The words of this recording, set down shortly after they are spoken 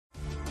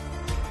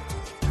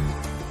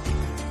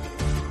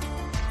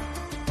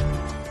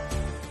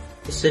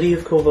city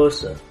of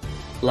Korvosa,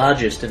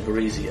 largest in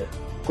Varese,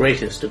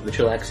 greatest of the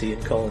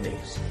Chilaxian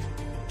colonies.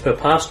 Her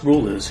past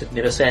rulers had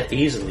never sat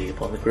easily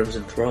upon the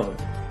Crimson Throne,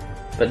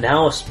 but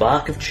now a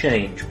spark of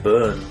change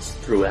burns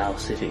through our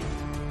city.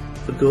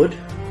 For good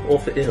or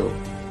for ill,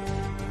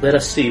 let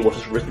us see what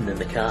is written in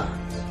the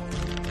cards.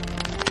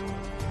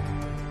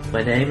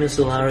 My name is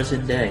Zalara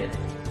Zindane.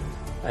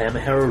 I am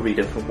a hero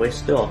reader from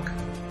West Dock.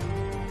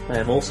 I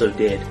am also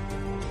dead.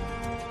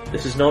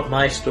 This is not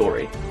my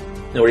story,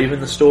 nor even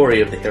the story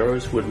of the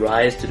heroes who would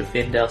rise to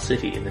defend our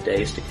city in the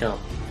days to come.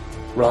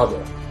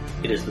 Rather,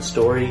 it is the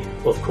story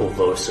of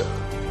Korvosa.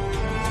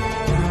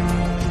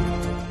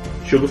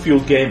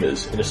 Sugarfueled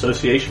Gamers, in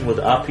association with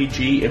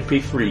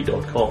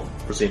RPGMP3.com,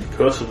 present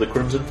Curse of the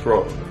Crimson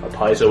Throne, a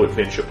Paizo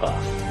adventure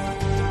path.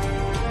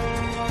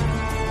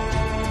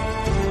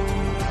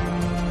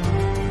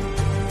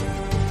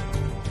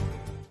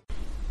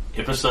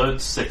 Episode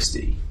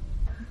 60.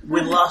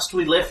 When last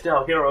we left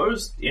our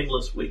heroes,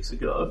 endless weeks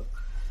ago,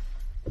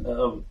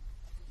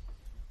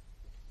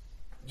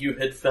 you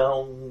had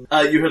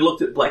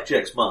looked at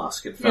Blackjack's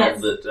mask and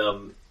found that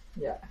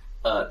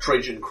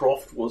Trajan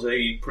Croft was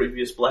a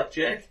previous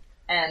Blackjack.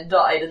 And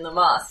died in the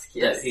mask,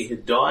 yes. That he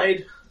had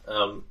died,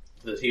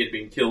 that he had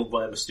been killed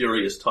by a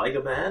mysterious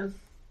tiger man.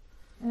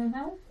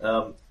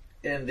 Mm-hmm.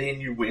 And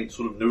then you went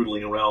sort of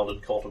noodling around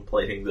and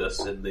contemplating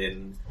this, and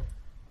then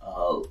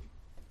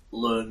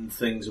learned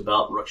things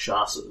about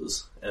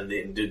Rakshasas, and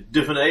then did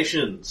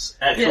divinations,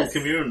 actual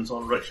communes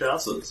on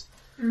Rakshasas.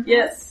 Mm-hmm.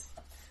 Yes.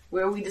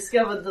 Where we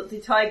discovered that the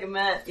tiger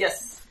man...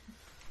 Yes.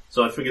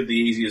 So I figured the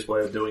easiest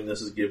way of doing this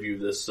is give you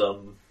this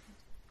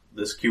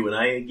this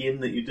Q&A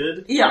again that you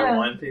did to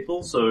remind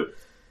people. So,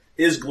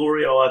 is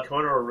Glorio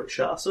Arcona a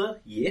Rakshasa?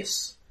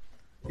 Yes.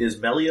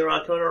 Is Melia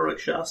Arcona a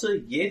Rakshasa?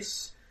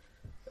 Yes.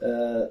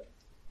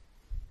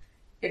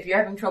 If you're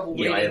having trouble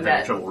reading I am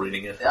having trouble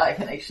reading it. I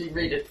can actually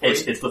read it for you.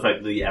 It's the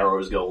fact that the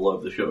arrows go all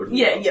over the show. Well,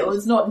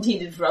 it's not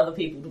intended for other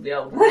people to be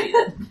able to read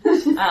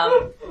it.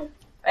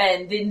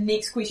 And then the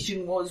next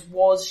question was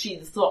she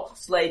the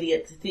Throx lady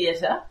at the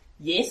theatre?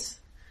 Yes.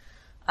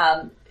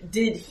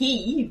 Did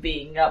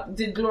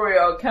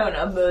Glorio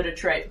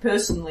Arcona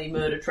personally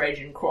murder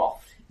Trajan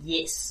Croft?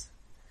 Yes.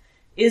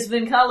 Is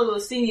Vincalu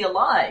Orsini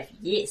alive?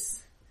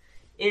 Yes.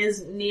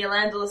 Is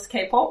Neolandulus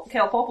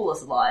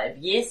Calpopoulos alive?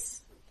 Yes.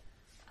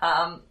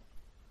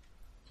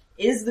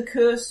 Is the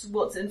curse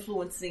what's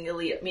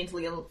mentally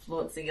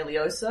influencing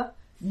Iliosa?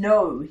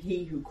 No,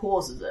 he who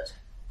causes it.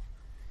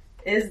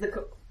 Is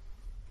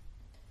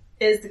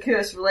the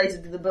curse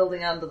related to the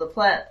building under the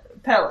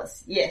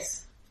palace?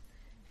 Yes.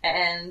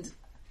 And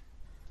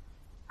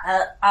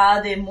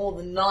are there more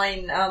than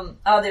 9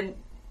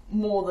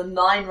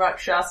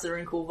 Rakshasa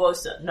in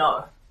Korvosa?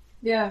 No.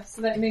 Yeah,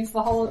 so that means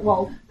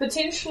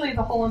potentially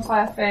the whole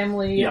entire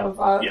family of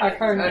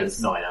Arconas.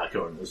 9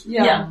 Arconas.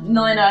 Yeah,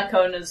 9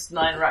 Arconas,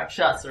 9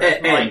 Rakshasa.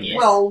 Yes.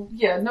 Well,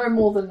 no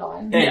more than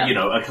 9. And,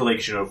 a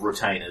collection of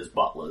retainers,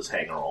 butlers,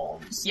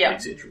 hanger-ons,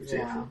 etc.,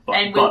 etc.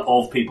 Yeah. But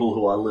of people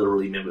who are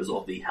literally members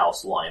of the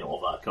house line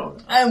of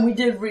Arcona. And we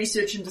did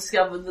research and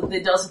discovered that there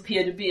does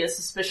appear to be a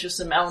suspicious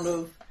amount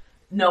of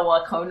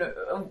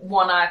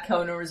one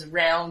Arcona is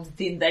around,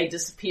 then they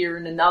disappear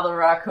and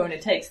another Arcona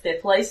takes their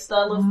place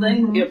style of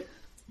thing.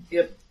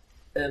 Yep.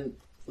 And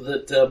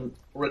that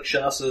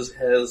Rakshasas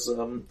has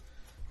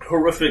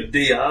horrific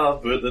DR,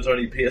 but that's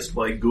only pierced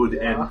by good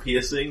and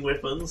piercing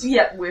weapons.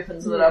 Yep,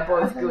 weapons that are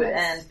both good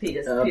and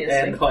piercing.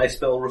 And high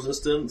spell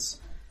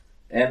resistance.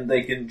 And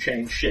they can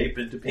change shape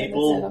into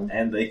people,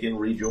 and they can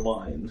read your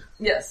mind.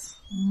 Yes.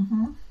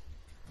 Mm-hmm.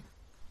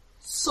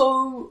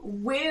 So,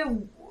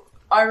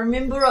 I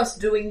remember us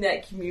doing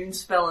that commune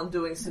spell and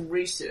doing some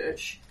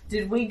research.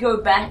 Did we go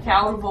back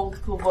out of Old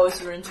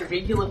Korvosa into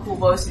regular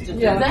Korvosa to do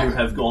that? You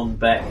have gone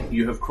back,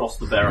 you have crossed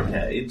the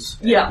barricades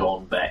and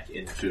gone back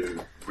into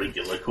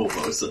regular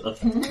Korvosa.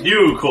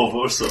 New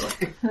Korvosa.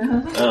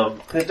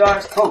 The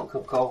Dark Coke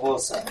of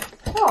Korvosa.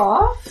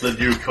 Aww. The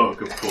new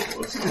Coke of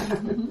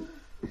Korvosa.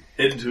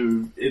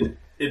 into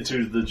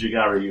the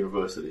Jagari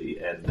University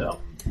and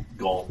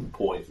gone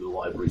pouring through the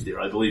libraries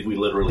there. I believe we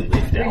literally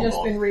left out. We've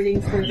just been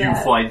reading through you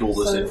find all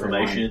this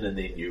information and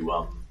then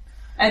you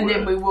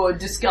then we were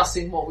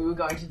discussing what we were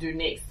going to do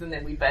next, and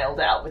then we bailed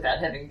out without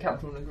having come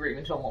to an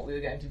agreement on what we were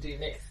going to do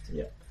next.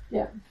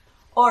 Yeah.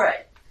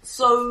 Alright,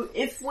 so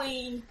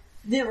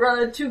there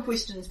are 2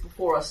 questions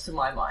before us to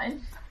my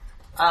mind.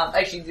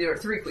 Actually, there are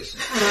 3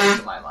 questions before us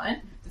to my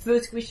mind. The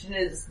first question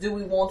is, do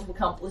we want to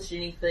accomplish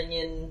anything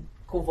in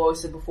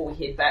Korvosa before we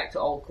head back to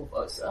Old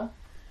Korvosa?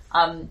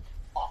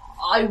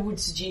 I would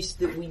suggest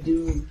that we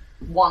do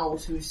 1 or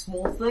 2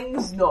 small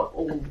things, not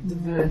all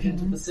diverge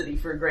into the city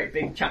for a great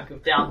big chunk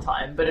of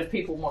downtime, but if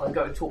people want to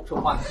go talk to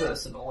one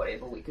person or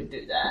whatever, we could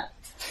do that.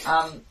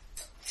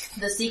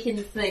 The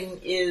second thing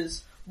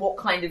is what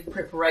kind of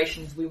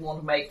preparations we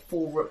want to make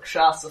for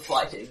Rakshasa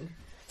fighting,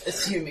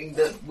 assuming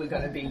that we're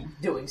going to be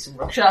doing some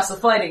Rakshasa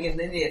fighting in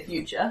the near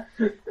future.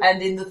 And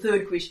then the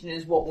third question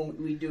is what will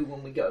we do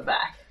when we go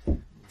back?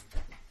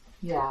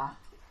 Yeah,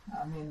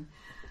 I mean,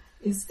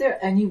 is there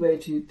any way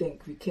do you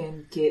think we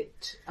can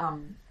get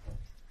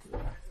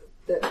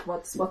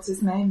what's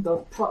his name? The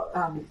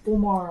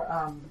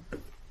former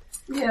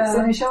Yeah.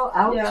 seneschal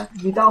out Yeah.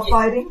 without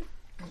fighting.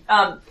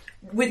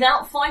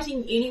 Without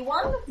fighting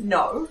anyone,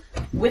 no.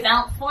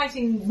 Without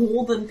fighting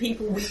more than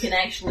people we can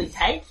actually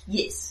take,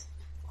 yes.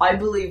 I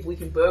believe we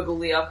can burgle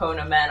the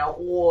Arcona Manor,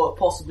 or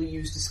possibly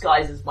use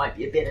disguises might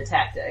be a better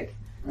tactic.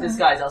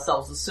 Disguise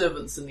ourselves as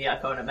servants in the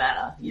Arcona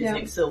Manor,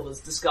 using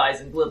Silver's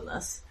disguise and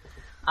glibness.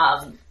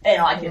 And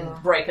I can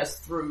break us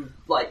through,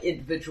 like,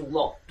 individual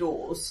locked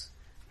doors,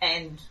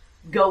 and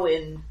go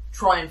in,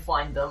 try and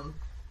find them.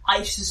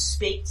 I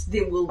suspect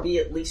there will be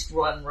at least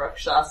one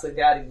Rakshasa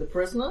guarding the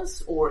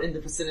prisoners, or in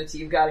the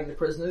vicinity of guarding the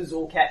prisoners,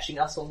 or catching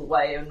us on the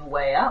way in the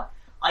way out.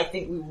 I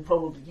think we will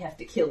probably have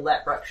to kill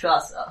that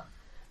Rakshasa.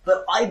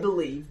 But I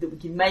believe that we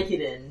can make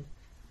it in,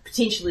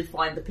 potentially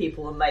find the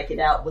people and make it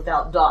out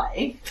without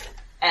dying,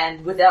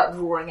 and without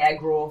drawing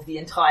aggro of the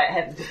entire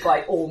having to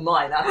fight all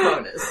 9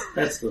 Arconas.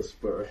 That's the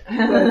spirit.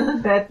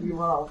 That you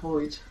want to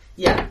avoid.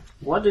 Yeah.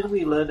 What did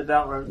we learn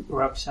about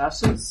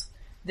Rakshasas?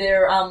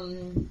 They're,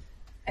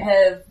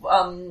 have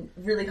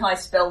really high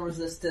spell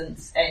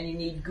resistance, and you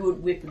need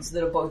good weapons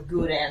that are both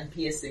good and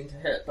piercing to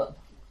hurt them.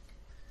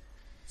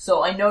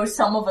 So I know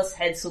some of us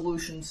had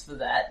solutions for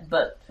that,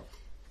 but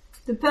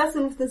The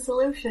person with the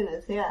solution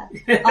is here.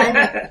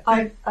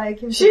 I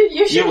can.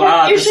 You should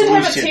are have the a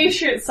solution.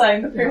 t-shirt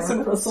saying the person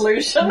with the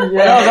solution.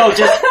 No,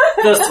 just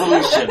the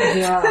solution.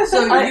 Yeah.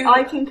 so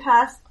I can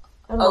cast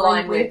a line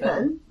line weapon.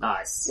 weapon.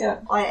 Nice. Yeah.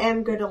 I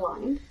am good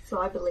aligned, so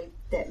I believe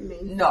that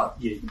means. no.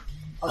 Yeah.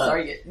 Oh,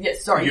 sorry.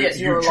 Yes, sorry. You, yes,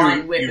 you you're a choose,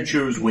 line weapon. you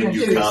choose when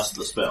you choose. cast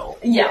the spell.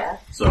 Yeah.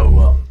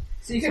 So,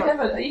 So you could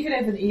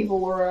have an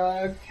evil or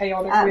a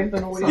chaotic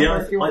weapon or whatever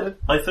yeah, if you wanted.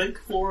 I think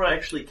Flora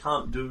actually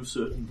can't do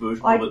certain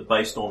versions I- of it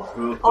based on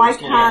her I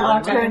personal can't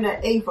alignment. turn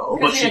it evil.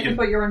 But you she have to can,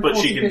 put your own but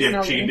she forty can, she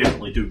personality. can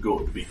definitely do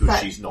good because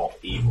But- she's not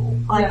evil,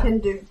 I Yeah. can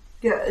do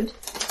good,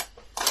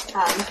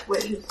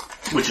 which is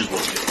which is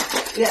what you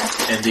do. yeah.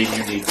 And then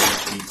you need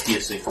the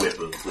piercing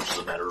weapons, which is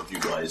a matter of you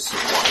guys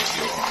supplying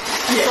your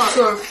own. Yeah,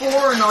 so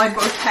Flora and I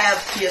both have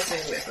piercing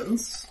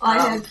weapons. I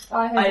have.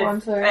 I have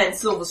one too. And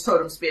Silver's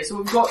Totem Spear. So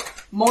we've got,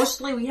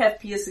 mostly we have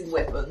piercing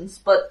weapons,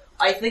 but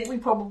I think we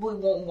probably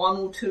want one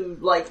or two,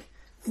 like,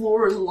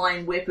 Flora's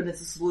line weapon is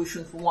a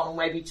solution for one or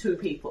maybe two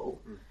people.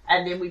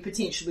 And then we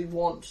potentially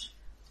want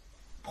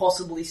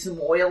possibly some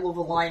oil of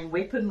a line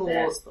weapon or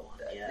That's the one,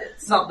 yeah.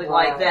 something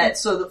like that,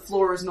 so that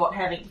Flora's not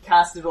having to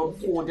cast it on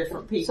 4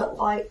 different people.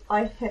 So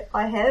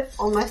I have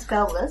on my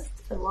spell list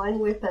a line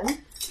weapon,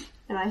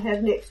 and I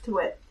have next to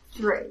it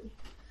 3.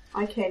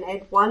 I can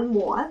add one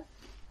more.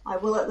 I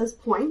will at this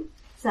point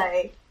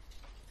say,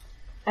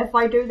 if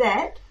I do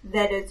that,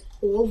 that is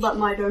all but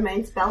my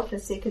domain spell to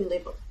 2nd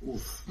level.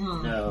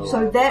 No.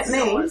 So that I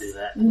don't wanna means do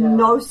that.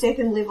 no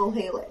 2nd level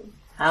healing.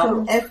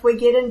 How? So if we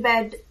get in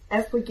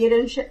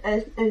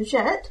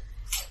shit,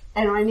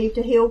 and I need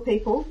to heal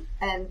people,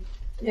 and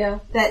yeah.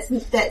 that's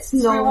So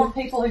we no. want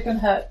people who can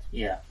hit.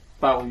 Yeah,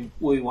 but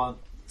we want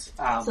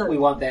So- we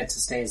want that to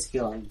stay as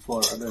healing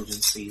for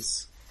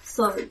emergencies.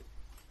 So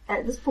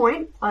at this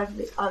point, I've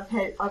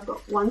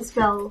got one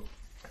spell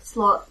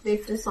slot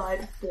left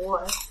aside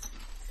for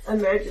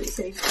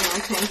emergencies, and I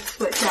can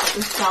switch out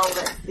the spell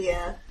that's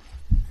there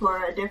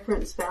for a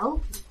different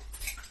spell.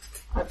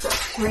 I've got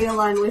 3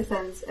 aligned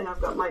weapons, and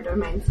I've got my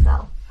domain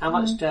spell. How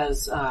much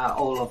does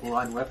all of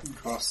line weapon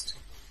cost?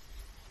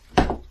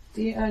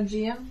 GM,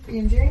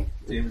 DMG,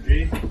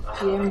 DMG,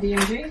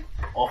 DMG.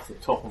 off the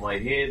top of my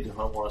head,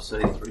 I want to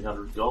say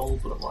 300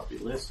 gold, but it might be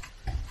less.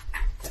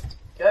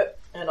 Okay,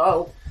 and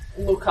I'll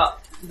look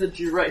up the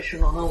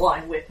duration on a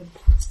line weapon.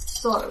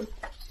 So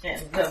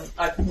And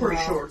I'm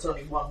pretty sure it's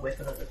only one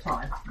weapon at a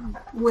time.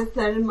 with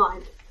that in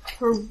mind,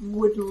 who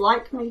would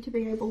like me to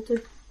be able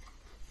to,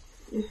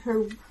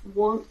 who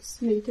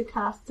wants me to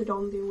cast it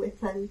on their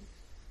weapon,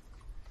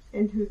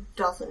 and who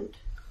doesn't.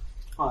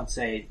 I'd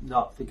say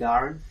not for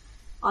Garen.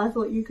 I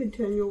thought you could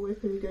turn your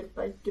weapon good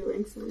by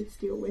doing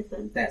Celestial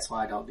Weapon. That's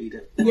why I don't need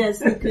it. Yes,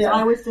 because Yeah.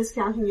 I was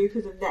discounting you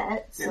because of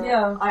that. So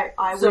Yeah.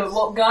 I So was.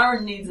 what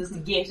Garen needs is to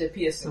get a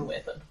piercing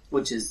weapon.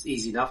 Which is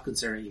easy enough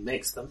considering he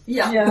makes them.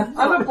 Yeah,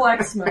 I'm a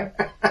blacksmith.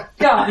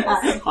 Guys,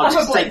 I'll I'm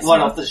just a take one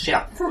blacksmith. off the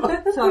shelf.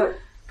 So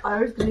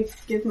I was going to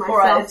give myself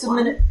Alright, it's a one.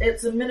 minute.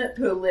 It's a minute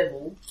per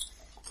level.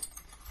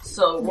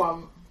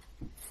 So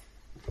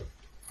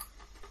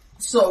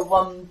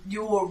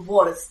you're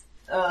what is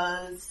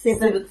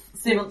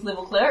seventh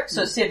level cleric,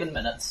 so 7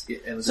 minutes. Yeah,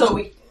 and So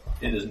we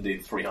it is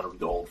indeed 300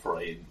 gold for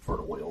an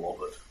oil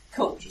of it,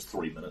 cool. which is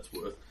 3 minutes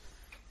worth.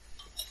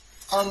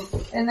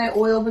 And that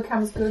oil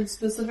becomes good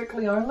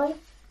specifically only?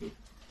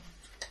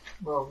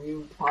 Well,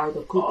 you buy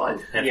the coupon.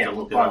 I'd have Yeah, to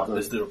look it quite up. good.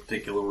 Is there a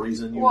particular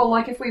reason you Well,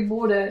 want? like if we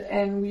bought it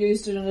and we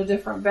used it in a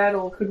different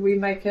battle, could we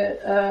make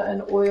it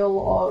an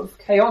oil of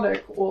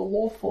chaotic or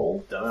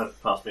lawful? Don't know,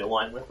 pass me a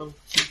line weapon.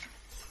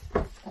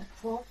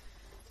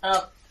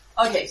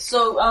 Okay,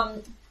 so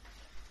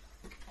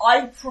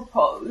I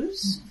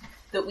propose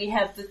that we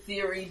have the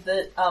theory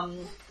that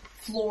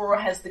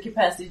Flora has the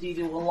capacity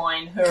to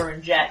align her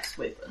and Jack's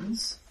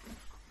weapons,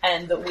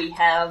 and that we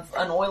have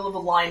an oil of a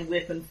line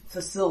weapon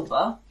for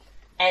Silver,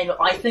 and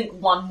I think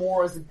one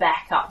more as a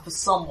backup for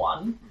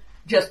someone,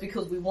 just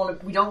because we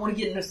don't want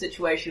to get in a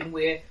situation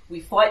where we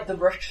fight the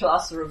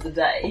Rakshasa of the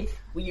day,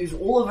 we use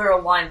all of our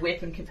aligned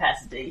weapon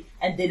capacity,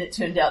 and then it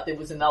turned out there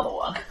was another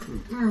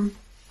one.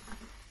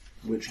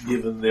 Which,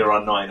 given there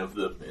are 9 of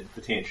them in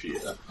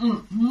Potentia,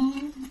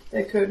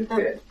 They could.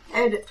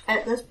 And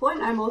at this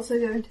point, I'm also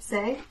going to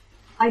say,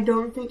 I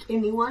don't think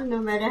anyone, no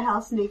matter how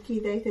sneaky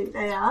they think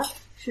they are,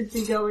 should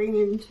be going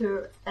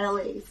into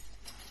alleys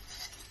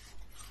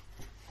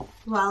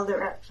while the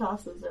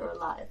Rakshasas are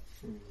alive.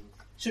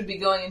 Should be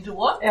going into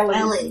what?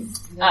 Alleys.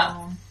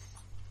 Ah.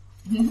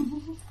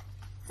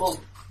 Well,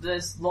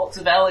 there's lots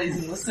of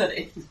alleys in the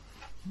city.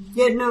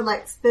 Yeah, no,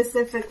 like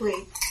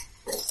specifically.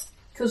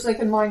 Because they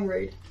can mind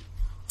read.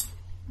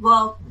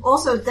 Well,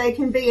 also they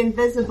can be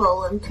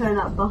invisible and turn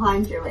up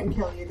behind you and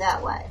kill you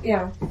that way.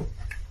 Yeah.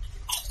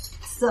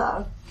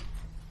 So,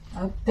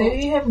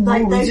 They have no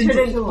like, they reason to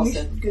shouldn't, kill us.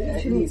 you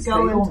At shouldn't least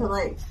go they into, don't.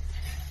 like,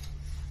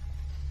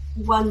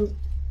 one,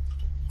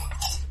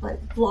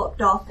 like,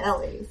 blocked off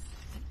alleys.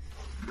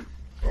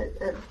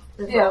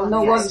 Yeah,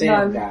 no one,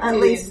 Stand no. back. At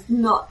least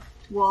not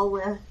while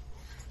we're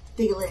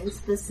dealing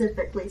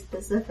specifically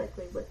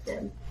with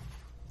them.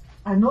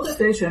 I know that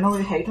they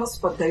generally hate us,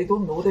 but they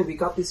don't know that we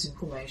got this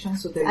information,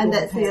 so they And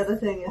don't that's the have other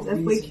thing, is a if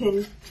we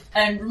reason. can,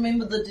 And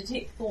remember, the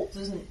detect thoughts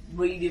isn't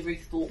read every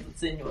thought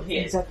that's in your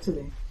head.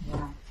 Exactly.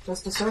 Yeah.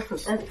 Just the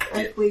surface.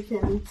 if we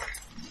can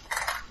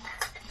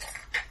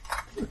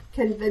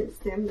convince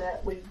them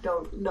that we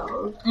don't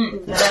know.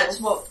 then That's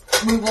what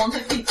we want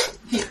to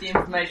keep the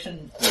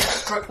information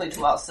strictly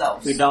to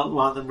ourselves. We don't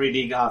want them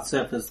reading our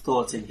surface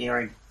thoughts and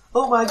hearing,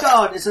 oh my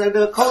god, it's a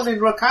Conan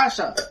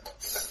Rakasha.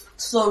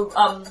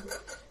 So,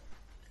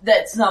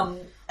 that's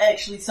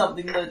actually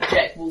something that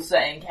Jack will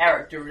say in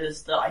character,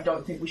 is that I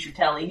don't think we should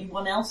tell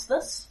anyone else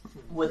this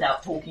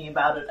without talking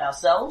about it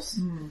ourselves.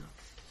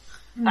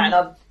 And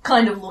I'm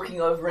kind of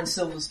looking over in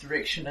Silver's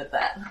direction at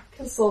that.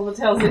 Because Silver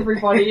tells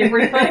everybody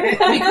everything.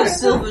 Because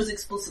Silver's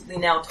explicitly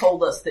now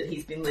told us that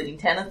he's been letting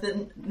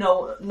Tanathan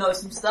know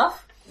some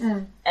stuff.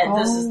 And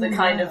this is the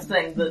kind of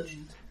thing that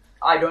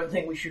I don't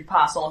think we should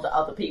pass on to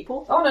other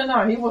people. Oh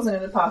no, he wasn't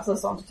going to pass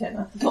this on to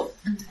Tanner. Cool.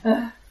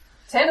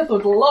 Tanner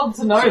would love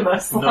to know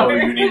this. no,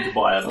 you need to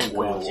buy an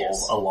oil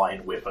yes. of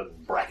aligned weapon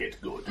bracket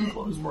good,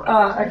 close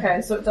bracket.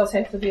 Okay, so it does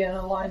have to be an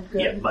aligned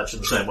good. Yeah, much in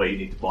the same way you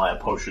need to buy a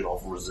potion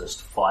of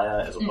resist fire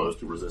as opposed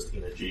to resist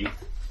energy.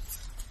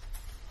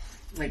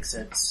 Makes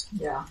sense.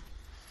 Yeah.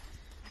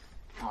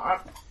 Alright.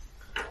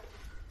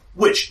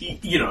 Which,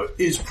 you know,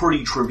 is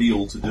pretty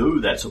trivial to do.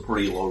 That's a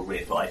pretty low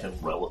rent item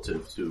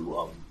relative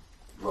to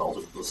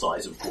the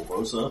size of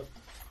Corvosa.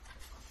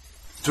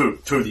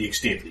 To the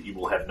extent that you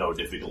will have no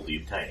difficulty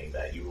obtaining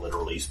that. You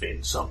literally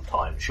spend some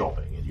time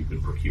shopping and you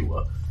can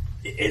procure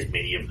as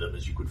many of them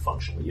as you could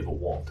functionally ever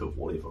want of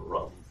whatever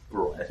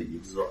variety you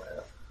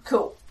desire.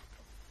 Cool.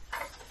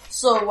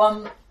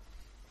 So,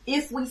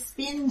 if we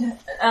spend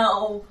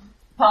our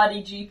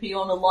party GP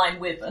on a line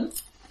weapon,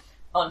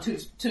 on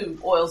two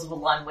oils of a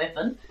line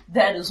weapon,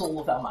 that is all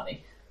of our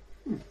money.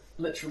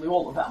 Literally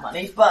all of our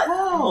money, but...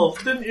 Oh,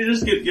 didn't you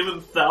just get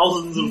given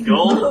thousands of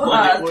gold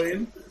by the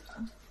Queen?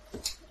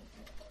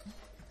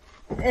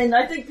 And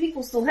I think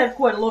people still have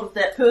quite a lot of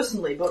that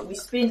personally, but we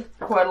spent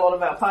quite a lot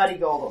of our party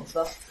gold on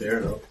stuff.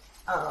 Fair enough.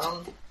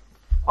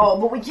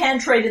 But we can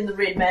trade in the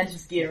Red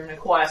Mantis gear and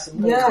acquire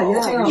some more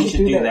gold. Yeah, We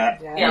should do that.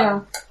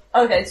 Yeah.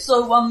 Okay,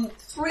 so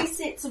 3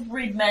 sets of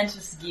Red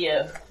Mantis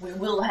gear. We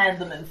will hand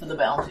them in for the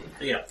bounty.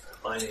 Yeah,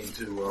 I need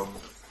to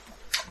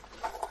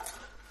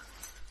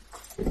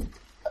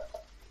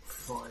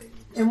find.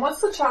 And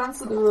what's the chance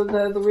that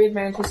the Red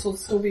Mantis will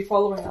still be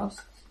following us?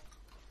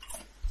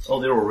 Oh,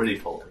 they're already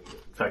following you.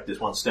 In fact, there's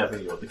one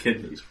stabbing you at the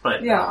kidneys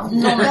right Yeah.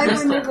 now. They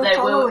were never They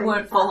following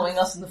weren't us. following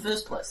us in the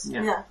first place.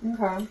 Yeah.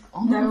 Okay.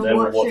 They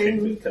were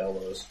watching with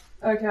Carlos.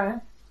 Okay.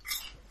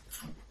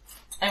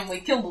 And we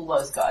killed all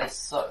those guys,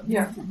 so...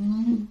 Yeah.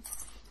 And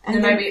there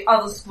may be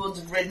other squads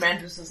of Red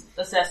Mantis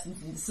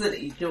assassins in the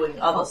city doing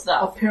other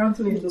stuff.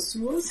 Apparently in the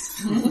sewers.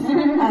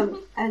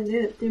 and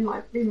there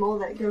might be more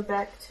that go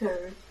back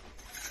to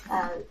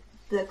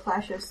the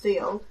Clash of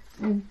Steel.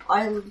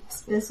 I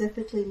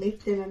specifically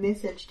left them a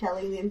message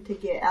telling them to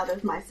get out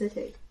of my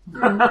city.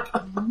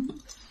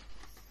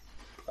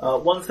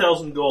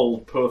 1,000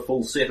 gold per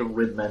full set of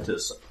Red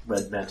Mantis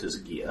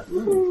gear.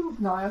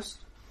 Nice.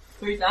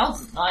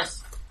 3,000,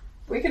 nice.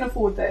 We can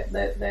afford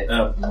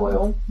that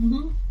oil.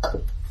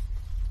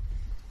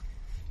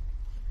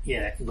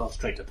 Yeah, that can go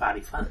straight to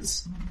party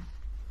funds.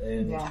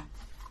 And Yeah.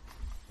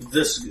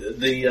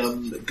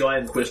 the guy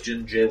in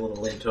question, Jalen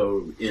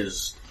Alento,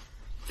 is,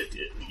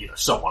 you know,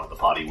 someone in the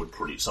party with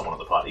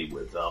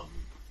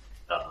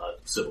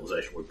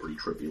civilization would pretty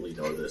trivially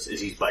know this.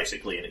 Is he's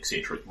basically an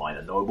eccentric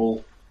minor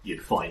noble.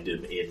 You'd find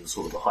him in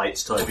sort of the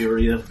Heights type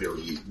area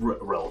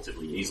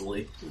relatively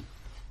easily.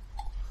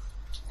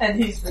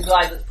 And he's the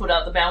guy that put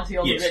out the bounty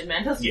on Yes. the Red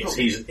Mantis? Yes, Cool.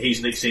 he's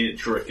an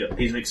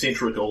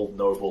eccentric old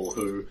noble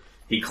who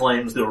he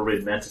claims there are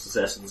red mantis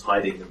assassins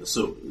hiding in the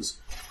sewers,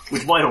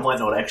 which might or might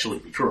not actually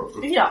be true.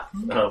 Yeah.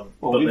 Well,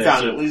 but we there's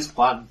found a- at least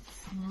one.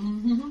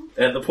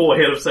 And the poor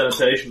head of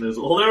sanitation is,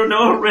 well, there are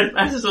no red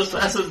mantis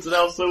assassins in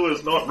our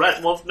sewers, no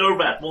rat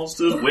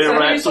monsters, were So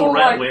rats he's or all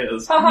rat like,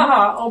 wares. ha ha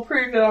ha, I'll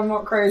prove that I'm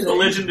not crazy. The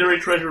legendary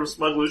treasure of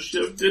smuggler's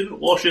ship didn't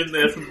wash in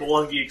there from the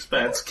Mulungi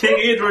Expanse. King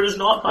Edred is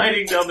not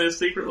hiding down there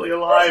secretly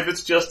alive,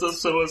 it's just a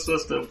sewer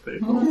system,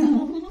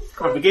 people.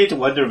 I'm beginning to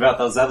wonder about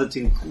those other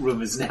two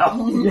rumours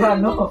now. Yeah,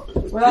 no.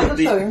 Well,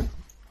 the two.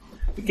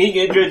 King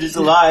Edred is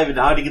alive and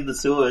hiding in the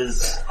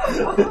sewers.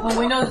 Well,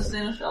 we know the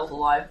Seneschal's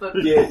alive, but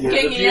Yeah,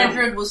 King the GM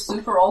Edred was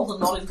super old and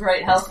not in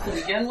great health to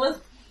begin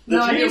with. The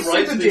No, GM he's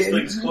writes super these dead.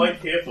 things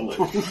quite carefully.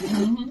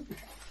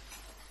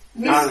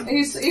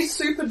 He's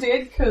super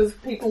dead because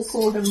people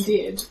saw him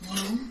dead.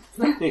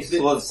 They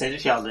saw the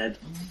Seneschal dead.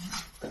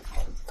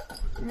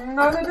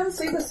 No, they didn't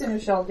see the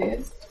Seneschal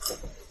dead.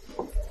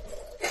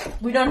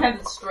 We don't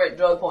have the straight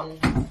joke on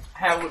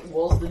how it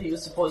was that he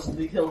was supposed to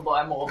be killed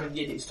by a mob and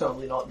yet he's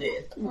totally not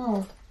dead.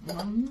 Oh.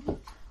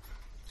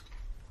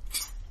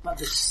 But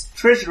the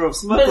treasure of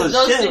But it smuggler's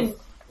does ship.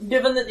 seem,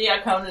 given that the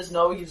Arconas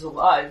know he's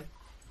alive,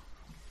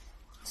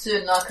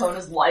 certain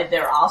Arconas lied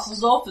their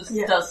asses off,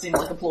 it does seem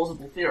like a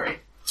plausible theory.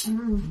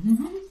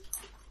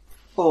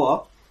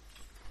 Or,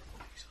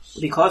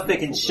 because they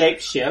can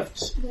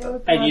shapeshift, They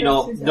were and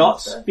part of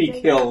not Suzanne's be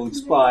birthday.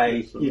 killed by,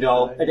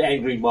 an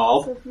angry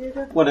mob, So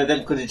beautiful. one of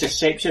them could have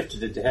just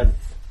shapeshifted into him.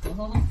 I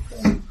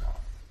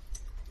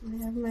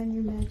have my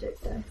new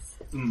magic dice.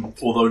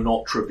 Although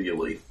not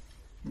trivially.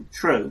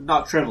 True,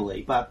 not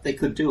trivially, but they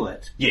could do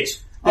it. Yes.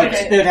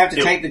 Okay. They'd have to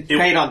It- take the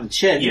pain on the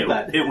chin, Yeah,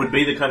 but it would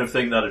be the kind of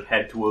thing that it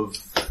had to have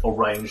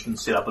arranged and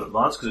set up in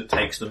advance because it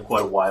takes them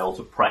quite a while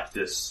to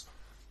practice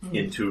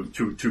into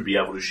to be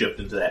able to shift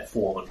into that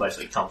form, and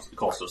basically comes at the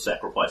cost of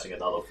sacrificing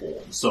another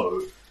form.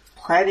 So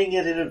planning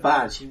it in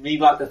advance. You mean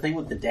like the thing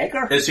with the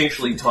dagger?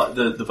 essentially,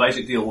 the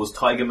basic deal was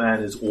Tiger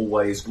Man is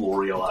always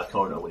Glorio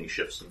Arcona when he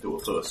shifts into a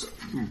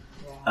person.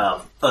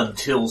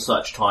 Until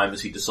such time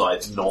as he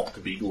decides not to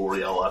be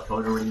Glorio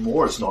Arcona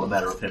anymore. It's not a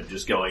matter of him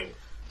just going,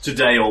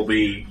 today I'll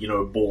be,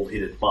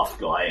 bald-headed buff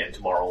guy, and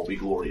tomorrow I'll be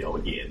Glorio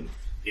again.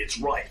 It's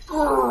right.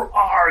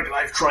 Arg,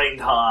 I've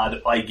trained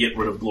hard. I get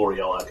rid of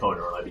Glorio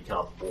Arcona and I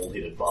become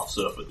bald-headed buff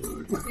surfer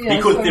dude. Yeah,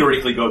 he could so-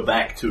 theoretically go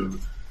back to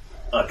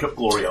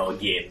Glorio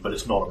again, but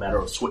it's not a matter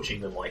of switching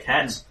them like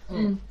hats.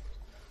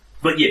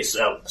 But yes,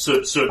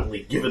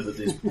 certainly, given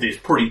that there's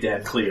pretty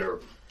damn clear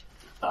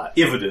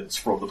evidence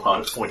from the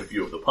point of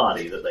view of the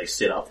party that they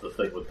set up the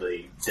thing with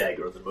the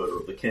dagger and the murder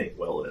of the king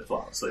well in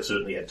advance. They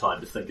certainly had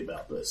time to think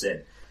about this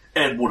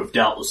and would have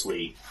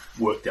doubtlessly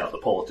worked out the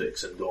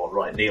politics and gone,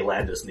 right,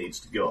 Neolandis needs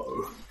to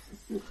go.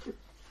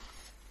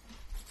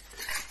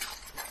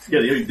 Yeah,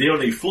 the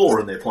only flaw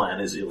in their plan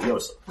is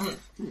Iliosa.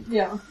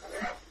 Yeah.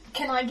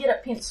 Can I get a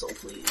pencil,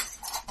 please?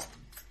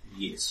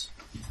 Yes.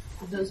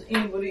 Does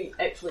anybody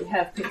actually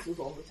have pencils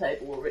on the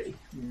table already?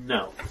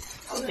 No.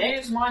 I can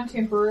use mine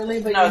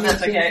temporarily, but No, you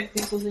that's need okay.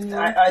 pencils in your...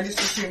 I just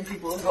assume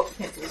people have got the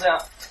pencils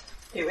out.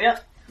 Here we are.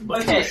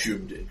 But Okay. you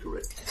assumed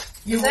incorrect.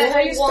 You Is that will how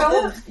you all want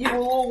spell them. You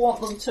will all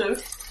want them too.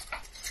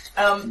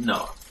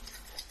 No.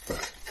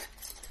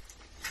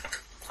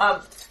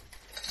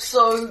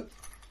 So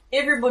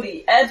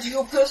everybody, add to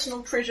your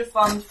personal treasure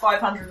fund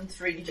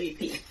 503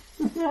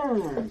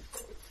 GP.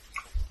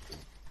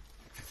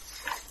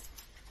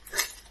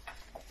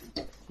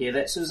 Hear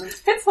that, Susan?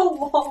 It's a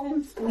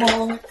long,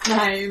 long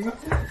name.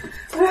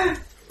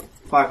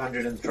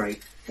 503.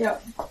 Yeah.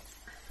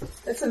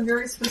 It's a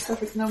very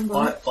specific number.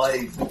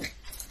 I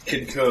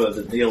concur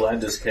that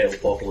Neolandis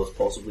Kalepopolis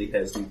possibly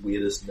has the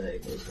weirdest name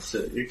in the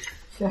city.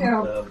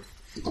 Yeah.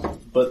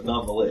 But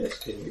nonetheless,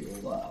 can we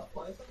laugh?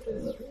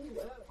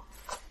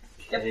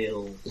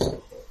 Kale.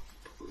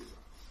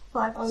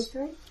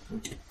 503?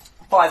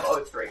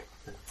 503.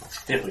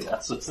 There we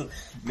are. So it's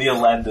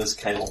Neolandis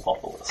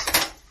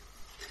Kalepopolis.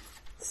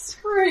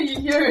 Screw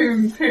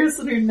you,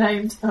 person who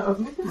named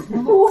him.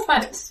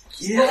 What?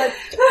 Yeah,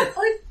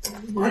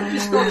 I'm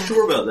just not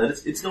sure about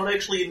that. It's not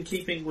actually in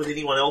keeping with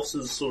anyone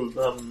else's sort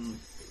of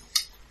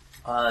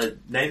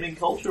naming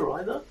culture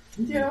either.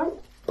 Yeah.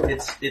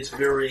 It's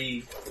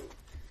very.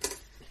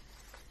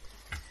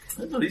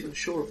 I'm not even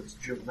sure if it's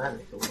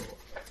Germanic or not.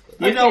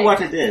 You know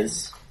what it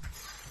is?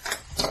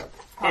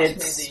 Pass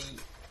It's- me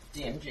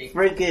the DMG.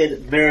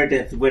 Friggin'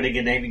 Meredith winning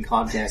a naming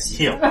contest.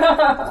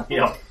 Yeah,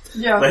 yeah.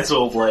 Yeah. Let's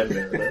all blame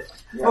Meredith.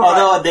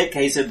 Although in that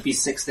case it'd be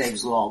 6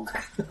 names long.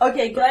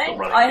 Okay, gang,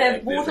 running I have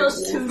gag, bought there's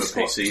us a war for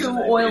PCs two and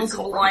they oils of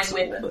really a line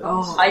comprehensible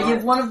weapon. things. I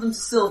give one of them to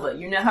Silver.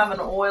 You now have an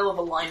oil of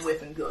a line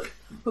weapon good.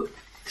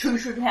 Who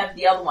should have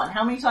the other one?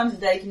 How many times a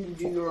day can you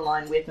do your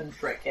line weapon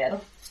trick, Adam?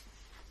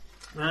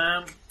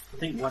 I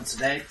think once a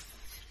day.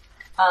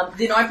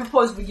 Then I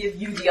propose we give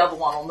you the other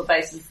one on the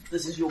basis that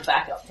this is your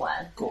backup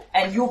plan. Cool.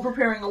 And you're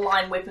preparing a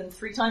line weapon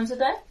 3 times a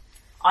day?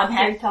 I'm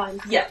happy. 3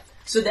 times. Yeah.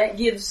 So that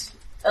gives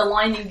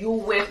aligning your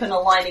weapon,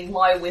 aligning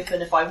my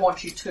weapon if I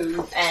want you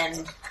to,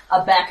 and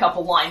a backup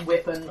align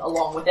weapon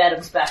along with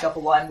Adam's backup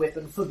align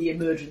weapon for the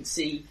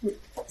emergency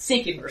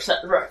second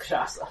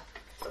Rakshasa.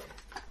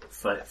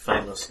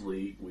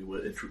 famously, we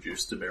were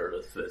introduced to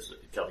Meredith as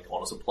coming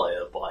on as a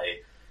player by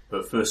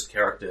her first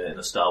character in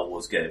a Star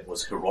Wars game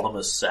was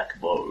Hieronymus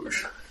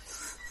Sac-Boj.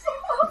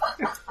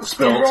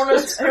 Spelled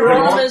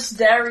Hieronymus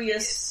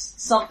Darius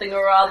something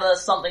or other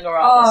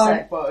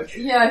Sac-Boj.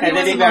 Yeah, he And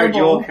then was he married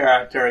noble. your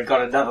character and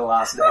got another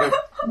last name.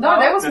 No,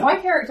 that was my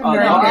character. Oh,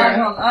 married no.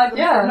 Aaron.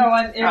 Yeah. No,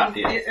 I'm Aaron,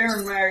 yeah.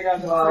 Aaron married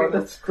under Wow, Freeman.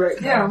 that's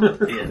great. Yeah.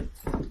 Yeah.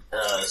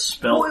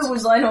 Spelled. Boy,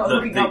 was I not The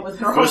hooking up with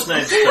her. first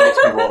name spelled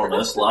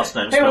Hieronymus, last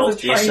name It was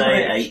spelled a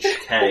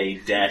train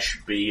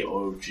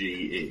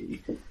SAHK-BOGE.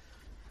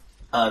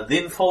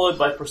 Then followed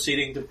by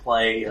proceeding to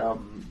play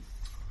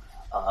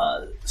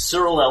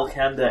Cyril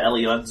Alcander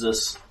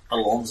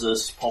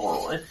Alonzus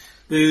Pomeroy.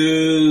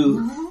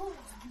 Boo.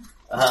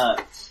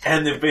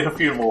 And there've been a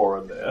few more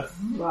in there.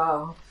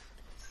 Wow.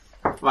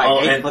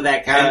 Right, and for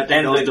that character,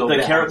 And no the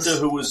bounds. character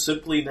who was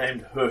simply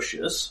named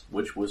Hershus,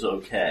 which was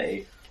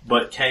okay,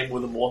 but came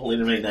with a mortal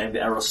enemy named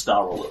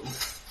Aristarolum.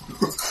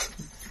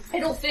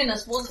 In all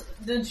fairness,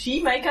 did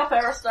she make up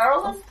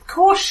Aristarolum? Of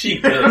course she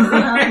did.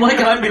 Like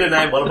I'm gonna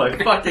name one of my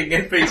fucking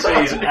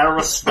NPCs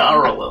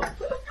Aristarolum.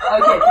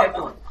 Okay, fair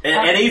point.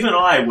 And even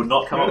I would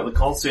not come up with a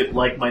concept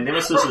like my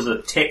nemesis is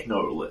a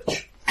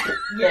techno-lich.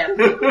 Yeah.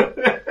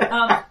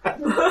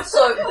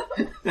 So,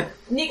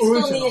 next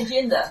on the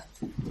agenda.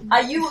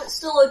 Are you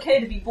still okay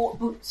to be bought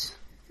boots?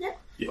 Yep.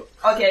 Yep.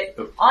 Okay.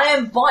 I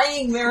am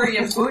buying Mary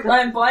a boot. I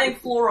am buying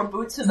Flora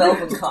boots of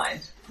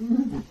Elvenkind.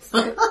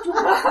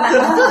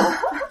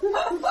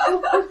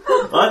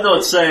 I'm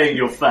not saying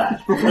you're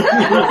fat.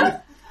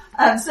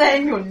 I'm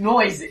saying you're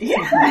noisy.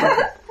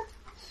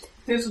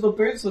 These are the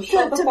boots that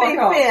shut To the be fuck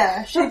up.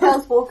 fair, she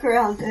does walk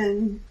around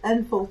in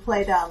full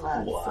plate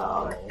armor.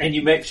 Wow. And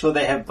you make sure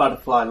they have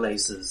butterfly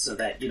laces so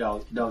that,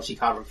 she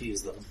can't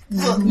refuse them.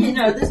 Well,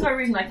 there's no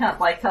reason I can't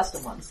buy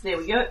custom ones. There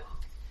we go.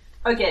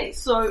 Okay,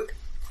 so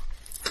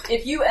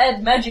if you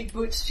add magic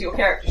boots to your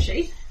character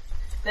sheet,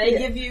 they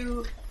give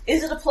you...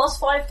 Is it a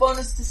 +5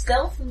 bonus to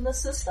stealth in this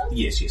system?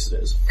 Yes, it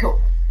is. Cool.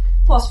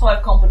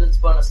 +5 competence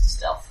bonus to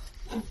stealth.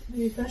 Are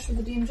you finished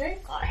with the DMG?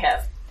 I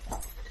have.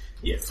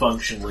 Yeah,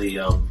 functionally,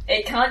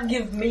 It can't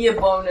give me a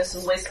bonus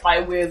unless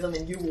I wear them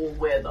and you all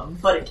wear them,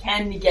 but it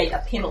can negate a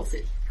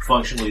penalty.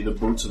 the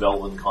Boots of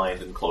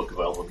Elvenkind and Cloak of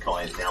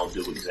Elvenkind now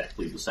do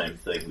exactly the same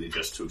thing. They're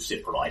just two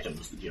separate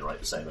items that generate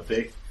the same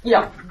effect.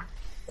 Yeah.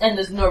 And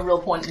there's no real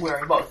point in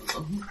wearing both of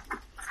them.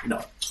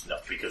 No,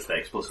 because they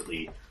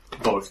explicitly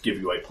both give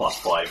you a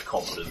 +5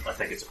 confidence. I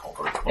think it's a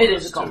confidence bonus. It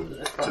is a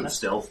confidence to bonus.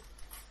 stealth.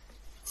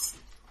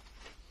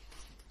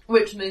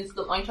 Which means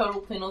that my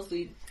total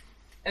penalty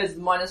is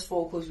the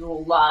 -4 because you're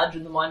all large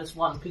and the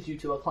 -1 because you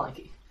two are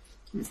clunky.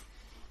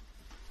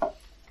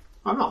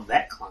 I'm not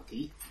that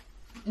clunky.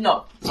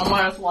 No, a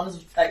 -1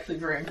 is actually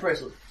very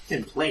impressive.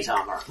 In plate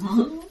armor.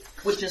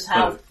 Which is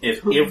how... But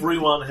if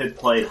everyone had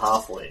played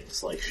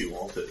halflings like she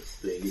wanted,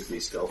 then you'd be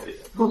stealthier.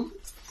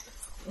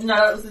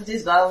 No, it was the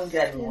Desert Island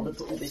game you wanted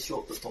to all be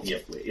short people.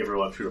 Yep, where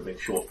everyone should have been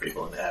short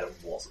people and Adam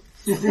wasn't.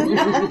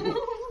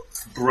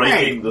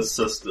 Breaking the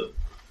system.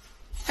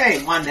 Hey,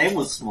 my name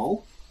was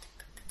small.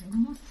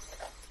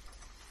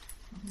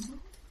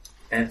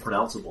 And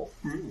pronounceable.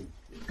 A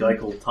guy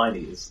called Tiny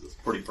is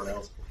pretty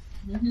pronounceable.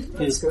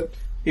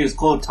 He was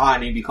called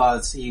Tiny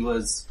because he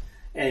was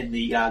in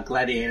the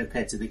gladiator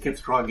pits and they kept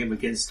throwing him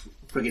against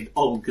friggin'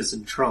 ogres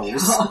and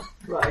trolls.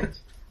 Right.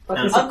 But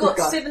And he's a I've good got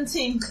guy.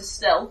 17 to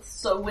stealth,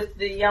 so with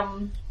the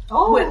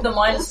Oh, with the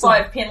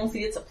 -5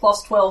 penalty, it's a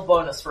 +12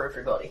 bonus for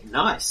everybody.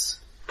 Nice.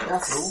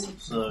 Yes.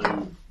 So,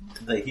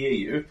 they hear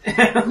you.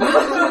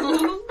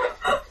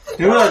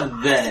 Who are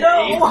they?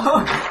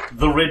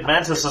 The Red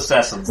Mantis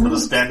assassins that are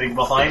standing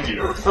behind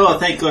you. Oh,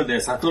 thank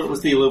goodness. I thought it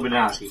was the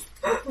Illuminati.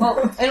 Well,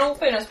 in all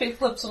fairness,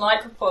 people have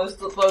tonight proposed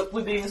that both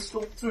we're being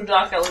stalked through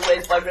dark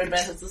alleyways by Red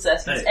Mantis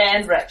assassins Hey.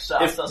 and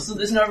Rakshasa, so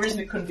there's no reason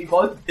it couldn't be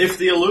both. If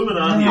the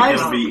Illuminati are going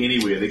to be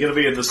anywhere, they're going to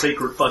be in the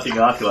secret fucking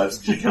archives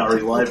of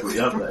Jakari Library,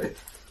 aren't they?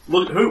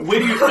 Look, where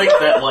do you think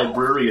that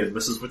librarian,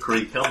 Mrs.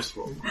 McCree, comes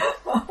from?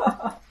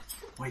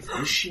 Wait,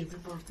 is she a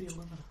member of the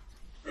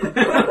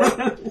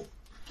Illuminati?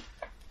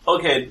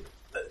 Okay,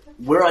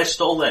 where I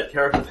stole that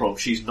character from,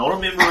 she's not a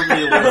member of the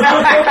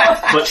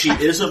Illuminati, but she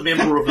is a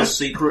member of a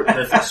secret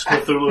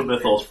Cthulhu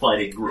Mythos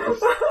fighting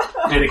group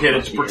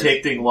dedicated to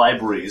protecting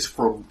libraries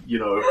from,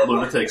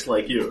 lunatics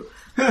like you.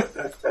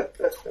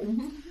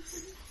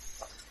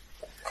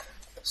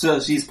 So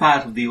she's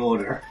part of the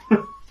order.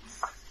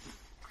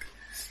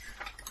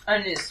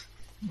 And yes,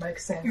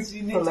 Makes sense. If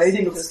you need The to lady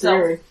see looks yourself.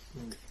 scary.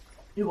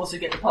 you also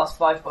get the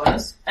 +5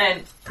 bonus,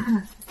 and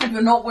if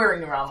you're not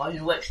wearing your armor,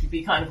 you'll actually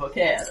be kind of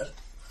okay at it.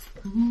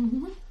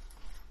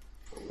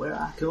 Where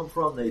I come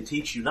from, they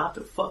teach you not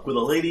to fuck with a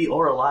lady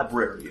or a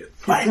librarian.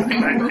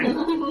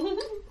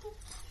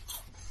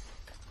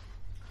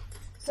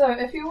 So,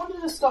 if you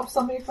wanted to stop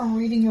somebody from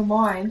reading your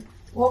mind,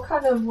 what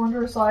kind of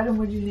wondrous item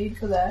would you need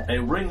for that?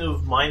 A ring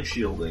of mind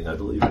shielding, I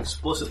believe,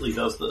 explicitly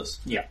does this.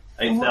 Yeah.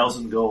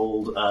 8,000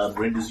 gold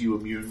renders you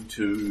immune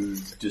to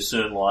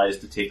discern lies,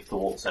 detect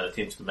thoughts, and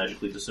attempts to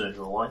magically discern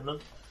your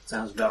alignment.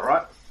 Sounds about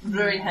right.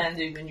 Very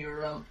handy when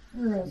you're An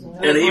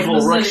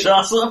evil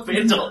Rakshasa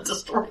bent on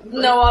destroying.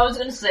 No, I was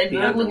going to say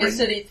Yeah, burgling the a ring.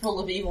 city full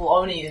of evil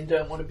Oni and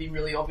don't want to be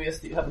really obvious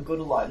that you have a good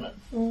alignment.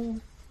 So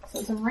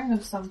it's a ring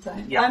of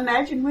something. Yeah. I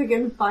imagine we're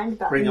going to find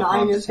about Ring of 9 of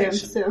them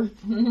non-detection.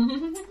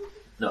 soon.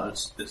 No,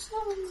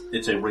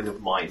 it's a ring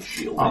of mind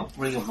shield. Oh,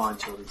 Ring of Mind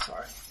Children,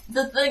 sorry.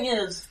 The thing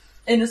is,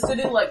 in a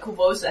city like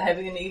Corvosa,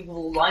 having an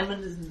evil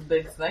alignment is the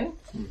big thing.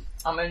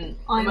 I mean,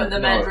 but the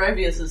No.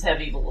 Mandraviuses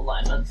have evil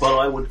alignments. But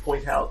I would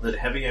point out that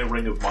having a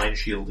ring of mind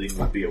shielding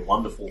would be a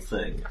wonderful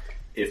thing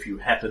if you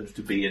happened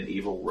to be an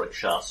evil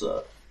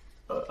Rakshasa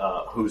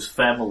whose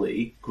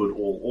family could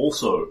all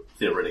also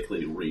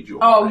theoretically read your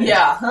Oh, mind.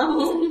 yeah.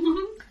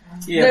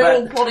 Yeah, They're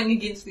all but plotting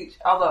against each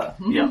other.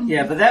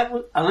 yeah, but that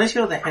would, unless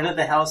you're the head of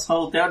the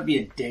household, that would be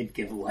a dead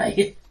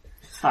giveaway.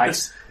 Like,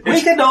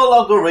 we can no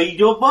longer read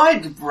your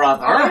mind,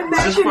 brother. I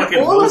It's just imagine fucking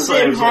all will of them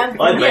saves.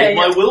 have... I made Yeah,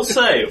 my will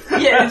save.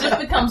 Yeah, it just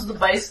becomes the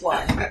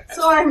baseline.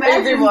 So I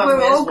imagine Everyone we're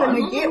has all going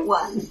one. to get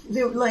one.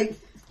 They're like...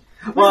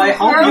 Well, I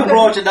hope We're you all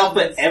brought gonna- enough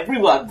for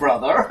everyone,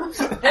 brother.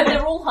 And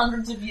they're all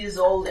hundreds of years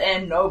old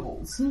and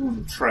nobles.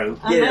 True.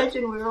 I Yeah.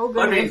 imagine we're all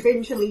going I mean- to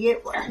eventually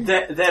get one.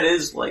 That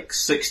is like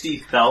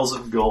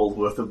 60,000 gold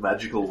worth of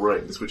magical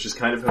rings, which is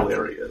kind of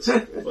hilarious.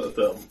 But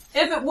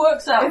If it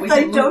works out, If we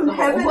they can don't loot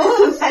have them it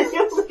all. as a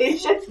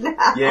manipulation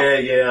now.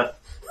 yeah.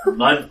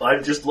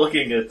 I'm just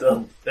looking at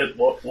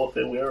what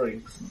they're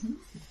wearing.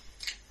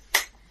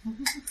 I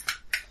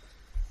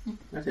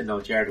didn't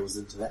know Jared was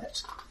into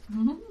that.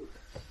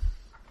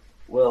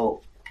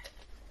 Well,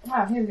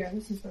 Ah, here we go.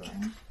 This is the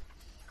ring.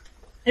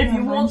 If you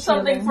Mind want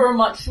something shielding. for a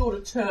much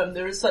shorter term,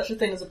 there is such a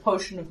thing as a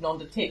potion of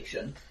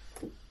non-detection.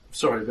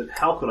 sorry, but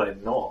how could I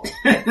not?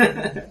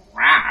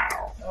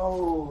 Wow.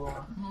 Oh.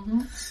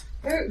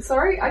 Oh,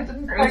 sorry, I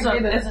didn't quite There's a,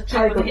 get there's a it.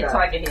 chick with a Tiger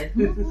tiger head.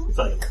 It's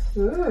like,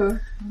 Ooh,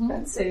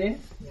 fancy.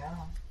 Yeah.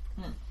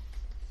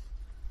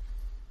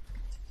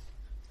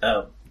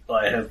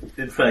 I have,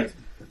 in fact,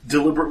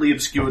 deliberately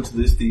obscured to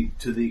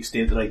the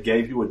extent that I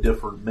gave you a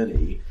different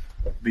mini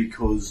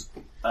because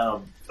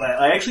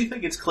I actually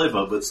think it's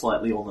clever, but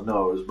slightly on the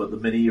nose. But the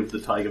mini of the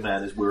Tiger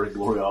Man is wearing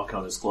Gloria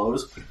Arcona's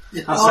clothes, the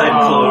same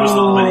clothes that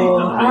the mini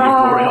of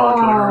Gloria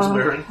Arcona is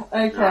wearing.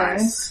 Okay.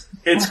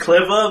 It's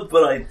clever,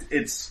 but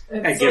it's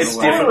It's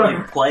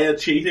definitely player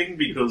cheating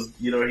because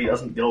he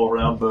doesn't go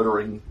around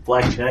murdering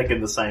blackjack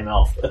in the same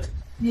outfit.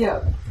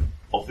 Yeah.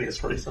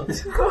 Obvious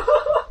reasons.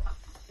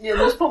 Yeah,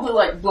 there's probably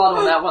like blood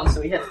on that one, so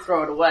we had to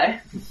throw it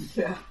away.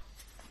 Yeah.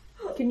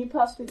 Can you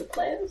pass me the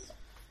players?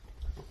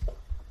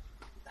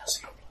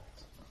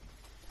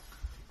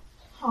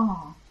 Huh.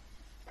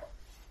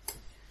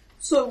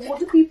 So, what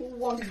do people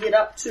want to get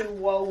up to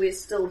while we're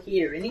still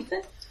here?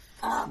 Anything?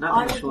 I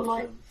Nothing would short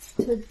like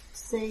term. to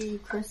see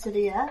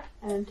Cressidia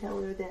and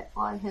tell her that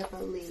I have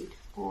a lead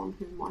on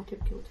who might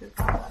have killed her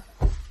father.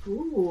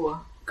 Ooh.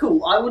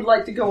 Cool. I would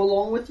like to go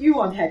along with you.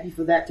 I'm happy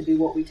for that to be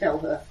what we tell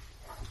her.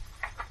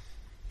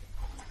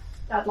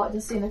 I'd like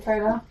to see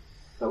Nakota,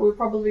 but we're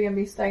probably going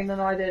to be staying the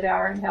night at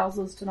our own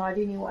houses tonight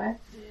anyway.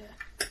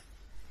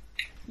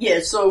 Yeah,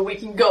 so we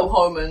can go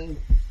home and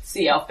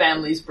see our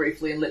families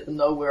briefly and let them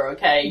know we're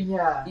okay.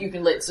 Yeah. You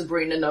can let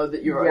Sabrina know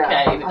that you're Yeah,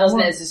 okay. It I doesn't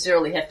want-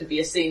 necessarily have to be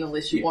a scene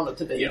unless you want it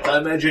to be. Yeah, I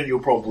imagine you're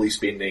probably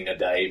spending a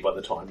day by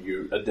the time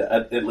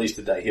at least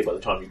a day here by the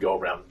time you go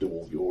around and do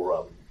all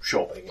your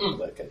shopping and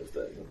that kind of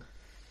thing.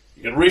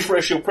 You can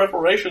refresh your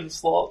preparation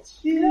slots.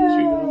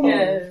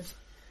 Yeah.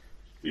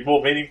 Be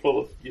more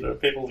meaningful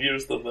if people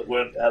use them that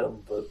weren't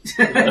Adam, but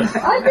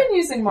I've been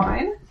using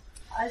mine.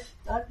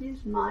 I've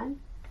used mine.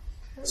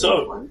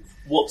 So, Once.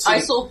 what's I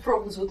solve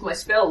problems with my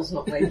spells,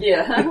 not my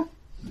gear.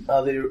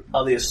 are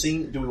there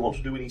scenes? Do we want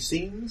to do any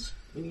scenes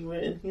anywhere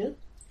in here?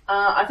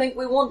 I think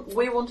we want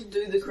to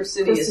do the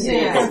Cressidia scene.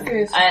 Yeah,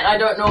 first. And I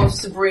don't know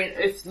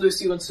if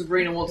Lucy and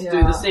Sabrina want to do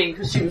Yeah. the scene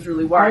because she was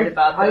really worried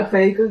about I her.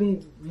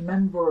 vaguely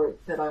remember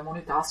that I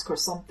wanted to ask her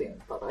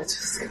something, but I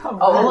just can't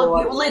Oh, remember well,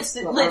 what it let's-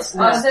 was. let's-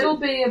 Yeah. That'll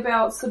be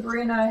about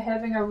Sabrina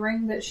having a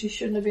ring that she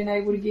shouldn't have been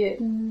able to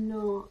get.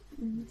 No,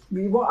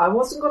 I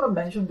wasn't gonna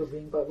mention the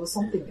ring, but it was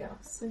something else.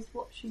 says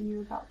what she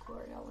knew about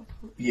Gloria.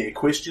 Yeah,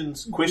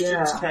 questions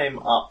Yeah. came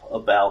up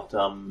about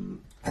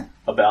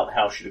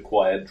how she'd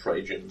acquired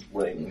Trajan's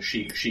ring.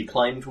 She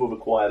claimed to have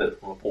acquired it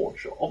from a pawn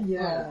shop.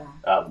 Yeah.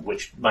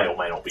 Which may or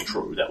may not be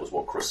true. That was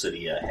what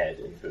Cressidia had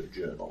in her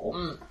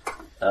journal.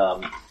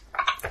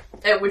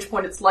 At which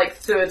point it's like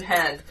third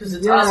hand because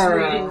it's Yeah. us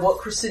reading what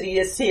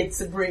Cressidia said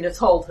Sabrina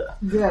told her.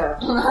 Yeah,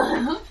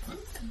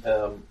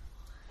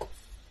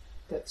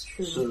 that's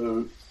true.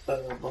 So, blah,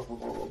 blah, blah,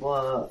 blah,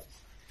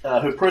 blah.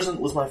 Her present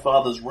was my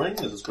father's ring.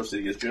 This is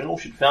Cressidia's journal.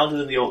 She'd found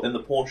it in the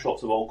pawn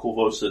shops of Old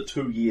Corvosa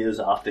 2 years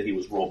after he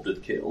was robbed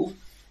and killed,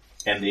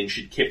 and then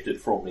she'd kept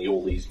it from me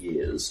all these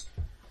years.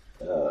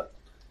 Blah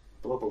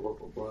blah blah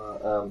blah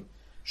blah.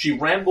 She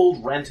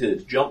rambled,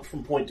 ranted, jumped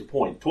from point to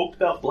point, talked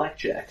about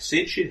blackjack,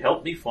 said she'd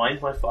help me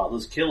find my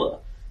father's killer,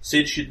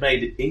 said she'd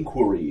made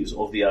inquiries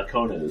of the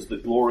Arconas,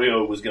 that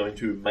Glorio was going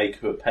to make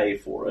her pay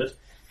for it,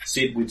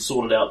 said we'd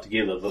sort it out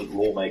together, that it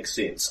all makes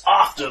sense.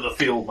 After the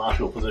field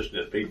marshal position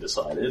has been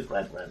decided.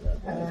 Ran.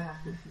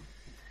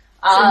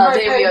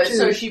 There we go.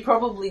 So she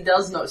probably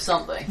does know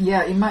something.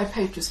 Yeah, it might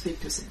pay to speak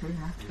to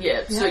Sabrina.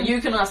 Yeah, so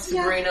you can ask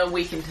Sabrina,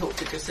 we can talk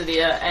to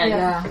Cressidia,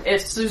 and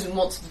if Susan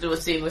wants to do a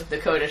scene with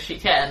Dakota, she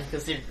can,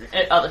 because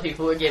other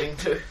people are getting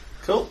to.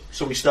 Cool.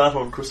 So we start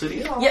on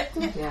Cressidia? Yep.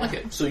 Yeah.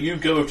 Okay, so you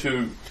go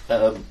to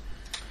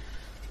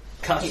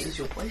Here's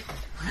your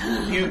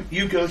boyfriend.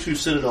 you go to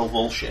Citadel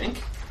Volshank,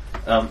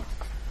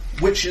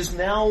 which is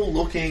now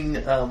looking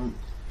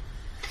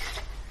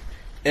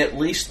at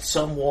least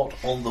somewhat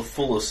on the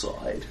fuller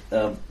side.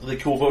 The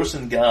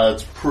Korvosan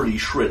Guard's pretty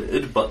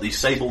shredded, but the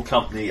Sable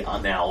Company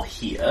are now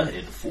here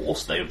in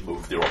force. They have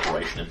moved their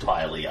operation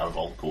entirely out of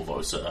Old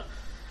Korvosa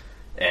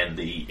and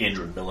the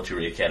Endron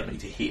Military Academy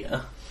to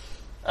here.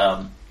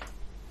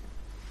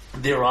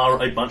 There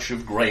are a bunch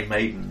of Grey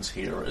Maidens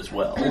here as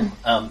well,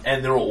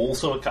 and there are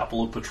also a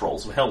couple of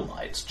patrols of Hell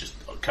Knights just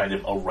kind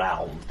of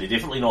around. They're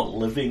definitely not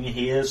living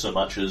here so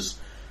much as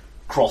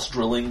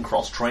cross-drilling,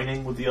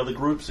 cross-training with the other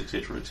groups,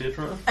 etc.,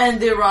 etc. And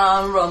there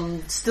are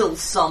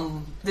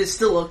there's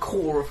still a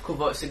core of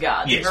Korvosa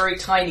Guard, Yes. a very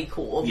tiny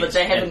core, Yes, but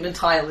they haven't and-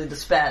 entirely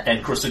disbanded.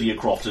 And Cressidia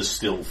Croft is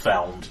still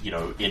found,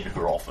 in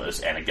her office,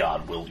 and a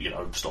guard will,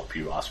 stop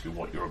you, ask you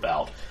what you're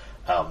about,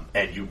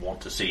 and you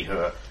want to see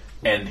her,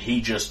 and he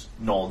just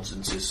nods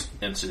and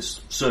says,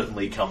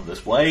 certainly come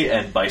this way,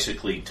 and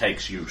basically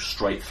takes you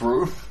straight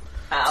through.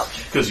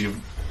 Ouch. Because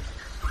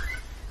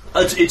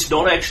it's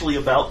not actually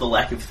about the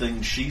lack of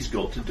things she's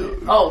got to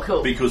do. Oh,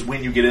 cool. Because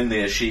when you get in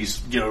there,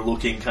 she's,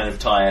 looking kind of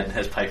tired and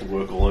has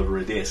paperwork all over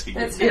her desk. And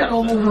That's you- her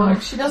normal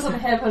look. She doesn't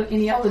have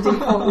any other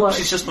default look.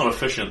 She's just not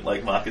efficient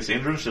like Marcus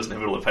Endron. She doesn't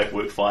have all the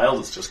paperwork files.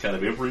 It's just kind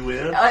of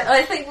everywhere.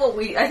 I think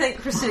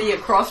Cressidia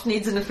Croft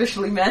needs an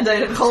officially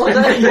mandated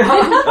holiday.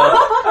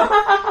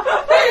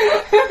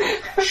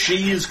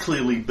 She is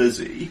clearly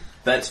busy.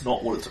 That's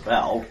not what it's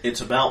about.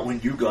 It's about when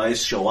you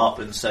guys show up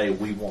and say,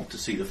 we want to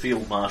see the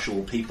field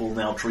marshal, people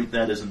now treat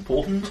that as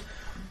important.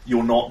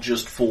 You're not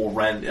just 5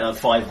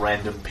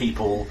 random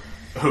people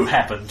who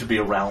happen to be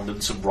around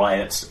in some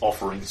riots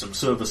offering some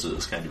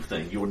services kind of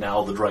thing. You're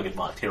now the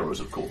dragon-marked heroes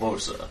of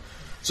Korvosa.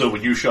 So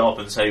when you show up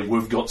and say,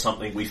 we've got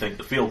something we think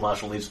the field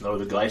marshal needs to know,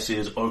 the guy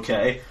says,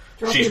 okay,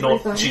 Drop she's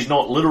everything.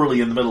 not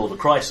literally in the middle of a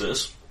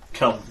crisis,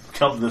 come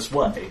this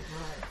way.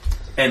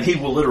 And he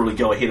will literally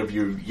go ahead of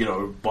you,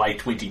 by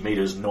 20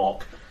 metres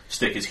knock,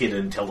 stick his head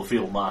in, tell the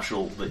field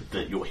marshal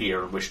that you're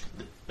here and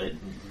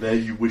that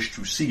you wish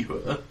to see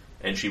her,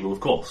 and she will,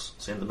 of course,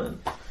 send them in.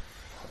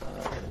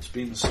 And it's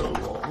been so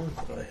long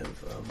that I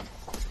have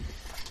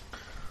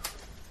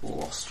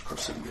lost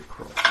Cressidia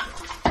Croft.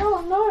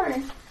 Oh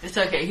no. It's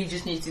okay, he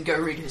just needs to go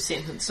read her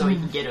sentence so he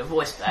can get her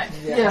voice back.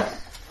 Yeah.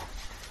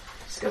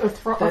 Just got a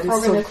frog That is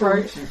in so her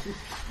throat. cool.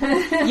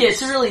 Yeah,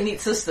 it's a really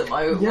neat system.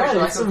 I wish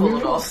I it's could pull it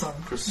really off. awesome.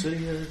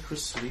 Cressidia,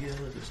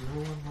 there's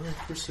no one like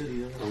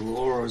Cressidia. The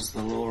law is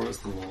the law is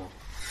the law.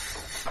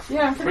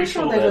 Yeah, I'm pretty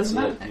sure that that's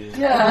isn't it. it.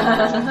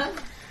 Yeah.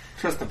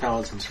 Trust the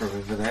paladins to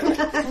remember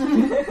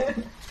that.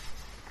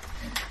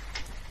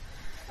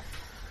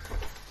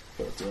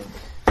 But,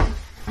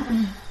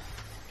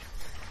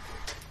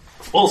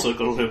 also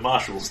got all her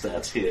martial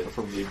stats here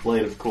from the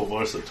Blade of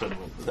Korvosa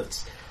tournament, but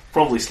that's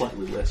probably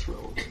slightly less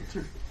relevant.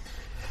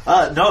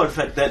 No, in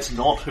fact, that's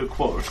not her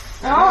quote.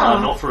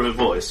 Not for her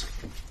voice.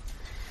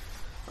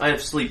 I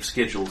have sleep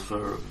scheduled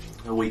for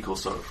a week or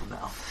so from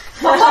now.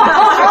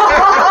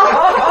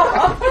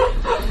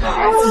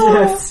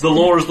 Yes. The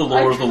law is the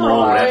law is the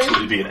law would cry.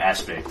 absolutely be an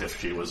aspect if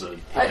she was a...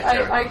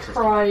 I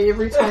cry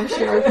every time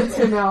she opens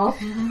her mouth.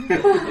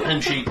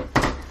 And she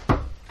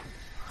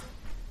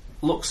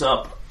looks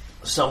up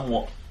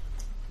somewhat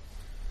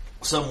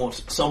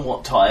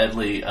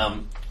tiredly,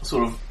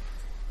 sort of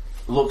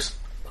looks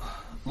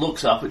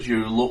up at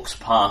you, looks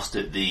past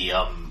at the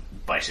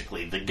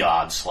basically the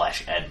guard /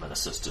 admin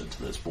assistant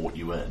that's brought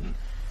you in,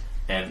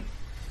 and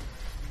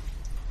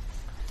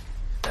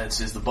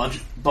says the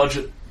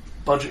budget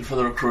for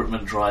the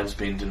recruitment drive's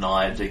been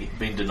denied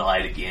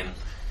again.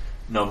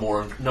 No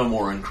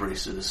more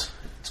increases.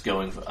 It's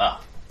going for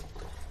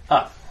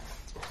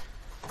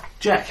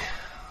Jack,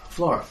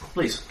 Flora,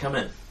 please come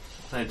in.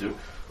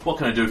 What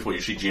can I do for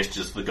you? She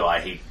gestures the guy.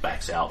 He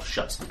backs out,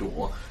 shuts the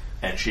door,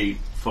 and she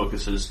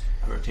focuses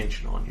her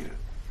attention on you.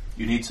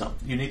 You need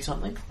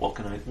something? What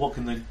can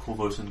the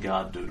Korvosan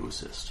Guard do to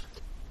assist?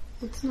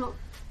 It's not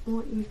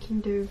what you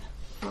can do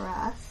for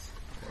us.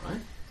 All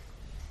right.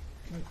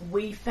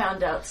 We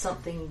found out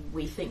something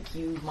we think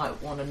you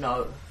might want to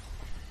know.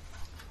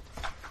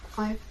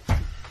 I've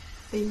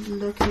been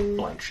looking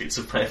Blank sheets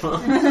of paper.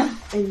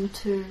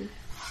 into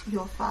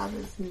your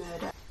father's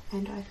murder,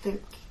 and I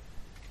think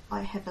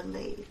I have a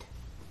lead.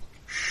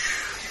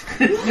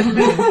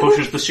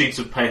 Pushes the sheets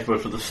of paper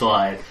to the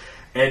side,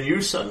 and you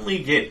suddenly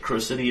get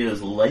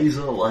Cressidia's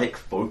laser-like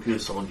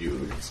focus on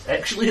you. It's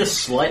actually a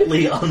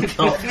slightly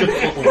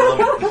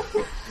uncomfortable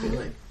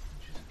feeling.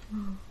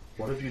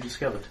 What have you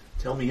discovered?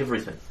 Tell me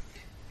everything.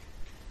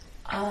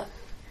 I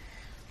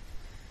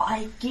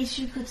guess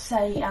you could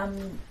say,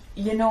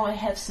 you know, I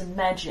have some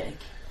magic.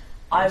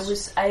 I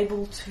was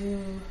able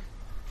to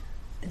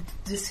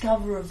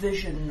discover a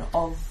vision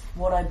of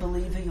what I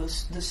believe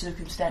are the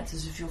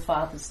circumstances of your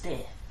father's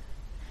death.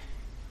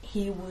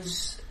 He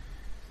was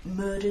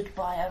murdered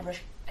by a...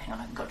 Hang on,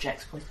 I haven't got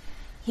Jack's voice.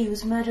 He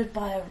was murdered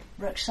by a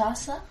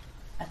Rakshasa,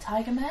 a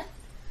tiger man.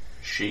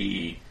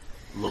 She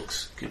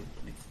looks...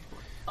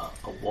 a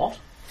what?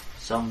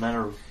 Some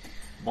manner of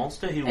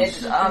monster? He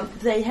was...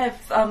 They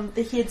have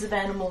the heads of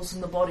animals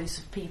and the bodies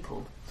of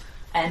people.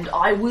 And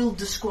I will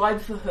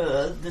describe for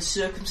her the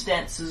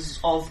circumstances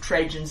of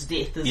Trajan's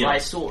death as I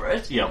saw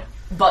it,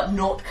 but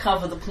not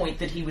cover the point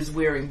that he was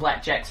wearing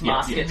Blackjack's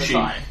mask at the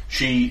time.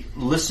 She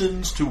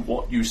listens to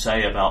what you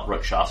say about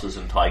Rakshasas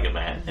and Tiger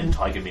Man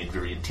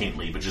very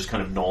intently, but just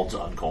kind of nods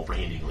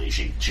uncomprehendingly.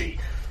 She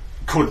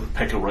couldn't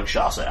pick a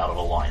Rakshasa out of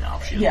a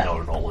lineup. She had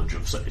no knowledge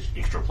of such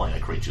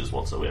extraplanar creatures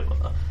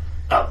whatsoever.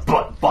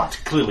 But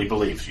clearly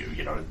believes you.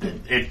 You know,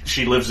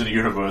 she lives in a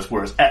universe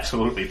where it's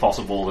absolutely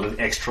possible that an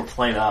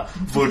extraplanar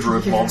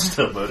Vudra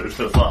monster murdered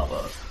her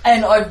father.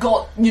 And I've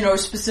got, you know,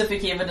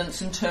 specific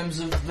evidence in terms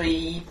of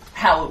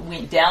how it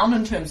went down,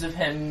 in terms of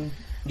him.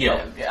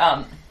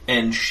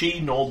 And she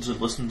nods and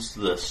listens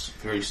to this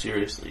very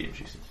seriously, and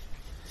she says,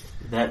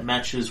 "That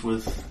matches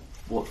with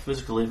what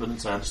physical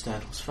evidence I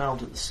understand was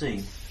found at the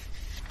scene."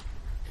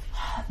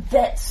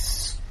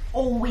 That's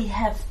all we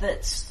have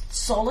that's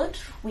solid.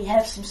 We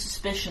have some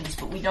suspicions,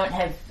 but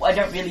I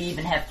don't really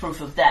even have proof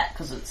of that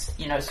because it's,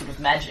 you know, sort of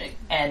magic.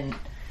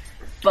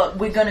 But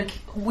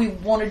we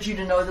wanted you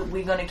to know that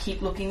we're gonna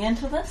keep looking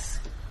into this.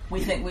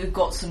 We think we've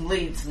got some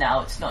leads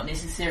now. It's not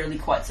necessarily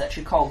quite such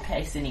a cold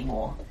case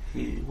anymore.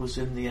 He was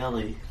in the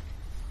alley.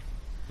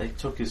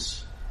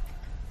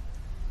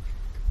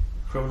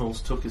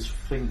 Criminals took his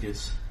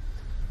fingers,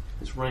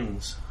 his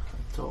rings,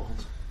 I'm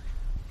told.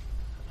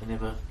 I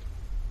never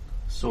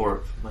saw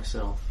it for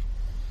myself.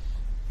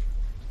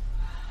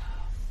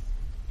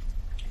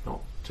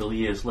 Not till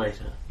years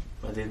later.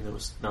 By then there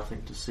was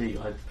nothing to see.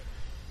 I've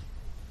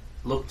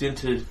looked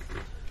into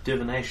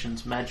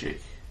divination's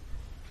magic.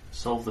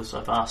 Solve this.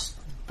 I've asked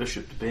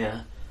Bishop de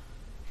Bear,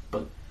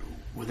 but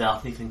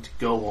without anything to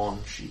go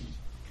on, she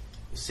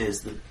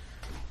says that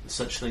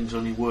such things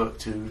only work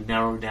to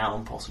narrow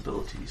down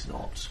possibilities,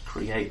 not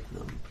create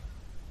them.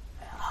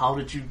 How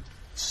did you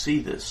see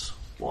this?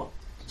 What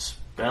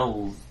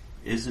spell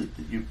is it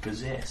that you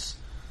possess?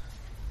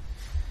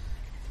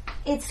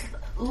 It's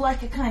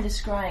like a kind of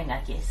scrying,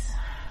 I guess.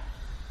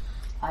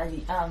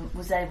 I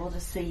was able to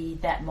see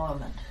that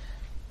moment.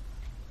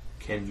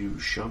 Can you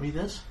show me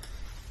this?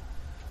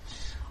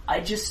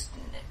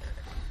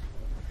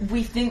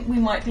 We think we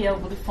might be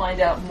able to find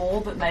out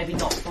more, but maybe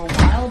not for a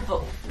while,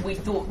 but we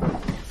thought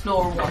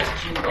Flora wanted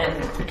you,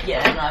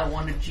 and I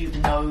wanted you to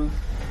know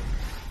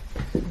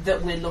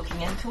that we're looking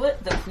into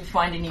it, that if we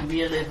find any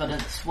real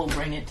evidence, we'll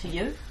bring it to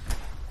you.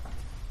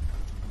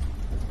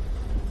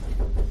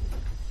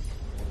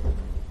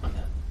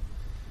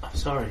 I'm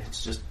sorry,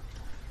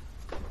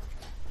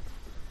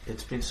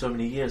 it's been so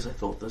many years. I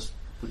thought this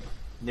would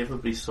never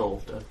be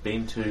solved. I've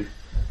been to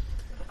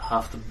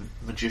half the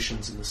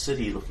magicians in the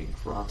city looking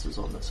for answers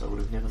on this. I would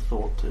have never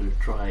thought to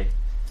try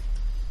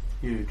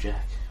you,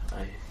 Jack.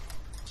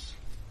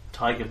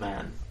 Tiger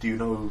Man. Do you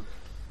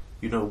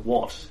know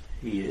what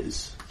he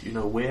is? Do you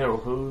know where or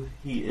who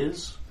he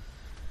is?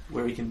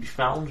 Where he can be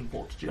found and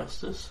brought to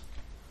justice?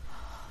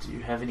 Do you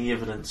have any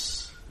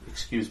evidence,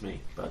 excuse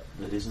me, but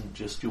that isn't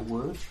just your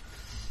word?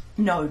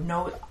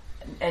 No,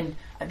 and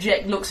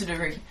Jack looks at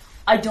her.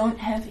 I don't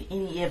have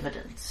any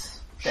evidence.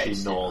 She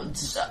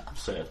nods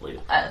sadly.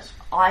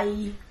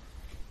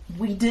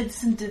 We did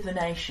some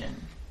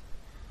divination,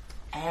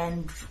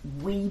 and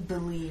we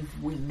believe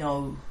we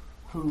know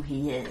who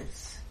he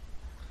is.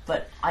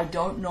 But I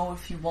don't know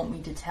if you want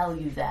me to tell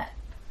you that,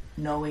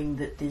 knowing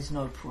that there's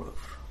no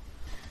proof.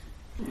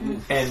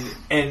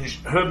 And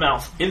her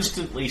mouth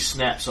instantly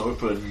snaps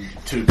open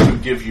to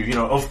give you,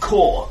 of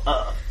course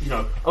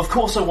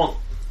I want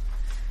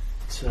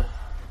to.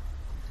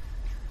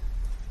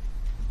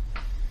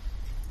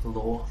 The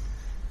law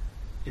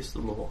is the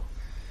law.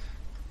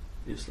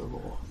 Is the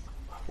law.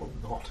 I will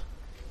not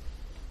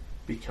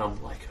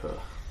become like her,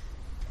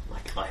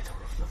 like either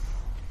of them.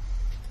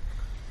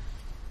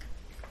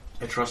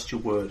 I trust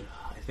your word.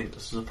 I think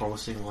this is a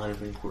promising line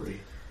of inquiry.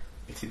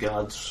 If the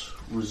guard's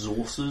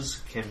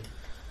resources can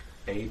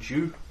aid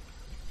you,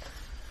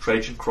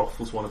 Trajan Croft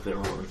was one of their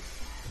own,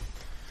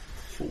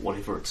 for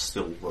whatever it's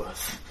still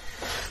worth.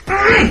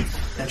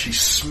 And she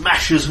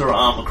smashes her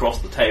arm across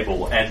the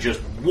table and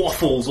just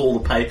waffles all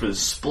the papers,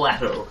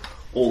 splatter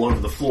all over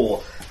the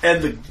floor.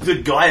 And the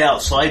guy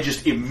outside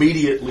just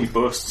immediately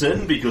bursts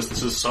in, because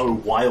this is so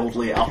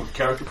wildly out of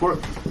character for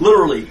it.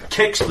 Literally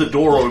kicks the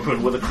door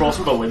open with a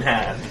crossbow in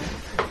hand,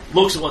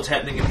 looks at what's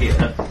happening in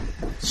here,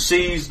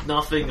 sees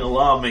nothing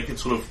alarming, and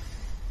sort of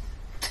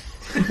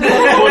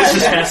puts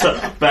his hands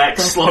back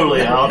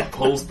slowly out,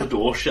 pulls the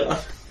door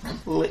shut.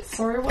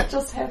 Sorry, what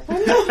just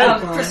happened?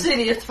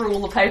 Cressidia threw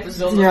all the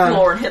papers on the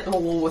floor and hit the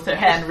wall with her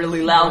hand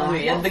really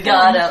loudly, and the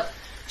guard out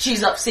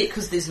she's upset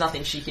because there's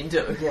nothing she can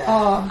do.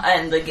 Oh,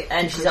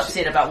 And she's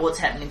upset about what's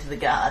happening to the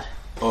guard.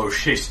 Oh,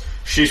 she's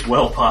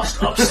well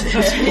past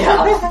upset.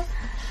 Yeah.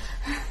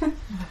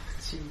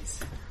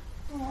 Jeez.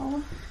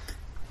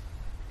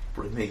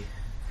 Bring me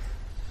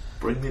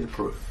the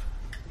proof.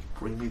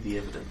 Bring me the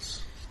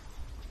evidence.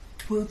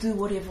 We'll do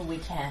whatever we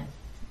can.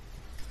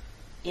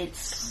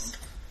 It's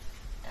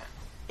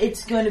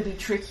going to be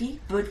tricky,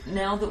 but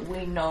now that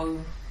we know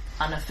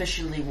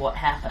unofficially what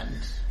happened,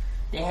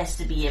 there has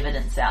to be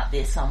evidence out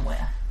there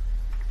somewhere.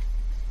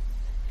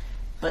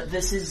 But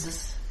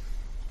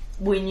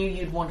we knew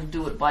you'd want to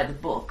do it by the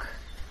book.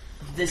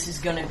 This is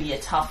going to be a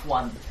tough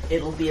one.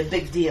 It'll be a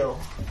big deal.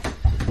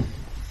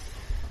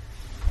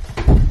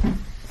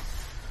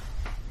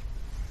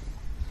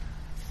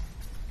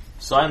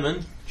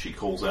 Simon, she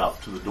calls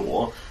out to the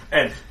door,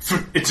 and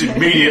it's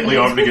immediately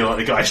opening, like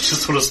the guy's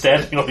just sort of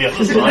standing on the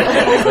other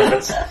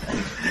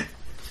side.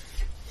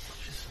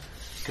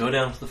 Go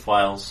down to the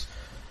files.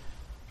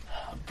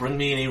 Bring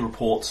me any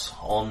reports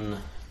on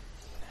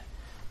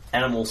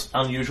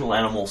unusual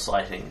animal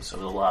sightings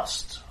over the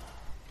last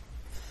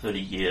 30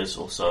 years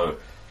or so.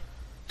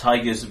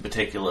 Tigers in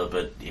particular,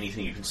 but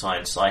anything you can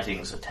find,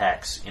 sightings,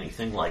 attacks,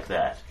 anything like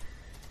that.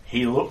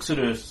 He looks at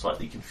her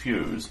slightly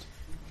confused.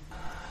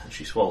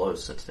 She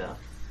swallows, sits down.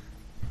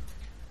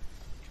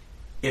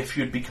 If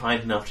you'd be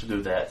kind enough to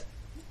do that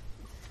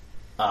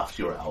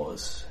after your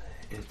hours,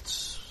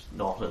 it's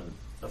not an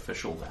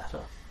official matter.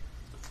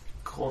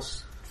 Of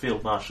course,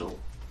 Field Marshal.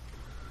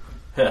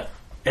 Yeah.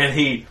 And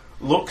he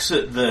looks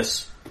at the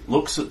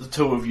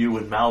two of you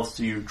and mouths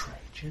to you,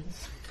 Trajan.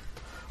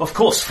 Of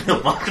course,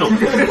 Field Marshal.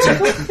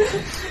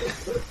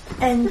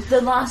 And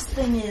the last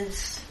thing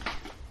is,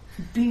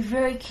 be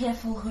very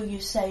careful who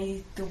you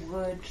say the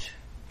word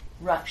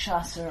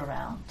Rakshasa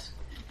around.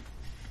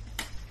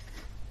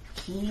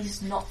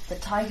 The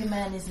Tiger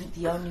Man isn't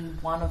the only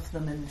one of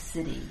them in the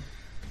city,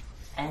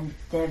 and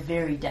they're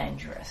very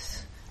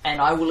dangerous. And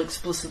I will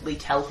explicitly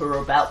tell her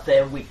about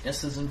their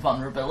weaknesses and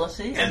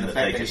vulnerabilities. And that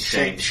they can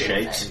change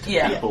shapes into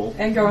Yeah. people.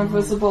 and go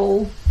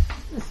invisible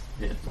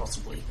Yeah,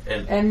 possibly.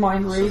 and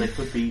mind So read. they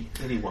could be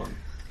anyone.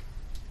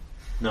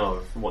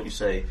 No, from what you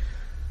say,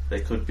 they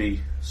could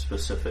be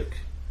specific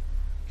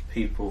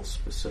people,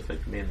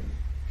 specific men,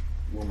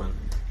 women.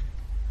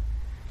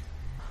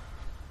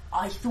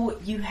 I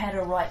thought you had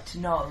a right to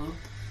know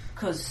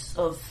because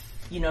of,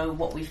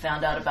 what we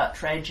found out about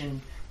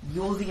Trajan.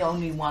 You're the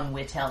only one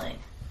we're telling.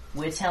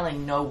 We're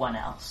telling no one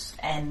else.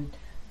 And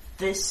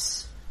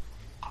this,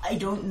 I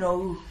don't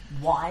know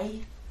why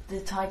the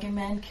Tiger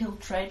Man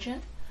killed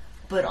Trajan,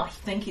 but I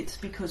think it's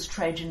because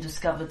Trajan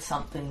discovered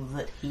something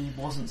that he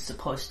wasn't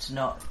supposed to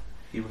know.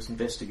 He was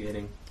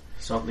investigating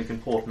something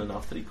important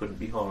enough that he couldn't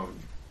be harmed.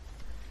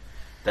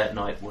 That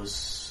night it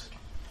was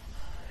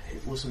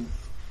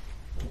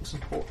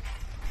important.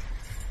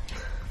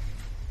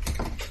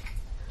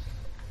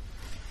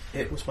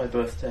 It was my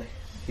birthday.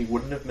 He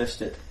wouldn't have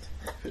missed it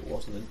if it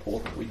wasn't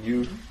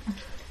important.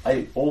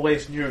 I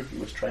always knew he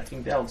was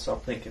tracking down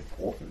something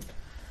important.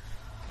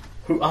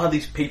 Who are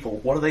these people?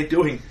 What are they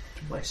doing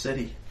to my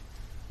city?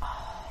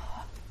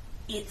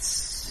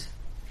 It's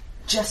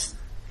just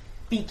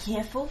be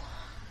careful.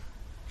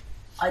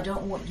 I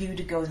don't want you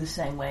to go the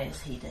same way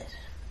as he did.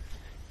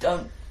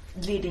 Don't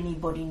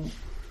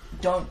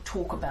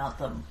talk about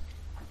them.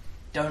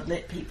 Don't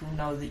let people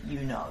know that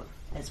you know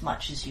as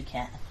much as you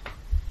can.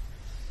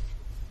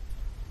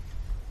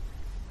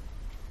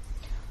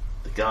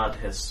 The guard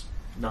has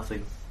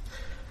nothing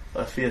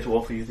I fear to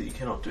offer you that you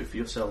cannot do for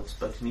yourselves,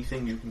 but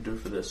anything you can do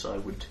for this I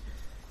would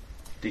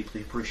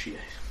deeply appreciate.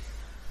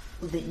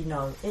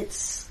 That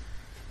it's...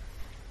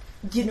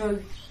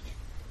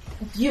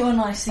 you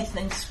and I see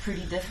things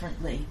pretty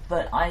differently,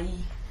 but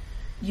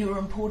you're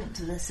important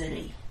to the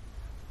city.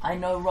 I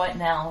know right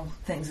now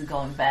things are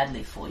going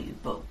badly for you,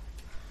 but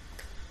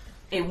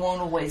it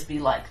won't always be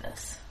like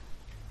this.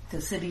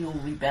 The city will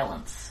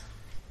rebalance.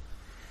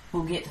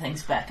 We'll get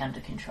things back under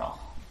control.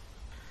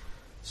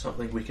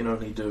 Something we can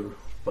only do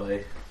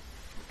by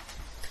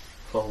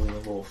following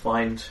the law.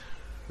 Find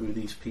who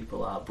these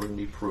people are, bring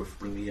me proof,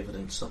 bring me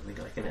evidence, something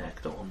I can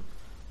act on,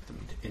 them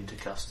into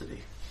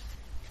custody.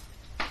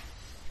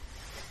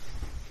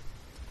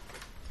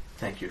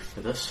 Thank you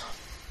for this.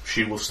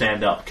 She will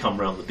stand up, come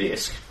round the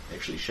desk,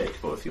 actually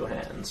shake both your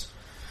hands,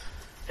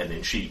 and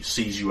then she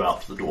sees you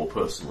out to the door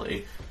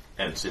personally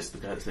and says to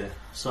the guys there,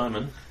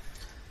 Simon,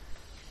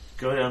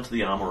 go down to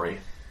the armory,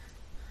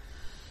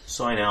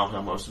 sign out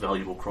our most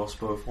valuable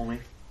crossbow for me.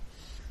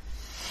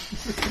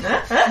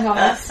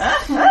 Nice.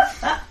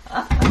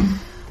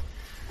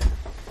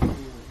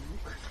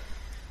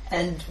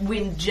 And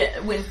when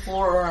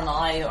Flora and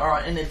I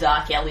are in a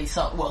dark alley,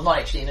 not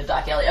actually in a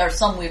dark alley, or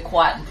somewhere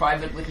quiet and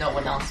private with no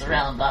one else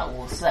around, I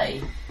will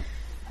say,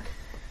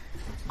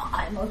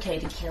 I'm okay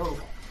to kill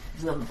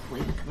them if we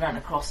run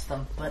across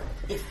them, but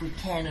if we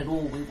can at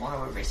all, we want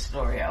to arrest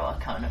Florio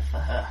Arcona for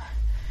her.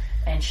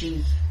 And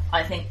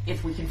I think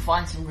if we can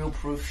find some real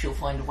proof, she'll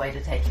find a way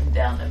to take him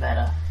down no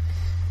matter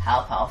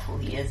how powerful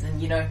he is.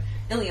 And,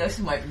 Iliosa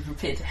might be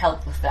prepared to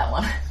help with that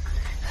one.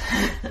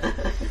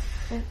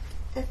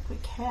 If we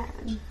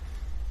can.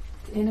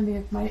 The enemy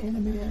of my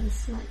enemy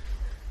is.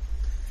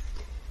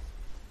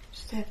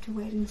 Just have to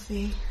wait and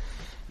see.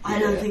 I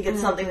don't think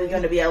it's something we're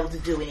going to be able to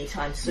do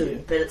anytime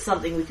soon, but it's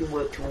something we can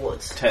work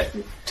towards.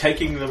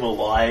 Taking them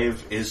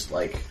alive is,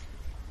 like,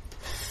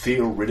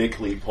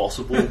 theoretically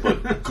possible,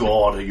 but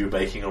God, are you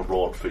making a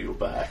rod for your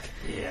back?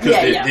 Because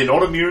they're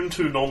not immune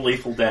to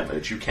non-lethal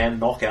damage. You can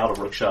knock out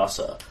a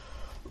Rakshasa.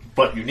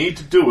 But you need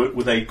to do it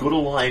with a good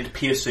aligned,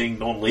 piercing,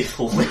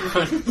 non-lethal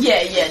weapon.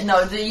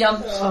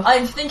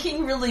 I'm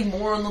thinking really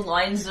more on the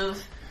lines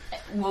of,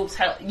 we'll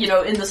tell,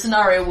 in the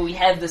scenario where we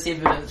have this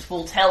evidence,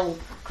 we'll tell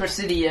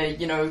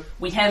Cressidia,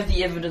 we have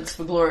the evidence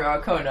for Gloria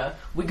Arcona,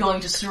 we're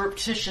going to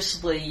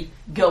surreptitiously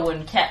go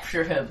and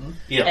capture him,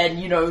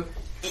 and,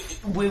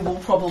 we will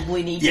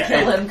probably need to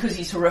kill him because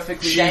he's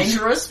horrifically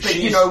dangerous, but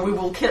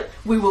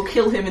we will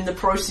kill him in the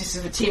process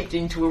of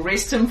attempting to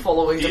arrest him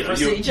following the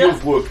procedure.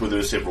 You've worked with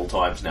her several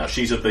times now.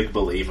 She's a big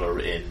believer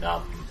in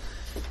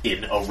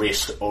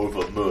arrest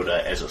over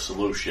murder as a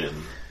solution.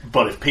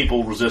 But if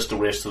people resist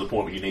arrest to the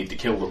point where you need to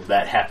kill them,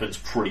 that happens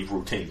pretty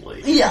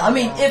routinely. Yeah, I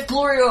mean, if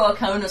Gloria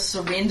Arcona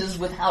surrenders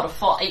without a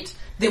fight,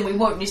 then we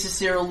won't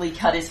necessarily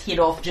cut his head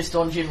off just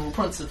on general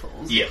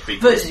principles. Yeah,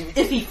 but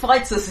if he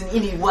fights us in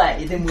any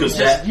way, then we'll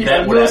just,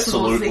 that would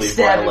absolutely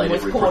stab him violate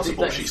with every quality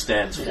principle things. she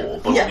stands for.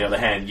 But on the other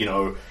hand,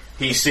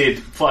 he said,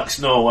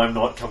 "Fucks no, I'm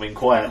not coming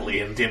quietly,"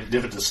 and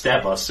endeavoured to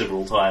stab us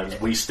several times.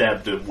 We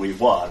stabbed him, we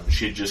won.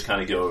 She'd just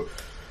kind of go,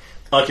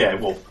 "Okay,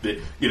 well,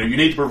 you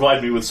need to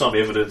provide me with some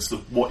evidence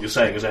that what you're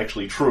saying is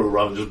actually true,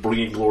 rather than just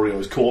bringing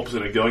Glorio's corpse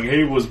in and going,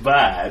 he was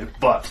bad,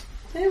 but."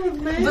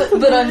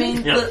 But I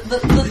mean,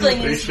 the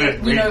thing is,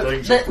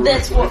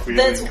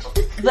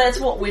 that's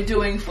what we're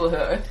doing for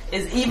her.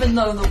 Is even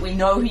though that we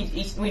know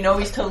he's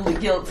totally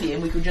guilty,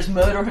 and we could just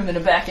murder him in a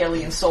back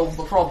alley and solve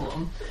the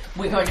problem,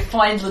 we're going to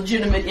find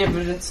legitimate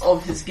evidence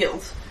of his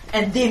guilt,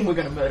 and then we're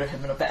going to murder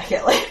him in a back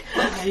alley.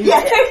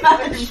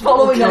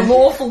 Following a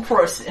lawful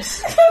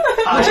process,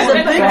 which is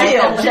a big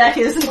deal. Jack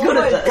isn't good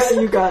at this.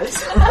 You guys.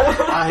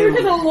 We're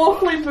going to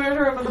lawfully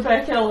murder him in the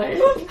back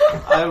alley.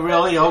 I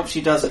really hope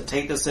she doesn't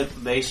take this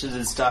information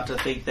and start to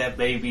think that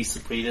maybe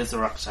Sabrina's a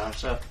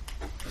Rakshasa.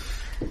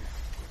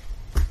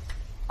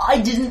 I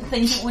didn't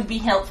think it would be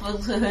helpful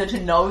to her to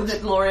know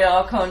that Gloria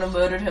Arcona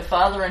murdered her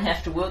father and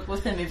have to work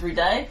with him every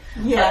day.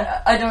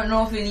 Yeah. I don't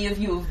know if any of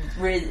you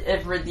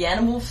have read the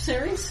Animal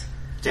series.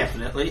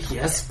 Definitely,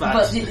 yes,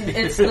 But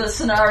it's the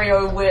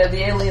scenario where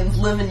the aliens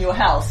live in your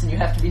house and you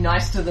have to be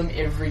nice to them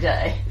every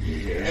day.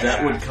 Yeah,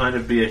 that would kind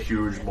of be a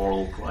huge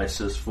moral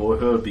crisis for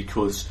her,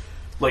 because,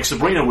 like,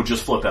 Sabrina would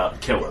just flip out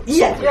and kill him,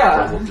 solving the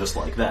problem just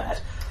like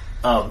that,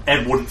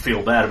 and wouldn't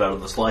feel bad about it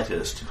in the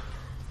slightest.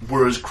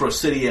 Whereas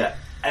Cressidia,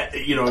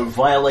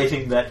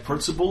 violating that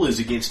principle is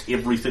against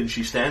everything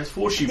she stands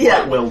for. She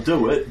might well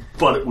do it,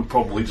 but it would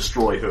probably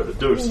destroy her to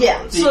do so.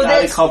 Yeah. The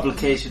only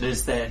complication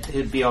is that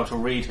he'd be able to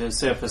read her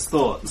surface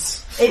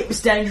thoughts. It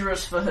was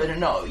dangerous for her to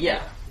know,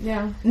 yeah.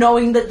 Yeah.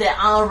 Knowing that there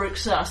are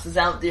Rakshasas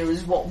out there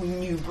is what we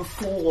knew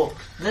before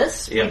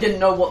this. Yeah. We didn't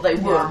know what they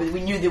were, but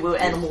we knew there were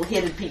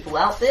animal-headed people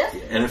out there.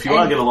 And if you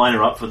are going to line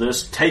her up for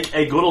this, take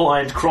a good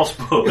aligned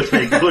crossbow. It's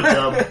a good,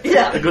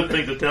 a good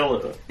thing to tell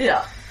her.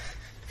 Yeah.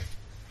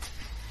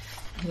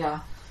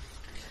 Yeah.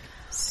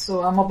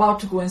 So I'm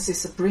about to go and see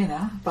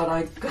Sabrina, but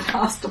I got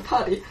asked the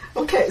party.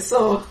 Okay,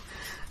 so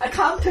I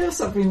can't tell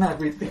Sabrina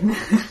everything.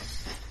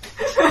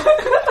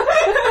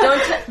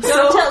 Don't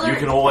tell her. You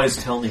can always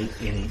tell me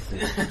anything.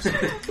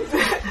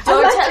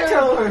 Don't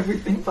tell her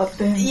everything, but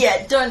then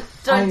don't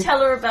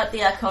tell her about the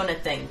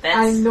Arcona thing.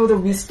 I know the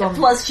wisdom.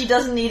 Plus, she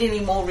doesn't need any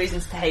more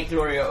reasons to hate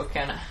Gloria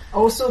Arcona.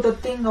 Also, the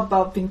thing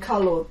about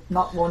Vincalo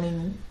not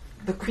wanting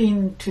the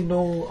queen to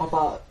know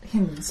about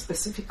him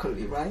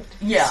specifically, right?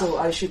 Yeah. So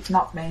I should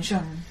not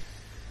mention.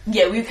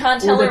 Yeah, we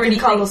can't tell all her the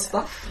anything. Vincalo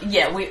stuff.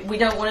 Yeah, we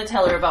don't want to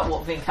tell her about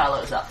what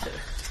Vincalo's up to.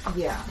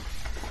 Yeah.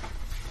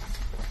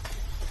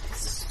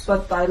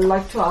 But I'd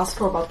like to ask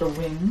her about the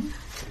ring,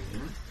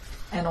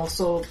 and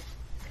also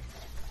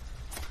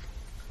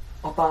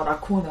about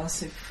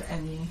Arconas, if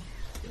any.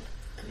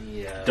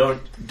 Yeah.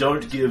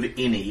 Don't give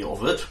any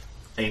of it,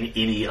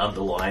 any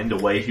underlined,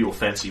 away to your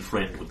fancy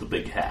friend with the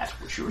big hat,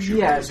 which you're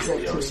assuming is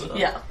exactly. Iliosa.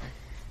 Yeah.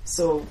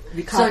 So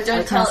we can't. So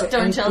I can't say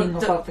anything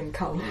about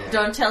Vincalo.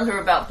 Don't tell her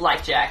about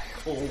Blackjack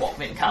or what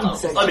Vincalo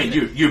is. Exactly. I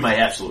mean, you may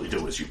absolutely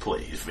do as you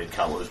please.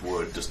 Vincalo's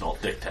word does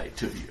not dictate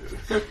to you.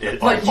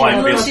 But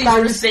Lucy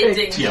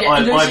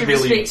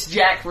respects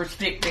Jack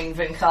respecting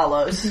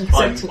Vincalo's.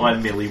 Exactly.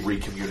 I'm merely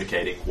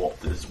recommunicating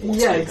what's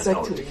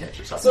exactly. to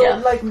catch us up. So,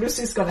 like,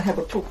 Lucy's gonna have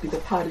a talk with the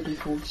party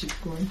before she's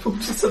going to talk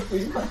to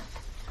Sabrina,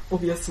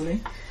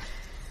 obviously.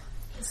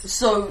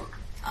 So,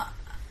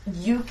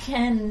 you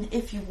can,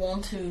 if you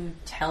want to,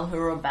 tell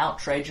her about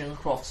Trajan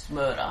Croft's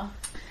murder,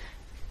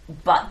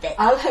 but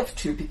I'll have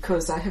to,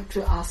 because I have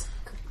to ask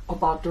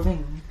about the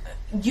ring.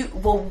 You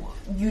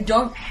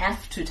don't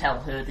have to tell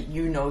her that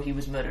you know he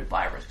was murdered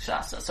by a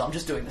Rakshasa, so I'm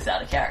just doing this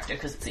out of character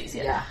because it's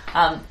easier.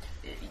 Yeah.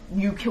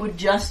 You could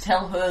just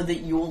tell her that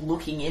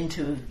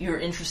you're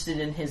interested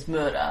in his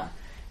murder,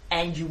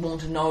 and you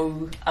want to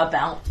know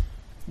about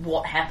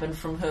what happened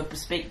from her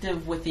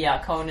perspective with the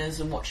Arconas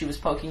and what she was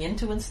poking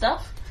into and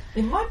stuff.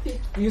 It might be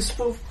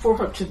useful for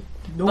her to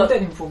know But-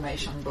 that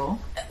information, though.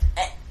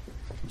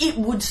 It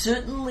would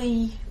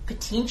certainly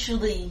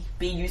potentially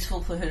be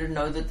useful for her to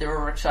know that there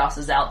are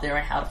Rakshasas out there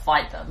and how to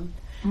fight them.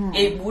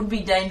 It would be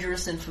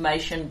dangerous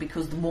information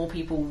because the more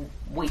people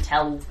we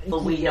tell that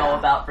we know Yeah.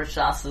 about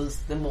Rakshasas,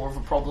 the more of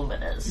a problem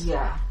it is.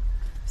 Yeah.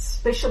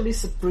 Especially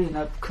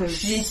Sabrina, because...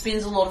 She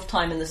spends a lot of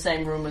time in the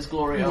same room as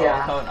Gloria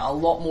Yeah. Arcona, a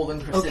lot more than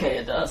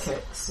Cressidia does.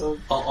 Okay, so...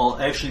 I'll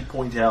actually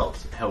point out,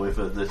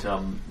 however, that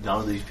none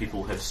of these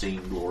people have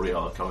seen Gloria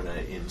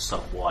Arcona in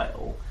some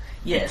while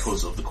Yes.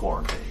 because of the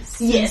quarantine.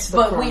 Yes, the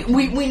but quarantine.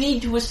 we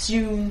need to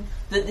assume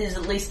that there's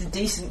at least a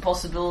decent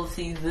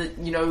possibility that,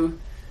 you know,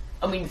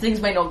 I mean, things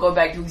may not go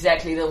back to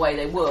exactly the way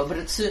they were, but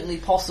it's certainly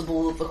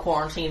possible that the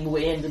quarantine will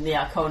end and the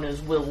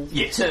Arconas will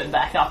Yes. turn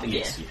back up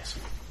again. Yes.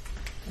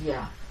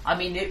 Yeah. I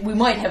mean, we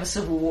might have a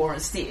civil war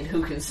instead,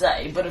 who can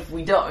say, but if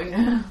we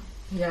don't...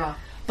 Yeah.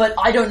 But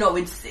I don't know,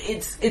 in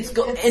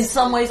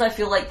some ways I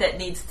feel like that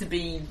needs to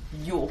be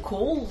your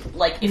call.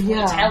 Like, if we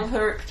Yeah. tell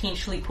her, it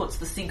potentially puts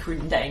the secret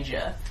in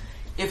danger.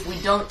 If we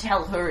don't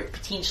tell her, it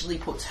potentially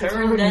puts her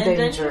We're in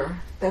danger.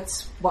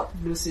 That's what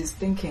Lucy's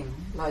thinking.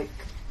 Like,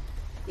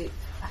 it...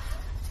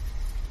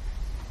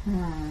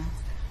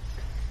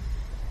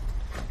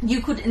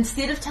 You could,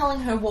 instead of telling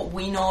her what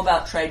we know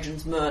about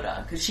Trajan's murder,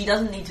 because she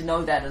doesn't need to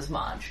know that as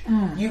much,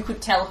 you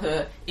could tell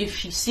her, if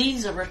she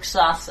sees a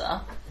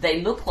Rakshasa,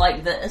 they look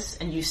like this,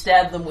 and you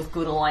stab them with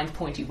good aligned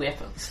pointy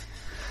weapons.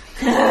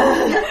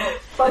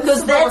 But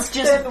Because that's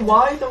just- then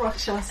why the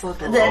Rakshasa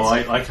though?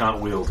 That's- Oh, I can't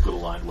wield good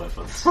aligned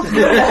weapons.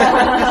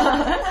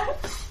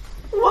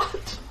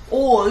 What?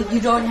 Or you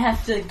don't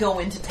have to go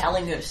into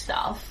telling her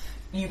stuff.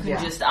 You can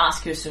Yeah. just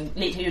ask her,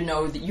 let her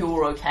know that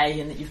you're okay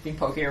and that you've been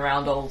poking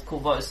around old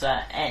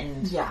Corvosa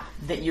and Yeah.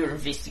 that you're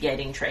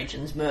investigating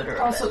Trajan's murder.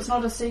 Oh, of so it. it's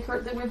not a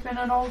secret that we've been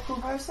at Old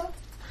Corvosa?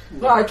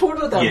 Well, I told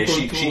her that. Yeah, I'm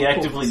going she to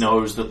actively Corvosa.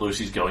 knows that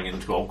Lucy's going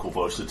into Old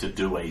Corvosa to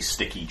do a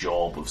sticky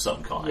job of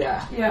some kind.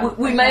 Yeah. Yeah.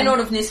 We may not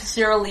have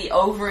necessarily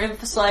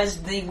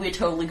overemphasized the we're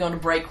totally going to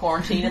break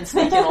quarantine and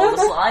sneak in on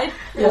the side,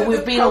 but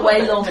we've been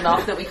away long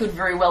enough that we could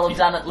very well have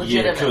done it Yeah,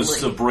 legitimately. because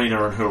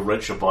Sabrina and her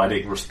rich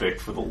abiding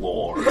respect for the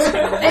law is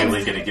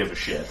really going to give a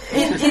shit.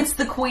 It's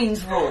the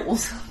Queen's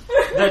rules.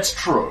 That's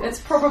true. It's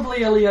probably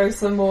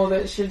Iliosa more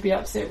that she'd be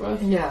upset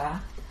with. Yeah.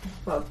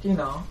 But, you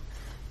know,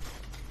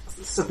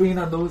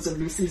 Sabrina knows that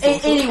Lucy's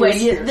also Anyway,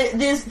 twisted.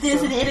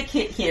 there's an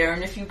etiquette here,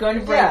 and if you're going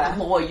to break Yeah.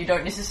 the law, you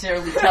don't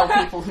necessarily tell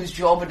people whose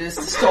job it is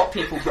to stop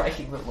people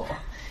breaking the law.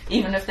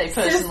 Even if they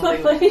personally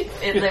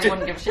if they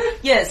wouldn't give a shit.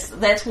 Yes,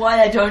 that's why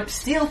I don't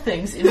steal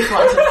things in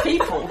front of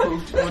people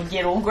who would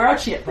get all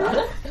grouchy about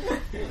it.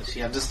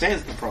 She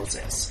understands the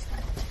process.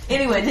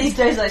 Anyway, these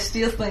days I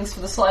steal things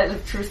for the side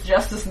of truth,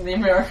 justice, and the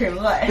American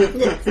way.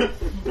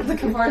 The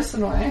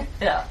Corvosan way.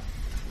 Yeah.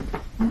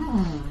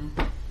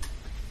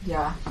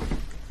 Yeah.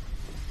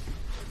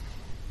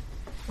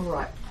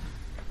 Alright.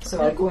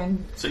 So I go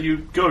in, So you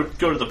go to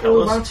the go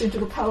palace. march into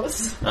the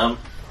palace.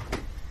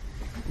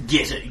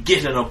 Get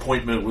an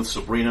appointment with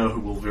Sabrina, who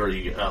will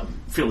very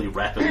fairly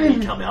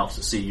rapidly come out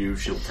to see you.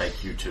 She'll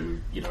take you to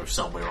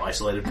somewhere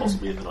isolated,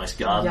 possibly in the nice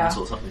gardens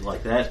Yeah. or something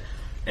like that.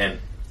 And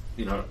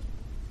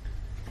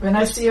When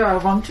I see her, I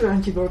run to her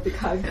and give her a big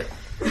hug.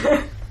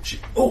 she,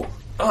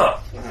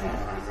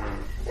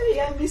 Hey,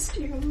 I missed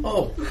you.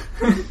 oh,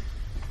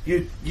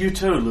 you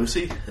too,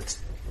 Lucy. It's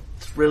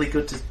really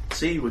good to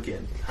see you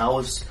again.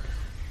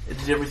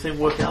 Did everything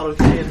work out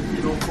okay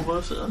in Old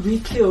Corvosa? We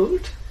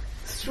killed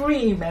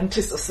 3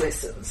 Mantis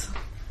assassins.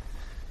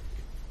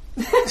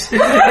 Those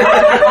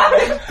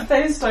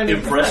don't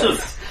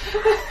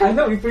Impressive. I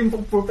know, we bring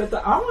for better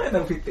armor and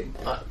everything.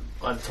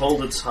 I'm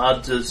told it's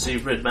hard to see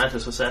Red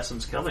Mantis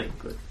assassins coming,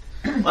 but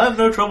I have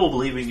no trouble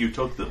believing you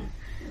took them.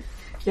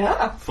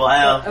 Yeah.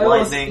 Fire, It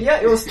was- lightning, yeah,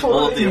 it was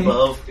all of the totally me.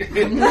 above.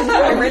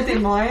 I read their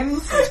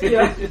minds.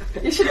 Yeah.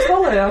 You should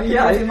tell her. I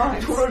Yeah, read I their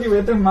minds. totally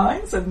read their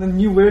minds and then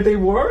knew where they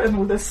were and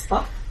all this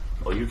stuff.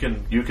 Oh, you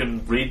can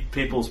read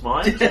people's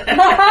minds.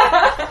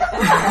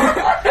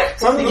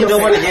 Something you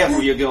don't want to hear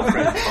from your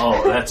girlfriend.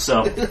 Oh, that's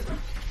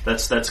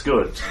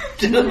good.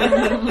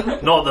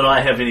 Not that I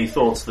have any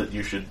thoughts that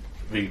you should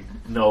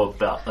know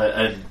about.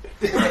 And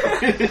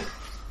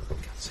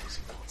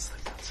sexy thoughts.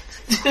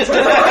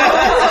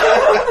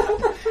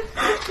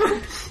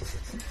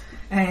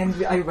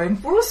 And I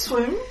went for a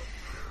swim.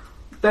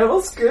 That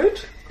was good.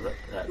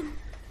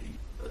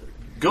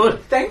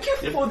 Good. Thank you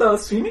Yep. for the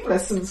swimming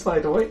lessons, by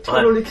the way.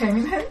 Totally came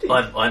in handy.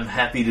 I'm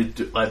happy to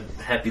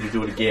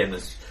do it again.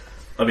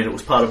 It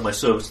was part of my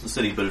service to the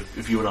city, but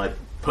if you and I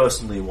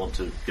personally want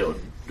to go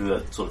and do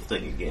that sort of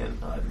thing again,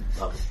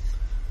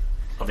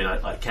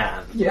 I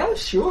can. Yeah,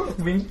 sure.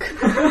 Wink.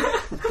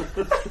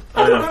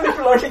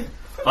 I mean,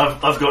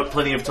 I've got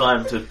plenty of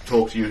time to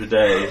talk to you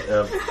today.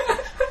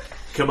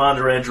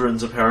 Commander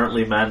Andron's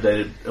apparently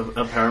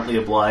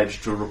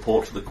obliged to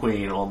report to the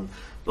Queen on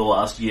the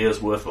last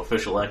year's worth of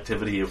official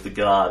activity of the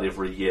Guard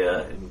every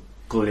year,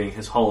 including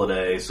his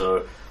holiday.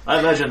 So I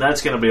imagine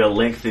that's going to be a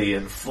lengthy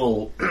and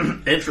full,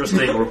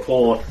 interesting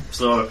report.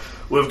 So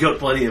we've got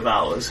plenty of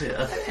hours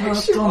here.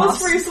 She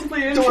was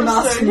recently interesting. Don't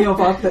ask me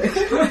about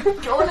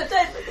that. Go on a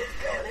date.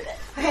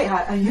 Hey,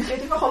 are you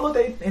getting a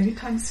holiday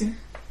anytime soon?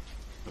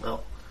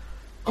 Well,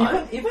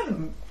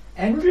 Even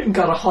Andrew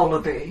got a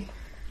holiday.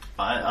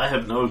 I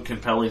have no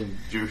compelling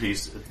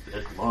duties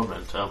at the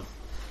moment.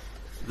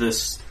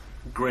 This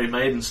Grey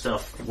Maiden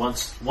stuff,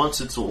 once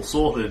it's all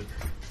sorted,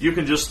 you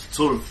can just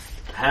sort of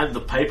hand the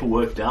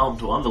paperwork down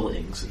to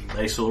underlings and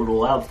they sort it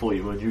all out for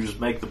you and you just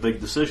make the big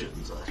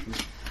decisions.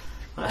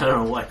 I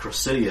don't know why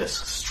Cressidia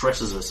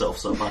stresses herself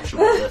so much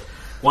about that.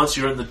 Once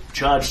you're in the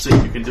charge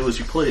seat, you can do as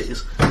you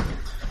please.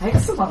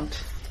 Excellent.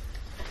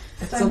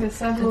 Sound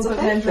a little bit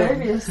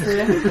androgyous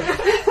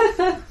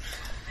there.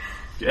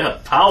 Yeah,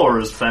 power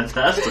is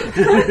fantastic.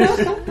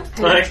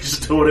 I can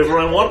just do whatever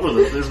I want with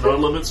it. There's no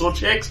limits or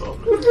checks on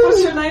it.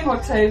 What's your name,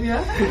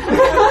 Octavia?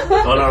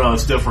 Oh, no,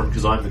 it's different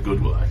because I'm the good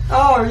guy.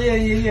 Oh,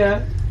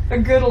 yeah. A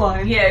good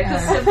line. Yeah,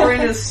 because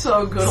Sabrina's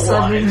so good.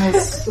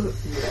 Sabrina's,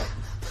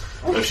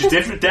 No,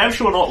 she's damn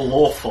sure not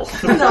lawful.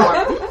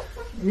 No.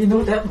 we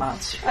know that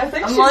much. I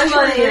think she's My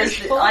money is,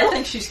 traditional. I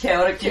think she's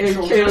chaotic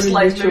neutral, Chaotic just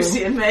like neutral.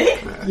 Lucy and me.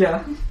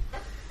 Yeah.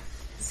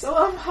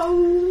 So, how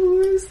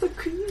is the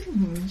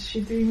queen? Is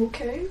she doing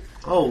okay?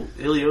 Oh,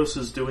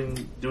 Iliosa's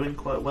doing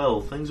quite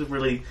well. Things have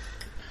really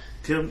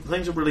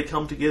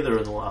come together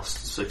in the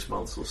last 6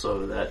 months or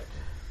so.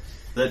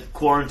 That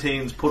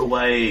quarantine's put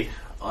away,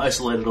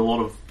 isolated a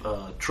lot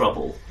of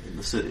trouble in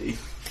the city.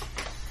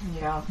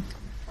 Yeah,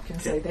 I can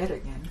say that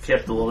again.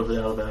 Kept a lot of it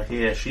out of our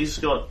hair. She's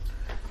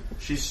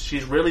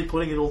really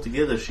putting it all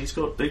together. She's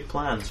got big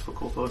plans for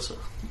Corvosa.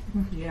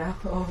 Yeah,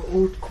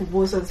 old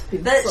Corvosa's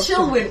been That such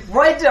chill a- went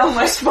right down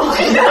my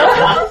spine.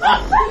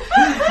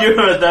 You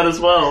heard that as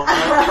well.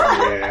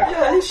 Yeah.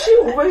 Yeah, has she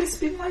always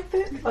been like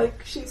that?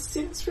 Like, she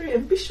seems very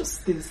ambitious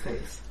these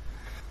days.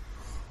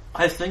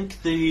 I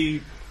think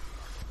the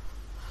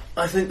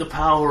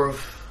power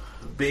of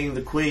being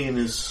the queen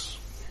is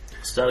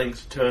starting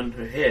to turn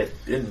her head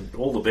in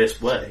all the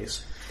best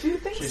ways. Do you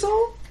think She's-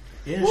 so?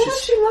 Yeah, What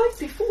was she like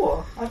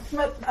before?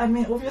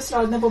 Obviously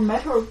I've never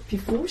met her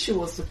before she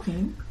was the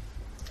queen.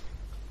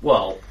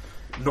 well,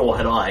 nor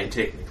had I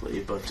technically,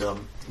 but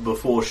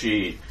before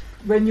she,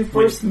 When you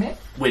first met?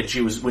 when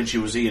she was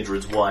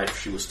Eadred's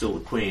wife, she was still the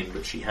queen,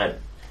 but she had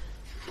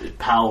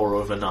power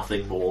over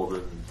nothing more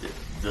than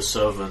the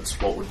servants,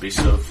 what would be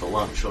served for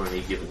lunch on any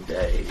given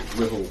day,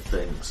 little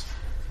things.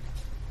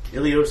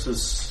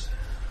 Iliosa's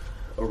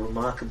a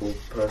remarkable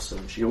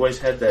person. She always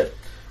had that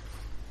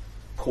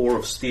core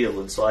of steel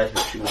inside her.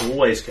 She was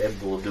always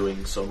capable of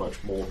doing so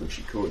much more than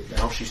she could.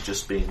 Now she's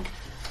just been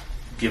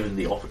given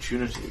the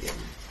opportunity, and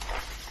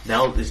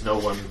now there's no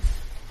one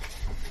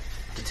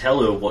to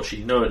tell her what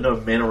no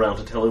men around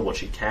to tell her what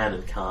she can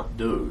and can't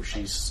do.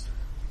 She's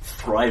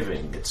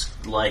thriving. It's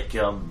like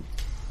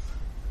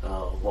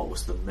what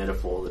was the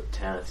metaphor that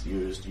Tanith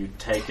used? You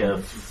take a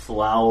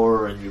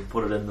flower and you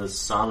put it in the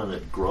sun and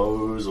it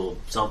grows, or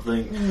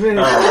something.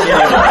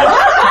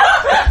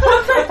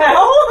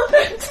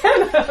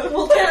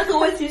 Well, Tanith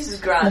always uses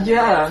grand.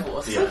 Yeah. Of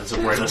course. Yeah, and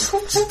Sabrina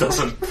just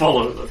doesn't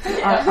follow them.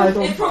 I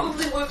don't It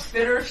probably works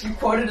better if you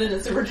quote it in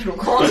its original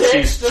But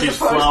context. she's as opposed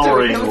to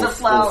flowering it was a or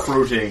flower.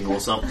 fruiting or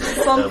something.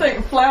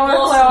 Something, flower,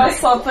 Blossoming.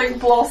 something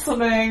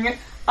blossoming.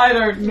 I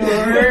don't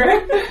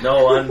know.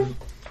 No,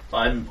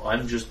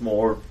 I'm just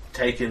more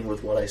taken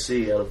with what I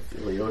see out of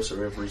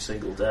Iliosa every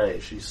single day.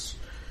 She's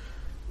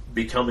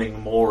becoming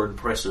more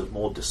impressive,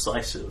 more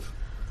decisive,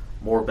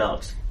 more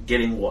about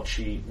getting what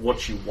she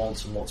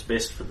wants and what's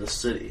best for the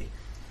city.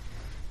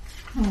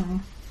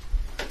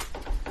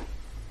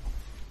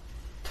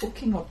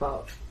 Talking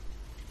about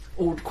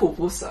old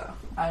Corvosa,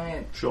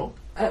 Sure,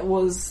 it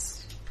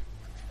was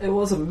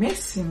a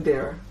mess in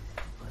there.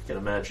 I can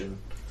imagine.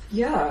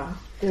 Yeah,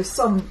 there's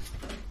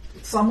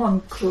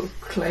someone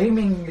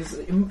claiming is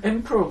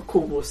Emperor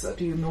Corvosa.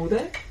 Do you know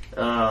that?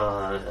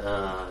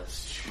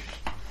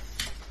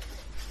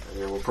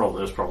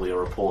 There's probably a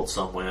report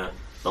somewhere.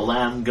 The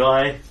Lamb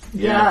guy.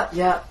 Yeah.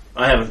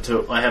 I haven't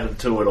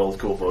toured old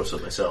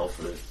Corvosa myself.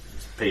 There's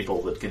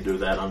people that can do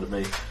that under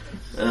me.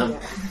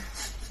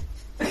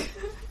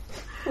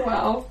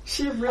 Wow,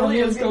 she really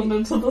has gone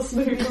into this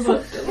news. We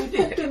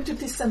looked into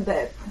this and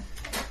that,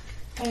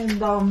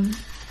 and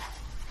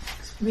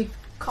we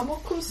come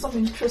across some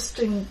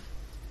interesting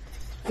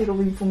bit of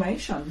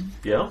information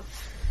Yeah.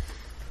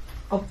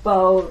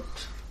 about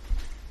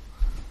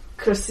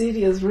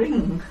Cressidia's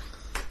ring.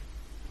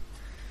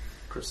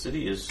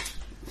 Cressidia's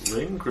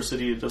ring?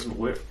 Cressidia doesn't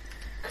wear...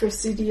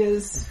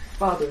 Cressidia's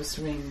father's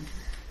ring.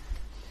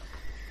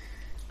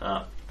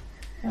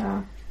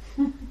 Yeah.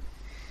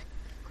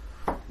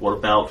 What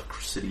about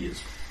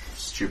Cressidia's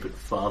stupid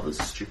father's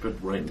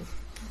stupid ring?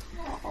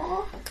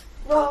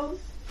 Well,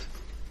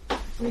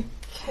 we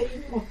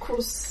came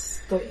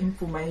across the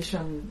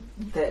information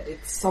that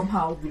it's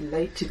somehow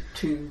related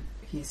to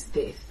his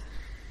death.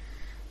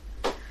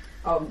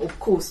 of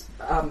course,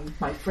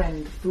 my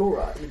friend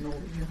Flora, you know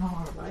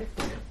her, right?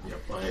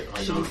 Yep,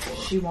 I know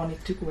Flora. She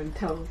wanted to go and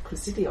tell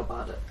Cressida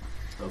about it.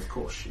 Of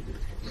course she did.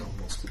 No one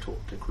wants to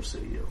talk to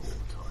Cressida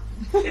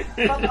all the time.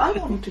 But I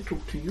wanted to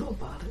talk to you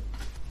about it.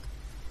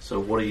 So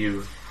what do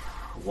you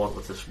want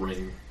with this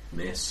ring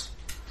mess?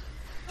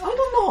 I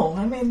don't know.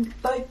 I mean,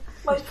 like,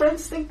 my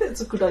friends think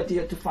that's a good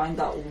idea to find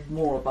out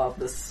more about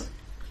this.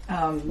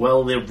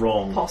 Well, they're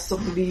wrong.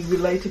 Possibly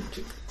related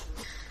to...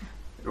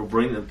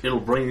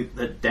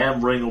 That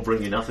damn ring will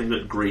bring you nothing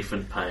but grief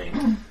and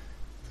pain.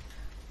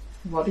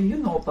 What do you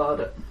know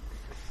about it?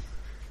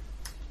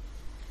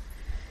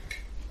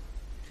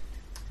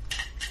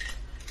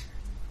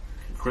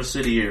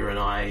 Cressida and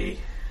I,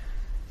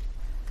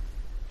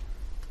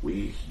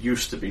 we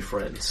used to be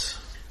friends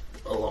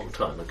a long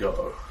time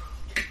ago.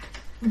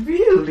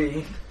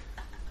 Really?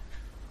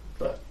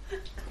 But,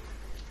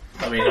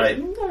 I mean, I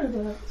didn't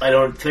know that. I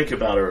don't think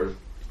about her,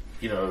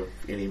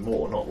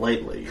 anymore, not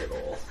lately at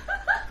all.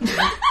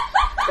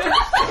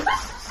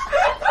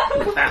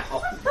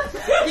 Wow.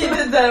 You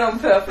did that on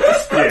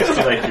purpose. Yes,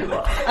 to make you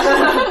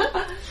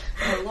laugh.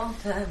 A long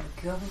time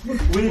ago.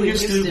 We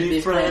used to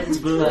be friends,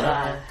 but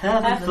I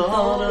haven't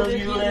thought of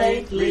you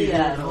lately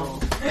at all.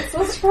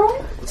 What's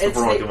wrong? It's the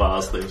Veronica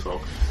Mars theme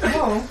song.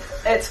 Oh.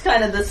 It's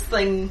kind of this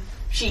thing.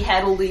 She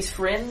had all these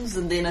friends,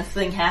 and then a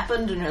thing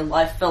happened, and her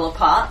life fell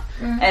apart.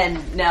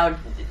 And now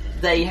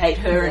they hate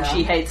her, and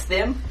she hates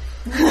them.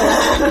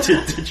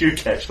 Did you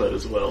catch that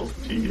as well?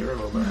 Did you hear it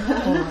on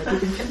that? Oh, I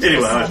didn't catch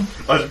Anyway,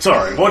 I'm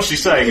sorry. What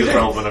she's saying is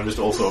relevant. I'm just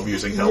also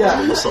amusing Helen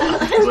on the side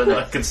because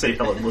I can see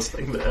Helen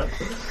listening there.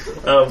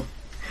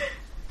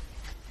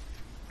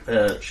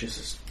 She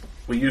says,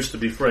 "We used to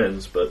be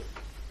friends, but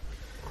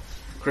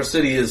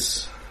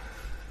Cressida's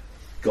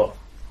got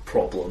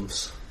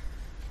problems,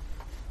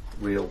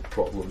 real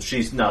problems.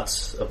 She's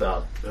nuts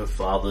about her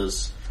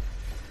father's.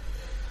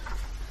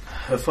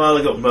 Her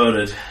father got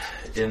murdered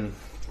in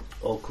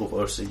Old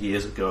Corvosa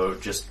years ago.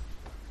 Just,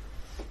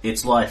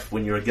 it's life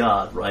when you're a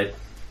guard, right?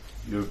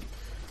 You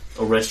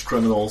arrest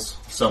criminals.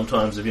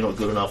 Sometimes if you're not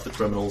good enough, the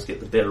criminals get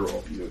the better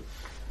of you.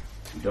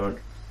 You don't...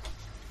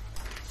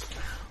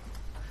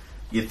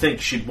 You'd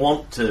think she'd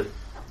want to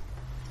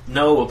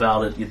know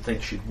about it. You'd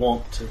think she'd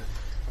want to...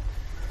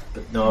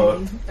 But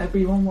no.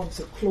 Everyone wants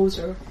a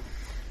closure.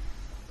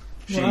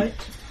 Right?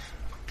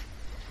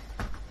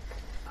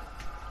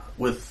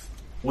 With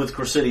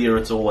Cressida,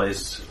 it's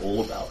always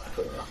all about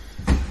her.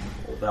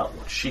 All about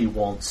what she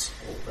wants,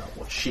 all about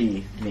what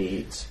she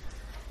needs,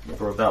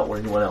 never about what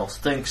anyone else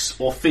thinks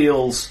or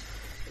feels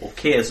or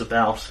cares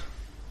about.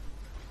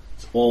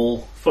 It's all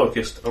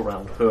focused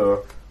around her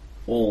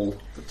all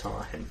the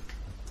time.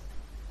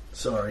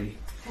 Sorry.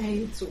 Hey,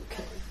 it's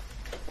okay.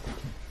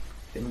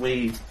 Can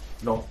we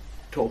not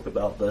talk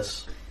about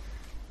this?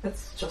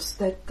 It's just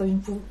that the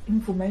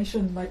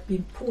information might be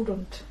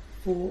important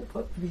for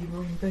what we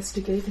were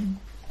investigating.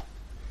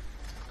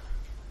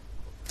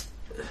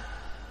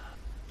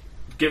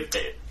 Give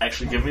me a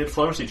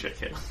diplomacy check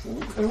here.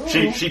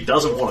 She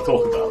doesn't want to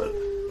talk about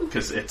it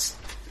because it's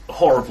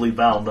horribly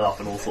bound up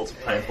in all sorts of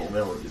painful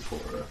memories for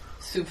her.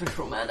 Super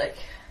traumatic.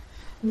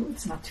 Oh,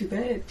 it's not too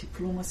bad.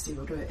 Diplomacy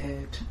would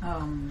add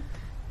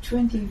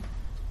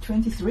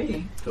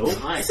 23. Cool.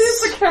 Nice.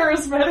 She's a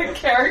charismatic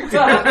character.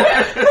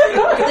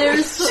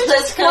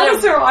 That's kind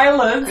of her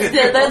eyelids.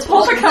 Yeah, that's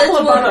Pop a couple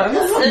of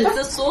buttons.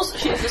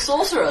 She's the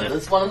sorcerer.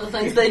 That's one of the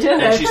things they do.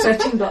 And she's,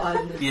 Setting the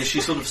eyelids. yeah, she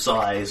sort of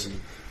sighs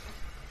and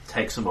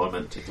takes a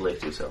moment to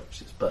collect herself.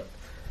 She says, but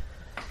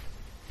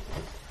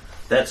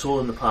that's all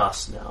in the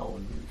past now,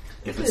 and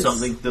if it's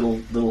something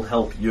that'll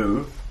help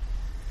you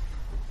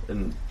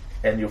and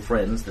your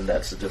friends, then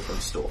that's a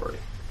different story.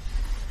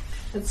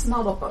 It's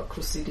not about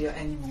Cressida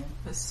anymore.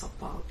 It's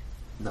about...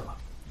 No,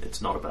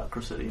 it's not about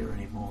Cressida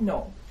anymore.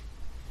 No.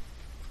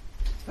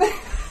 Have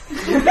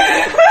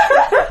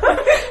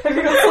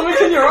you got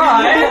something in your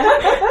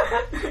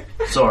eye?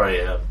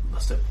 Sorry, I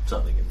must have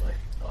something in my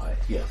eye.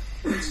 Yeah.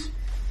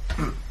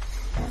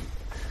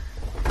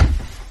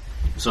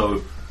 So,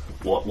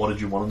 what did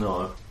you want to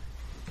know?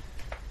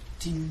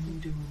 Do you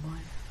need to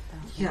remind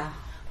about Yeah.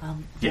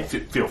 Yeah,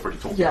 feel free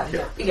to talk.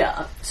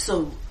 Yeah,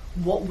 so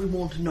what we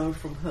want to know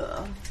from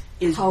her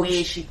is How where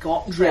she- she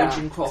got Yeah,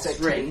 Trajan Cross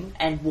exactly. ring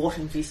and what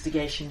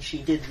investigation she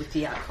did with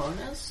the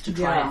Arconas to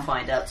try Yeah. and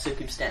find out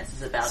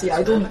circumstances about See, it.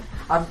 I don't...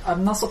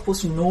 I'm not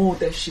supposed to know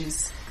that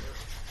she's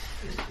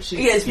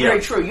Yeah, it's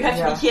very true. You have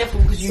to be careful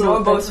because you So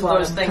know both that's of why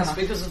those I'm things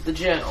kinda- because of the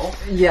journal.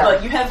 Yeah.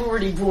 But you have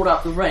already brought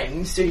up the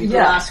ring, so you can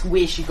Yeah. ask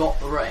where she got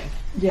the ring,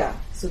 Yeah,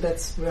 so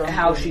that's where I'm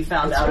how going. she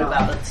found That's out where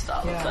about I'm- it and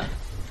stuff. Yeah. So.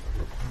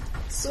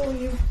 So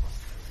you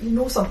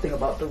know something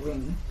about the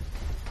ring.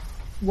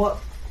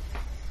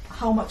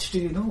 How much do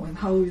you know, and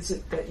how is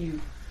it that you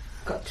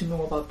got to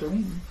know about the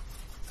ring?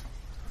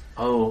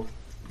 Oh,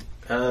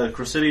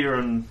 Cressida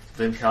and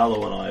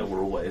Vencalo and I were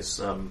always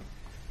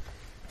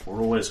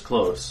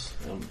close.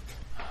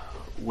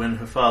 When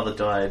her father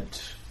died,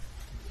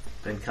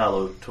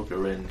 Vencalo took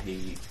her in.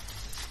 He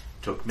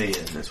took me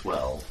in as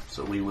well.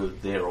 So we were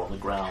there on the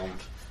ground,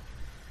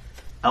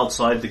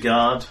 outside the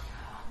guard,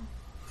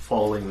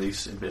 following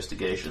these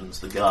investigations,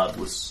 the guard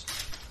was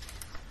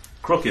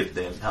crooked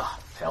then.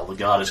 Hell, the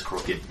guard is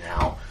crooked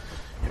now.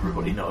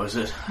 Everybody knows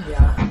it.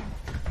 Yeah.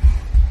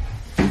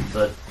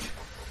 But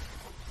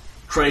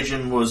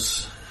Trajan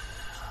was...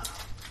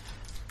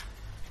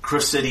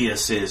 Chrysidia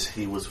said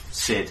he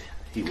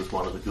was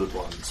one of the good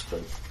ones,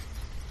 but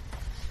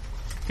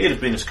he'd have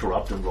been as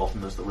corrupt and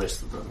rotten as the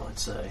rest of them, I'd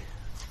say.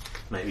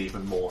 Maybe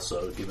even more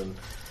so, given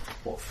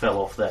what fell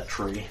off that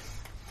tree.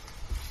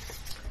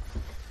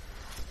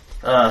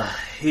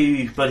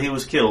 He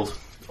was killed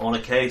on a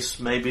case,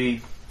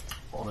 maybe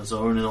on his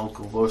own in Old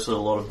Corvosa, a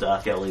lot of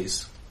dark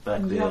alleys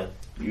back there.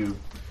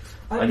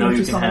 I know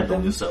you can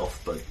handle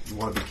yourself, but you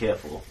want to be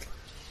careful.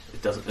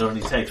 It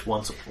only takes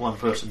one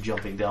person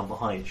jumping down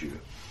behind you,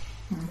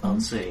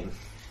 unseen.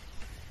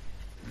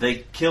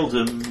 They killed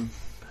him,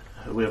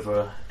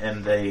 whoever,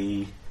 and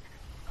they...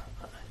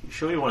 You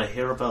sure you want to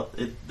hear about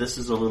it? This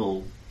is a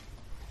little...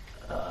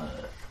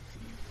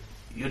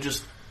 you're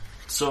just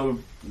so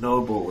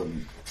noble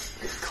and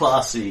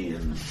classy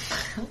and...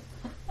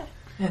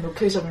 And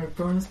occasionally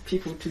burns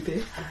people to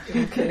death.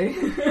 Okay.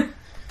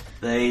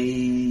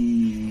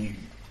 They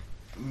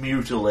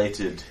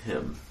mutilated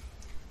him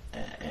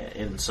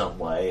in some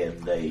way,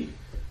 and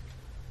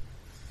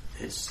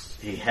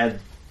he had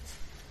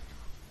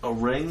a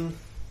ring,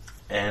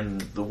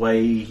 and the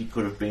way he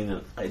could have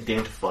been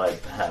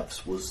identified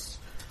perhaps was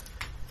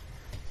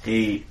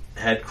he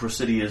had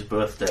Chrysidia's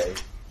birthday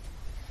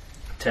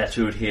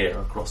tattooed here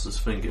across his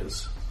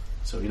fingers,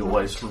 so he'd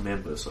always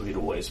remember, so he'd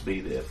always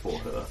be there for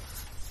her.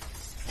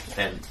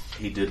 And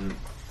he didn't...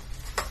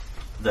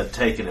 They'd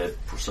taken it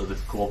so the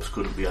corpse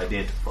couldn't be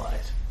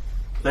identified.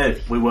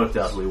 We worked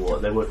out who he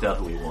was. They worked out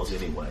who he was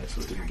anyway,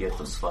 so it didn't get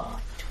them far.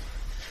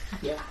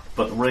 Yeah.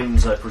 But the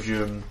rings, I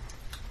presume,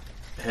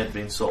 had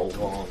been sold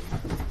on.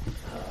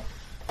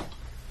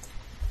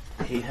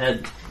 He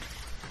had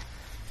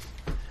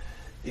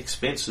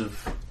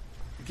expensive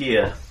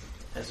gear,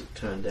 as it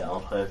turned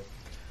out.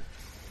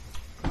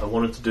 I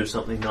wanted to do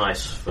something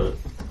nice for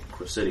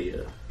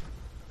Chrysidia,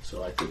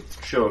 so I could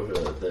show her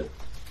that.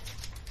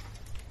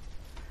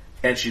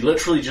 And she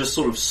literally just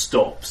sort of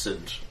stops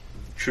and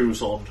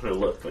chews on her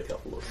lip a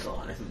couple of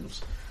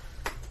times.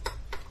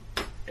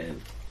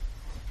 And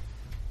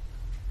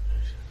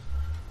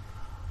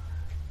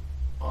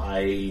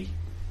I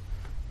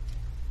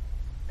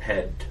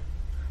had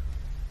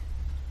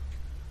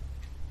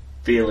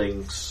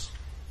feelings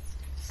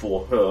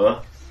for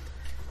her,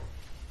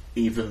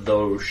 even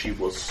though she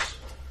was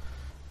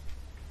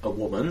a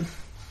woman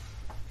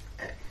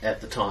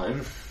at the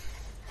time.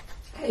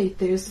 Hey,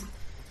 there's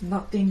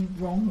nothing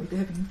wrong with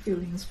having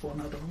feelings for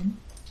another woman.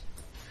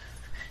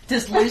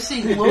 Does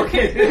Lucy look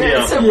at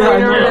Yeah.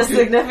 Sabrina in Yeah. a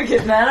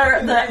significant manner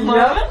at that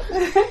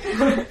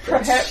moment?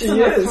 Perhaps She in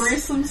a is.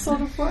 threesome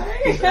sort of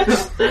way.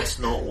 That's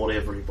not what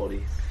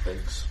everybody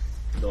thinks.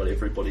 Not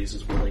everybody's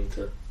as willing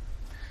to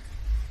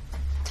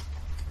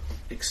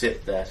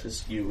accept that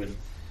as you and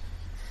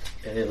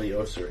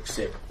Eliosa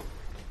accept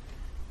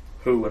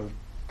who and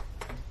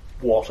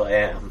what I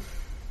am.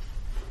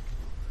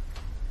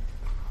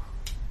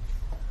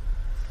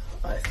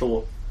 I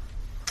thought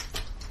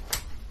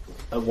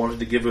I wanted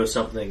to give her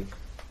something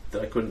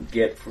that I couldn't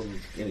get from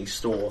any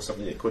store,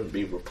 something that couldn't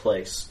be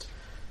replaced.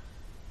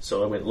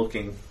 So I went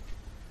looking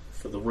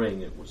for the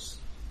ring. It was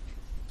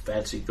a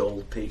fancy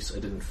gold piece. I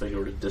didn't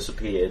figure it had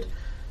disappeared.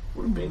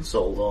 Would have been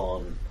sold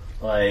on.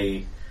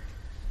 I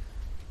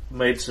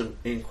made some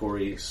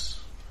inquiries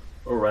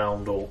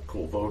around Old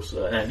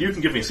Corvosa, and you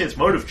can give me a sense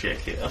motive check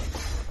here.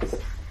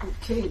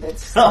 Okay,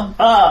 that's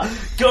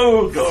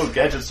Go,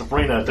 Gadget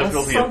Sabrina,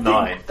 difficulty of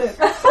 9. You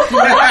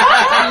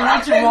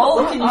need to roll,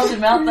 or can you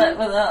surmount that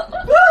without...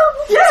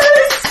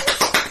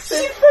 Yes!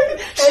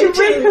 She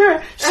ran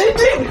her! She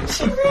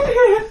ran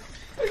her!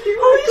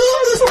 Oh my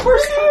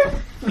god,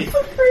 The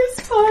first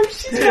time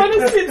she's got a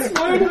sense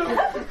motive.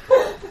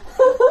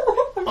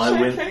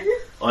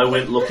 I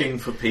went looking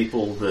for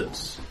people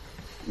that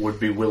would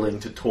be willing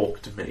to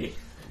talk to me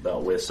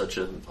about where such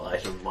an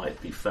item might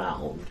be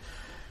found.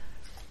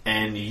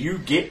 And you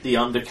get the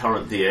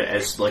undercurrent there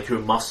as like her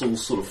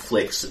muscles sort of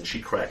flex and she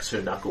cracks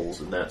her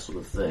knuckles and that sort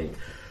of thing.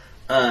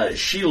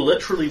 She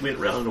literally went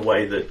round in a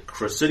way that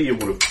Chrysidia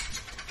would have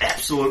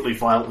absolutely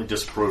violently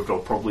disapproved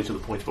of, probably to the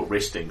point of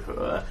arresting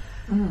her,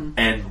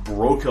 and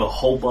broke a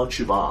whole bunch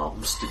of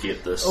arms to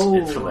get this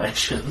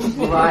information.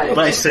 Right.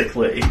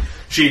 Basically,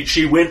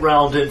 she went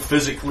round and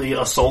physically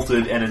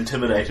assaulted and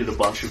intimidated a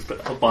bunch of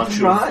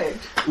Right.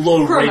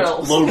 low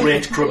Criminals.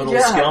 rent criminal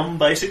Yeah. scum,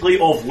 basically,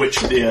 of which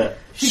there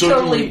She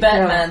certainly totally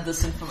Batmaned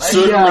this information.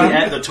 certainly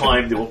Yeah. at the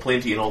time there were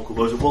plenty in Old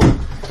Corvosa. Well,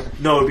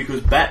 no,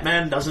 because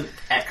Batman doesn't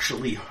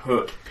actually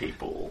hurt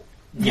people.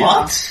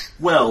 What?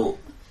 Well,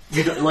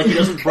 he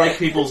doesn't break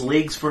people's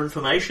legs for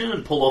information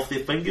and pull off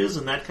their fingers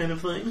and that kind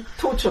of thing.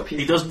 torture people.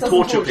 He doesn't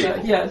torture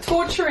people. Yeah,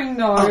 torturing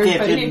no, Okay,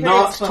 but if he you're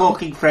not hurts them.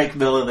 talking Frank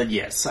Miller, then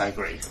yes, I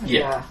agree.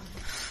 Yeah.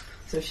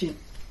 So she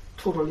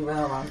totally went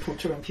around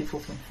torturing people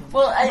from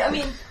Well, I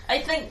mean, I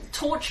think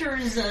torture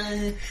is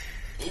a...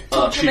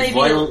 Torture She may be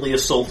violently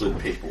assaulted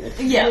people.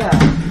 Yeah.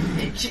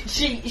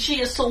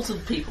 She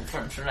assaulted people for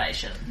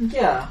information.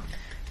 Yeah.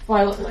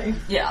 Violently.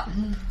 Yeah.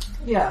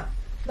 Yeah.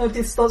 No,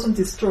 this doesn't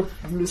disturb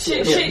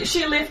Lucia.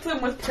 She left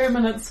them with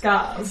permanent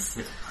scars.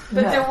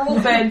 But Yeah. they were all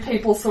bad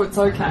people, so it's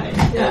okay.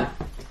 Yeah.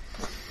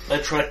 I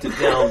tracked it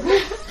down.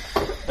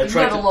 I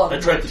had a lot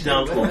of tracked it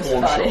down to a work to do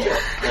pawn with shop.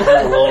 this, I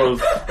had a lot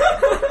of.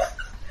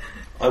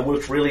 I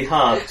worked really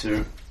hard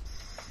to.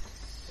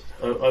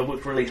 I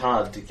worked really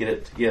hard to get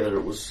it together.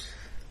 It was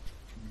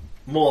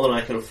more than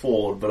I could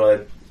afford, but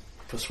I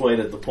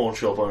persuaded the pawn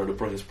shop owner to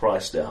bring his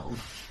price down.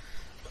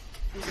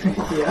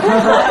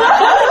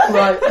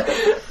 Right.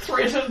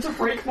 Threatened to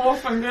break more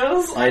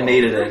fingers. I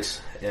needed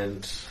it,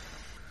 and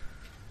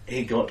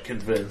he got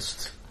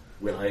convinced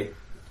when I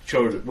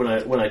showed it,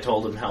 when I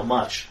told him how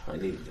much I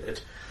needed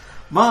it.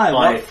 My,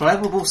 what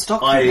flammable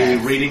stock you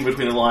have. Reading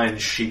between the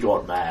lines, she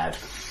got mad.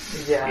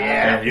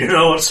 Yeah. And you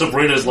know what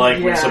Sabrina's like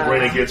when Yeah.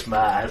 Sabrina gets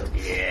mad.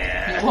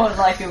 Yeah. You won't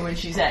like her when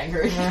she's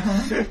angry.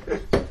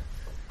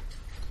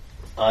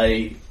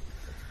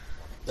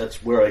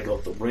 That's where I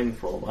got the ring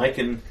from. I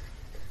can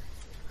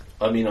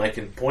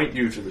point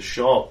you to the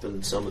shop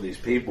and some of these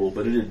people,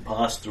 but it had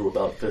passed through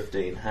about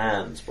 15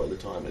 hands by the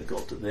time it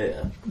got to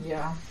there.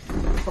 Yeah.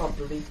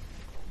 Probably.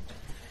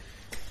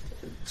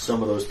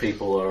 Some of those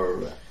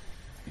people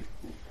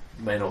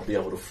may not be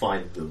able to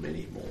find them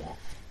anymore.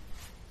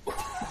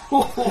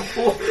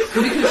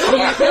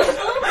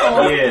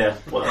 Yeah,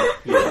 well,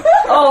 yeah.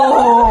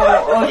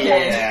 Oh,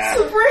 okay. Yeah.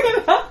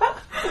 Sabrina!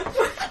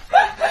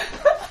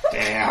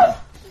 Damn.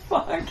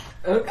 Fuck.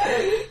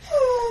 Okay.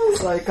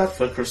 So I got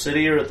For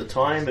Cressidia at the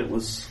time, I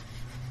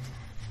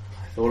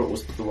thought it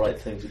was the right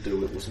thing to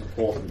do. It was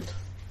important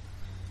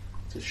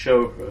to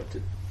show her,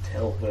 to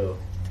tell her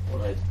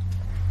what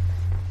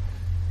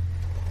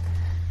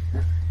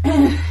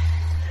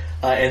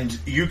and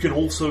you can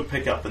also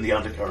pick up in the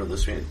undercurrent of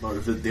this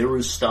motive that there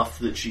is stuff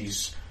that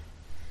she's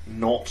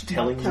not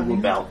telling you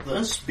about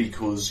this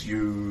because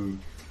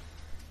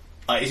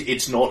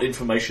it's not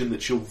information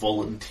that she'll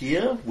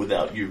volunteer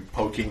without you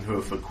poking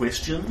her for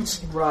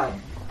questions. right.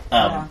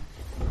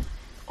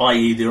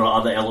 I.e., there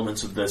are other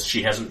elements of this.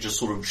 She hasn't just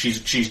sort of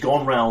she's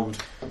gone round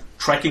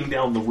tracking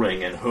down the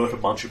ring and hurt a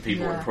bunch of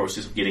people in the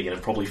process of getting it,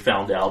 and probably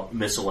found out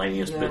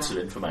miscellaneous bits of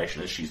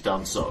information as she's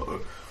done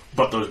so.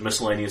 But those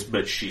miscellaneous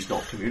bits she's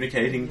not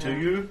communicating to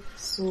you.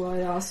 So I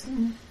asked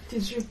him,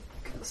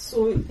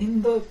 so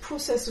in the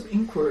process of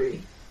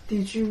inquiry,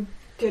 did you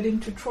get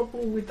into trouble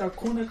with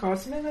Arcona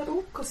guardsmen at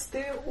all? Because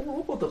they're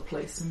all over the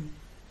place.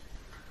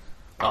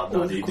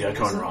 No, the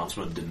Arcona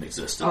Rantsman didn't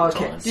exist at the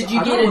Okay. time. Did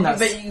you get in? Arconas.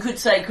 But you could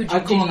say, did you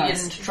get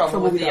Arconas. into trouble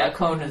with the Arconas.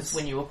 Arconas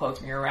when you were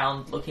poking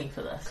around looking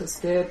for this? Because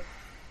they're,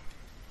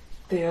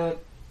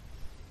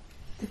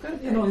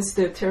 it's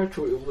their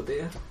territory over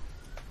there.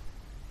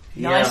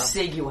 Nice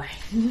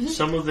segue.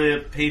 Some of their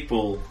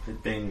people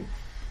had been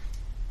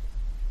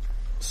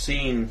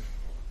seen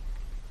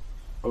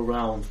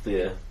around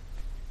there.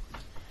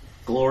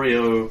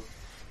 Glorio.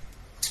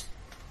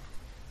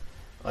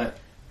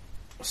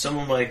 Some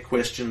of my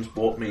questions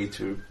brought me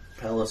to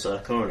Pallas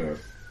Arcona.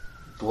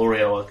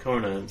 Glorio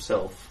Arcona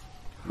himself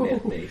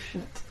met me.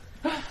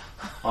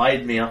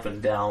 Eyed me up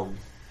and down.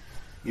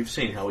 You've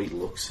seen how he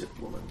looks at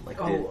women,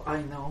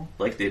 I know.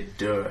 like they're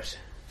dirt,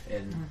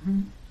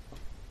 and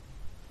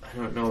I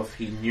don't know if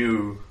he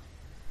knew.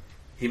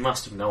 He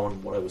must have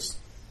known what I was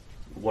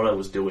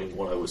doing,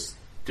 who I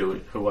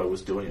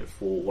was doing it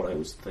for, what I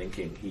was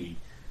thinking. He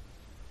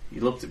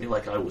looked at me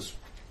like I was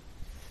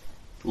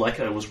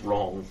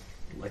wrong,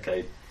 like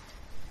I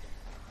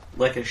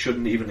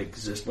shouldn't even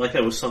exist, like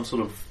I was some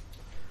sort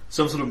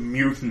of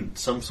mutant,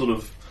 some sort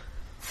of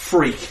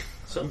freak,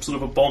 some sort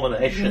of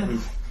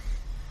abomination.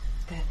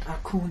 That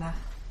Arcona.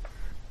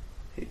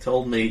 He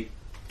told me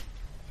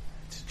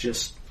to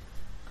just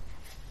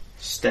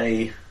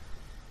stay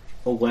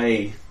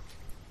away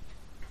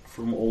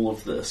from all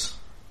of this.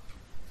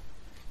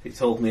 He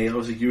told me I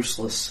was a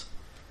useless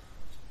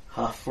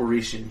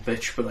half-Parisian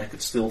bitch, but I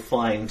could still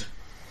find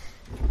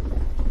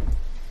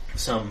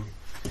some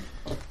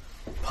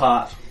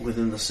part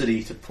within the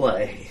city to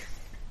play.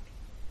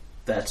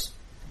 That's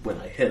when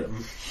I hit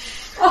him.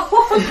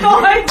 Oh,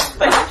 nice!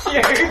 Thank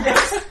you!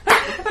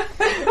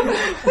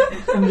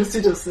 And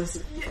Lucy just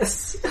says,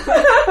 yes.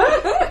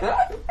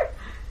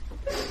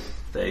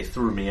 They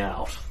threw me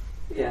out.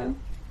 Yeah.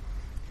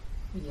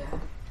 Yeah.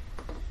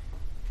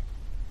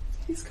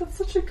 He's got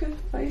such a good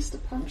face to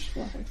punch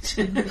like.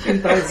 He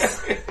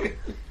does.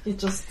 He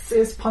just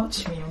says,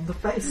 punch me on the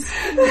face.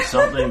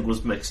 Something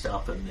was mixed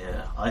up in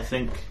there. I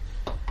think...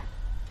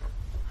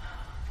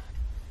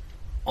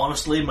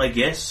 Honestly, my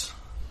guess,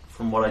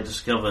 from what I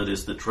discovered,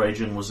 is that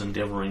Trajan was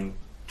endeavouring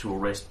to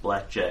arrest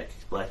Blackjack.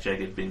 Blackjack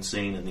had been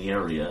seen in the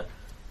area.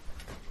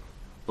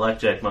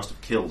 Blackjack must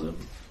have killed him.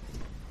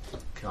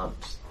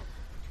 Can't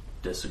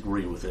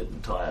disagree with it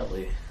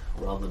entirely.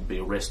 Rather than be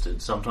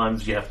arrested,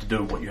 sometimes you have to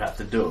do what you have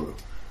to do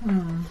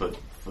for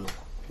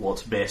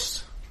what's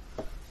best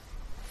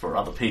for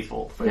other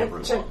people, for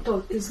everyone.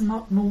 Blackjack is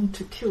not known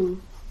to kill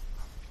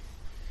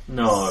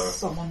No.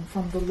 someone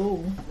from the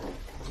law.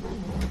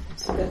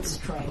 So that's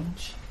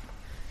strange.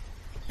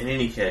 In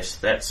any case,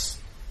 that's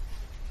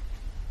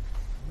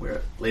where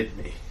it led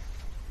me.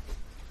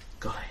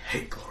 God, I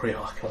hate Gloria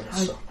Arcona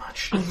so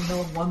much. I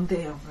know one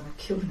day I'm gonna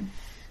kill him.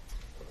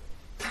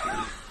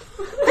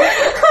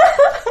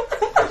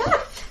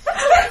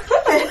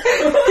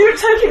 You're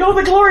taking all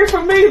the glory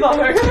from me,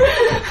 though.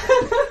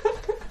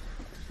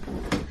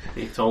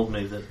 He told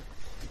me that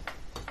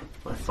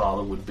my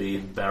father would be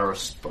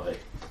embarrassed by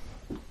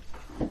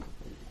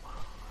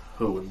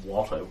who and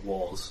what I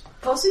was.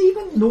 Does he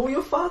even know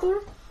your father?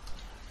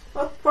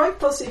 What right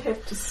does he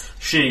have to...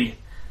 She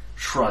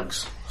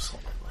shrugs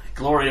slightly.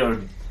 Gloria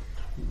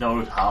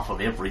knows half of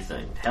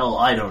everything. Hell,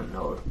 I don't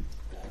know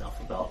enough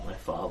about my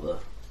father.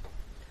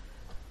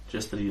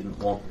 Just that he didn't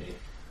want me.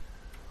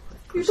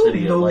 You don't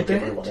City know like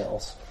that. everyone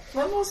else.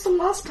 When was the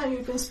last time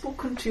you've been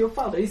spoken to your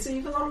father? Is he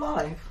even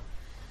alive?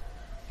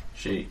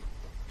 She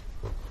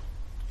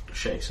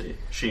shakes her head.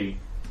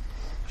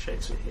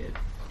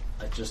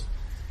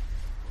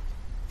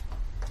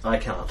 I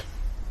can't.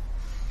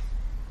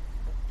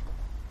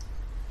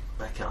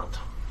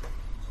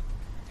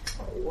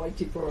 Oh, I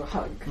give her a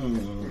hug.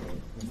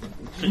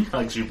 She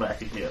hugs you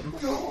back again.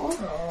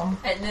 Oh.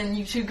 And then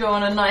you two go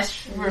on a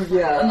nice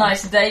Yeah. a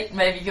nice date,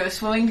 maybe go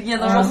swimming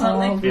together or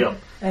something. Yeah.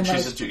 And She I-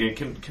 says to you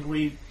again, can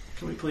we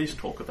please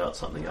talk about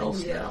something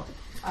else Yeah. now?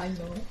 I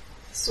know.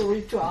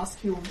 Sorry to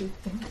ask you all these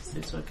things.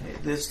 It's okay.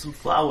 There's some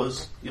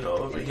flowers,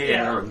 over here,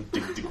 Yeah. and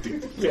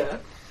dig. Yeah.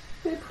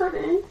 They're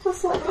pretty,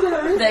 just like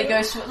you. They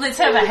go. Let's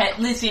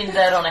end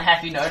that on a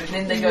happy note, and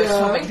then they go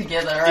Yeah. swimming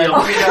together.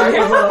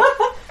 Yeah.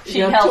 And she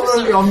Yeah, helps.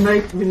 totally on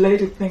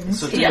related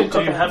things. So do Yeah.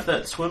 you have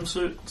that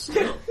swimsuit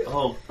still?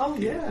 Oh, Oh,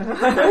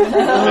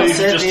 yeah. you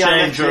Set just me on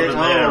change that over shit.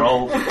 there.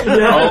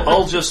 Oh.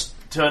 I'll just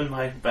turn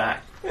my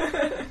back.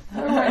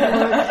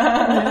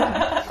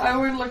 I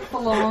won't look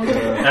for long.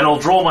 And I'll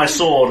draw my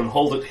sword and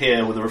hold it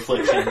here with the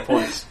reflection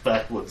points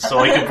backwards so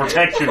I can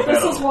protect you better.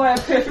 This is why I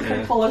perfectly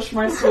Yeah. polished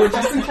my sword,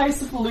 just in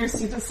case if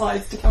Lucy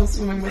decides to come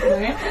swimming with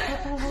me.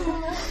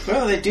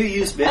 Well, they do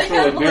use I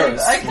can't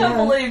Metroid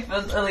believe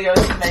mirrors.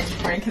 Iliosa made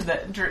you drink in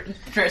that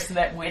dress in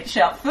that witch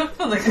outfit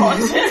for the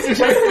contest. Just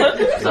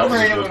that That was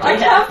Marina good. would be I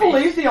can't happy.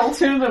 believe the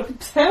alternative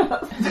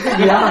tenant.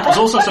 Yeah. It's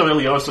also so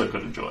Iliosa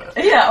could enjoy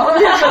it. Yeah,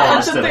 On The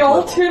aesthetic level.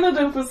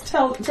 alternative was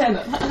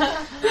tenant.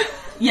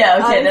 yeah.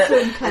 Okay. I'm That, sure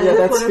Kenneth Yeah,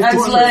 that's would have I'm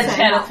worn glad the same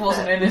Kenneth outfit.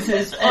 wasn't in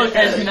his Okay.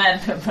 as man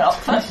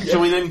outfit.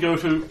 Shall we then go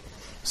to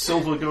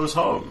Silver Goes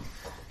Home?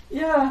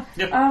 Yeah.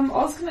 Yep. I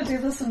was gonna do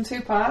this in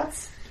 2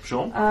 parts.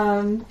 Sure.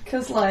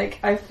 Cause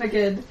I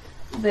figured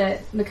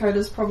that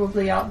Nakota's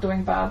probably out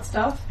doing bad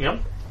stuff. Yep.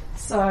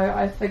 So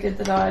I figured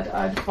that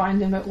I'd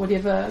find him at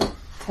whatever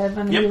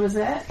tavern Yep. he was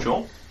at.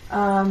 Sure.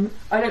 I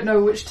don't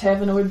know which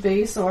tavern it would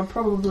be, so I'd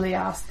probably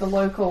ask the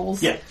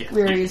locals Yeah.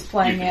 where You- he's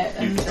playing you at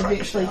can and track it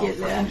eventually down get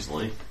pretty there.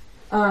 Easily.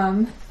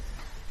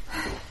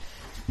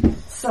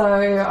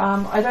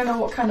 I don't know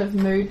what kind of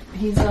mood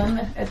he's in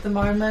at the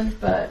moment,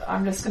 but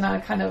I'm just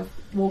gonna kind of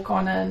walk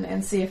on in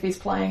and see if he's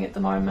playing at the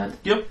moment.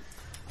 Yep.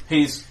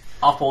 He's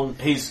up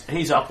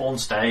on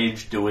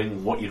stage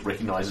doing what you'd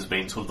recognise as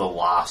being sort of the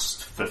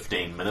last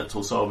 15 minutes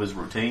or so of his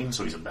routine,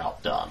 so he's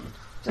about done.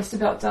 Just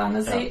about done.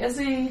 Is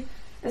he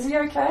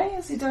okay?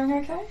 Is he doing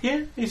okay?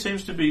 Yeah, he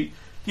seems to be.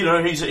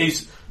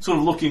 He's sort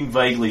of looking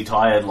vaguely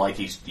tired, like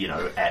he's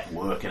at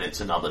work and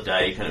it's another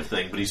day kind of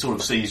thing. But he sort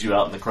of sees you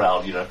out in the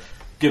crowd,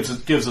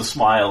 gives a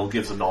smile,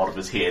 gives a nod of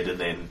his head, and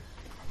then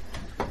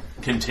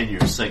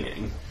continues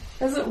singing.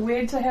 Is it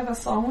weird to have a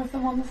song with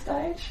him on the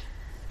stage?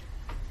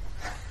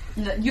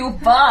 You're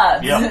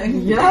bards. Yeah.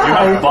 You Yeah.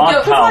 have bard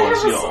Because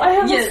powers, I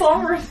have Yeah. a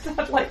song that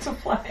I'd like to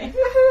play.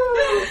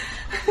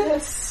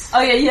 Yes.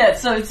 Oh yeah.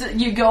 So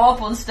you go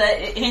up on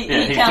stage.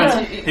 He counts.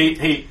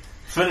 He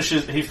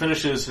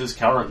finishes his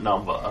current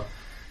number,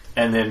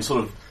 and then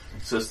sort of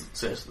says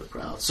to the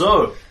crowd,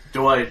 "So,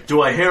 do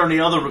I hear any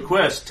other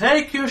requests?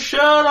 Take your shirt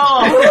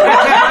off."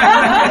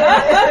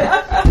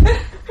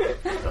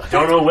 I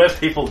don't know where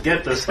people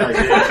get this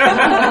idea.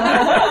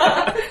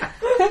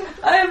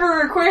 I have a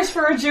request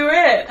for a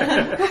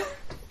duet.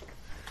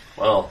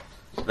 Well,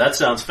 that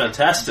sounds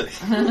fantastic,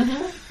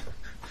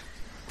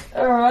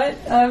 Alright,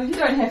 you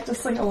don't have to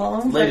sing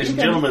along. but ladies you and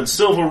can- gentlemen.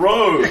 Silver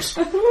Rose.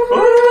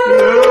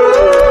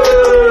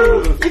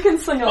 You can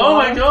sing along. Oh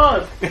my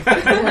god! You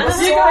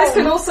guys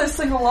can also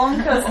sing along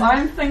because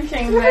I'm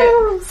thinking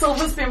that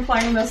Silver's been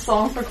playing this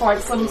song for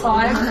quite some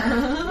time.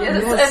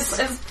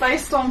 It's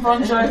based on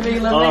Bon Jovi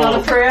Living on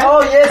a Prayer.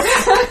 Oh,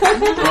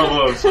 yes.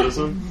 Bravo,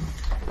 Susan.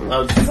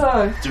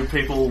 So, Do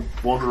people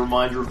want a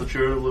reminder of the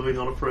tune of Living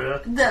on a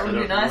Prayer? That would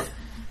They be don't know nice. it.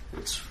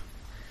 It's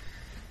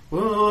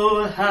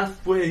whoa,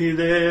 halfway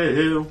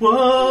there,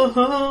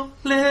 whoa,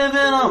 living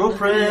on a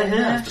prayer. I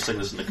have to sing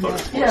this in the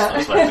chorus voice, Yeah.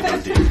 so I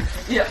have to go deep.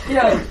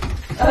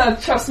 yeah,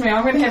 trust me,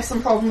 I'm going to have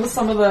some problem with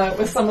some of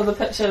the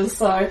pitches.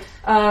 So,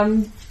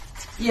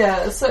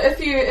 so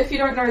if you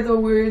don't know the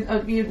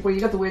word, you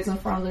got the words in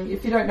front of them.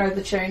 If you don't know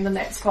the tune, then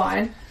that's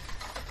fine.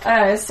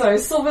 So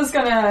Silver's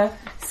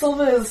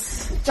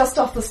just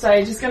off the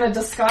stage. He's gonna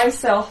disguise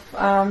self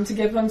to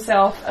give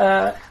himself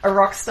a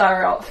rock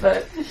star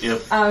outfit.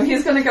 Yep.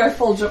 He's gonna go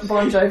full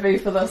Bon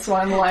Jovi for this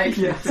one. Like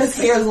his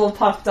hair is all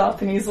puffed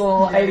up and he's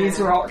all 80s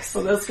rock.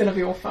 So that's gonna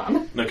be all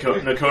fun.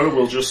 Nakota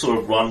will just sort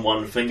of run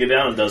one finger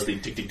down and does the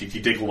tick tick tick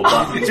tick all the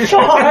buttons. He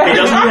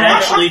doesn't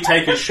actually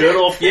take his shirt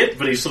off yet,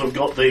 but he's sort of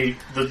got the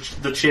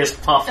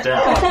chest puffed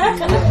out.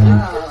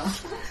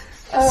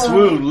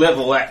 Swoon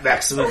level at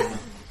maximum.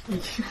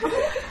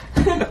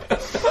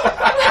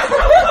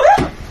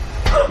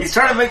 He's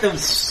trying to make them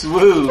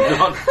swoon.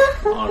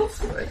 Oh,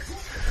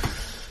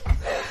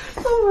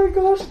 oh my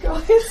gosh,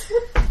 guys.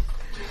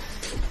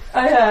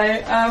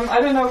 Okay,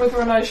 I don't know whether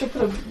or not I should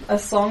put a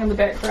song in the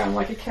background,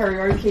 like a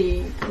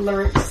karaoke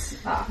lyrics.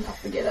 I'll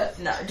forget it.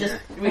 No,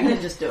 we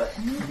can just do it.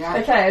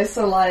 Okay,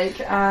 so like,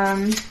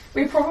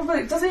 we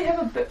probably, does he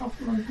have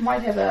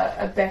might have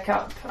a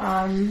backup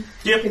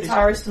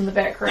guitarist in the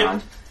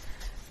background. Yep.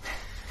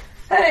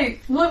 Hey,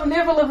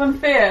 never live in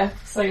fear.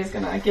 So he's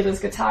gonna get his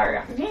guitar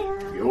out.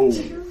 Yo.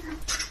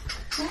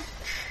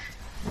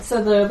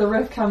 So the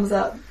riff comes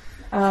up.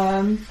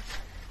 Tommy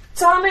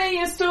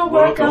used to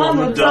work on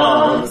the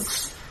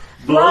docks.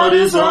 Blood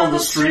is on the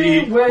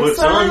street. Works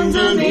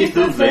underneath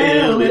the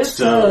veil. It's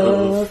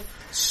tough.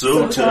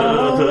 So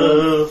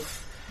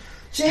tough.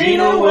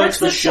 Gina works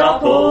the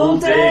shop all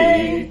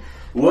day.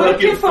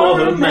 Working for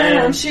her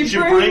man. She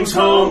brings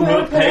home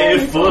her pay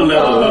for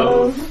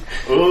love.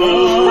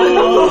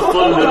 Oh,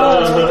 for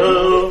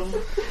love.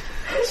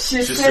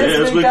 She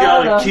says we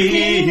gotta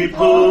keep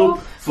hope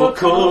for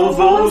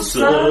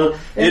Corvosa.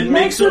 It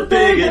makes a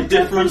bigger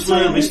difference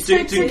when we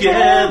stick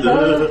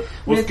together.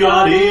 We've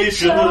got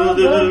each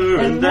other,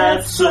 and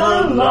that's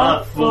a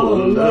lot for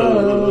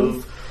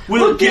love.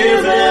 We'll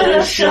give it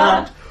a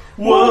shot.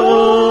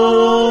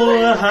 Whoa,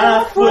 we're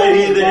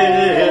halfway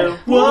there.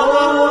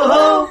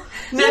 Whoa,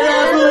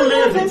 never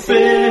live in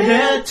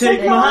fear.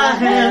 Take my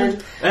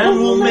hand, and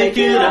we'll make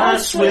it, I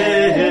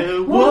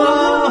swear.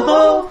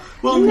 Whoa,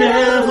 we'll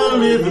never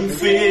live in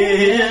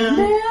fear.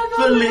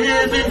 Never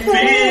live in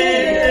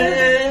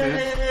fear.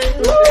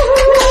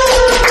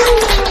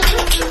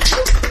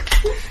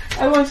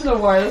 I want to know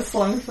why this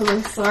song for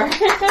this, sorry.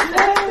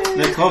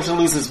 Nakota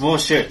loses more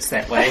shirts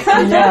that way.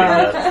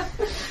 Yeah.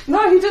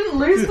 No, he didn't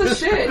lose the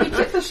shirt. He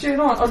kept the shirt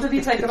on. Or did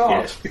he take it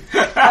off?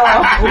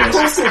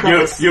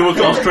 Yes. You were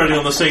concentrating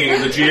on the singing,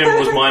 and the GM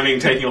was miming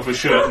taking off his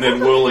shirt and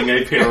then whirling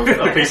a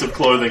piece of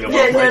clothing above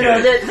my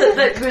head.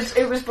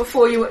 It was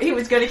before he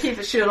was going to keep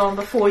his shirt on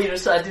before you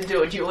decided to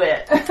do a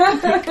duet.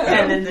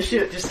 And then the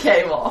shirt just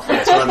came off.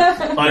 Yes,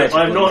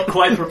 I'm not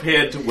quite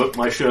prepared to whip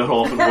my shirt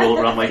off and whirl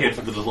around my head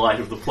for the delight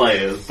of the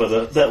players, but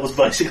that was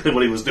basically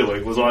what he was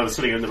doing, was I was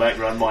sitting in the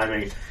background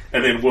miming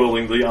and then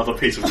whirling the other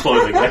piece of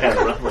clothing I had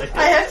around my head.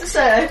 I have to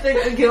say, I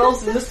think the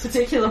girls in this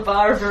particular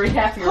bar are very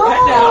happy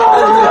right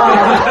now.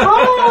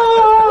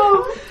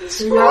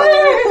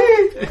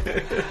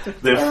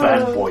 They're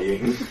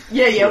fanboying.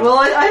 Yeah, well,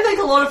 I think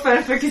a lot of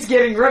fanfic is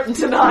getting written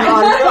tonight.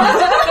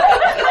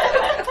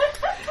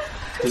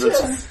 Because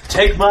it's,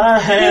 take my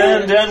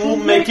hand and we'll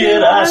make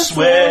it, I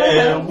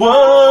swear.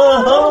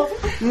 Whoa,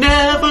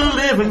 never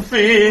live in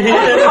fear.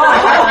 Never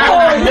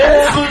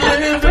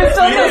live in fear. We've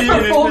done this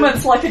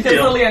performance like a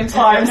gazillion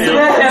times, so we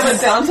have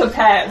it down to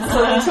pat. So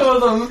the two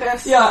of them,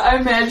 I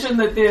imagine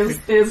that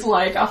there's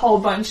like a whole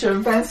bunch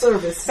of fan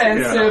service.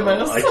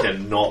 I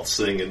cannot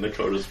sing in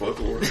Nakota's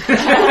vocal.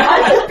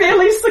 I can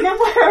barely sing in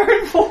my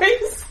own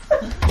voice.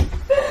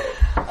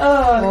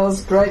 That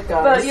was great,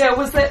 guys. But yeah,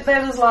 was that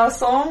his last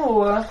song,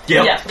 or?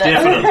 Yeah,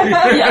 definitely.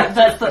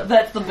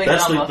 That's the big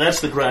number. That's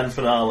the grand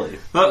finale.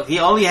 Look, he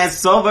only has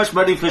so much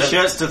money for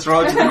shirts to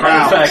throw into the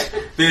crowd. In fact,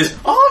 there's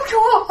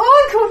Uncle,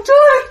 do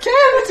it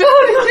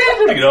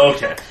again.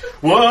 Okay.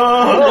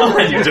 Whoa,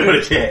 and you do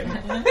it again.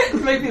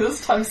 Maybe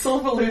this time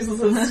Silver loses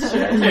his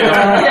shit.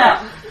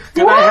 Yeah.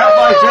 Can I have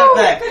my shirt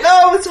back?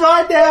 No, it's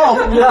mine now.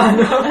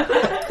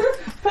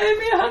 Pay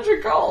me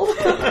 100 gold.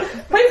 Pay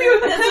me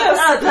with the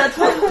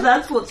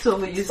That's what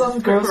Silver uses. Some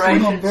girls come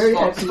home very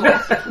happy.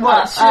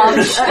 What? Getting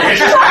his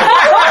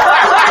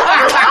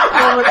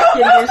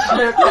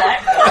shirt back.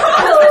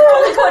 They're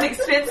probably quite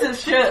expensive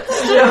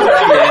shirts.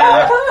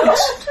 Yeah.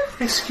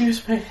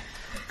 Excuse me.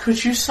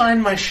 Could you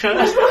sign my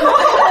shirt?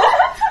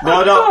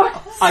 No.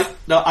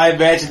 I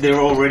imagine they're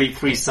already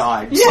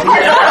pre-signed. You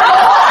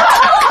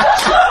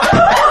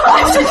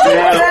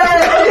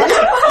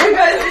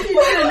guys, if you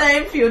need a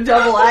name for your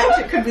double act,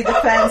 it could be the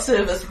fan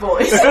service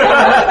boys.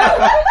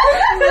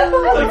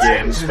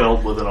 Again,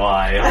 spelled with an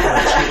I.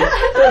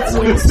 That's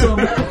awesome.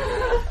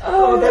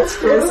 Oh, that's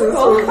crazy.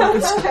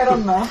 It's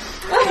canon now.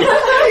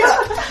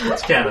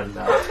 It's canon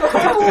now.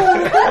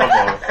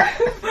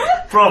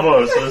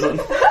 Bravo, Susan.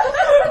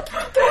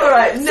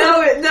 Alright,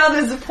 now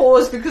there's a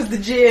pause because the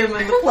GM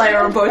and the player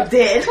are both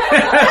dead.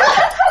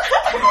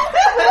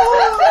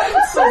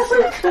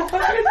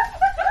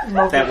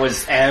 That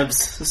was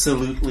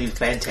absolutely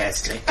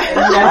fantastic.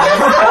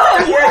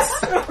 Yes.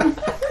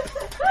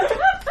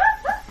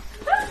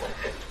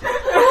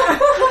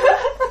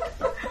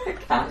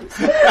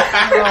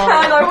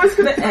 I was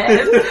going to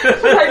add.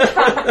 I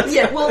can't.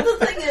 Yeah, well,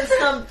 the thing is,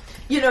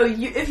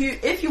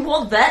 if you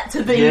want that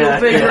to be Yeah,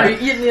 your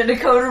big yeah.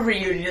 Dakota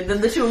reunion,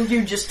 then the two of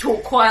you just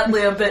talk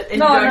quietly a bit and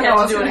No, you don't I have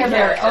was to do going it to in have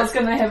character. I was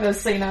going to have a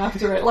scene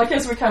after it. Like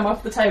as we come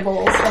off the table,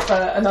 I'll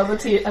stuff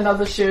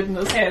another shirt in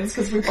his hands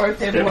because we both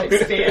have like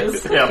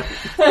spears. Yeah.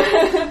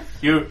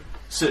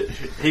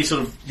 He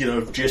sort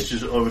of,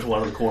 gestures over to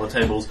one of the corner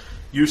tables.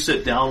 You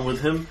sit down with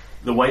him.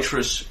 The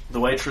waitress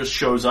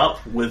shows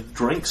up with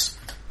drinks.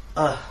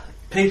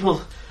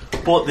 People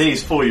bought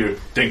these for you.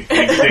 Ding,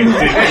 ding, ding, ding, ding,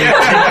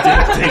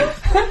 ding, ding.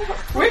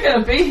 We're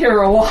going to be here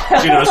a while.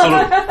 Sort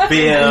of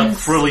beer,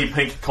 frilly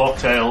pink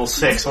cocktails,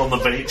 sex on the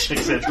beach,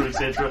 etc.,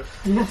 etc.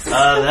 Yes.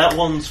 That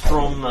one's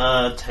from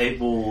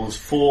tables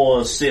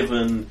 4,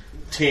 7,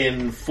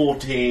 10,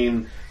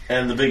 14,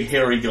 and the big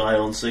hairy guy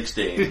on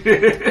 16.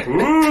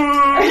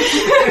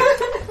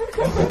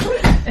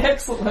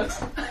 Excellent.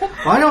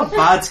 Why don't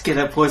bards get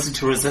a poison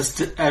to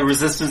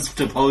resistance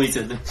to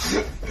poison?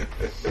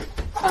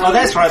 Oh,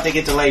 that's right, they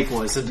get delay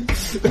poison.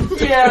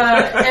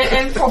 Yeah,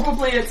 and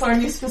probably it's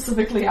only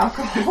specifically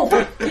alcohol.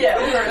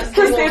 Yeah,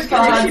 Because there's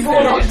bards people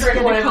don't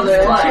drink whatever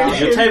they like.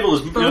 Your table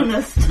is...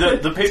 Bonus.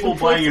 The people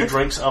buying your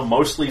drinks are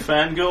mostly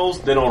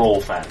fangirls. They're not all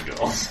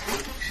fangirls.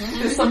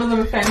 Some of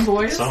them are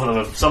fanboys. Some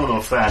of them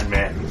are fan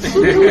men.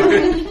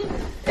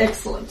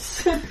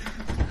 Excellent.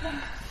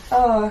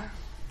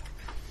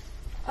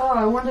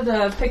 I wanted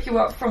to pick you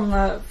up from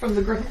the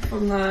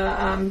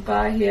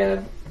bar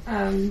here,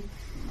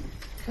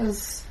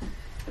 because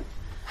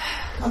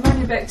I'm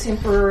only back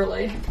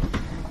temporarily.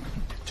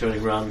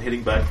 Turning around and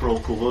heading back for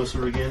old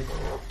Corvosa again.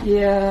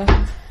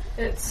 Yeah,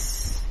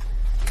 it's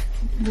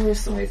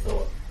worse than we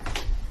thought.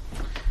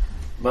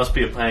 Must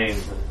be a pain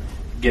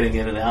getting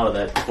in and out of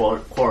that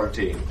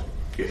quarantine.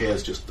 Your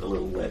hair's just a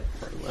little wet,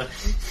 by the way.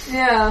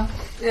 Yeah,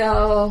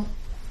 well,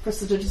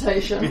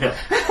 prestidigitation.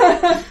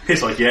 Yeah.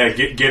 He's like,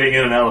 getting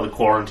in and out of the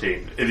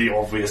quarantine. The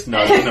obvious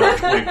nudge,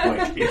 wink,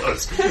 wink.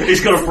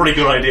 He's got a pretty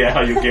good idea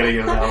how you're getting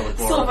in and out of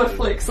the quarantine.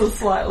 Silver flexes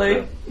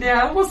slightly.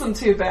 Yeah, it wasn't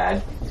too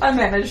bad. I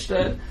managed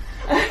it.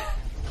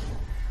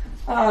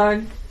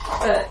 But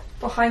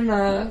behind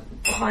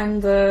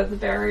the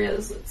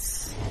barriers,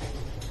 it's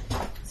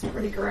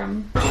pretty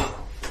grim.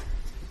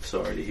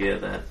 Sorry to hear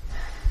that.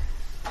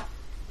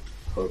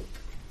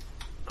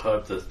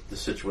 Hope that the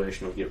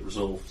situation will get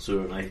resolved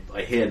soon.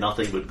 I hear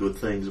nothing but good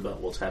things about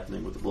what's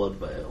happening with the Blood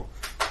Veil.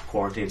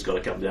 Quarantine's got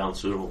to come down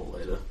sooner or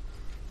later.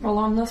 Well,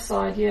 on this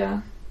side,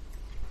 yeah.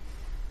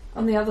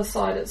 On the other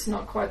side, it's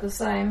not quite the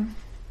same.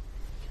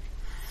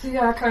 The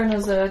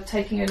Arconas are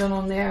taking it in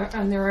on their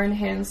own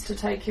hands to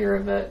take care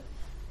of it.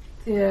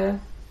 They're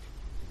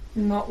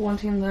not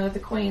wanting the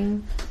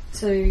Queen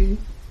to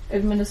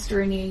administer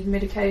any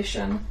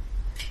medication.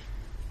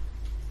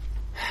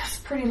 It's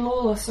pretty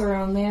lawless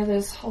around there.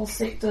 There's whole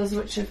sectors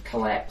which have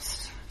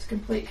collapsed to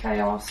complete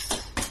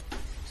chaos.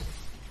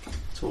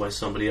 It's always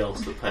somebody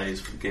else that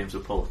pays for the games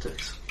of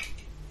politics.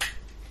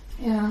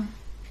 Yeah.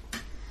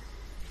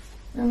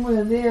 And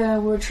we're there,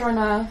 we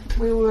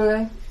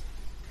were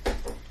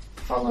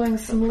following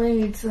some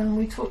leads and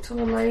we talked to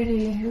a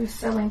lady who was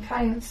selling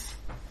paints.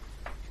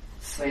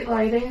 Sweet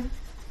lady.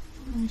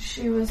 And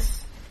she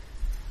was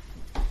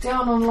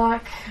down on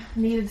luck,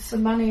 needed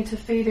some money to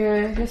feed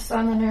her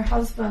son and her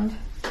husband.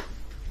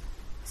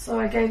 So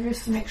I gave her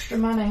some extra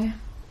money,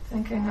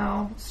 thinking,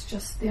 it's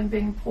just them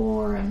being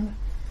poor and,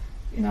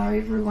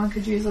 everyone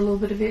could use a little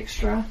bit of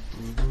extra.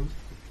 Mm-hmm.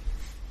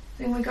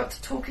 Then we got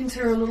to talking to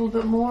her a little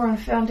bit more and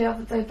found out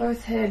that they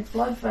both had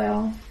blood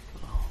veil.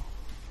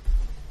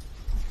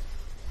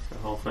 The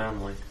whole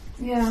family.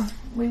 Yeah,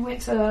 we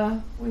went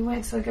to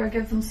go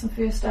give them some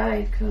first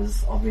aid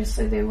because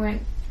obviously they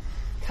weren't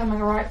coming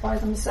right by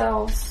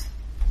themselves.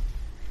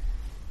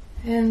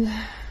 And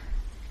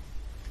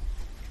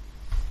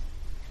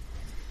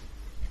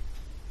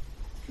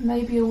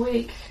maybe a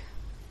week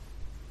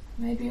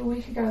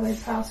ago they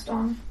passed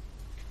on.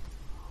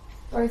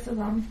 Both of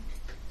them.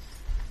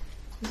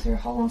 It was their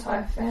whole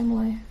entire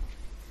family.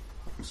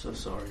 I'm so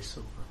sorry,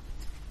 Silver.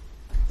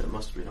 That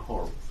must have been a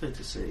horrible thing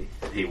to see.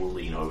 He will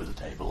lean over the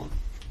table and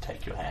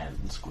take your hand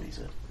and squeeze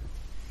it.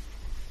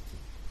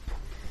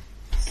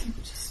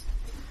 It just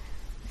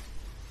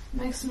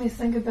makes me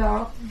think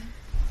about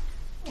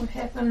what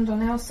happened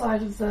on our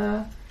side of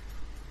the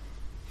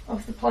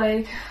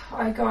plague.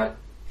 I got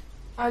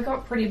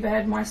pretty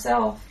bad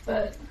myself,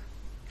 but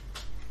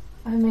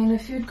I mean,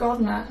 if you'd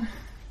gotten it,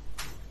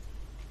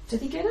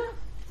 did he get it?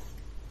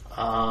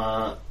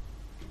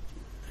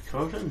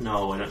 Dakota?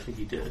 No, I don't think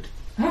he did.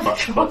 Oh,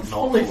 But not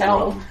holy for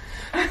hell.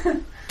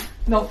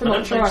 Not for I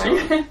not don't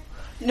think trying.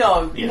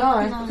 No, Yeah.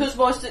 No.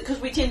 because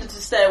we tended to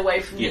stay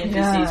away from the Yeah.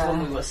 NPCs Yeah.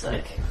 when we were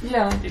sick.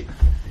 Yeah.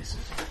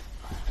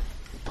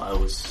 I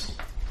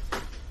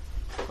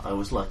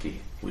was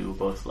lucky. We were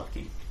both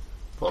lucky.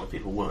 A lot of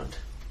people weren't.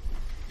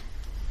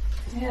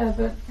 Yeah,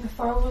 but if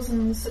I was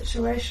in the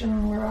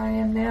situation where I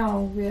am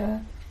now,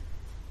 where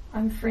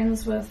I'm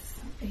friends with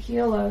a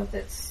healer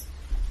that's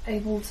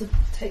able to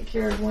take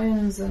care of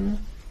wounds and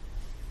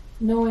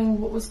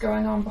knowing what was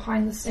going on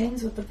behind the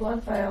scenes with the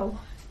blood veil.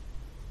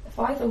 If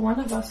either one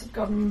of us had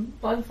gotten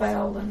blood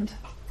veil and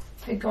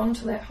had gone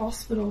to that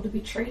hospital to be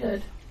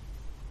treated,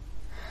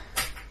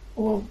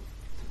 or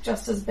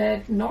just as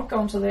bad, not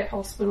gone to that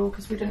hospital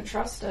because we didn't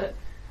trust it.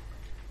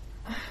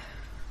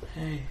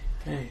 Hey,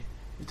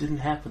 it didn't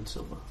happen,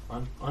 Silver.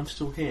 I'm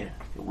still here.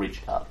 He'll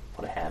reach out,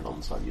 put a hand on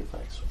the side of your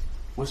face.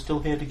 We're still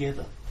here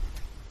together.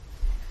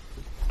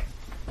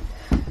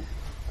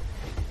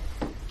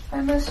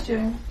 I missed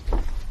you.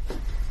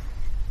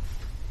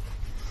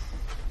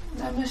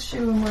 I missed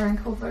you when we were in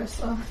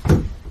Corvosa.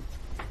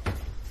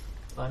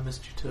 I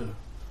missed you too.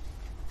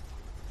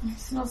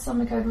 It's not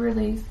something I'd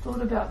really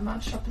thought about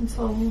much up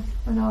until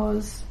when I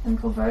was in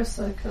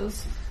Corvosa,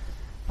 because,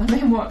 for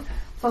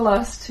the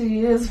last 2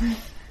 years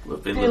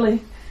we've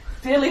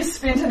barely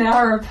spent an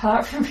hour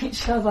apart from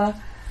each other.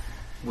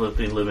 We've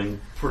been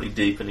living pretty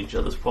deep in each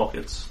other's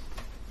pockets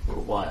for a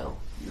while.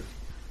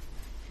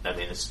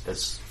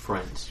 As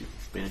friends,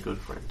 you've been a good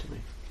friend to me.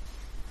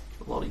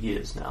 A lot of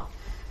years now.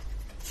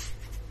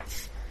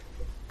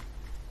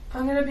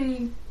 I'm going to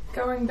be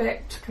going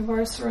back to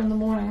Corvosa in the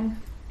morning.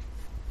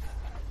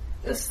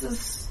 This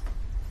is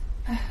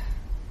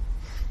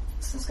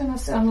going to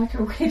sound like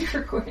a weird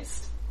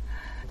request.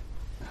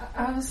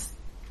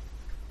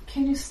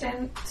 Can you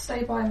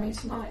stay by me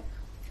tonight?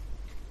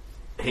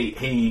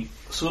 He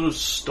sort of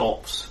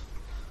stops,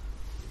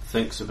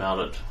 thinks about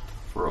it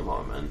for a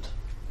moment.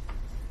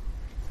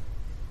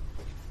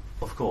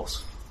 Of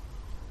course.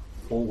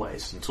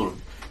 Always. And sort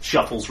of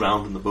shuffles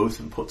round in the booth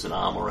and puts an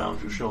arm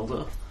around your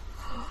shoulder.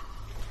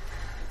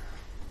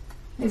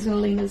 He's going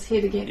to lean his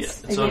head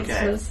against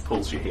okay. his.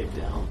 Pulls your head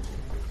down.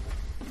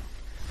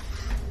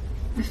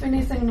 If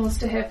anything was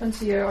to happen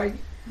to you, I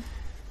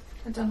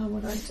don't know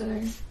what I'd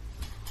do.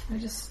 I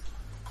just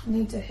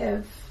need to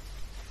have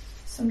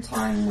some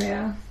time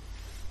where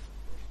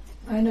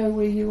I know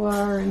where you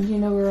are and you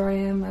know where I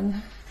am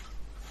and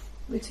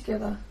we're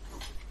together.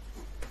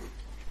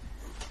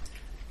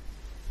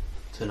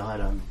 Tonight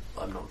I'm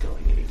not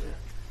going anywhere.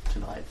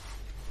 Tonight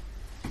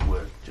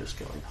we're just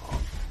going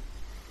home.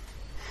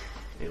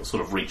 He'll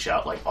sort of reach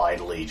out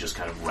idly, just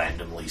kind of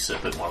randomly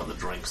sip at one of the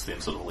drinks,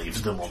 then sort of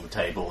leaves them on the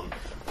table and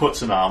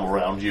puts an arm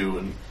around you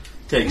and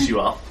takes you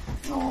up.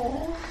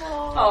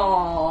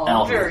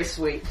 Oh, very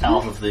sweet.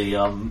 Out of the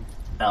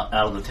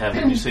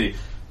tavern, you see,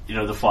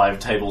 the 5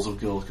 tables of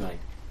girls going.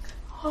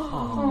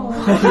 Oh.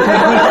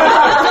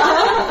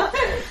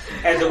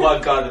 And the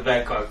one guy in the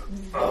back going,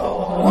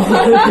 oh.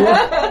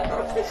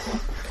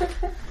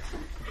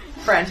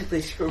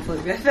 Frantically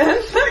scribbling at them.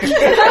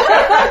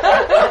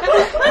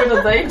 What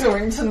are they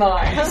doing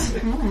tonight?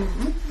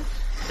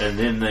 And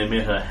then they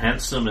met a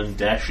handsome and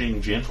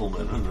dashing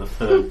gentleman in the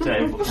 3rd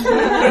table.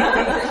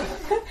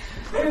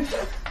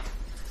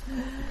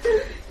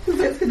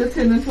 That's going to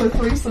turn into a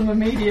threesome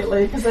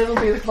immediately, because that'll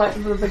be the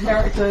collective of the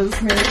characters,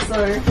 Mary,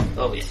 so...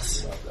 Oh,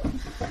 yes.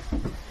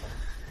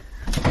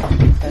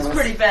 It's a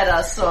pretty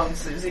badass song,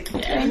 Susie.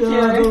 Thank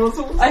you.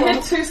 I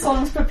had 2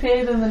 songs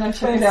prepared and then I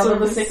checked out of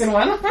the second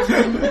one.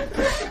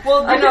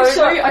 Well,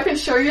 I can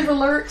show you the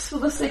lyrics for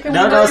the second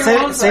one. No,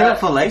 save it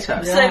for later.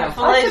 Yeah. Save it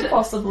for later. I could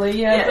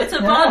possibly, yeah. It's a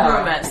bond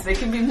romance. There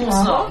can be more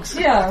songs.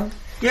 Yeah.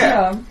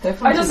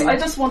 Definitely. I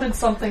just wanted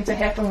something to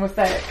happen with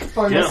that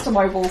bonus to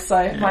my will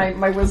save,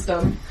 my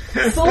wisdom.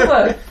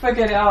 Silver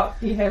figured out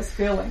he has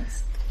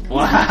feelings.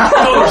 Wow.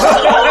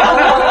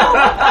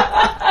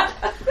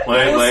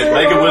 Wait,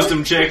 make a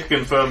wisdom check to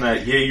confirm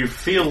that. Yeah, you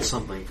feel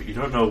something, but you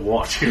don't know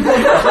what. Hey,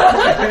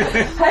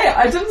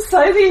 I didn't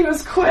say that he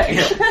was quick.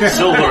 Yeah,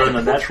 Silver in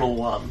the natural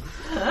 1.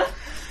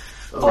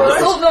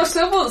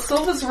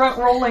 Silver's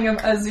rolling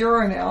a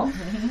 0 now.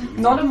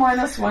 Not a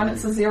 -1,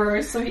 it's a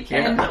 0, so he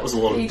can... Yeah, that was a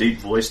lot of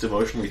deep-voiced,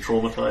 emotionally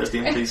traumatized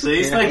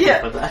NPCs. Thank you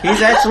for that.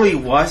 He's actually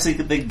wiser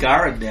than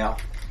Garen now.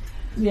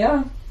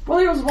 Yeah. Well,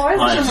 he was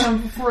wiser than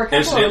him for a couple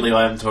Incidentally,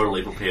 I am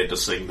totally prepared to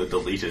sing the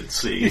deleted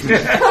scene.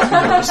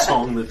 The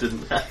song that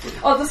didn't happen.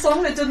 Oh, the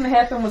song that didn't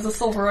happen was a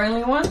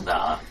Silver-only one?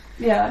 Nah.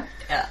 Yeah.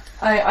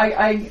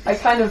 I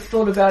kind of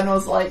thought about it and I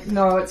was like,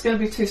 no, it's going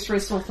to be too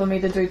stressful for me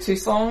to do 2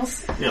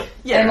 songs. Yep.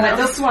 Yeah. And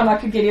this one I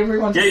could get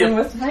everyone to sing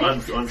with me.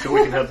 I'm sure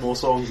we can have more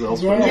songs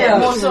elsewhere. Yeah.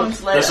 More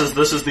songs later.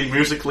 This is the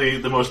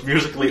most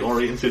musically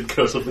oriented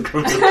Curse of the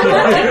Crimson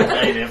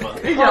campaign ever.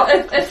 Well,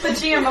 if the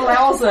GM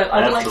allows it,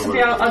 I'd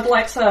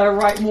like to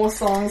write more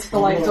songs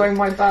for doing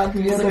my bard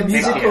music and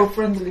stuff.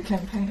 Musical-friendly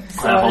campaign.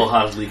 I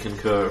wholeheartedly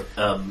concur.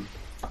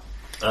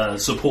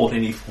 Support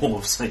any form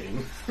of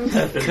singing.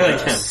 The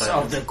Curse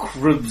of the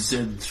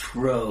Crimson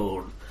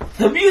Throne.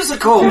 The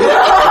musical! We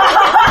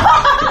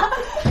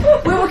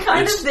were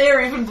kind of there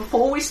even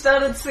before we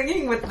started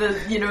singing with the,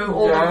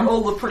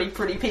 all the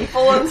pretty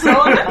people and so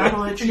on.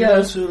 How I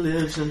choose who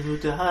lives and who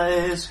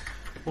dies.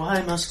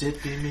 Why must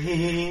it be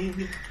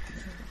me?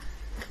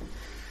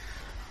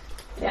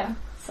 Yeah.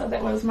 So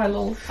that was my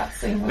little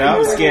cutscene. Now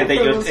I'm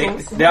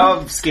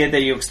scared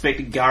that you're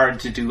expecting Garen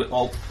to do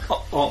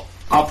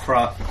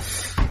opera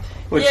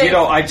Which,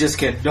 I just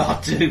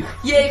cannot do.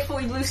 Yay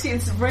for Lucy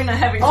and Sabrina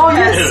having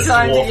yes.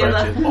 time together.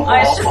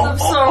 I miss them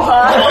so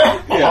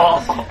hard.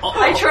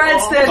 I try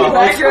and stand in the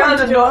background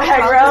and not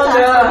hang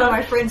around.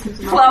 My friends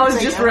Flowers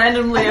just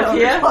randomly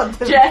appear.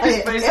 Jack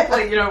is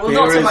basically, not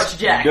so much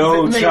Jack.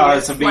 No but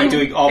chance of me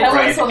doing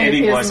off-brand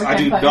anyways. I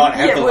do not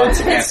have the ones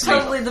it's to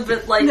totally the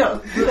bit like in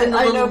The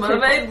Little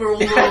Mermaid, where all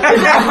the little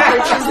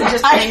creatures are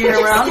just hanging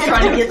around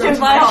trying to get them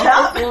to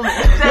help.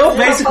 You're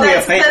basically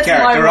a fake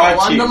character,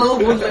 aren't you? I'm the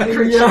little woodland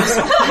creatures.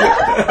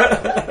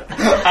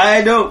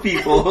 I know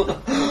people.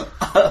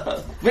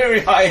 Very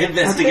high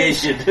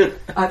investigation.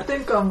 I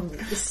think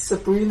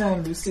Sabrina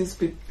and Lucy is a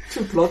bit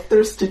too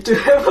bloodthirsty to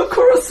have a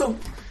chorus of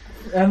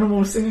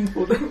animals singing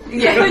for them.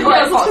 Yeah,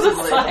 quite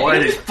possibly. Why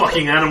are these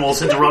fucking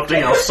animals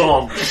interrupting our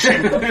song?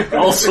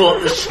 All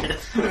sort of shit.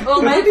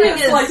 Well, Maybe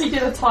it's like you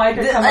get a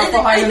tiger come up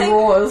behind and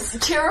roars.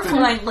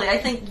 Terrifyingly, I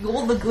think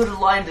you're the good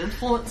aligned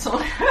influence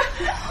on her.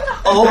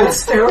 Oh,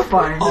 that's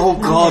terrifying. Oh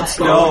God,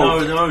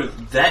 no. No,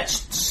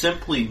 that's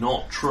simply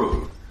not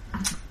true.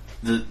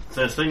 The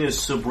thing is,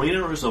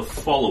 Sabrina is a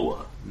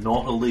follower,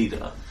 not a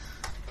leader.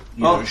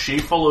 She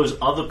follows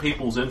other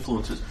people's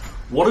influences.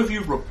 What have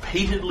you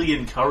repeatedly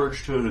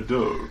encouraged her to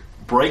do?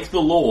 Break the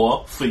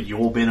law for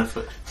your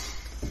benefit.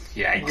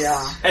 Yikes.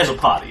 Yeah. As a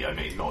party, I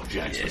mean, not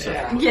Jack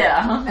specifically.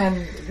 Yeah.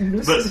 And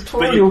Lucy's But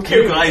totally you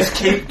okay. guys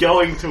keep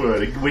going to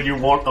her when you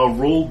want a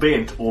rule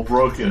bent or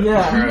broken.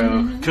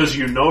 Yeah. Because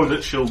you know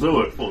that she'll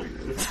do it for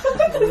you.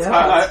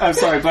 I'm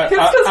sorry, but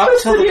up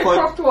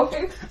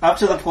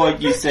to the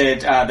point you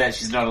said that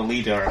she's not a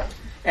leader,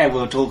 and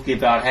we were talking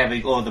about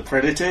having all the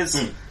predators.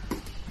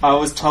 I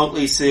was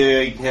totally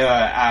seeing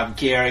her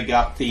gearing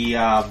up the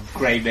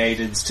Grey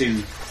Maidens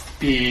to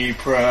be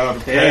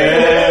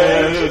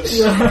prepared.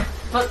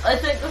 But I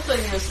think the thing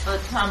is that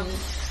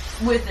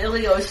with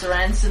Iliosa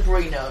and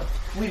Sabrina,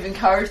 we've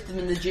encouraged them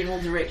in the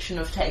general direction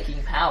of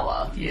taking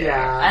power.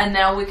 Yeah. And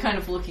now we're kind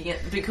of looking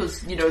at,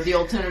 because, the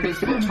alternatives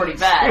were pretty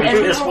bad.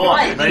 And Guess we were what?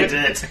 right. They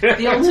did.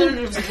 The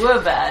alternatives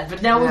were bad,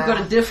 but now we've got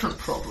a different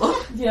problem.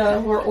 Yeah,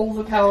 where all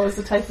the powers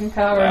are taking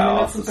power and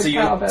then it's a big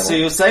power battle. So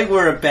you're saying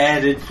we're a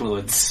bad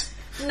influence?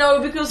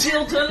 No, because the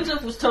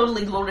alternative was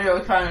totally Gloria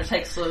O'Connor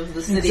takes over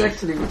the city.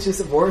 Exactly, which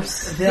is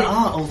worse. There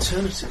are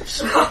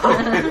alternatives.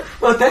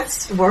 Well,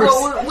 that's worse.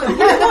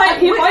 Well,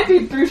 he might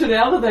be booted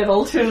out of that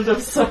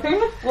alternative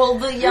soon. Well,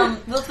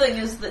 the thing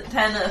is that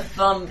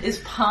Tanith is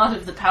part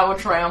of the power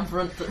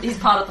triumvirate. He's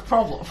part of the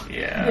problem.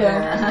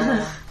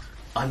 Yeah.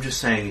 I'm just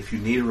saying, if you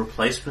need a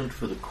replacement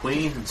for the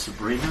Queen and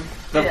Sabrina,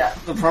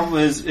 The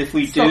problem is, if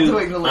we Stop do...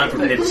 doing the I'm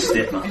prepared to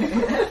thing. step up.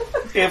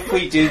 If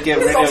we do get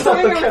rid of...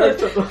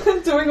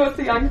 Doing with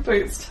the young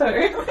boots too.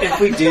 If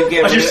we do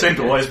get I rid just of... seem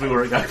to always be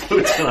wearing our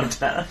boots when I'm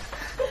down.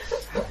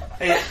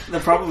 The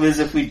problem is,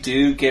 if we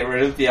do get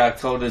rid of the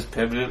Arconas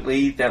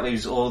permanently, that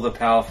leaves all the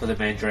power for the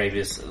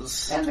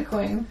Mandravises. And the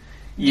Queen.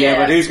 Yeah,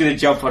 but who's going to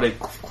jump on it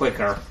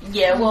quicker?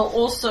 Yeah, well,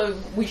 also,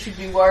 we should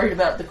be worried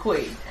about the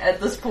Queen. At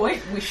this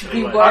point, we should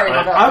be worried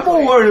about I'm the more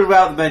Queen. worried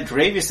about the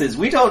Mandravises.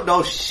 We don't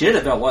know shit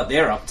about what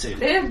they're up to.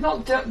 They're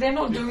not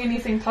doing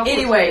anything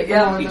publicly. Anyway, at the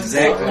yeah, moment,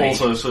 exactly.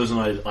 so- Also,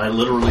 Susan, I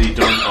literally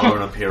don't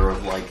own a pair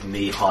of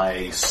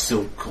knee-high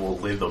silk or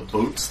leather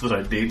boots that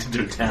I need to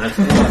do Tanith.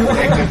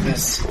 Thank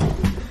goodness.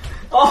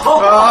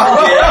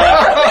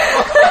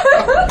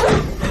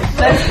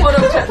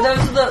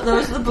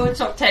 Those are the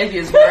boots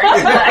Octavia's wearing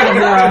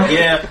today.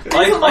 Yeah,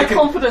 These are my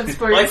confidence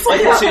boots. I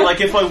can see,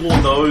 if I wore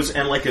those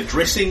and a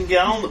dressing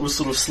gown that was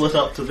sort of slit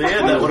up to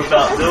there, that would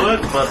about do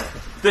it, but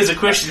there's a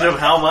question of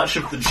how much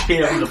of the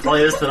GM and the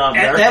players that I'm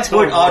At married that to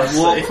point, want I'd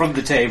to walk see. from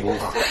the table.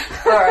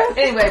 Alright,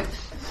 anyway.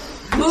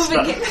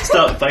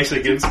 Start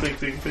basic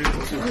instincting people.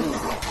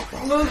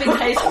 Moving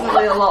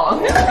hastily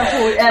along.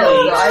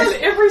 Guys.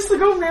 Every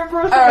single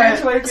member of the Alright,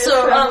 Bandwagon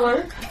so,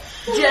 family.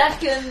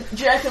 Jack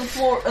and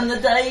Flora, and the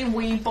day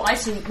we buy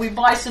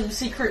some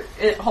secret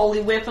holy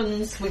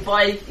weapons. We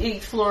buy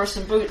each Flora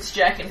some boots.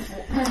 Jack and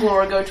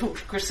Flora go talk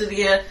to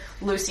Cressidia.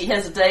 Lucy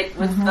has a date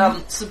with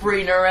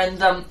Sabrina,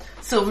 and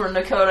Silver and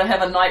Nakota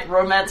have a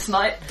romance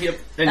night. Yep,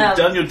 and you've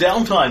done your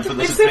downtime for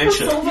this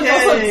Except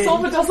adventure.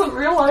 Silver doesn't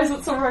realise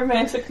it's a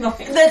romantic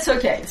night. That's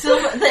okay.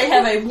 They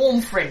have a warm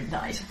friend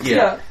night.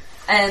 Yeah.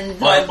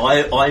 And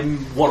I'm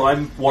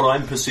what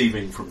I'm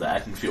perceiving from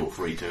that, and feel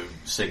free to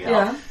sing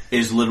out,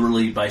 is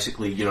literally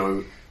basically,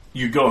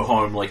 you go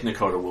home,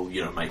 Nakota will,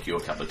 make you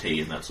a cup of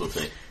tea and that sort of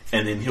thing,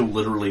 and then he'll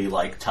literally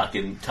tuck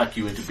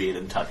you into bed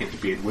and tuck into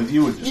bed with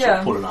you and just sort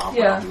of put an arm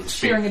around you and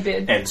sharing a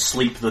bed and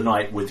sleep the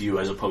night with you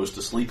as opposed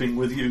to sleeping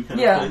with you kind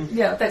of thing.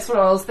 Yeah, that's what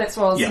I was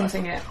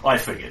hinting at. I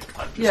figured.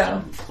 I'm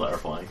just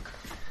clarifying.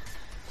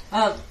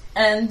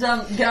 And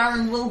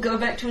Garen will go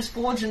back to his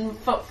forge and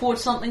forge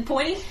something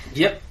pointy.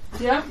 Yep.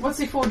 Yeah, what's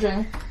he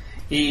forging?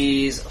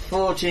 He's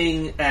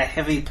forging a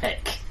heavy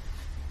pick.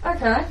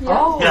 Okay, yeah.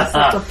 Oh,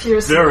 such a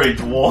piercing. Very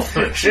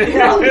dwarfish.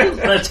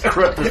 Let's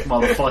crit this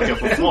motherfucker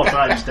for 4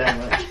 times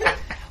damage.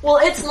 Well,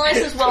 it's nice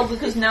as well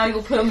because now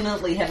you'll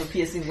permanently have a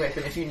piercing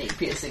weapon if you need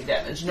piercing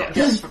damage, not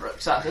just for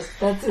Roxatis.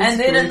 And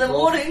then in the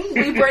morning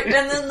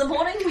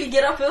we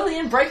get up early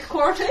and break the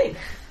quarantine.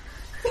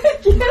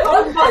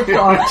 Oh my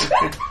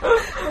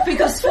god!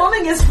 Because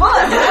swimming is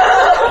fun.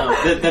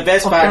 The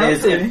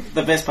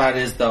best part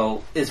is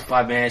though if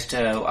I manage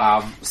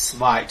to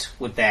smite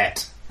with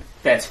that.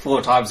 That's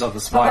 4 times on the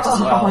smite as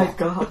well. Oh my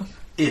god!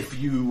 If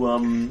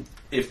you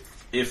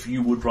if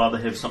you would rather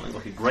have something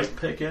like a great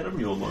pick, Adam,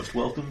 you're most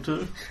welcome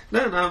to. No,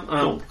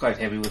 I'm quite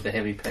happy with the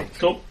heavy pick.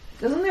 Cool.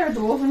 Isn't there a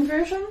dwarven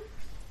version?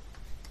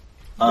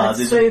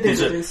 There's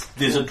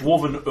a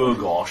dwarven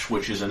Urgosh,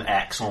 which is an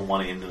axe on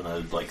one end and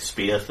a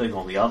spear thing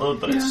on the other,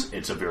 but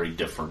it's a very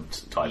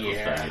different type of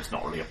thing. It's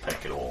not really a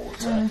pick at all.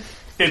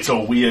 It's a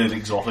weird,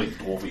 exotic,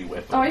 dwarvy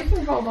weapon. Oh, you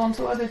can hold on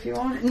to it if you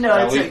want.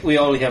 No, we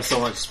only have so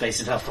much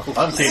space enough.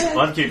 I'm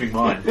keeping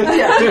mine.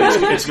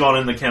 It's gone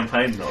in the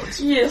campaign notes.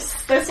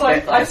 Yes, that's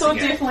like I thought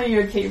definitely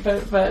you'd keep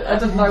it, but I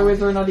didn't know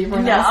whether or not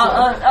everyone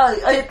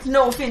else would.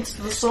 No offense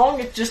to the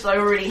song, it's just I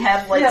already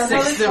have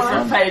 6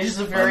 different pages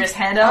of various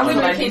handouts. I'm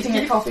going to be keeping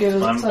a copy of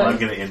it. I'm going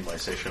to end my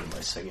session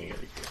by singing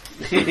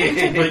it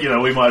again.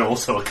 But we might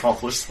also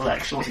accomplish some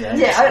actual games.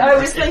 Yeah, I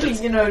was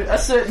thinking, a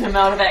certain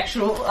amount of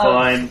actual.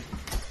 Fine.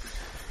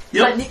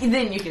 Yep. But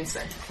then you can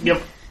sing.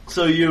 Yep.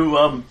 So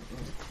you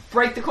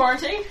break the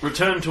quarantine.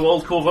 Return to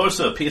Old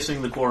Korvosa,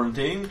 piercing the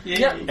quarantine.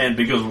 Yep. And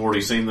because we've already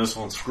seen this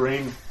on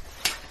screen,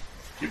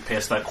 you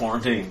passed that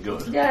quarantine.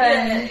 Good.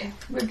 Yay!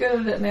 We're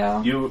good at it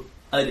now.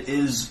 It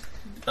is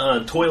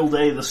Toil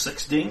Day the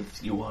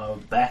 16th. You are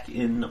back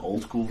in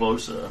Old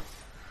Korvosa.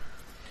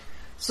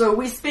 So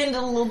we spend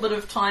a little bit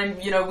of time.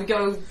 We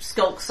go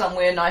skulk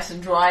somewhere nice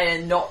and dry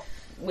and not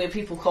where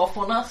people cough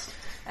on us.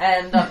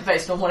 And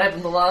based on what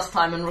happened the last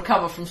time, and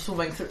recover from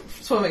swimming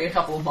a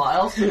couple of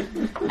miles.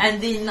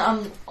 And then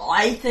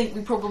I think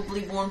we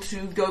probably want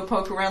to go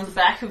poke around the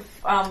back of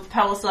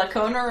Palace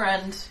Arcona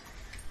and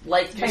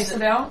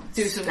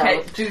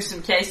do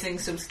some casing,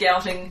 some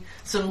scouting,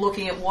 some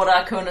looking at what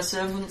Arcona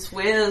servants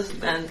wears,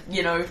 and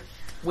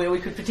where we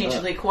could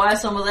potentially acquire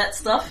some of that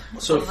stuff,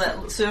 some of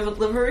that servant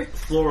livery.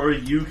 Flora,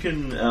 you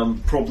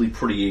can probably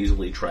pretty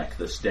easily track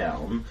this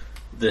down.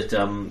 That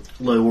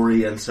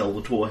Lauri and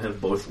Salvatore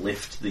have both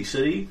left the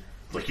city.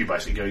 You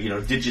basically go,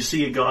 did you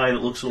see a guy that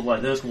looks sort of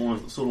like this,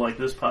 one sort of like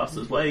this, pass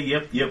this way?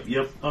 Yep.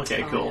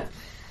 Okay, cool. Yeah.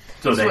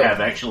 So they have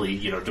actually,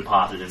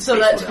 departed in So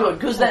that's good,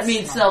 because that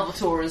means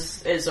Salvatore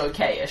is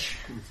okay-ish.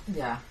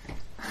 Yeah.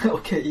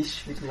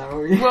 Okay-ish with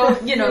Lauri. Well,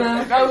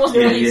 I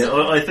wasn't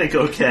I think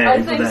okay.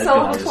 I think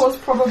Salvatore's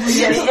probably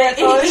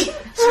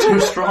it's too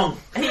strong.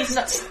 He's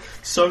not...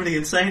 So many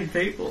insane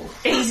people.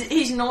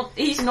 He's not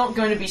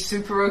going to be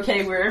super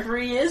okay wherever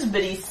he is,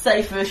 but he's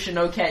safe-ish and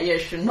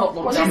okay-ish and not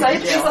long. He's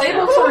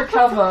able to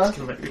recover. It's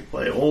going to make me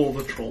play all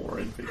the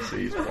trauma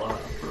NPCs one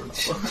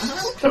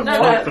after.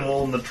 Wipe them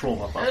all in the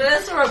trauma.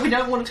 That's alright, we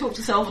don't want to talk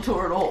to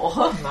Salvatore at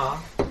all. No,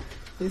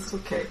 it's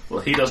okay. Well,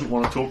 he doesn't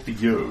want to talk to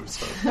you,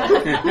 so...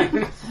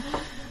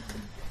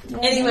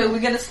 Anyway, we're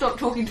going to stop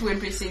talking to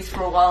NPCs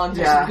for a while and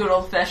do some good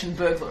old-fashioned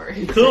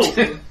burglary. Cool.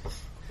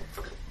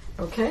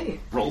 Okay.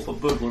 Roll for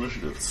burglar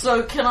initiative.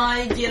 So can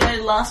I get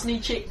a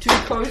larceny check to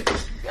post?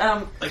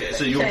 Okay,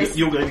 so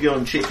you're going to go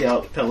and check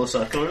out Palace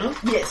Arcona?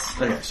 Yes.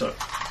 Okay, so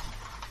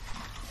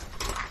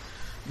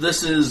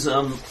this is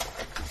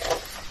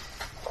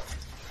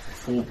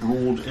for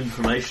broad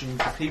information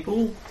for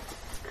people.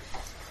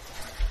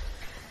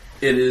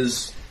 It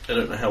is, I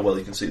don't know how well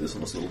you can see this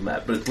on this little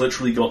map, but it's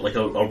literally got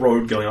a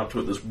road going up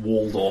to it, this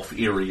walled off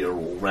area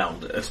all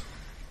around it.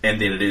 And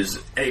then it is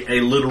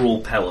a literal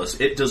palace.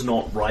 It does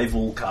not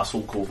rival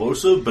Castle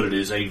Korvosa, but it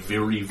is a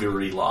very,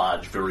 very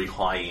large, very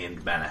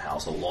high-end manor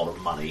house. A lot of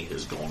money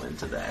has gone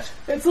into that.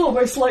 It's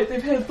almost like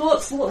they've had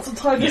lots and lots of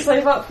time to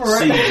save up for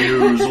it.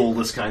 CUs, all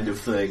this kind of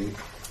thing.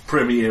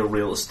 Premier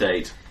real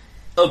estate.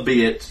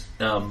 Albeit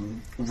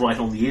right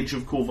on the edge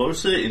of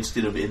Korvosa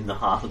instead of in the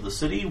heart of the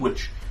city,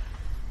 which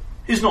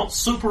is not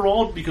super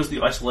odd because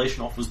the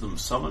isolation offers them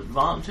some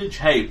advantage.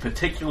 Hey,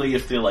 particularly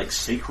if they're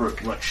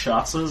secret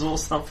Rakshasas or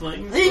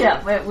something.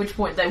 Yeah, at which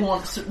point they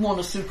want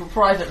a super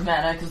private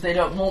manor because they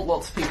don't want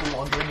lots of people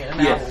wandering in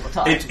and out all the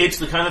time. It's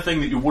the kind of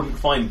thing that you wouldn't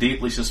find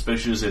deeply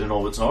suspicious in and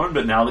of its own,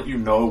 but now that you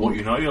know what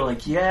you know, you're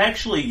like, yeah,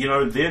 actually,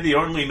 they're the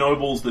only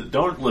nobles that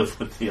don't live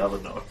with the other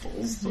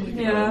nobles.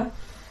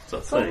 So,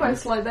 it's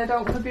almost like they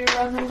don't want to be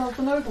around the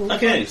other nobles.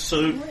 Okay,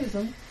 so...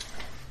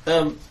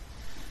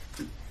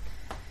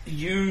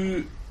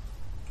 you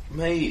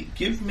may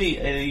give me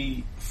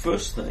a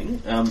first thing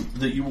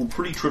that you will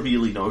pretty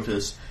trivially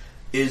notice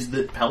is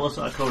that Palace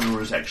Arcona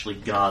is actually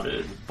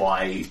guarded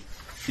by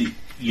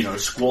the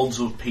squads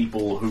of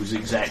people whose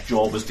exact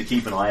job is to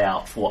keep an eye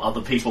out for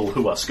other people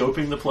who are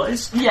scoping the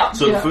place. Yeah.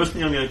 So the first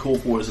thing I'm going to call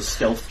for is a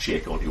stealth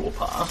check on your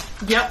part.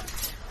 Yep.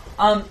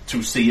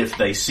 To see if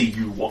they see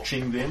you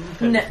watching them,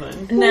 kind of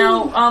thing.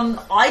 Now,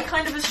 I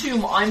kind of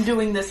assume I'm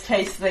doing this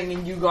case thing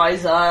and you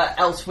guys are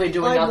elsewhere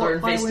doing other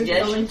investigations.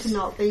 I was going to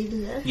not be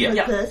here.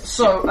 Yeah.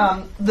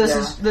 So,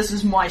 this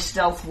is my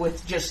stealth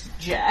with just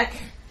Jack.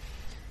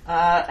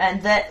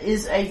 And that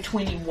is a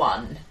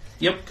 21.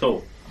 Yep,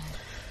 cool.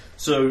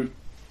 So,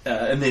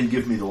 and then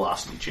give me the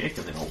larceny check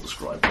and then I'll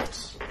describe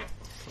what's...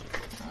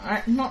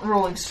 Alright, not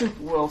rolling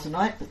super well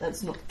tonight, but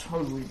that's not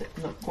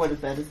quite as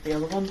bad as the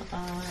other one.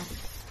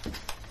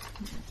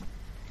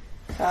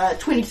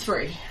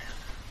 23.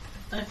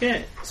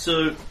 Okay,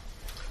 so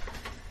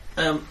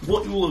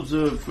what you will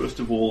observe first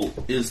of all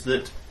is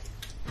that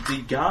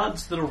the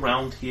guards that are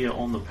around here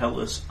on the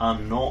palace are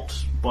not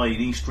by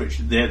any stretch.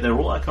 They're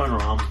all Arcana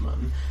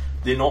armsmen.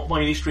 They're not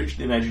by any stretch of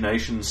the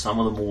imagination some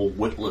of the more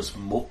witless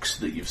mooks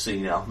that you've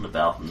seen out and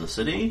about in the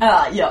city.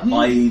 Yeah.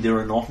 I.e., there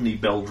are not any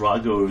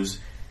Beldragos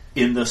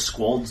in the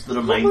squads that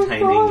are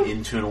maintaining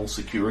internal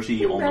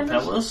security on the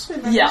palace. They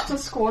managed to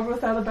squad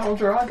without a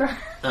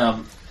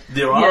Beldrago.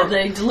 There are. Yeah,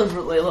 they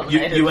deliberately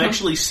eliminated You them.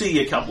 actually see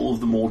a couple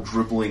of the more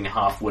dribbling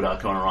half-wit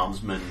Arcana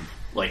armsmen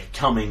like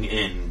coming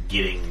in,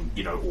 getting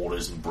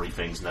orders and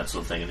briefings and that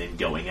sort of thing, and then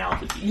going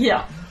out again.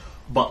 Yeah.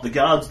 But the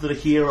guards that are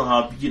here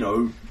are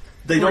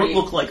they don't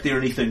look like they're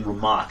anything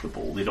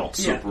remarkable. They're not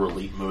super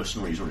elite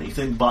mercenaries or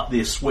anything, but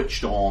they're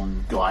switched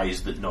on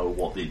guys that know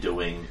what they're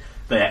doing.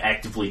 They are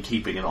actively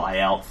keeping an eye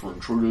out for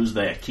intruders.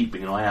 They are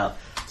keeping an eye out.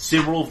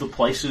 Several of the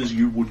places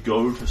you would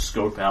go to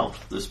scope out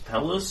this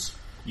palace,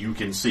 you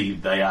can see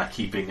they are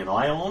keeping an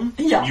eye on.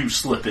 Yeah. You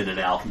slip in and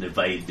out and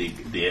evade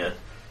their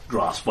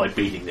grasp by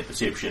beating their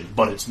perception,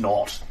 but it's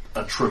not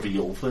a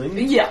trivial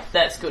thing. Yeah,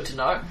 that's good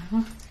to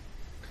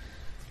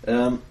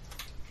know.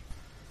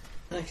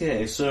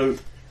 Okay, so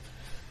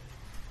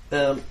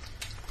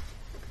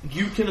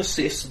you can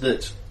assess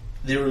that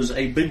there is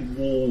a big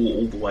wall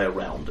all the way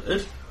around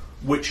it,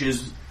 which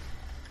is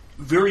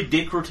very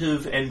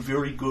decorative and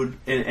very good,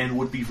 and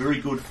would be very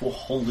good for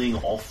holding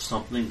off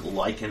something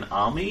like an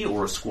army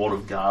or a squad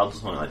of guards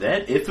or something like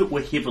that. If it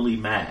were heavily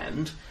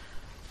manned,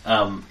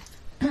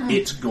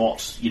 it's got,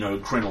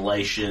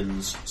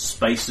 crenellations,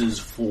 spaces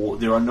for...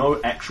 There are no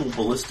actual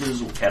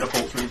ballistas or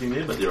catapults or anything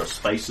there, but there are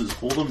spaces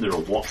for them. There are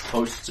watch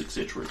posts,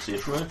 etc.,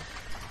 etc.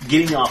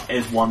 Getting up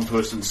as one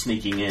person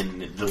sneaking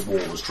in, the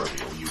wall is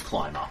trivial. You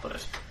climb up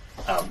it.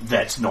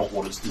 That's not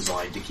what it's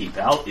designed to keep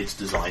out. It's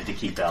designed to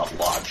keep out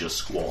larger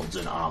squads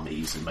and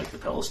armies and make the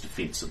palace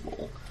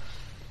defensible.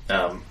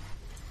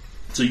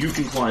 So you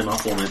can climb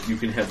up on it. You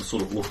can have a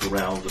sort of look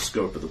around the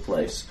scope of the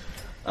place.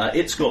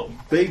 It's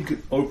got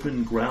big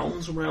open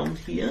grounds around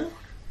here.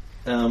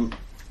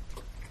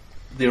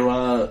 There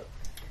are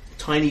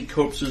tiny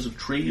copses of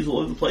trees all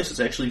over the place.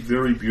 It's actually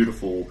very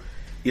beautiful.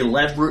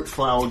 Elaborate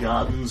flower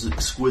gardens,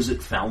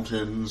 exquisite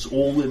fountains,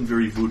 all in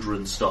very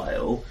Voudran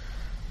style.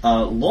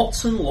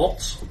 Lots and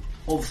lots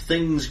of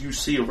things you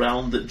see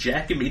around that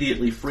Jack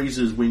immediately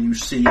freezes when you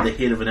see the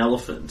head of an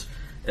elephant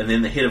and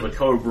then the head of a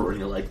cobra, and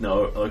you're like, no,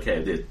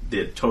 okay,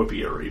 they're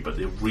topiary, but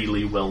they're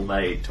really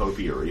well-made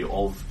topiary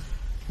of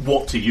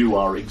what to you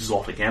are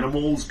exotic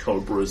animals: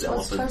 cobras,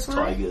 elephants,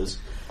 tigers,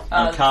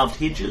 carved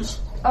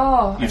hedges.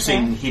 Oh, You've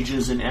seen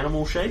hedges in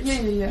animal shapes?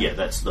 Yeah. Yeah,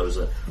 that's That's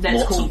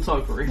lots called of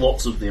topiary.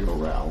 Lots of them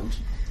around.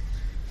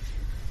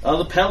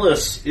 The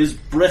palace is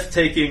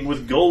breathtaking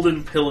with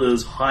golden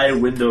pillars, high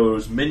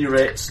windows,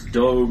 minarets,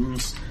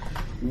 domes,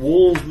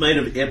 walls made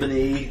of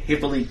ebony,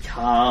 heavily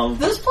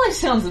carved. This place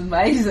sounds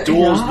amazing.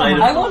 Doors made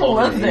of I want to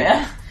mahogany. live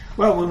there.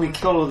 Well, when we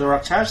kill all the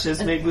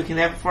Rakshasas, maybe we can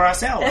have it for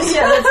ourselves.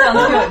 Yeah, that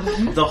sounds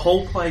good. The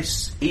whole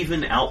place,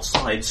 even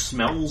outside,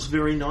 smells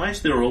very nice.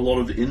 There are a lot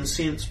of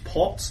incense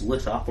pots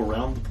lit up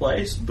around the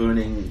place,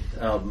 burning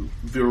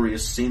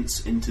various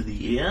scents into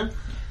the air.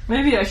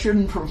 Maybe I should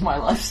improve my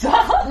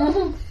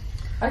lifestyle.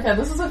 Okay,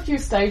 this is a few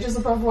stages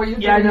above what you're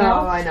Yeah, doing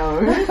I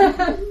know.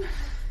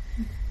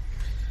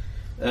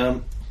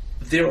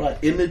 There are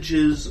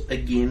images,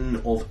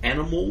 again, of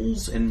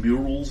animals and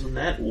murals and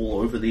that all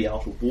over the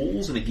outer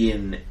walls, and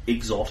again,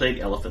 exotic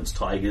elephants,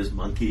 tigers,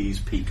 monkeys,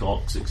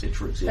 peacocks,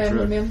 etc., Family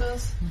etc.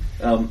 members.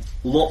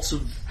 Lots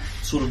of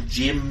sort of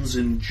gems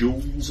and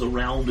jewels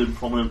around in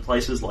prominent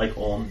places, like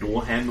on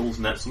door handles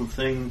and that sort of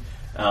thing.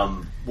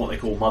 What they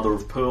call mother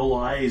of pearl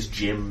eyes,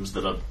 gems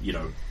that are,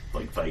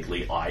 like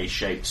vaguely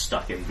eye-shaped,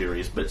 stuck in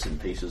various bits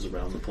and pieces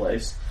around the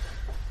place.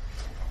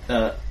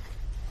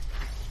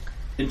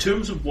 In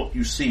terms of what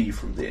you see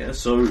from there,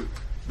 so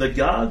the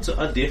guards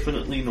are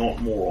definitely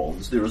not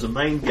morons. There is a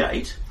main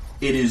gate.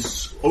 It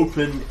is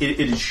open. It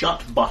is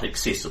shut but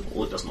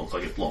accessible. It doesn't look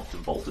like it's locked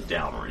and bolted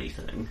down or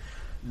anything.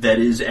 That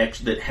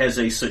has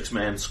a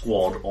 6-man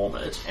squad on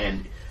it,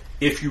 and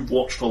if you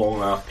watch for long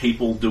enough,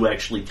 people do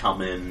actually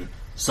come in.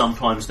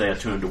 Sometimes they are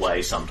turned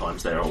away.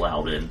 Sometimes they are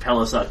allowed in.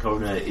 Palace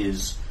Arcona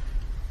is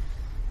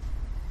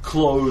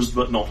closed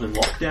but not in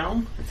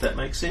lockdown, if that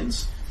makes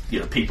sense.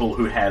 People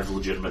who have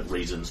legitimate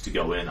reasons to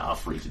go in are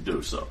free to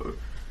do so.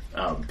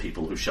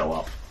 People who show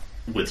up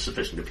with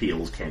sufficient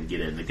appeals can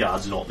get in. The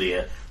guards are not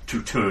there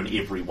to turn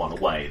everyone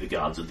away. The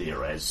guards are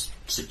there as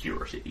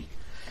security.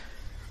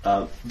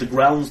 The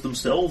grounds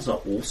themselves are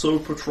also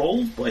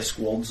patrolled by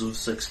squads of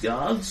 6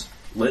 guards,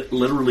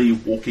 literally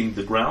walking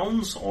the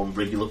grounds on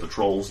regular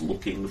patrols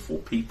looking for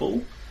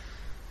people.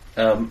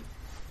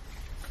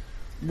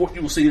 What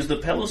you'll see is the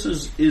palace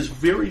is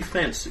very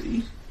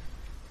fancy.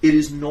 It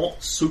is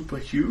not super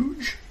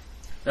huge.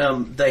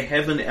 They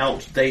have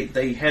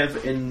they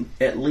have an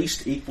at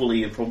least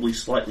equally and probably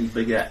slightly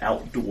bigger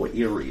outdoor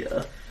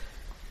area.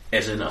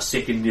 as in a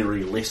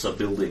secondary lesser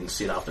building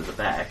set up in the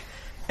back,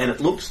 and it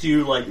looks to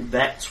you like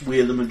that's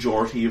where the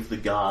majority of the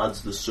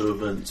guards, the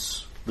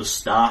servants, the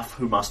staff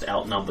who must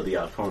outnumber the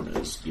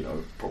Arconas,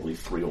 probably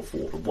 3 or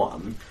 4 to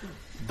 1,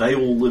 they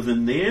all live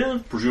in there.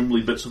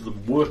 Presumably bits of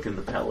them work in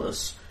the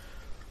palace,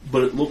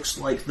 but it looks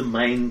like the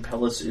main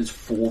palace is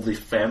for the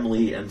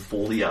family and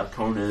for the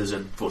Arconas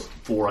and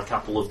for a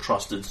couple of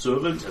trusted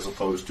servants, as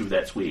opposed to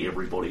that's where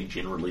everybody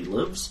generally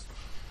lives.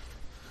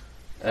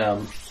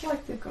 It's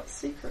like they've got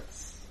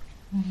secrets.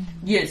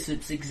 Yes,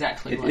 it's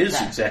exactly like that. It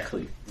is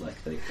exactly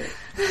like they have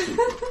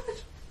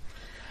secrets.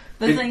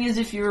 The thing is,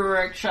 if you're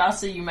a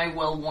Rakshasa, you may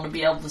well want to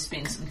be able to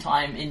spend some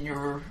time in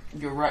your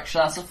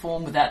Rakshasa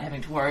form without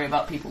having to worry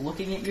about people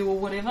looking at you or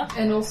whatever.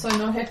 And also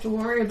not have to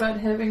worry about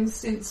having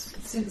sense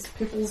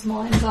people's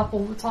minds up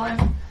all the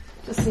time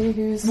to see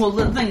who's... Well,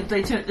 the thing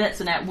is,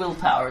 that's an at-will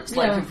power. It's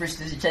like a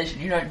prestidigitation.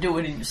 You don't do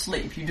it in your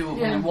sleep. You do it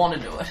when you want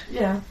to do it.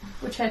 Yeah,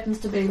 which happens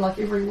to be like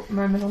every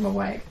moment on the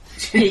way.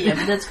 Yeah,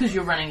 but that's because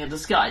you're running a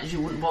disguise. You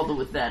wouldn't bother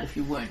with that if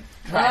you weren't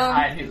trying to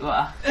hide who you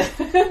are.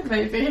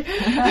 Maybe.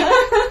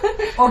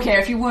 Okay,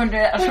 if you weren't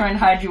trying to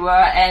hide who you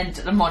are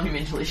and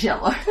monumentally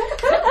shallow.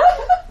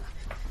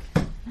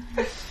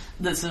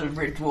 That's a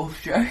Red Dwarf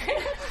joke.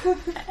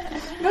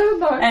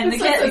 No. And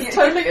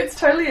it's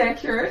totally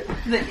accurate.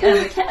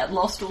 The cat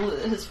lost all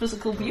his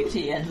physical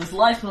beauty, and his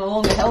life no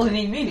longer held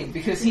any meaning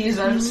because he is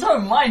so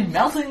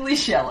mind-meltingly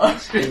shallow.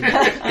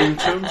 In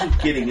terms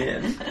of getting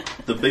in,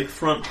 the big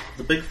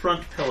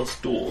front palace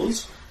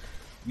doors,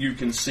 you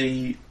can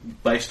see,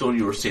 based on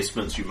your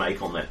assessments you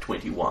make on that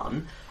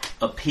 21,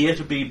 appear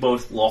to be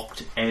both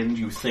locked and,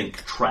 you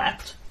think,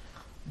 trapped.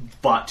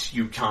 But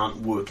you can't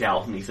work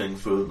out anything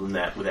further than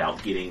that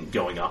without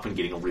going up and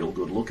getting a real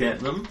good look at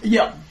them.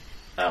 Yeah.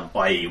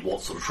 I.e.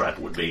 what sort of trap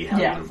it would be, how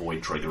you would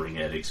avoid triggering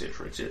it,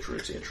 etc., etc.,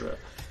 etc.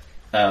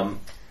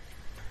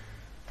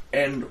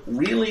 And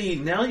really,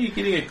 now you're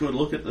getting a good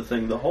look at the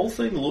thing, the whole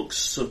thing looks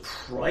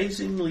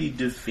surprisingly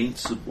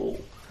defensible.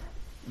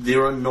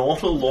 There are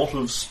not a lot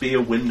of spare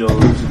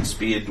windows and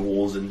spare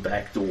doors and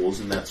back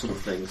doors and that sort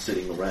of thing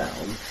sitting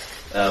around.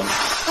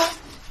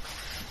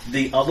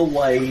 The other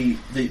way,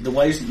 the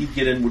ways that you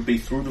get in would be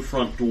through the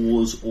front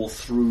doors or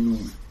through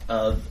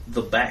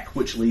the back,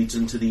 which leads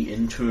into the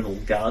internal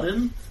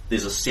garden.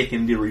 There's a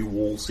secondary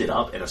wall set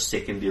up and a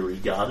secondary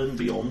garden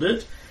beyond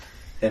it,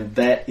 and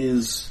that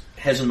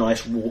has a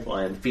nice wrought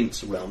iron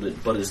fence around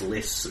it, but is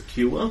less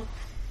secure.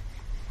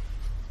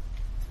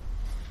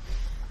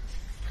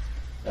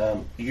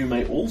 You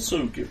may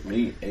also give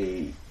me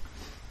a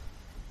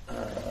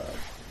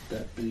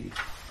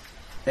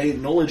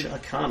knowledge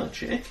arcana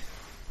check.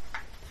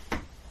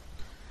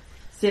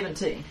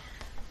 17.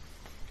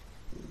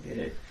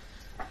 Yeah.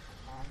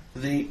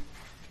 The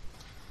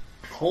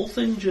whole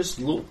thing just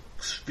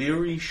looks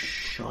very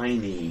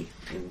shiny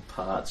in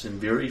parts and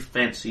very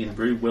fancy and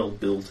very well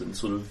built, and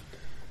sort of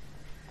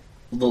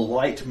the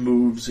light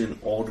moves in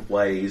odd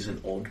ways in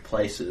odd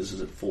places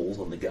as it falls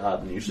on the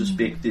garden. You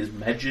suspect there's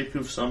magic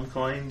of some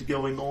kind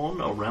going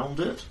on around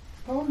it.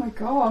 Oh my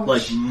gosh.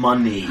 Like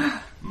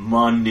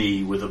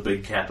money with a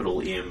big capital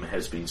M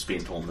has been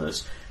spent on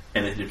this.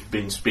 And it has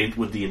been spent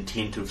with the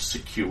intent of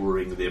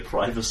securing their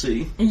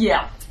privacy.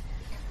 Yeah.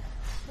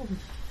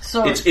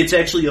 So it's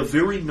actually a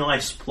very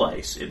nice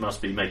place. It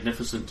must be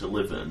magnificent to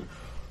live in.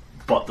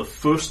 But the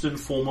first and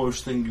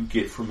foremost thing you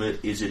get from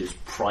it is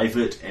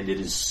private and it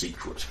is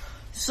secret.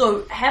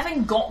 So,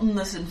 having gotten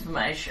this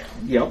information,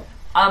 yep.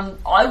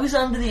 I was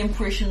under the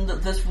impression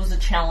that this was a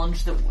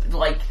challenge that,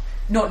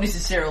 not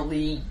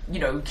necessarily,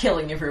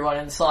 killing everyone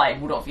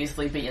inside would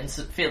obviously be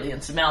fairly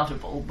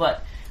insurmountable,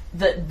 but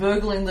that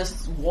burgling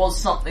this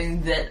was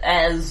something that,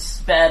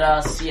 as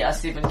badass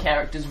CR7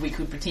 characters, we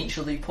could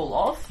potentially pull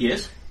off.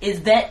 Yes.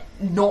 Is that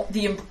not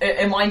the...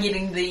 am I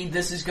getting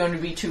this is going to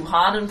be too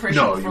hard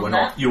impression from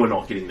that? No, you are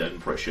not getting that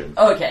impression.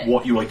 Okay.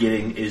 What you are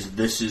getting is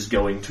this is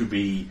going to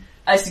be...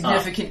 a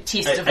significant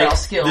test of our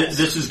skills.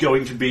 This is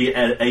going to be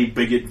a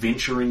big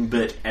adventuring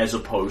bit as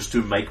opposed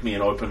to make me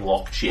an open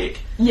lock check.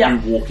 Yeah.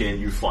 You walk in,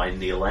 you find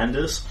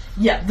Neolandis.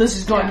 Yeah, this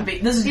is going to be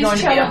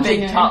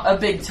a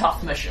big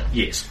tough mission.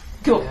 Yes.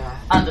 Cool. Yeah.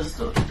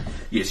 Understood.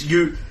 Yes,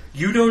 you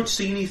don't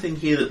see anything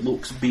here that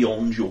looks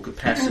beyond your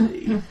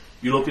capacity.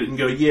 You look at it and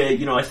go,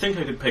 yeah, I think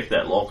I could pick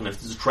that lock, and if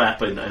there's a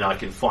trap and I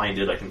can find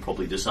it, I can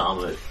probably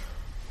disarm it.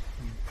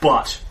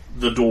 But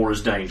the door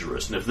is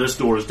dangerous, and if this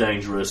door is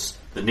dangerous,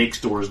 the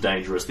next door is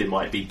dangerous, there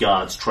might be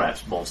guards,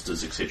 traps,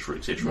 monsters, etc.,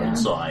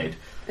 inside.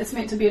 It's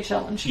meant to be a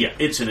challenge. Yeah,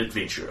 it's an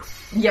adventure.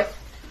 Yep.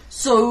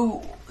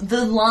 So,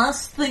 the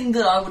last thing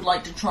that I would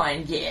like to try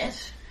and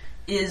get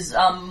is,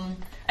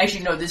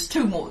 actually, no, there's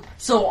two more.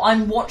 So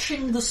I'm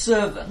watching the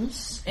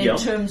servants in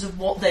terms of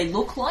what they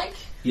look like,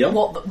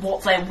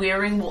 what they're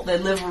wearing, what their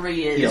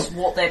livery is,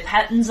 what their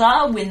patterns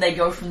are when they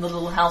go from the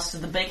little house to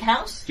the big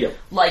house. Yep.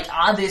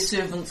 Are there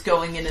servants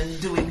going in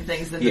and doing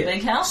things in the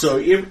big house? So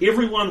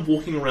everyone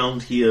walking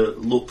around here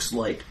looks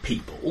like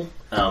people.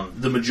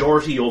 The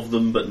majority of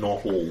them, but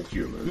not all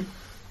human.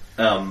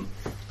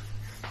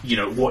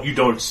 what you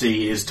don't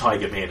see is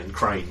Tiger Man and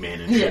Crane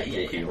Man and shit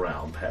walking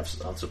around, perhaps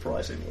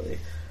unsurprisingly.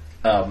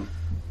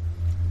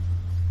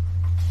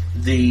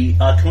 The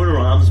Arcona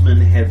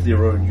Armsmen have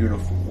their own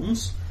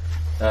uniforms.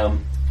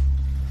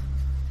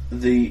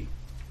 The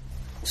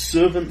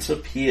servants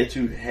appear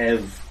to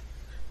have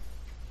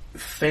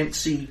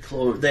fancy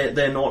clothes.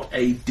 They're not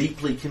a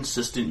deeply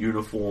consistent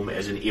uniform,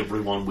 as in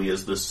everyone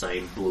wears the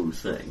same blue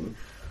thing,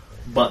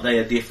 but they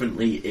are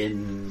definitely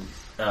in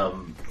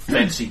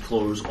fancy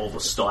clothes of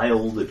a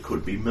style that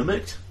could be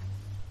mimicked,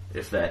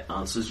 if that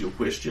answers your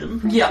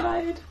question.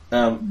 Yeah.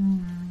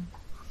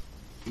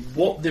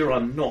 What there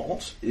are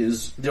not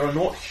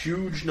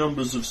huge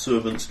numbers of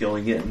servants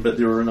going in, but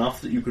there are enough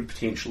that you could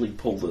potentially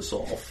pull this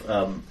off.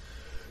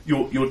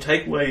 Your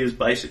takeaway is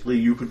basically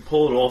you could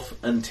pull it off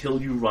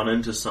until you run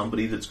into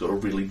somebody that's got a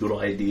really good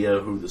idea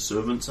who the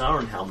servants are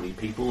and how many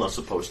people are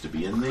supposed to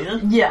be in there.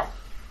 Yeah.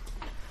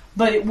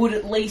 But it would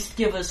at least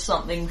give us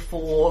something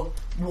for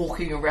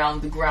walking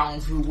around the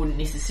grounds. We wouldn't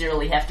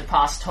necessarily have to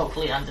pass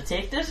totally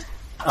undetected.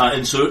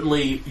 And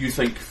certainly, you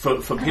think for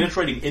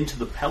penetrating into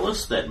the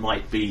palace, that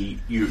might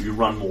be you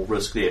run more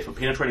risk there. For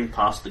penetrating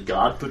past the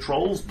guard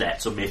patrols,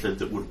 that's a method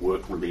that would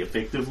work really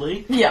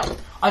effectively. Yeah,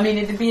 I mean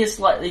it'd be a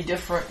slightly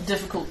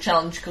difficult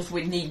challenge because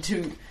we'd need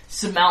to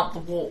surmount the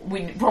wall.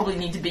 We'd probably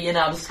need to be in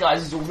our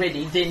disguises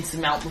already, then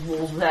surmount the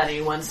walls without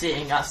anyone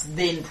seeing us,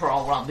 then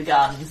prowl around the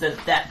gardens. At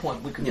that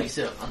point, we could be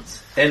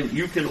servants. And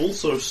you can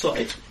also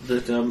cite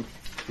that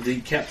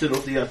the captain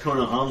of the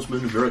Arcona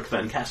Armsmen, Virik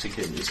van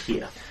Kassiken, is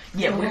here.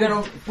 Yeah,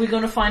 we're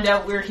gonna find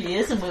out where he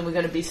is, and when we're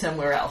gonna be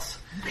somewhere else.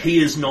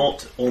 He is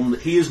not on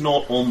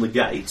the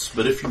gates,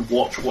 but if you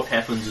watch, what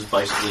happens is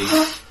basically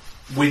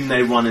when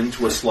they run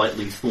into a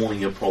slightly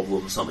thornier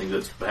problem, something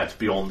that's perhaps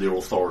beyond their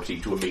authority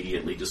to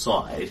immediately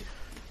decide,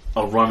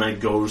 a runner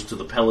goes to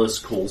the palace,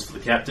 calls for the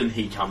captain,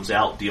 he comes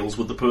out, deals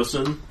with the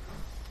person.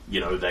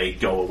 They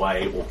go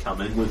away or come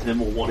in with him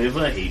or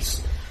whatever.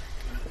 He's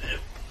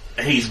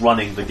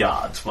running the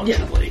guards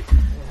functionally. Yeah.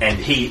 And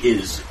he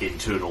is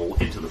internal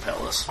into the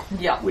palace,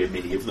 where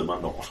many of them are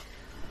not.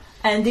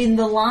 And then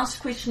the last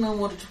question I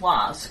wanted to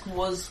ask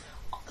was,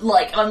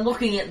 I'm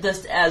looking at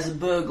this as a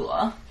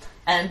burglar,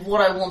 and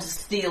what I want to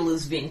steal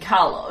is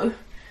Venkalo.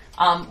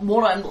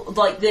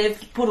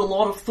 They've put a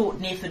lot of thought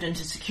and effort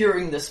into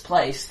securing this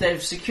place.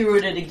 They've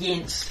secured it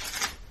against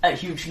a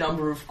huge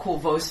number of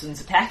Korvosans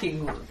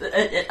attacking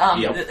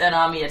an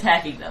army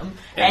attacking them,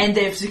 and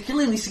they've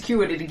clearly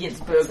secured it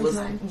against burglars.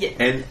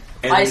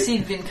 And I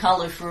said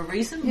Venkalo for a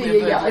reason.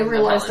 I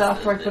realised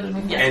after I put it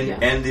in.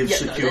 And they've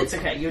secured. No, that's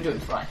okay. You're doing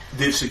fine.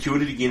 They've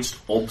secured it against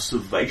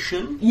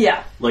observation.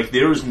 Yeah.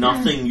 There is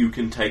nothing you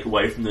can take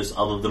away from this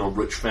other than a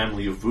rich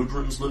family of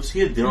Vudrons lives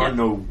here. There are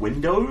no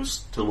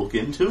windows to look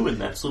into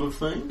and that sort of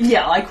thing.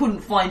 Yeah, I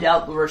couldn't find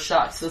out the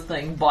Rashaksa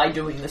thing by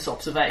doing this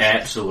observation.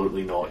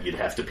 Absolutely not. You'd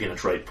have to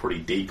penetrate pretty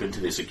deep into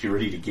their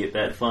security to get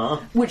that far.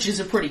 Which is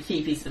a pretty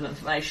key piece of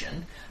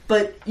information.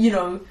 But,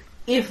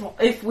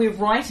 if we're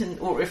right,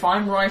 or if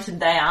I'm right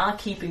and they are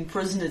keeping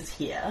prisoners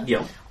here,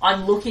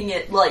 I'm looking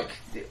at,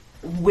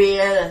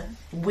 where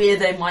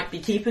they might be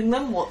keeping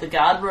them, what the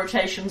guard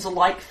rotations are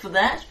like for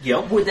that.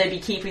 Would they be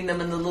keeping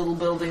them in the little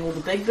building or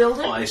the big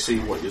building? I see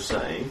what you're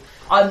saying.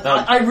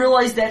 I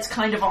realise that's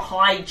kind of a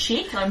high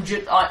check. I'm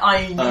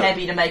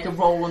happy to make a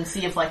roll and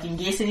see if I can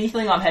guess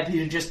anything. I'm happy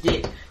to just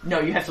get... No,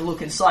 you have to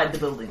look inside the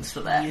buildings for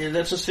that. Yeah,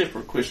 that's a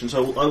separate question.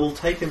 So I will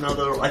take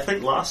another... I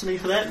think larceny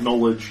for that.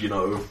 Knowledge,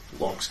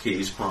 locks,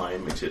 keys,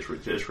 crime, etc.,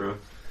 etc.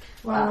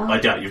 Wow. I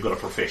doubt you've got a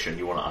profession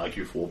you want to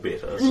argue for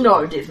better. So.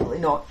 No, definitely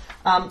not.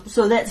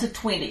 So that's a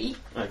 20.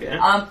 Okay.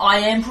 I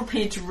am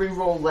prepared to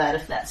re-roll that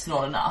if that's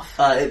not enough.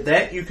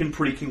 That you can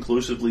pretty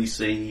conclusively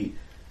see...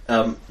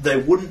 they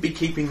wouldn't be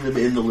keeping them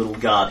in the little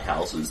guard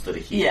houses that are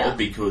here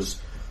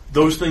because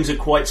those things are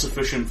quite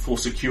sufficient for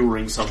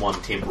securing someone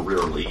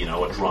temporarily,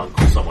 a drunk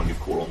or someone you've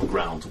caught on the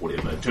ground or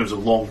whatever. In terms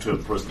of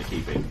long-term prisoner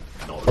keeping,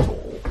 not at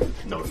all.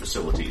 No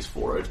facilities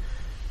for it.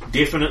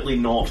 Definitely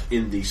not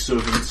in the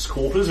servants'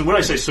 quarters. And when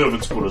I say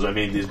servants' quarters, I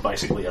mean there's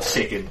basically a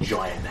second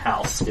giant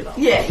house.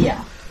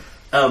 Yeah.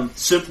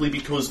 Simply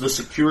because the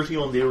security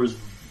on there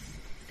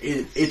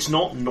it's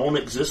not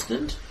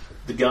non-existent.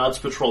 The guards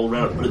patrol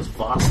around it, but it's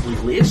vastly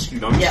less. You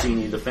don't see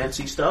any of the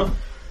fancy stuff.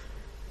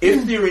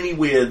 If they're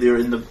anywhere, they're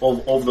in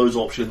of those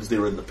options.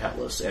 They're in the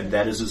palace, and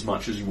that is as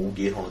much as you will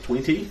get on a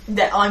 20.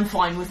 I'm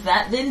fine with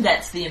that. Then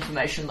that's the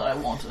information that I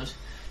wanted.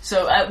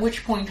 So at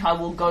which point I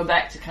will go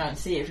back to go and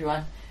see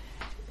everyone.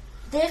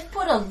 They've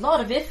put a lot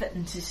of effort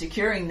into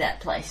securing that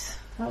place.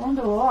 I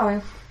wonder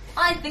why.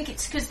 I think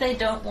it's because they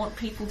don't want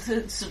people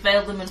to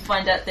surveil them and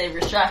find out they're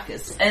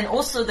Rashakas. And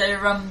also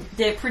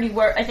they're pretty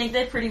worried. I think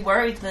they're pretty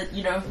worried that,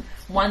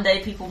 one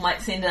day people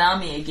might send an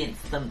army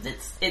against them.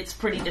 It's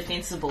pretty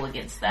defensible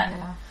against that.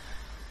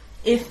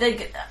 Yeah.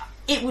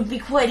 It would be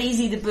quite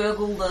easy to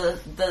burgle to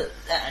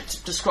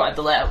describe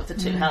the layout with the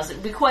two houses. It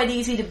would be quite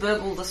easy to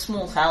burgle the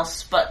small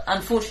house, but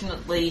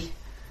unfortunately,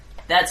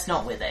 that's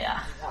not where they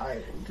are.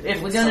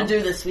 If we're going to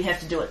do this, we have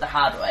to do it the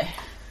hard way.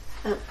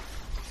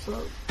 So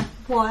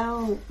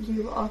while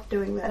you were off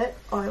doing that,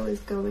 I was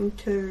going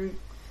to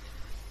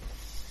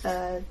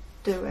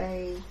do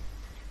a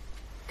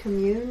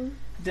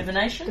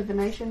divination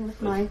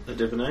with my A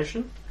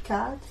divination?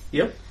 cards.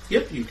 Yep,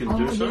 you can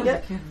do so.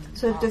 Yep.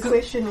 So the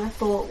question I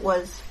thought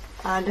was,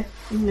 are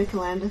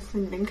Nicolandus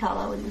and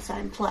Vincalo in the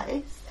same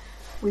place?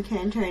 We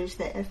can change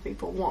that if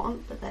people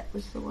want, but that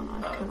was the one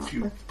I've come If up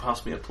you with.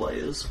 pass me a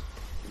players.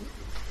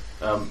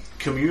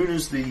 Commune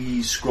is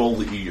the scroll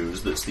that you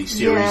use that's the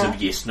series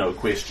of yes-no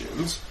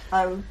questions.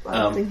 I was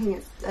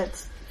thinking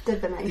it's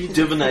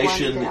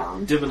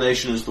divination.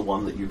 Divination is the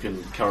one that you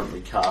can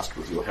currently cast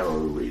with your Harrow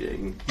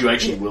reading. You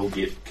actually will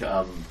get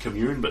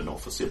commune, but not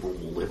for several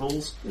more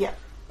levels. Yeah.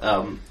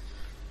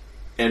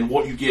 And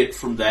what you get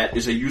from that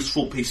is a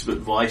useful piece of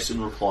advice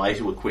in reply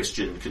to a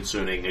question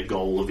concerning a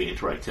goal,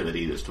 event, or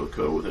activity that's to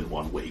occur within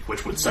 1 week,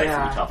 which would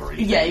safely cover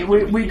anything. Yeah,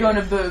 we're going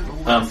to burgle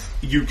this.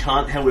 You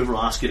can't, however,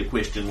 ask it a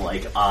question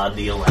like, are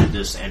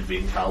Neolandus and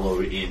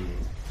Vincalo in,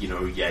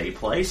 yay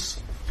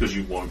place? Because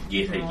you won't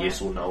get a yes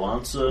or no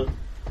answer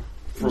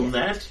from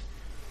that.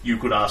 You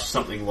could ask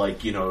something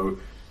like,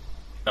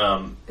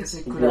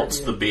 what's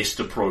the best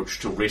approach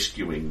to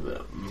rescuing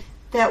them?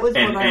 That was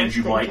what I was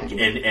and thinking.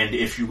 and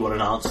if you got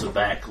an answer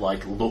back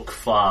like look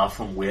far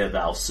from where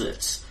thou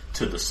sits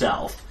to the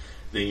south,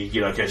 then you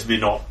get okay, so they're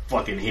not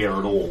fucking here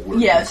at all.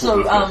 We've got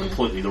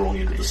completely the wrong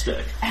end of the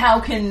stick.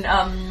 How can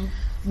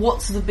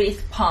what is the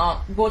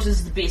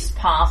best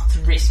path to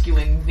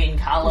rescuing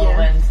Vincalo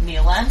and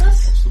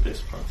Neolandus? What's the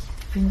best path?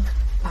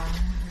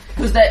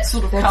 Because that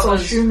sort of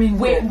covers assuming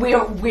where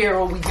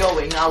are we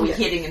going? Are we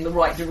heading in the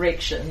right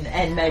direction?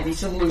 And maybe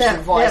some loose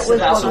advice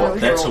about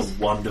that's a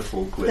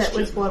wonderful question. That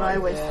was what I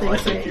was thinking. I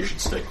think you should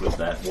stick with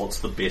that.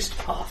 What's the best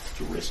path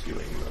to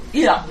rescuing them?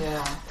 Yeah.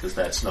 Because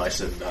that's nice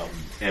and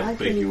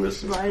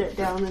ambiguous. I can write it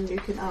down and you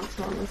can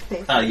answer on this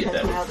piece.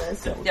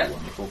 That would be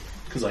wonderful.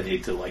 Because I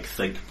need to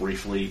think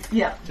briefly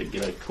to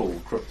get a cool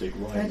cryptic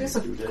writing. That is a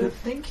good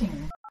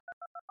thinking.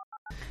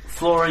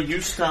 Flora,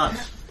 you start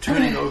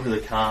turning over the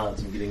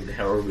cards and getting the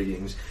Harrow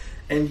readings,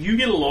 and you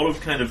get a lot of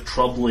kind of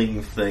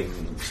troubling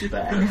things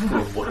back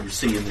from what you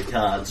see in the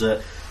cards.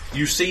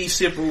 You see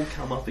several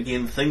come up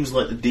again, things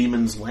like the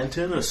Demon's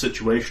Lantern, a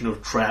situation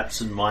of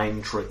traps and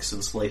mind tricks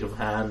and sleight of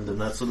hand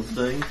and that sort of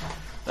thing.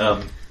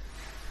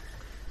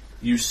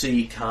 You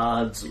see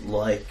cards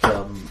like...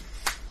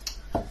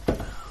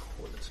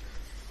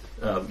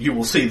 you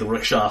will see the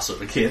Rakshasa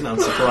again,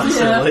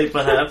 unsurprisingly,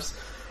 perhaps.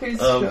 Who's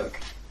shook?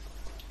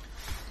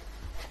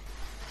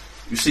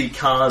 You see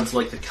cards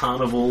like the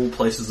Carnival,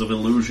 Places of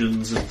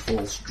Illusions and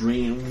False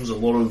Dreams, a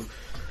lot of,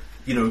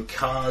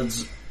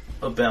 cards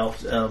about,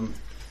 what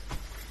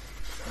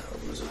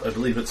is it? I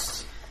believe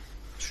it's...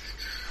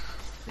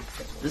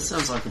 This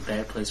sounds like a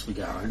bad place for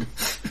going.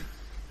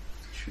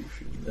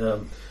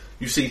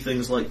 You see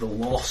things like the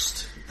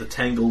Lost, the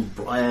Tangled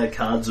Briar,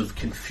 cards of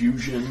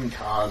confusion,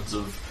 cards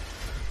of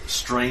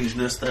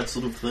strangeness, that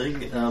sort of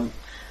thing.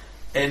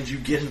 And you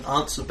get an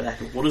answer back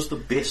of what is the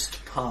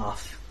best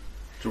path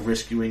to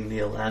rescuing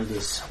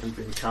Neolandus and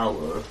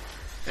Vincalo,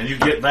 and you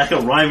get back a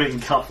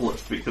rhyming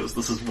couplet because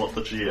this is what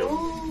the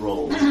GM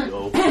rolls.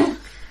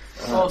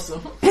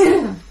 Awesome.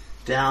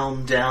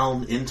 Down,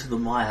 down into the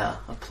mire,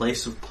 a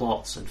place of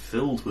plots and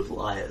filled with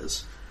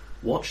liars.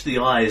 Watch the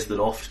eyes that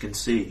oft can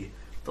see.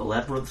 The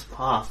labyrinth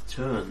path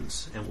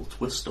turns and will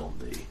twist on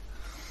thee.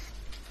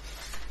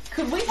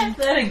 Could we have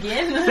that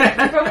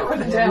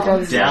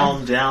again?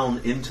 Down, down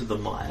into the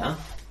mire,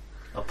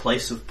 a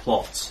place of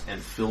plots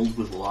and filled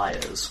with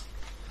liars.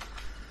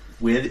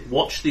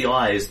 Watch the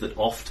eyes that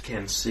oft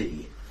can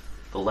see.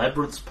 The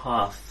labyrinth's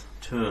path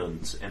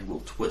turns and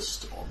will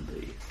twist on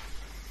thee.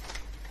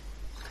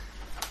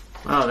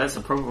 Wow, that's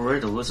a proper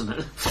riddle, isn't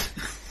it?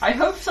 I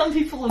hope some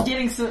people are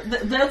getting...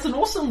 that's an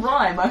awesome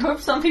rhyme. I hope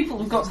some people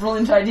have got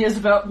brilliant ideas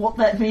about what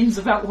that means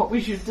about what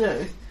we should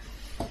do.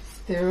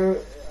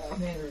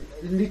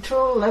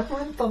 Literal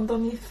labyrinth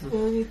underneath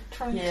where we're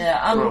trying to...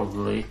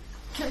 Probably.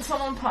 Can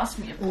someone pass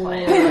me a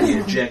player?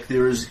 Yeah, Jack,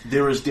 there is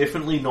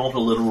definitely not a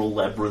literal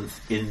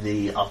labyrinth in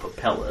the Upper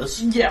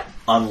Palace. Yeah.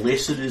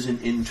 Unless it is an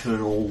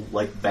internal,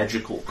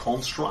 magical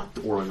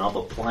construct or another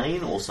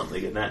plane or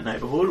something in that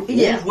neighbourhood.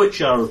 All of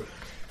which are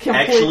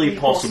actually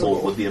possible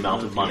with the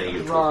amount of money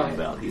you're talking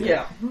about here.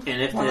 Yeah.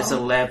 And if there's a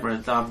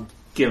labyrinth, I'm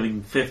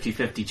giving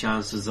 50-50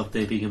 chances of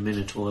there being a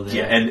Minotaur there.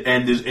 Yeah,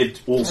 and it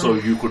also,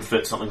 you could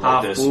fit something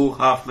like this. Half bull,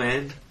 half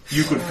man.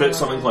 You could fit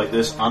something like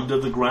this under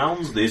the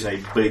grounds. There's a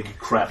big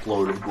crap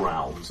load of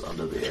grounds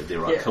under there.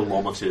 There are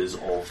kilometres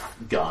of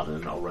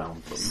garden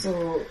around them.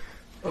 So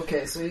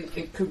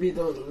it could be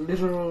the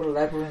literal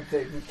labyrinth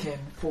that we can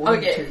fall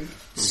into.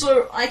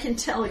 So I can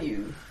tell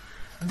you,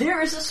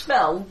 there is a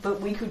spell that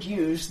we could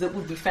use that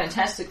would be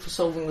fantastic for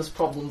solving this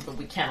problem that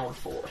we cannot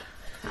afford.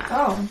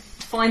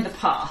 Find the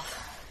path.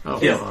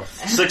 Yeah,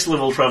 6th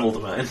level travel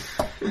domain.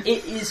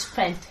 It is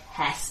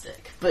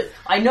fantastic, but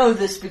I know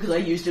this because I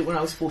used it when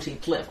I was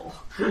 14th level.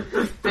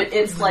 But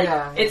it's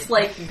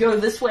like you go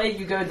this way,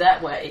 you go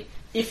that way,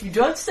 if you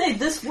don't say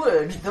this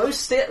word, those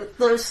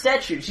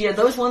statues,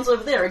 those ones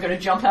over there are going to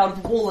jump out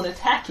of the wall and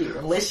attack you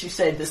unless you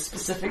say this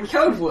specific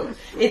code word.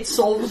 It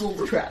solves all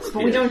the traps,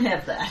 but we don't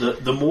have that.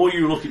 The more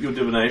you look at your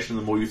divination,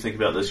 the more you think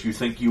about this, you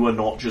think you are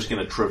not just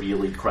going to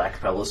trivially crack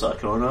Palace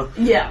Arcana.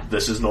 Yeah.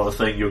 This is not a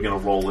thing you're going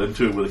to roll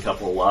into with a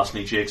couple of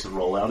larceny checks and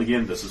roll out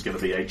again. This is going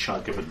to be a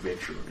chunk of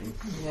adventuring.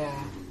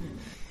 Yeah.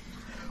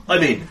 I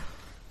mean,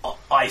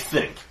 I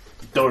think...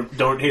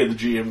 Don't hear the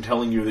GM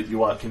telling you that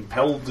you are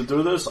compelled to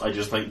do this. I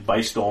just think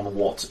based on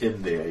what's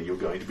in there, you're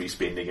going to be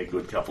spending a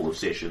good couple of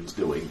sessions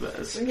doing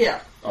this. Yeah.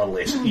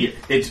 Unless,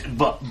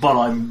 but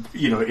I'm,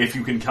 if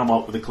you can come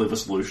up with a clever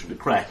solution to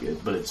crack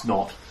it, but it's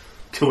not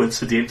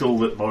coincidental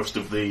that most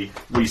of the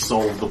we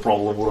solve the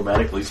problem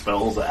automatically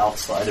spells are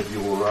outside of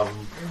your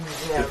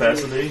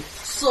capacity. Really.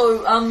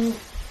 So,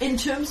 in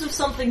terms of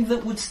something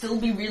that would still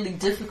be really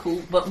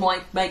difficult but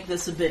might make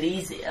this a bit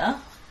easier,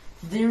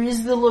 there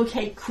is the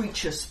locate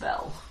creature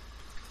spell.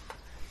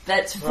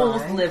 That's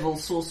 4th level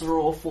sorcerer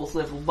or 4th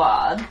level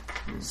bard.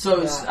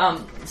 So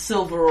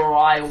Silver or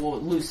I or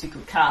Lucy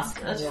could cast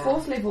it.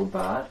 4th level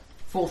bard.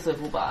 4th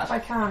level bard. I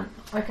can't.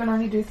 I can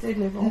only do 3rd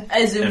level.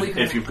 As in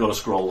if you've got a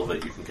scroll of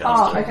it, you can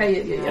cast it. Oh,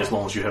 okay, yeah. As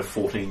long as you have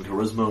 14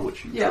 charisma,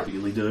 which you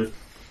typically do.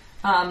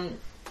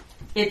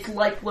 It's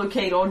like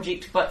locate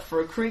object, but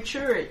for a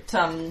creature.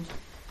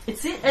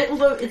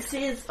 Although it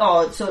says,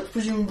 so it's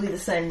presumably the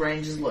same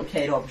range as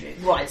locate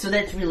object. Right, so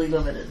that's really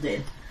limited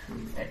then.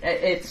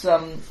 It's,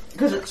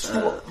 because it's...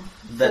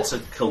 That's a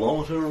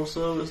kilometre or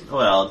so, isn't it?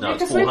 Well, no,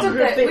 it's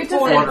 400 feet.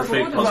 400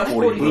 feet plus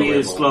 40 feet. We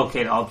use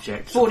locate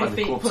object. 40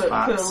 feet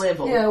per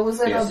level. Yeah, was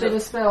that a better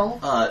spell?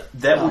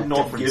 That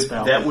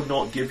would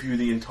not give you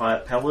the entire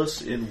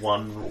palace in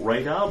one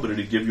radar, but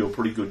it'd give you a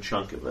pretty good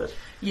chunk of it.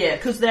 Yeah,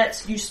 because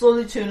that's, you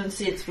slowly turn and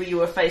sets where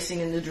you are facing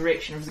in the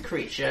direction of the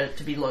creature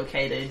to be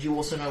located. You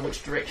also know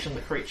which direction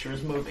the creature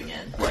is moving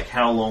in. Like,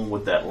 how long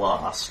would that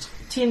last?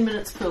 10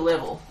 minutes per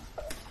level.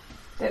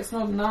 That's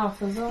not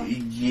enough, is it?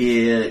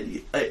 Yeah,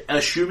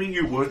 assuming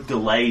you weren't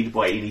delayed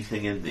by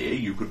anything in there,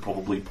 you could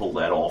probably pull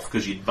that off,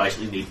 because you'd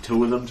basically need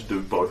 2 of them to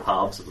do both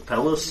halves of the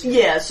palace.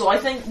 Yeah, so I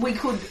think we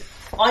could...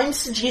 I'm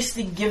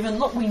suggesting, given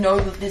that we know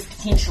that there's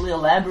potentially a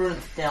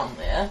labyrinth down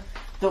there,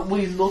 that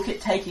we look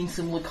at taking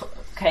some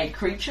locate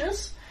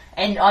creatures,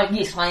 and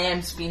yes, I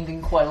am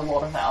spending quite a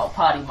lot of our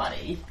party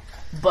money,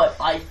 but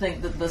I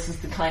think that this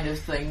is the kind of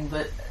thing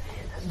that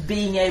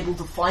being able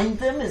to find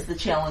them is the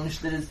challenge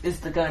that is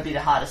going to be the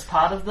hardest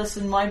part of this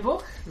in my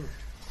book.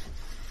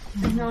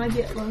 No, I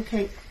get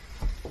locate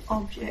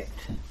object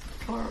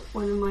for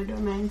one of my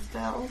domain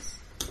spells.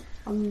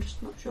 I'm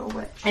just not sure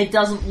which. It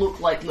doesn't look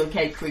like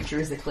locate creature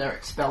is a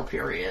cleric spell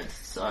period,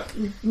 so...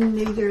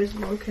 Neither is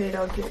locate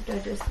object, I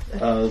just...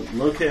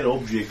 locate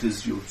object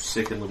is your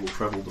 2nd level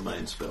travel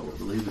domain spell. I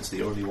believe it's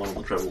the only one on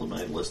the travel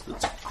domain list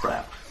that's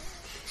crap.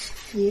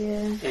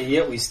 Yeah. And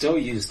yet we still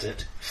used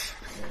it.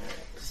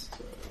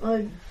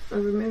 I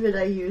remembered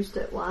I used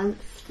it once.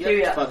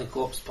 Yep, by the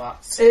corpse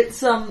parts.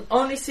 It's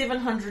only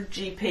 700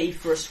 GP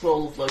for a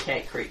scroll of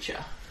locate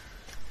creature.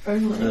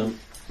 Only.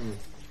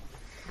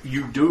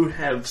 You do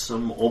have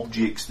some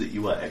objects that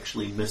you are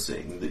actually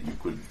missing that you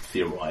could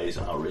theorise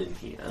are in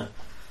here.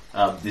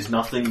 There's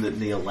nothing that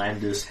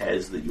Neolandis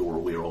has that you're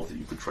aware of that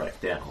you could track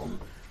down,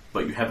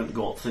 but you haven't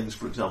got things,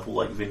 for example,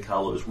 like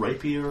Venkalo's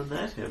rapier and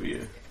that, have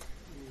you?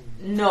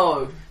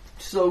 No.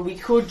 So we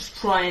could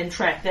try and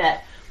track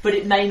that, but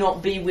it may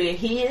not be where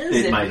he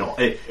is. It may not.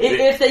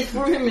 If they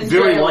threw him in very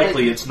jail... Very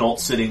likely it's not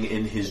sitting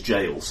in his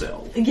jail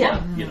cell. Yeah.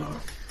 But, you know.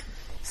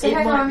 So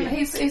hang on,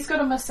 he's got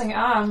a missing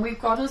arm. We've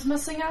got his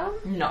missing arm?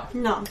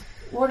 No.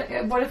 What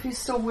if he's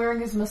still wearing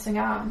his missing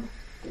arm?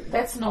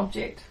 That's an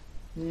object.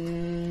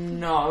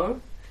 No.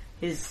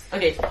 He's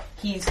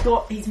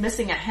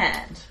missing a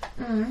hand.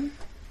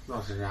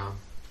 Not an arm.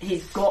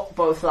 He's got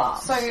both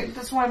arms. So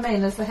that's what I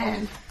mean, is the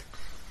hand.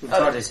 We've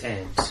got his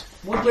hands.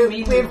 What do you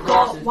mean we've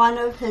got one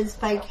of his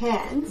fake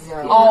hands.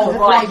 Yeah. Oh, the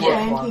right, fake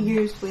hand he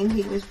used when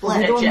he was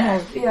black. We don't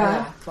have,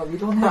 Yeah. but we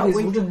don't have his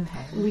wooden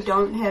hand. We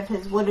don't have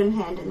his wooden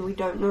hand, and we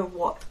don't know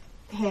what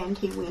hand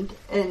he went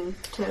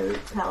into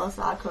Palace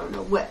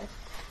Arcana with.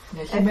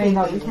 Yeah, he if may he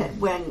not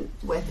went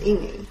with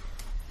any.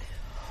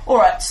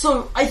 Alright,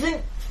 so I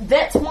think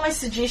that's my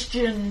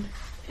suggestion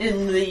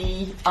in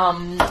the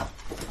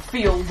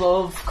field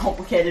of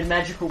complicated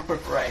magical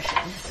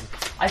preparations.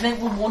 I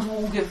think we'll want to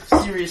all give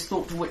serious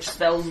thought to which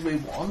spells we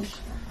want,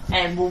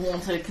 and we'll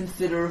want to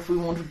consider if we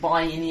want to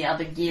buy any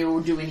other gear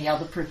or do any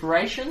other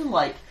preparation.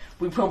 Like,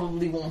 we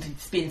probably want to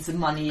spend some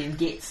money and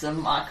get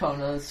some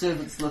Arcana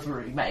servant's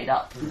livery made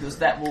up, because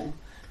that will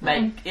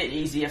make it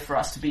easier for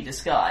us to be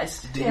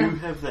disguised. Do you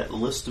have that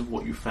list of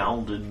what you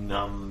found in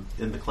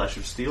the Clash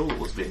of Steel that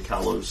was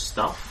Venkalo's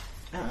stuff?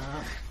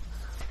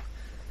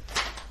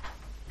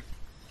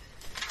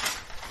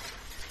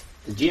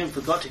 The GM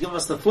forgot to give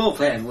us the floor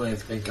plan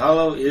with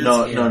Venkalo is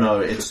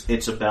No.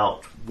 It's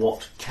about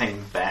what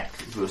came back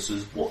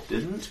versus what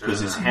didn't.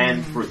 Because his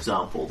hand, for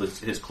example,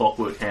 his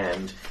clockwork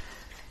hand,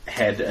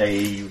 had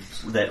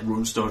that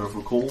runestone of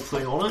recall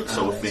thing on it,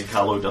 so if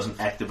Venkalo doesn't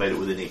activate it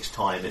within X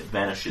time, it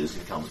vanishes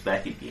and comes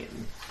back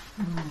again.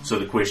 So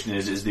the question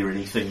is there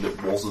anything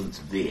that wasn't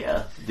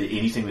there,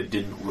 anything that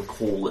didn't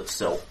recall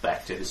itself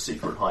back to his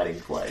secret hiding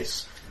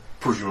place,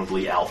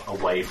 presumably out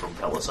away from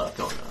Palace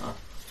Arcona?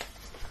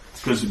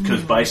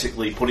 Because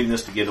basically putting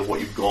this together, what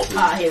you've got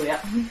is... here we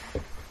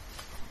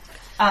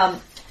are.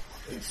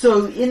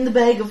 So in the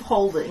bag of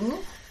holding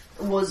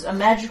was a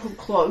magical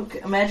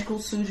cloak, a magical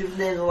suit of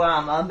leather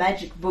armour,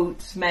 magic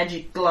boots,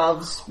 magic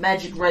gloves,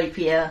 magic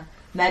rapier,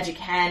 magic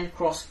hand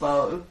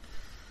crossbow,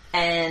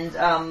 and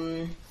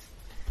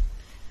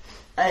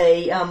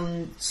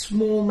a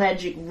small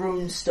magic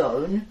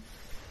runestone.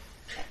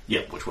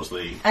 Yep, which was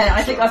the... And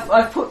I think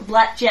I've put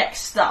Blackjack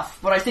stuff,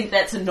 but I think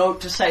that's a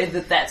note to say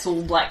that that's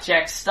all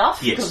Blackjack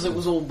stuff, Yes. because it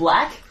was all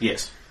black.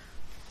 Yes.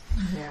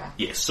 Yeah.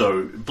 Yes,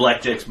 so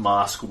Blackjack's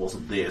mask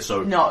wasn't there,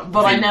 so... No,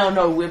 but I now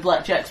know where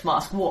Blackjack's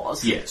mask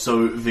was. Yeah,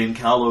 so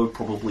Venkalo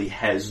probably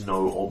has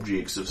no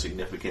objects of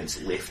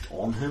significance left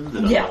on him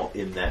that are not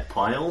in that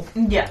pile.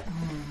 Yeah.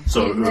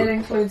 So that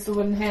includes the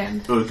wooden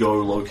hand.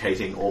 ergo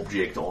locating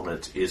object on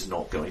it is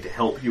not going to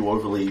help you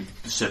overly,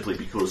 simply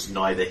because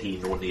neither he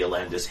nor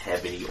Neolandis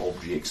have any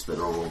objects that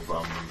are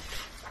of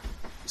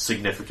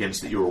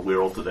significance that you're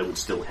aware of that they would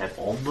still have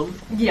on them.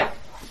 Yeah.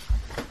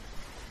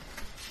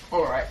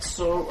 Alright,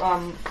 so,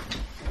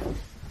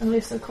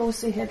 Unless, of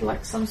course, he had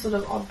like some sort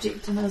of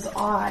object in his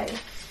eye.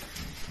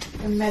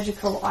 A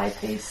magical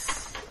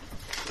eyepiece.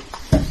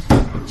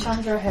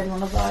 Chandra had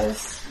one of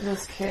those. It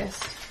was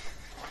cursed.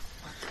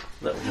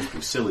 That would just be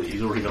silly.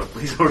 He's already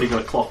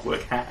got a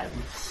clockwork hand.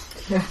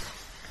 Yeah.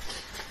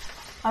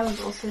 I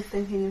was also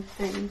thinking of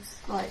things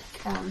like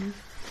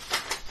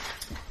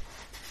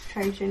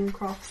Trajan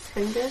cross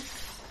fingers.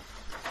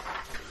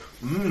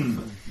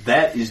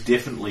 That is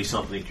definitely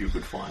something you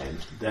could find.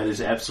 That is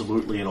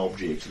absolutely an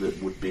object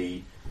that would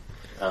be,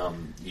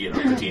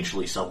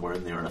 potentially somewhere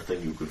in there and a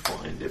thing you could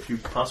find. If you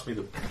pass me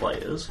the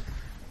players.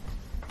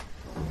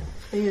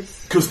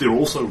 Because they're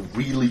also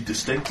really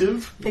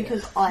distinctive.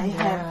 Because I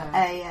have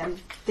a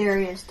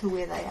theory as to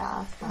where they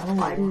are, but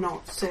I'm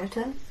not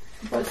certain.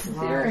 What's the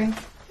theory?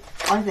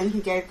 I think he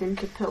gave them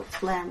to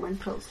Pilt's Lamb when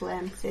Pilt's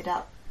Lamb set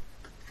up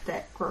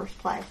that gross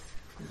place.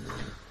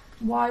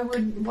 Why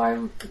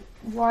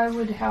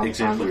would help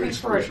Exemplary looking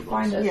for it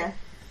find it? Yeah.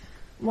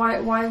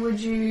 Why would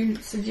you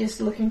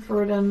suggest looking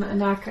for it in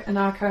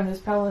Arcona's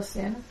palace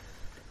then?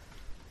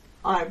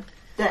 I'm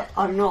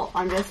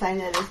just saying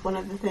that is one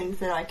of the things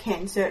that I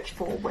can search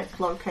for with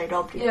locate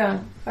object. Yeah.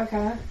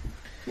 Okay.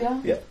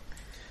 Yeah. Yeah.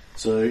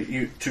 So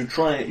you can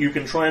try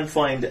and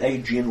find a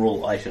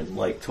general item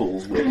like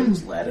tools,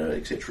 weapons, ladder,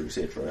 etc.,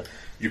 etc.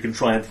 You can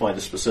try and find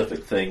a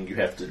specific thing. You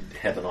have to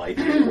have an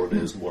idea what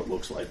it is and what it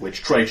looks like.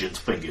 Which Trajan's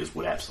fingers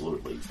would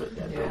absolutely fit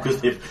that bill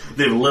because they've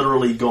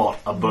literally got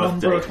a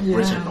birth date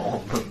written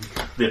on them.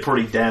 They're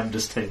pretty damn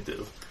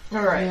distinctive.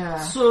 All right.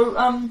 Yeah. So,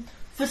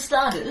 for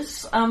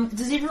starters,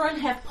 does everyone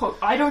have?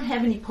 I don't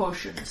have any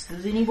potions.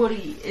 Does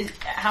anybody?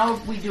 How are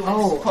we doing?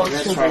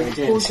 Potions? That's right, we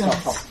did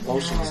stop off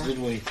potions,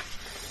 didn't we?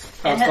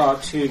 I've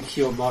got 2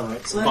 cure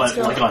moderates.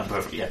 I'm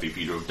perfectly happy for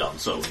you to have done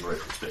so in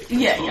retrospect.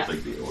 Yeah, it's not a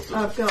big deal.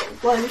 I've got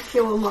 1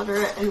 cure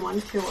moderate and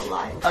 1 cure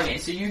light. Okay,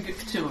 so you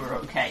 2 are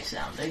okay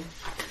sounding.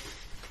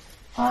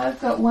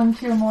 I've got 1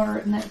 cure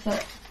moderate and that's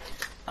it.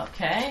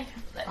 Okay.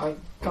 I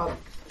got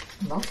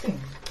nothing.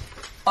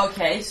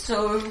 Okay,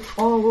 so...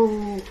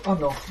 Oh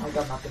no, I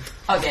got nothing.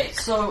 Okay,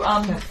 so,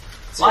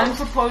 I'm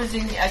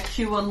proposing a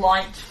cure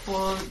light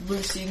for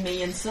Lucy,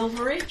 me, and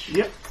Silveridge.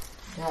 Yep.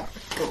 Yeah.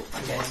 Cool.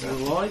 Okay, so...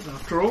 light,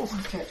 after all.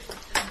 Okay.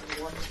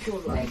 1 cure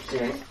light.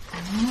 Thank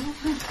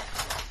you.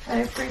 I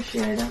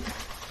appreciate it.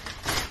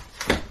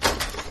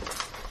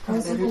 I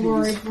was a little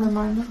worried for a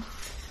moment.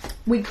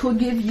 We could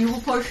give you a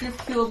potion of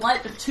cure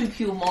light, but 2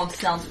 cure mods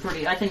sounds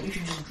pretty. I think you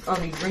should just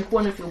only drink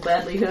one if you're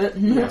badly hurt.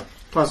 Yeah.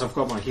 Plus, I've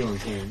got my healing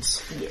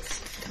hands.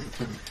 Yes.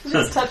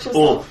 Just touch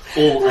yourself.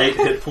 all 8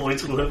 hit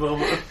points, whatever.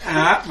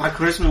 My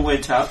charisma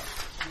went up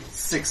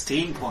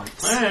 16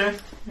 points.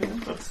 Yeah,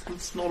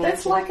 that's not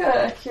That's awful. like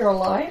a cure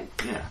light.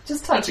 Yeah.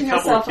 Just touching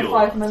That's a couple yourself of for cure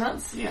 5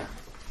 lights. minutes. Yeah.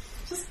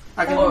 Just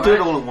I can Alright. do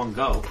it all in one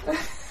go.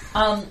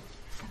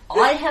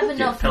 I have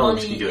enough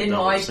Pellets can money do it in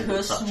now my with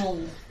a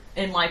single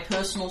touch.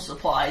 personal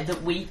supply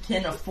that we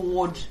can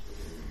afford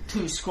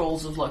 2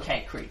 scrolls of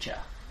locate creature.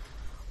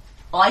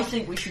 I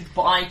think we should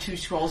buy 2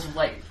 scrolls of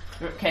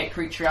locate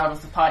creature out of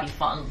the party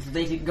funds,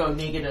 let it go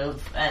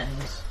negative, and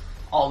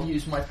I'll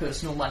use my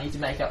personal money to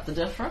make up the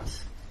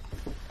difference.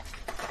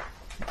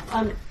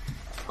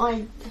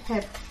 I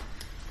have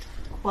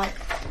quite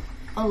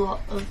a lot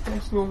of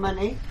personal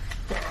money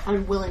that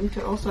I'm willing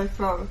to also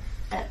throw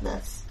at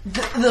this.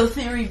 The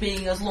theory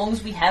being, as long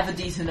as we have a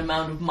decent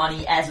amount of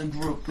money as a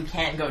group, we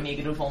can't go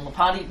negative on the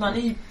party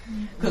money,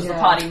 because the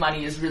party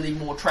money is really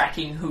more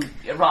tracking who,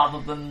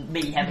 rather than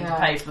me having to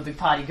pay for the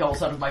party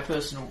goals out of my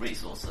personal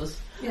resources.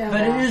 Yeah.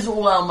 But it is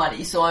all our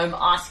money, so I'm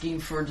asking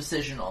for a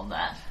decision on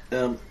that.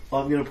 I'm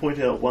going to point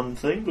out one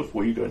thing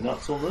before you go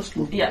nuts on this,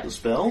 looking at the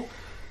spell.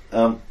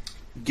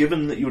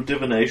 given that your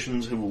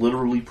divinations have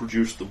literally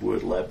produced the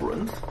word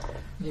labyrinth,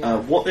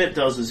 what that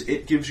does is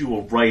it gives you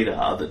a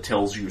radar that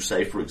tells you,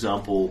 say, for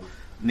example,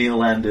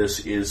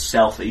 Neolandis is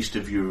southeast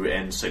of you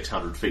and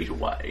 600 feet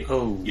away.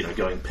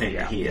 Going ping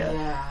here.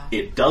 Yeah.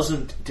 It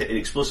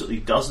explicitly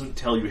doesn't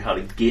tell you how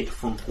to get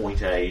from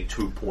point A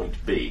to point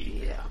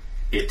B. Yeah.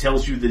 It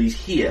tells you that he's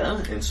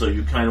here, and so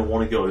you kind of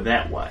want to go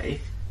that way,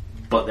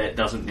 but that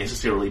doesn't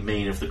necessarily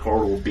mean if the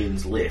corridor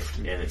bends left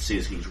and it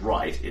says he's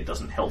right, it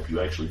doesn't help you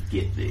actually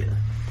get there.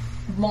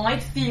 My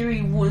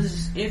theory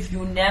was if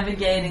you're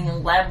navigating a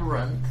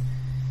labyrinth,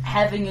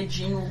 having a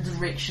general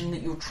direction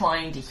that you're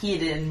trying to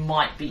head in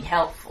might be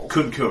helpful.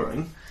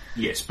 Concurring,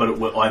 yes, but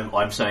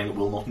I'm saying it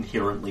will not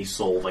inherently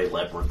solve a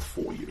labyrinth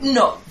for you.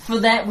 No, for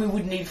that we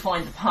would need to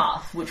find the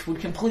path, which would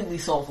completely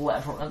solve the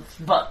labyrinth,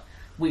 but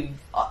we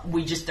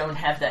just don't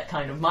have that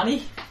kind of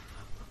money.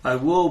 I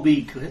will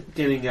be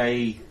getting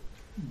a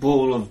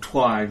ball of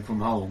twine from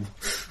home.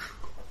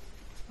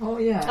 Oh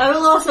yeah. I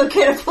will also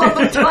get a ball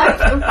of twine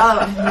from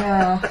home.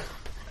 Yeah.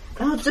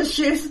 I'll just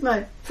use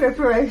my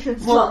preparation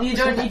slot. Well, you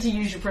don't need to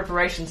use your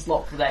preparation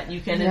slot for that. You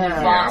can in Yeah.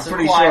 advance I'm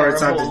pretty acquire sure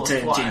it's a under ball of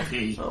 10 twine.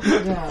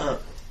 GP. Yeah.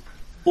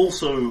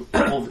 Also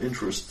of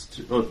interest,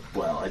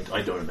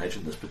 I don't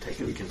imagine this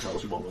particularly can tell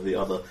us one or the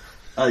other.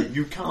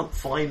 You can't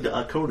find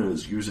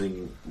Arconas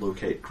using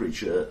Locate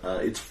Creature.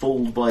 It's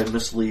fooled by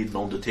Mislead,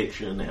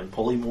 Non-Detection, and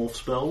Polymorph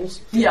spells.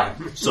 Yeah.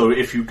 So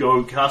if you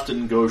go cast it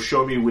and go,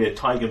 show me where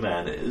Tiger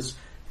Man is,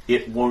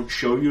 it won't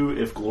show you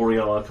if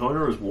Gloria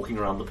Arcona is walking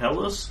around the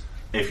palace.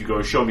 If you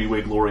go, show me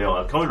where Gloria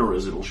Arcona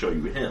is, it'll show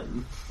you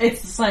him.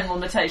 It's the same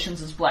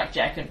limitations as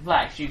Blackjack and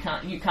Black. You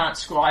can't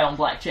scry on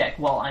Blackjack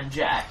while I'm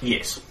Jack.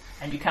 Yes.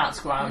 And you can't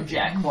scry on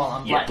Jack while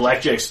I'm Yeah, Blackjack.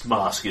 Blackjack's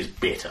mask is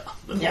better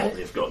than what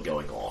they've got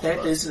going on.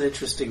 That is an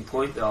interesting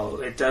point, though.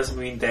 It does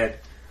mean that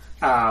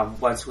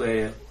once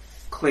we're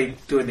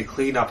doing the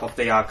cleanup of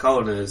the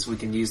Arconas, we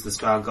can use the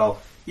spell and go,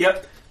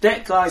 yep,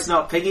 that guy's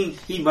not pinging,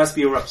 he must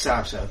be a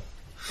Rapsato.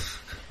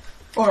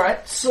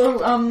 Alright,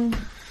 so,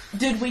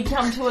 did we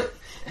come to it?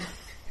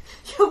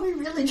 Yeah, we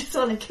really just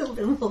want to kill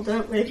them all,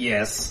 don't we?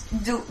 Yes.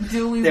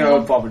 Do we They're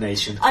want...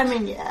 abomination. I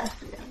mean, yeah.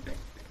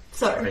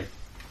 Sorry.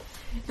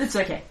 That's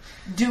okay.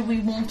 Do we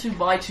want to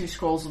buy 2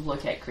 scrolls of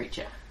Locate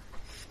Creature?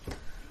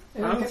 I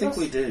don't think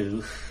we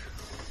do.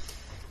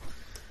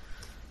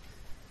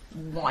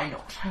 Why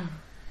not?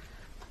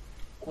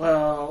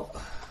 Well,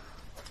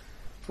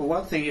 for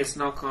one thing, it's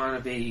not going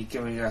to be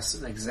giving us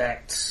an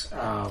exact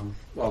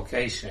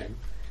location.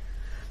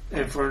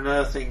 And for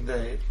another thing,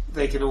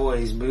 they can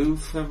always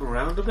move him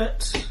around a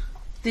bit.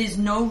 There's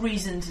no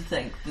reason to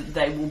think that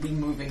they will be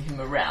moving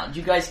him around.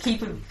 You guys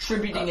keep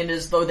attributing it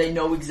as though they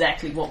know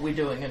exactly what we're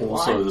doing and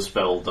Also, why. the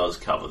spell does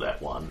cover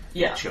that one.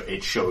 Yeah.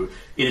 It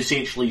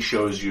essentially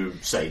shows you,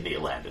 say,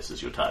 Neolandis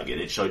is your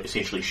target. It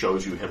essentially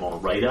shows you him on a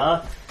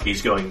radar.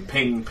 He's going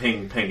ping,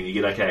 ping, ping, and you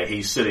get, okay,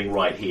 he's sitting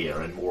right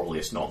here and more or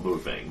less not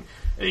moving.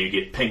 And you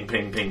get ping,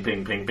 ping, ping,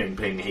 ping, ping, ping,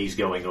 ping, he's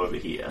going over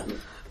here.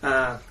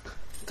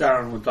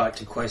 Darren would like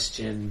to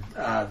question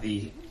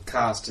the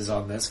casters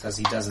on this because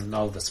he doesn't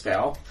know the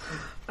spell.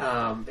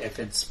 If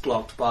it's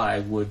blocked by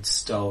wood,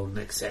 stone,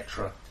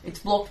 etc. It's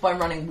blocked by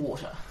running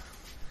water.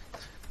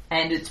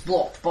 And it's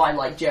blocked by,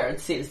 like Jared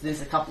says,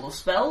 there's a couple of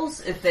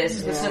spells. If they're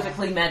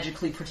specifically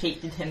magically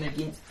protected him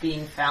against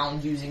being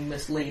found using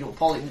Mislead or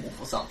Polymorph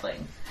or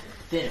something,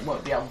 then it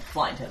won't be able to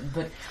find him.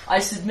 But I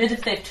submit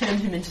if they've turned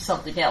him into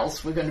something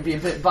else, we're going to be a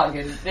bit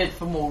buggered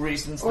for more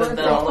reasons Or than if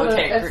that they I'll put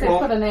locate. if they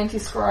put an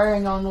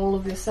anti-scrying on all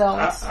of their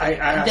cells.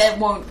 That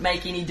won't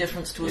make any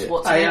difference to us Yeah.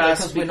 whatsoever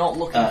because we're not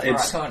looking for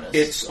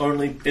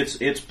Arconas.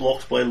 It's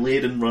blocked by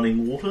lead and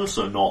running water,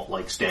 so not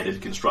like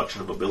standard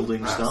construction of a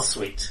building stuff.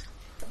 Sweet.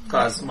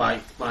 Because my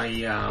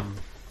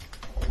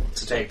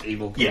Detect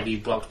Evil can be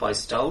blocked by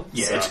stone.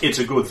 Yeah, so. it's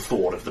a good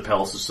thought. If the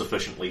palace is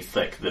sufficiently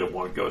thick that it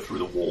won't go through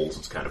the walls,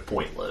 it's kind of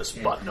pointless.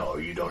 Yeah. But no,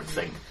 you don't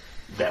think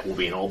that will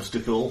be an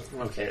obstacle.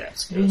 Okay,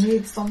 that's We good.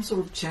 need some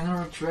sort of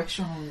general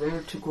direction on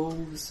where to go.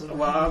 So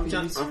Well,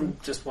 I'm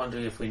just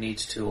wondering if we need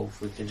to, or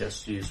if we can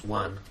just use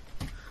one.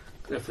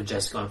 If we're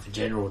just going for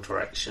general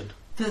direction.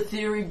 The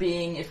theory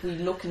being, if we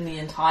look in the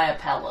entire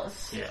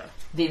palace, Yeah.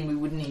 then we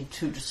would need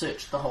 2 to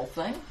search the whole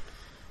thing.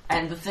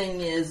 And the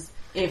thing is,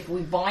 if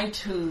we buy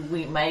 2,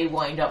 we may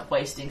wind up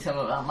wasting some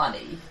of our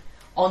money.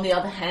 On the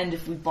other hand,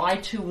 if we buy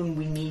 2 and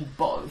we need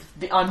both,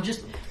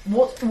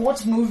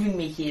 what's moving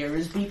me here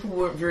is people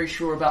weren't very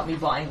sure about me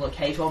buying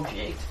Locate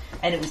Object,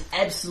 and it was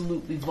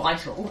absolutely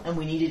vital, and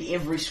we needed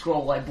every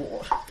scroll I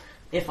bought.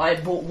 If I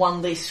had bought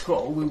one less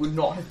scroll, we would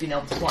not have been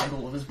able to find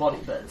all of his body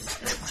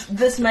bits.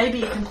 This may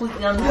be a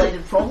completely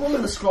unrelated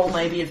problem, the scroll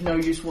may be of no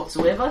use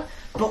whatsoever,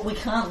 but we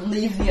can't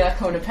leave the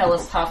Arcona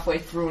Palace halfway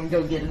through and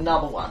go get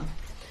another one.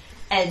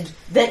 And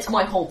that's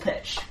my whole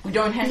pitch. We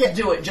don't have to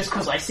do it just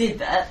because I said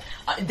that.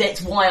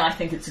 That's why I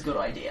think it's a good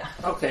idea.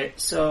 Okay,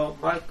 so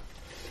Mike,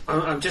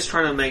 I'm just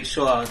trying to make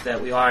sure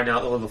that we iron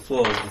out all the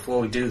flaws before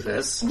we do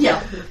this.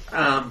 Yeah.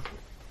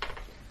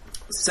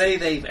 Say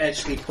they've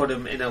actually put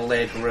him in a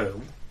lead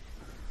room.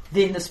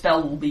 Then the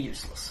spell will be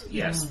useless.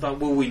 Yes, but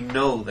will we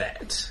know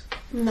that?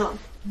 No.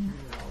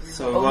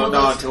 So we won't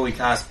know until we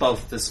cast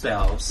both the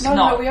spells.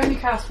 No, we only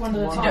cast one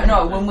at a time.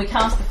 No, when we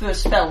cast the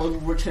first spell, it'll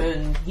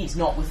return. He's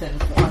not within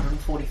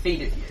 440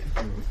 feet of you,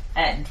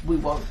 and we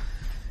won't.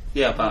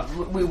 Yeah, but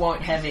we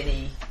won't have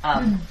any.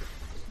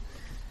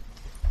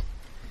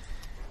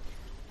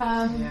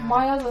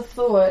 My other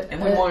thought,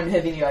 and we won't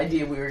have any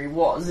idea where he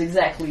was.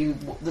 Exactly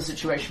what the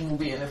situation will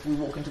be in if we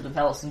walk into the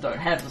palace and don't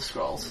have the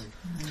scrolls.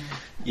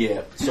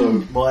 Yeah,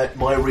 so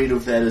my read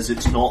of that is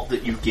it's not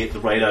that you get the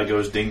radar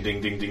goes ding,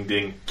 ding, ding, ding,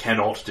 ding,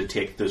 cannot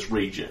detect this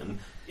region.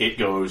 It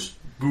goes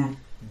boop,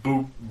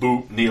 boop,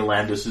 boop,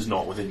 Neolandis is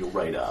not within your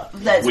radar.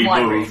 That's we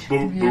my move, read.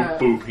 boop, boop,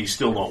 boop, he's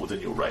still not within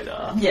your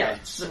radar. Yeah,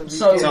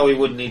 so we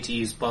would need to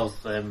use both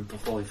of them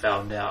before we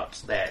found out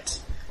that...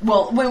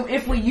 Well,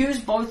 if we use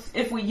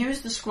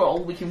the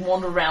scroll, we can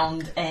wander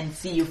around and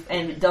see if,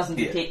 and it doesn't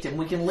detect him.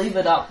 We can leave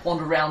it up,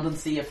 wander around and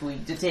see if we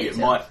detect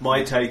him.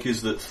 My take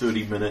is that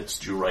 30 minutes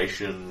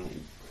duration...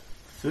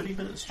 30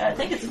 minutes duration? I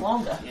think it's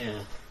longer.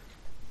 Yeah.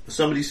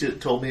 Somebody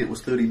told me it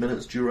was 30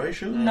 minutes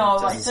duration? No,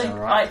 I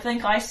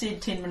think I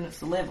said 10 minutes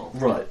to level.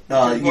 Right.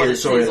 Yeah,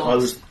 sorry, I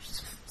was...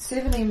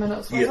 70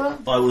 minutes, was it?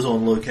 I was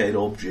on Locate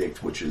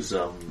Object, which is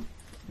of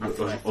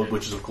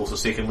course a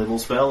second level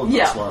spell, and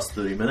this lasts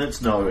 30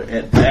 minutes. No,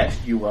 at that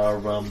you are,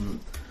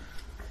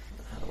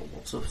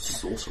 what's a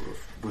Sorcerer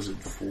Wizard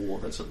 4?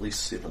 That's at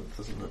least 7th,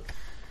 isn't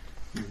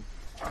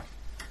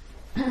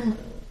it?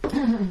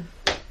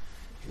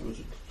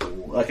 Wizard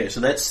 4. Okay, so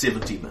that's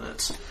 70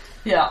 minutes.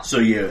 Yeah. So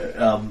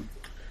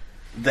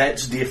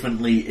that's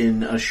definitely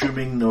in,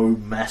 assuming no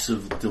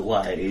massive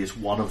delays,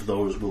 one of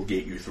those will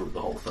get you through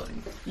the whole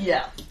thing.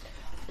 Yeah.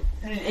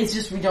 It's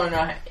just we don't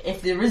know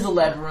if there is a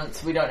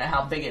labyrinth. We don't know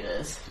how big it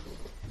is.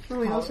 And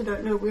we also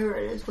don't know where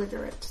it is,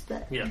 whether it's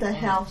the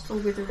house or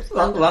whether it's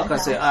like I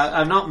said,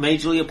 I'm not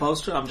majorly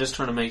opposed to it. I'm just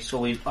trying to make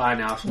sure we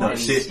iron out. No,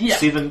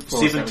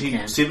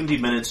 70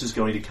 minutes is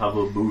going to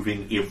cover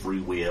moving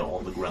everywhere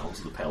on the grounds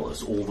of the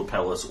palace, all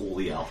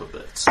the outer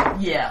bits.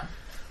 Yeah.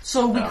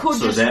 So we could.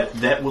 So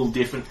that will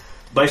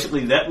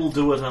basically that will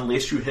do it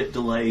unless you hit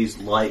delays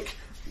like.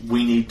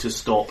 We need to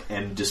stop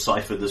and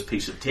decipher this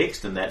piece of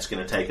text, and that's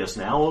going to take us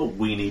an hour.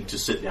 We need to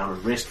sit down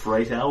and rest for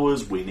 8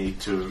 hours. We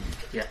need to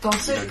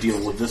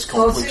deal with this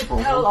complex problem.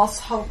 Does it tell us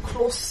how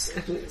close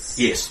it is?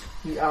 Yes.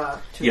 We are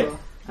to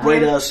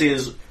Radar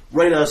says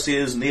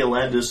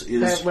Neolandis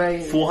is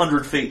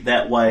 400 feet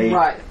that way,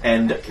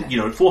 and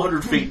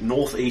 400 feet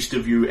northeast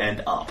of you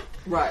and up.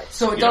 Right.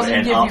 So it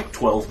doesn't give you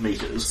 12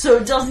 meters. So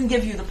it doesn't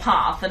give you the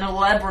path, and a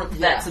labyrinth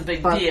that's a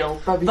big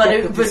deal. But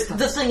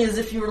the thing is,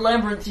 if you're a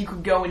labyrinth, you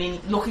could go in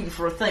looking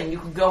for a thing. You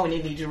could go in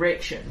any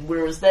direction.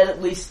 Whereas that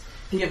at least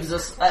gives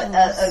us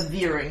a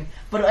veering.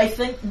 But I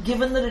think,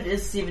 given that it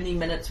is 70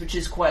 minutes, which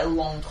is quite a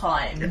long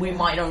time, we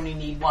might only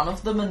need one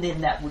of them, and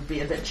then that would be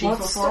a bit cheaper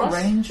What's for the us.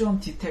 range on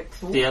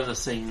detect? The other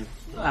thing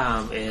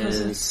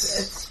is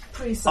it's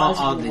pretty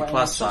on the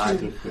plus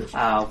side,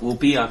 we'll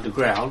be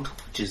underground,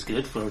 which is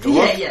good for a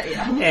dwarf.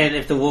 Yeah. And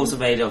if the walls are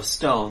made of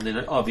stone,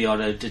 then I'll be able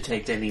to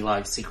detect any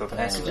secret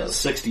passages.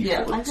 60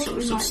 foot, so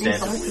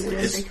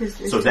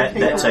substantively. So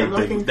that's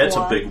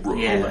a big room,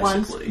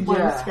 basically.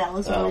 One spell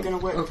is only going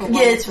to work for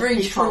Yeah, it's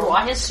very true.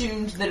 I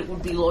assumed that it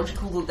would be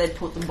logical that they'd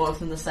put them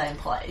both in the same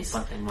place.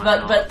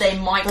 But they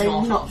might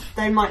not.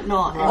 They might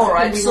not.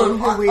 Alright, so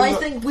I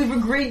think we've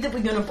agreed that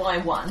we're going to buy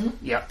one.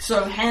 Yep.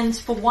 So hands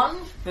for one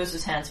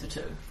versus hands for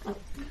two.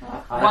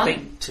 I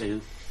think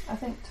 2. I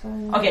think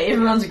 2. Okay,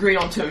 everyone's agreed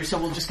on 2, so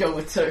we'll just go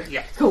with 2.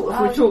 Yeah. Cool,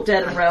 if we talked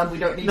Adam around, we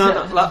don't need to...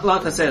 No,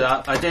 like I said,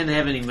 I didn't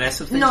have any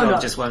massive things, I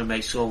just want to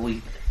make sure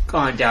we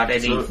find out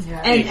any...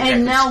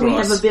 And now we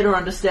have a better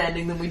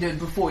understanding than we did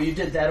before you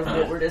did that of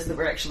what it is that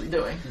we're actually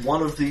doing.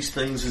 One of these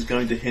things is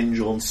going to hinge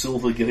on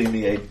Silver giving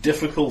me a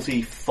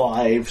difficulty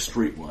 5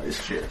 streetwise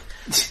check.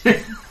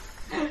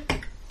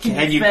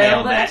 Can you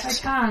fail that? I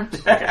can't.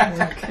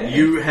 Okay.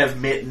 You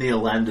have met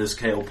Neolandis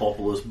Kale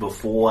Populus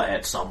before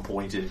at some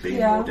point in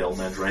being Mordell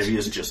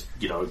Mandravius, just,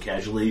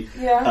 casually.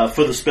 Yeah.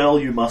 For the spell,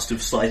 you must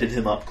have sighted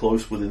him up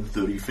close within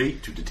 30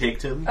 feet to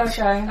detect him.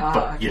 Okay.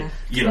 But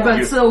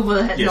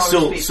Silver had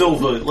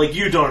Silver,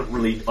 you don't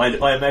really...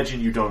 I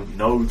imagine you don't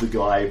know the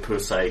guy per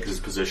se, because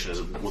his position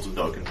was of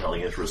no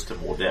compelling interest to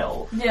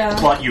Mordell. Yeah.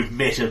 But you've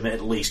met him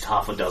at least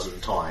half a dozen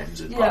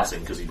times in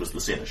passing, because he was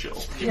the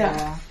seneschal.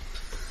 Yeah.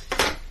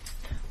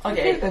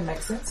 Okay. That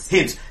makes sense.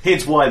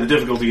 Hence why the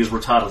difficulty is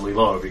retardedly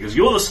low, because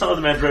you're the son of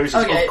the Mandravius,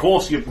 of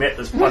course you've met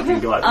this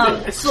fucking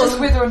guy. It's just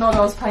whether or not I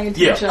was paying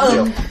attention.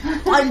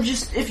 I'm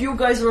just, if you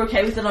guys are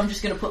okay with it, I'm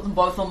just going to put them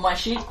both on my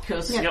sheet,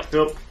 because... Yeah,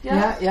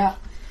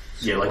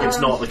 it's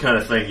not the kind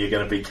of thing you're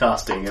going to be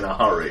casting in a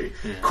hurry.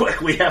 Yeah.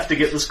 Quick, we have to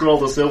get the scroll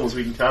to Silver so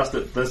we can cast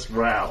it this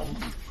round.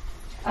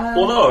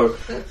 Well, no.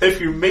 If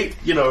you meet,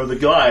 the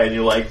guy and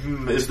you're like,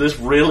 is this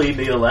really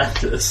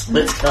Neolandis?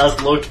 Let's cast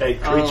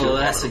Locate Creature. Oh,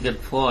 that's a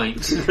good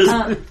point.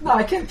 No,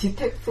 I can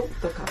detect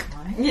the card,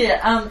 right?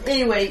 Yeah,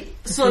 anyway,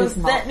 so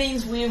that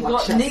means we've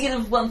got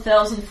negative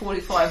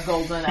 1,045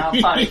 gold in our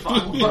party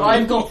fund, but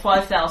I've got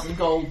 5,000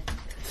 gold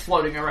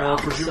floating around.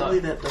 Presumably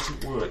that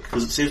doesn't work,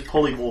 because it says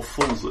polymorph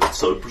fools it,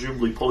 so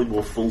presumably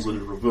polymorph fools it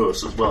in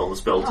reverse as well. The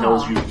spell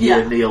tells you,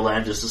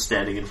 Neolandis is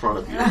standing in front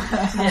of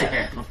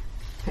you.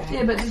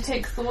 Yeah, but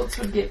detect thoughts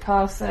would get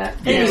past that.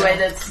 Anyway,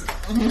 that's...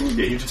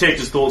 Yeah, you detect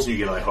his thoughts and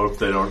you get, I hope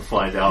they don't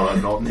find out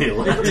I'm not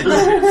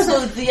Neolandis.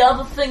 So the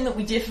other thing that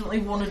we definitely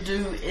want to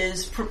do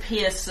is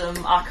prepare some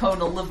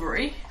Arcona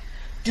livery.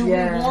 Do we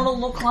want to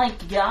look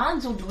like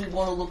guards or do we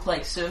want to look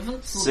like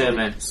servants?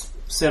 Servants.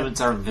 Servants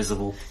are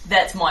invisible.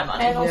 That's my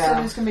money. And also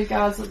there's going to be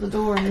guards at the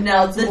door. And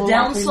now, the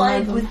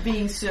downside with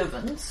being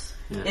servants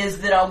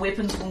is that our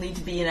weapons will need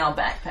to be in our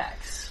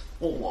backpacks.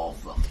 All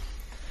of them.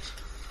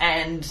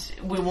 And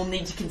we will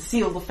need to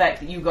conceal the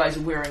fact that you guys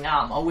are wearing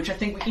armour, which I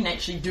think we can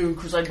actually do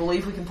because I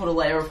believe we can put a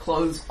layer of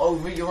clothes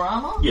over your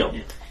armour.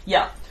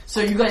 Yeah.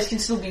 So you guys can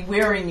still be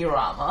wearing your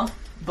armour,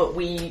 but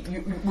we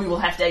will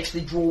have to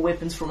actually draw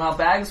weapons from our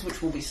bags,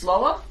 which will be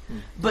slower.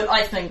 But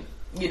I think,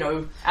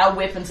 our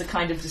weapons are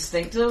kind of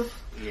distinctive.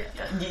 Yeah.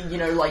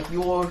 Like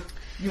you're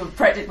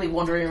practically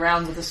wandering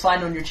around with a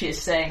sign on your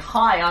chest saying,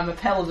 "Hi, I'm a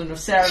paladin of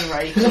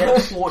Sarenrae, here to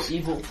thwart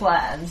evil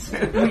plans."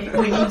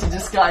 We need to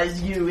disguise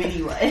you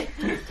anyway.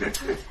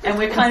 And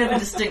we're kind of a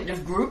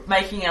distinctive group.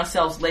 Making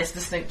ourselves less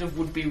distinctive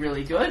would be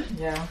really good.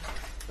 Yeah.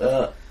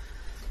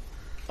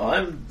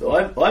 I'm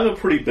a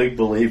pretty big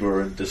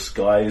believer in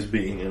disguise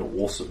being an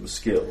awesome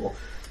skill.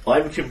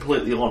 I'm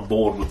completely on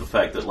board with the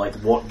fact that, like,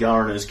 what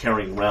Garen is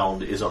carrying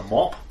around is a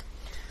mop.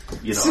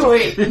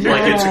 Sweet.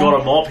 Like, it's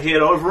got a mop head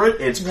over it.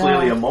 It's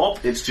clearly a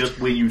mop. It's just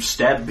when you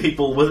stab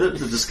people with it,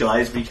 the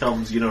disguise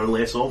becomes,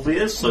 less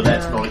obvious. So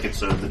that's not a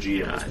concern the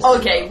GM.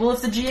 Okay, well,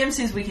 if the GM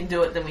says we can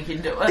do it, then we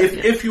can do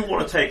it. If you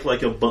want to take,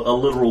 like, a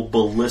literal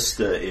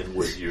ballista in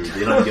with you,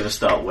 then I'm going to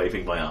start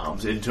waving my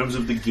arms. In terms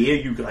of the gear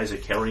you guys are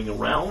carrying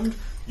around,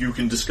 you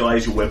can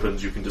disguise your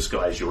weapons, you can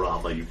disguise your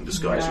armor, you can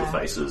disguise your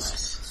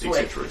faces,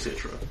 etc.,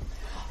 etc.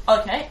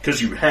 Okay.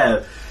 Because you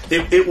have...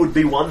 It would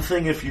be one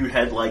thing if you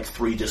had, like,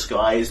 3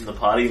 disguise in the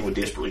party and were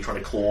desperately trying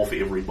to claw for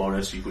every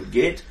bonus you could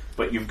get,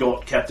 but you've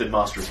got Captain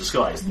Master of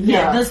Disguise.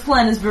 Yeah, this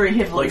plan is very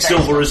heavily like,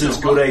 Silver is as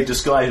good a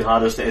disguise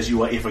artist as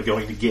you are ever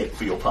going to get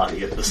for your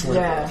party at this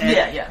level.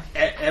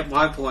 At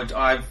my point,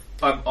 I'm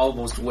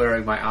almost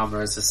wearing my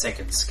armour as a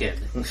second skin.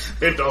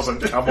 It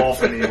doesn't come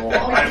off anymore.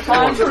 I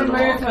can't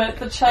remove it.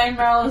 The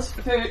chainmail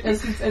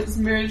is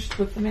merged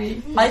with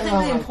me. I think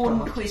the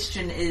important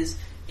question is,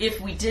 if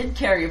we did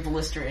carry a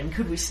ballista in,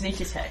 could we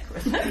sneak attack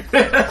with it?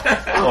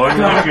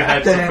 Only if you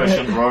had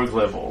sufficient rogue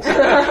levels.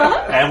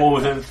 And were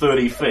within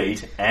 30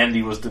 feet, and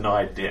he was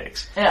denied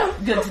dex. Yeah,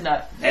 good to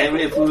know. And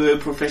if we were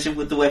proficient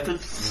with the weapon?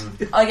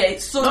 Okay,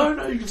 so...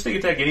 No, you can sneak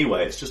attack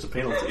anyway, it's just a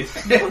penalty.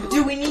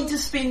 Do we need to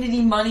spend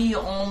any money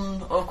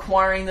on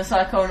acquiring this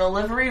Arcona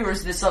livery, or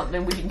is this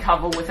something we can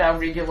cover with our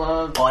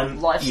regular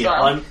lifestyle?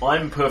 Yeah,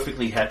 I'm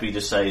perfectly happy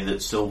to say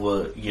that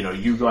Silver,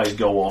 you guys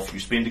go off, you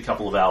spend a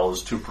couple of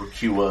hours to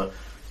procure...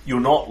 You're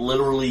not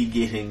literally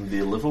getting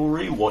the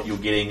livery. What you're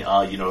getting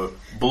are,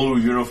 blue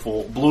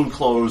uniform, blue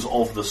clothes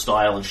of the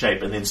style and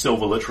shape, and then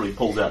Silver literally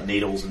pulls out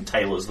needles and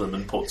tailors them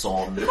and puts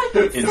on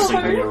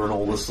insignia and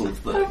all this sort of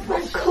thing.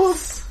 Of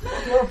course.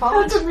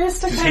 How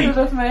domesticated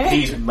of me.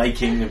 He's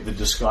making the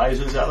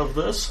disguises out of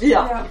this.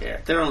 Yeah.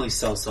 They're only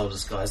so-so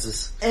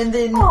disguises. And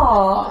then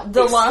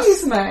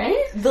excuse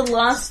me. The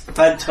last...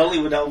 But totally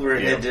went over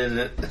and did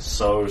it.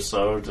 So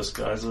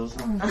disguises.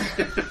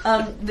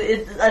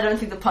 I don't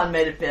think the pun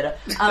made it better.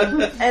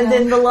 And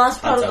then the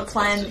last part of the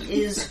plan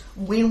is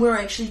when we're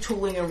actually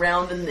tooling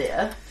around in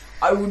there,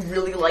 I would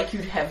really like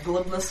you to have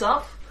glibness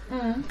up.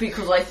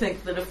 Because I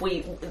think that if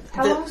we...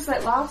 How long does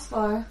that last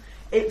though?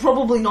 It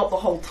probably not the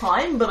whole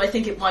time, but I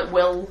think it might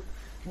well,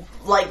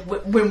 like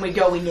when we're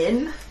going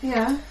in.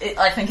 Yeah.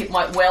 I think it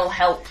might well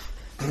help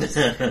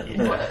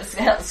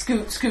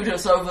scoot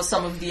us over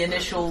some of the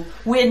initial.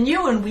 We're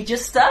new and we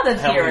just started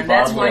here, and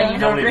that's why you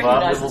don't recognize us. How many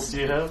bard levels do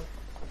you have?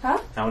 Huh?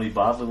 How many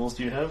bard levels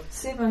do you have?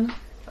 7.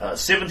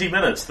 70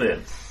 minutes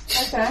then.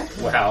 Okay.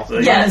 Wow.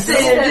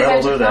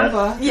 That'll do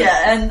that.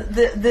 Yeah, and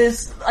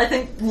there's, I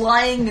think,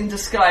 lying in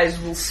disguise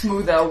will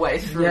smooth our way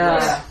through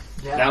this.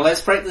 Yeah. Now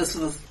let's practice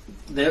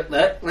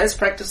let's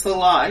practice the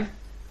line.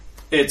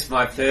 It's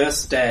my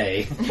first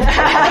day.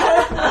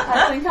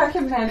 I think I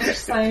can manage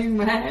saying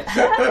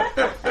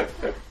that.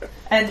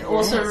 And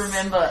also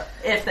remember,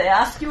 if they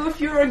ask you if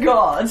you're a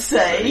god,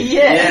 say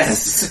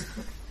yes.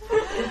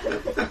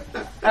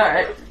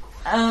 Alright.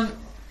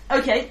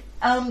 Okay.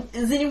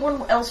 Does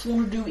anyone else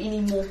want to do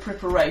any more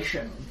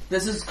preparation?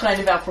 This is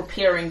kind of our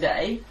preparing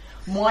day.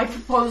 My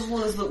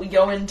proposal is that we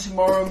go in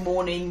tomorrow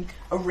morning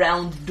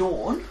around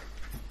dawn,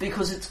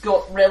 because it's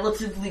got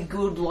relatively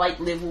good light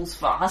levels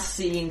for us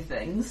seeing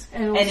things.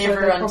 And also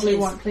everyone probably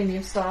want plenty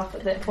of staff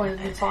at that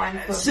point in time.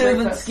 For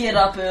servants breakfast. get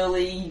up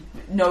early,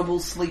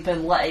 nobles sleep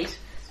in late,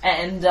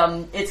 and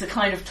it's a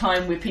kind of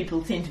time where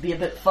people tend to be a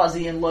bit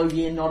fuzzy and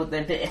logy and not at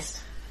their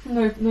best.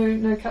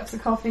 No cups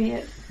of coffee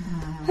yet.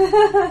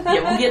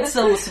 Yeah, we'll get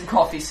Silver some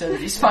coffee so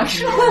that he's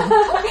functional.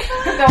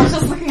 I was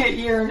just looking at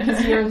Erin,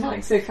 because Erin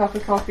likes a cup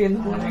of coffee in the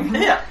morning.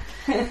 Yeah.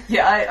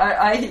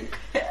 Yeah,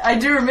 I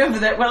do remember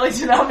that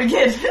Wellington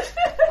Armageddon.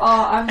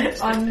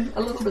 I'm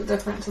a little bit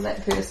different to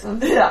that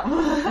person.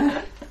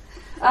 Yeah.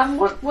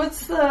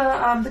 What's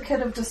the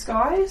kit of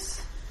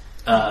disguise?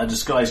 A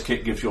disguise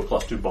kit gives you a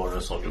 +2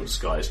 bonus on your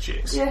disguise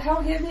checks. Yeah,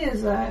 how heavy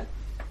is that?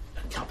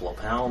 A couple of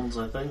pounds,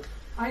 I think.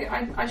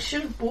 I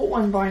should have bought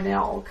one by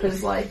now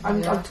because I've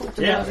talked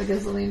about it a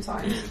gazillion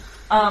times.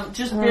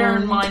 Just bear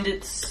in mind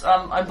it's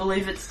I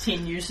believe it's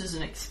 10 uses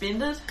and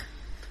expended.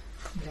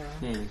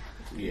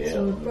 Yeah.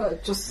 So,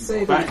 just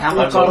say But that how I'm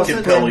much not, was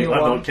it?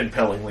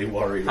 compellingly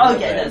worried about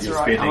Okay, that. that's You're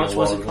right. spending How much a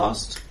was lot it of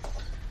cost?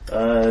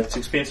 It's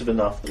expensive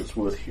enough that it's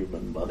worth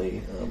human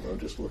money. I'm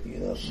just looking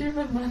it up.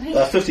 Human money.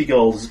 50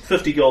 gold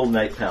and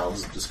 £8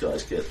 is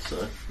disguise kit.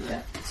 So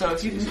So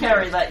if you can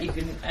carry that, you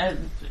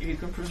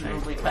can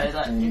presumably pay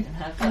that and you can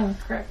have that. Oh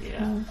crap!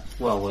 Yeah.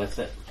 Well worth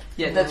it.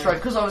 Yeah, that's right,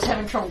 because I was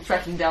having trouble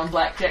tracking down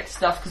Blackjack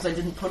stuff because I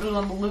didn't put it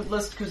on the loot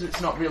list because it's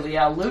not really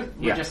our loot.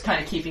 We're Yeah. just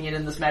kind of keeping it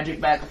in this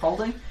magic bag of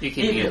holding. You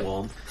keep it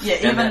warm. Yeah,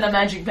 And even that- the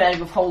magic bag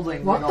of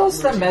holding. What we're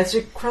does not the looting.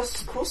 magic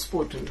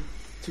crossbow do?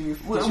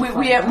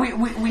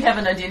 We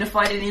haven't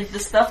identified any of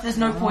this stuff. There's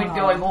no point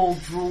going all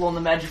drool on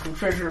the magical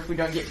treasure if we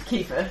don't get to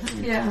keep it.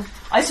 Yeah.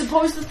 I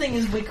suppose the thing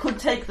is we could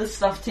take this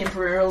stuff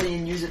temporarily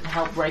and use it to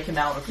help break him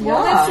out if we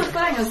Well, want. that's the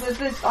thing is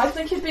that I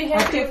think you'd be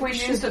happy if we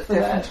used it for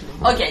that.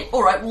 Okay,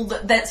 alright, well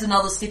that's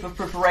another step of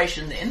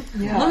preparation then.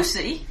 Yeah.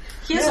 Lucy,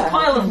 here's Yeah, a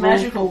pile I of can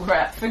magical roll.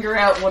 crap. Figure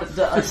out what it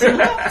does.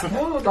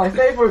 Oh, my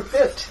favorite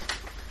bit.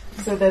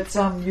 So that's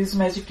use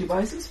magic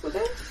devices for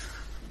that?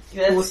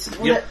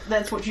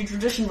 That's what you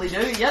traditionally do,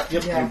 yep.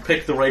 Yep, Yeah. you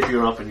pick the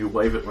rapier up and you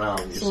wave it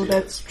round. You So see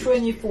that's it.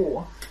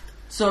 24.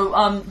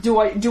 So,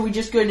 do we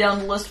just go down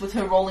the list with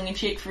her rolling a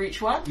check for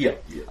each one?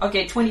 Yep, yep,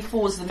 Okay,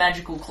 24 is the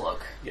magical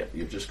cloak. yep.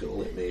 You've just got to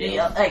let me.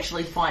 Yeah,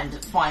 actually find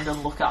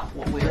and look up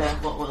what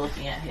we're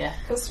looking at here.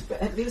 Because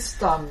at least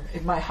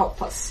it might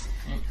help us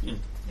in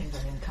the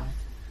meantime.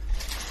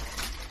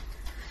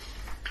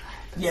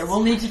 Yeah,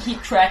 we'll need to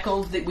keep track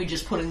of that we're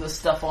just putting this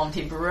stuff on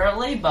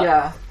temporarily,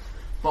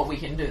 but we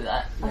can do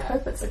that. I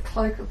hope it's a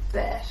cloak of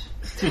bat.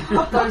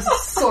 Those are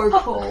so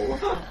cool.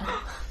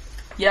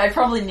 Yeah, I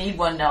probably need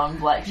one now in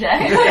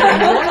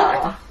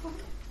Blackjack.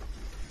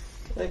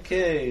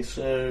 Okay,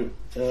 so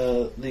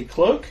the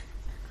cloak.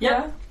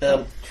 Yeah.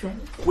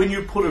 When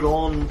you put it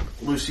on,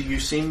 Lucy, you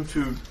seem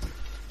to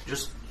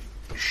just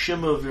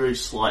shimmer very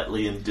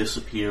slightly and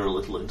disappear a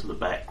little into the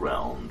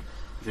background.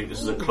 I think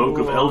this is a cloak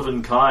of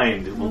elven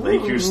kind. It will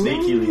make you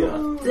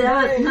sneakier.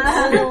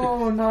 Damn it.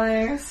 Oh,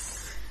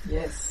 nice.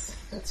 Yes,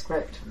 that's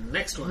great.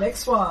 Next one.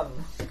 Next one.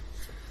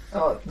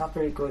 Oh, not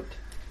very good.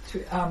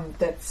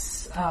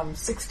 That's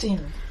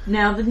 16.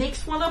 Now, the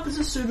next one up is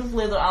a suit of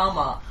leather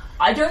armor.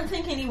 I don't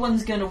think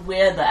anyone's going to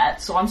wear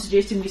that, so I'm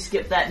suggesting we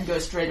skip that and go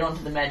straight on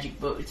to the magic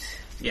boots.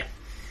 Yeah.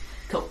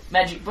 Cool.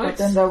 Magic But boots?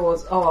 then there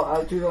was,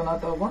 I'll do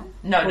another one.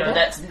 No, for no, that?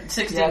 that's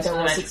 16 Yeah, for that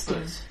the was magic 16.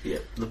 boots. Yeah,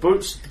 the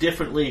boots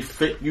definitely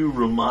fit you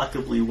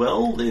remarkably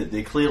well.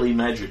 They're clearly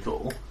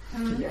magical.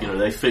 Yeah. You know,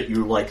 they fit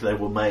you like they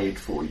were made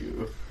for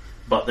you.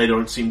 But they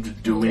don't seem to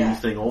do Yeah.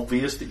 anything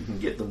obvious that you can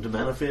get them to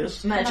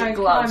manifest. Magic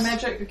gloves.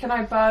 Can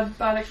I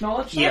bardic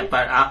knowledge them? Yeah,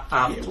 but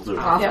Yeah, we'll do it.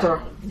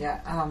 After,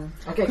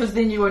 okay. Because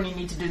then you only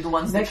need to do the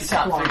ones that you Next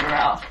can't one. figure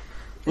out.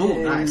 Oh,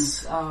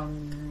 Is, nice.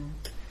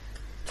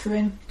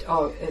 20,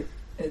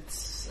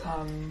 it's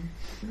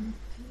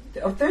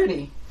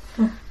 30.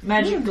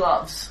 Magic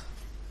gloves.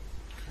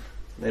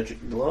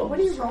 Magic gloves. What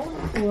are you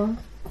rolling for?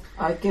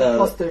 I get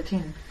plus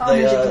 13.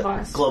 They magic are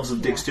device. gloves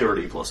of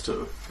dexterity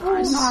 +2. Oh,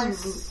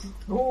 nice.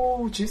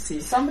 Oh,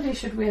 juicy. Somebody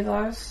should wear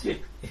those. Yeah,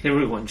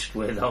 everyone should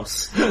wear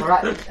those.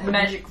 Alright, and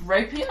Magic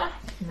rapier.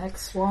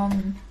 next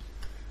one,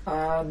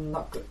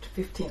 not good.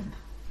 15.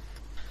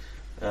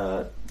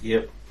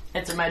 Yep,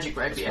 It's a magic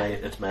rapier.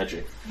 it's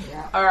magic.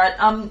 Yeah. Alright,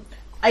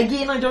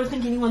 again, I don't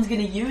think anyone's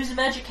going to use a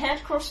magic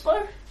hand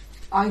crossbow.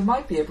 I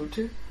might be able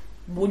to.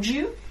 Would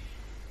you?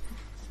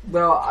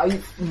 Well,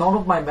 none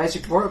of my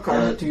magic work.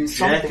 I need to use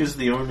Jack something. is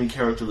the only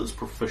character that's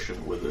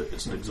proficient with it.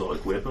 It's an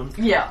exotic weapon.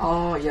 Yeah.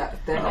 Oh, yeah.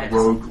 Then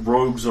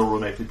Rogues are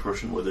automatically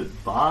proficient with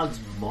it. Bards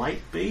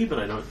might be, but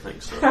I don't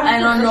think so.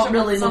 And I'm not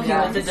really looking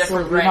yeah, at the so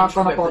different we're range not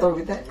gonna weapon. bother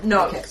with that?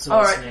 No. Okay. So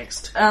what's Alright.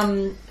 next?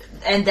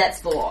 And that's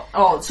the lot.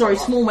 Oh, sorry,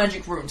 small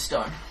magic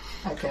runestone.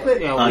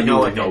 Okay. Yeah, we know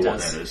what that what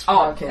does. that is.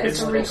 Oh, Okay.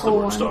 It's a the recall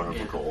one. Runestone of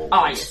Recall.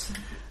 Ah, yes.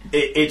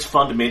 It's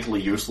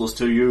fundamentally useless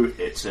to you.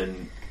 It's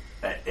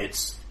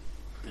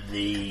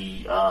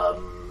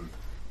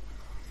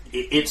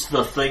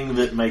the thing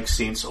that makes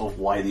sense of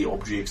why the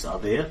objects are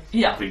there.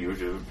 Yeah. For you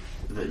to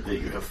that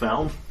you have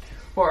found.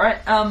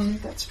 Alright,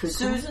 That's pretty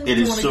cool. Susan, It do you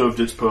has wanna- served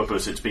its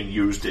purpose. It's been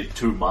used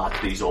to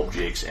mark these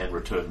objects and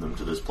return them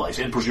to this place.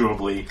 And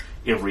presumably,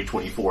 every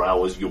 24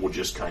 hours, you're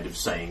just kind of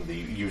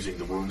using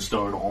the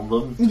runestone on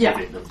them, Yeah.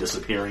 preventing them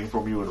disappearing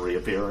from you and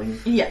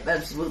reappearing. Yeah,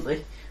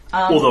 absolutely.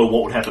 Although,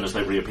 what would happen is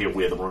they reappear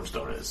where the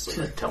runestone is, so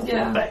they teleport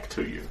Yeah. back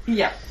to you.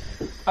 Yeah.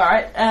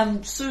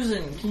 Alright,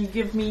 Susan, can you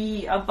give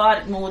me a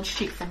bardic knowledge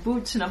check for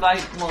boots and a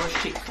bardic knowledge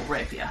check for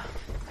rapier?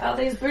 Are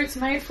these boots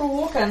made for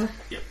walking?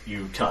 Yep,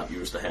 you can't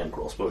use the hand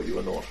crossbow. You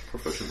are not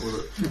proficient with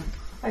it.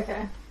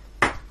 Okay.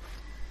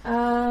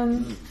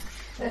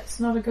 That's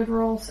not a good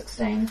roll,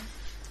 16.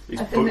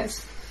 I think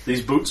that's...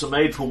 These boots are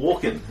made for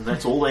walking, and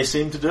that's all they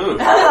seem to do.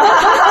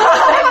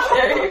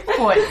 Thank you.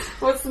 Points.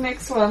 What's the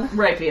next one?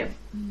 Rapier.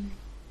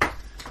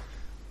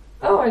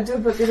 Oh, I did a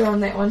bit better on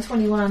that one,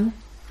 21.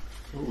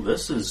 Oh,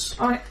 this is...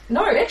 My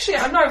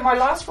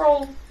last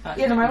roll... my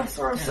last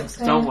roll was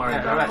 16. Don't worry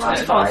about it.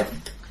 Last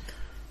 5.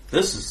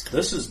 This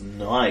is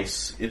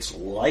nice. It's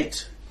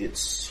light.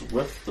 It's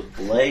swift. The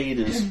blade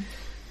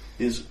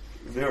is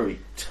very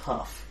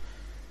tough.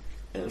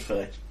 In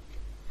fact,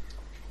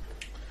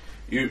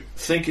 you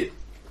think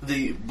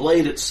the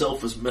blade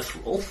itself is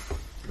mithril.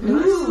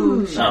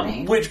 Ooh,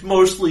 which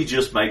mostly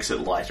just makes it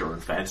lighter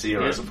and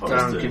fancier as opposed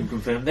Darren to... can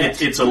confirm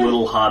that. It's a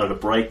little harder to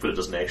break, but it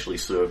doesn't actually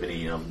serve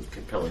any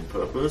compelling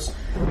purpose.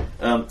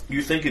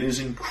 You think it is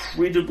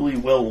incredibly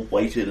well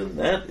weighted in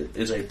that. It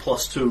is a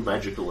 +2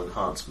 magical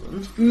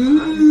enhancement.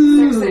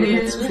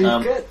 That's pretty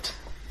good.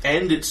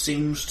 And it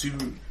seems to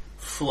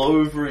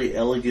flow very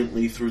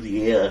elegantly through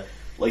the air,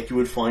 like you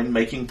would find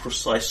making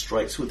precise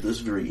strikes with this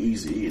very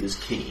easy. It is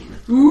keen.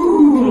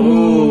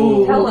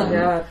 Ooh. Helen.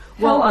 Yeah.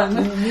 You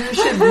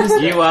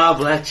are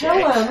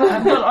Blackjack.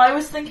 Helen. But I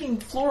was thinking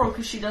Floral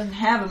because she doesn't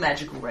have a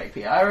magical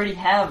rapier. I already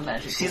have a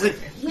magical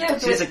rapier.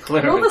 She's a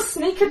cleric. You're the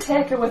sneak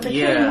attacker with a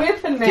keen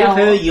weapon now.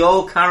 Give her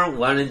your current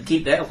one and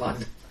keep that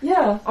one.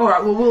 Yeah.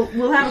 Alright, well,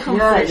 we'll have a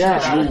conversation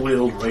about it.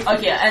 Dual-wield rapier.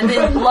 Okay, and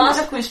then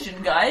last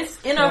question, guys.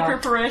 In our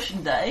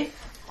preparation day,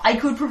 I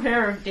could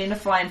prepare,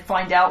 identify, and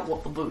find out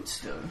what the boots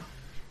do.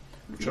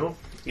 Sure.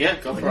 Yeah,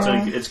 go for So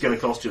it's going to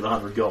cost you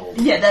 100 gold.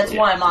 Yeah, that's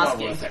why I'm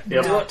asking.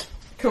 Yep. Do it.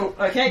 Cool,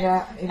 okay.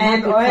 Yeah,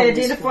 And I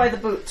identify the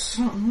boots.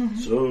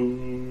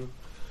 So,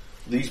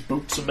 these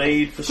boots are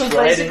made for So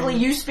striding. basically,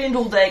 you spend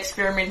all day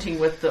experimenting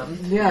with them.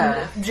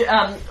 Yeah.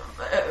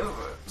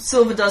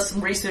 Silver does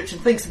some research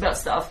and thinks about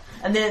stuff,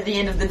 and then at the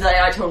end of the day,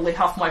 I totally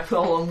huff my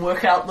pill and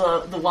work out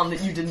the one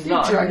that you didn't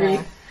know.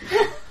 Druggy.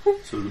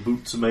 So the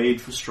boots are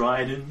made for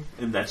striding,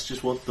 and that's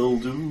just what they'll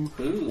do.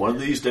 Ooh. One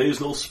of these days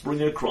they'll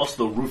spring across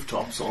the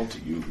rooftops onto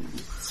you.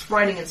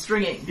 Spriding and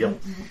stringing. Yep.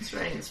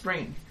 Striding and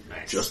springing.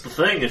 Nice. Just the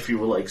thing if you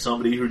were like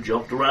somebody who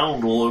jumped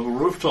around all over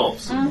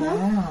rooftops.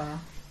 Yeah.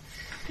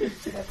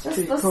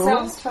 This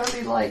sounds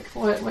totally like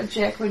what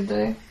Jack would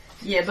do.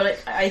 Yeah, but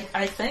I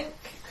think,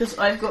 because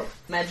I've got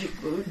magic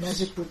boots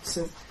Magic boots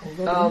of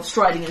already.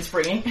 striding and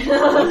springing.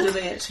 What do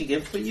they actually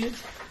give for you?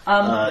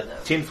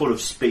 10 foot of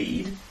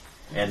speed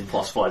and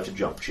 +5 to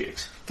jump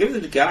checks. Give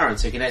them to Garen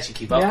so he can actually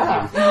keep up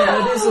Yeah, with you.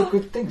 that is a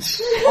good thing.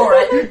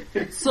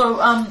 Alright, so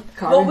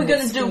what we're going to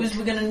needs do to- is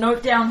we're going to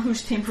note down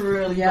who's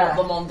temporarily got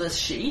them on this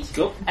sheet,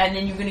 Cool. and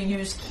then you're going to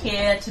use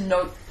care to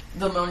note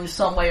them on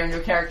some way on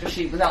your character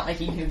sheet without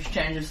making huge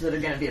changes that are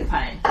going to be a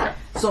pain.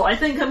 So I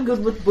think I'm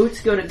good with boots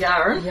go to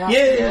Garen. Yeah.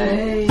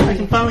 Yay! I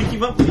can finally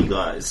keep up with you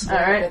guys.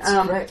 Alright,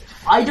 That's great.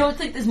 I don't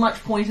think there's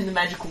much point in the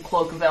magical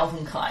cloak of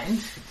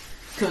Elvenkind,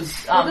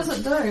 because What does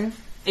it do?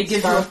 it gives you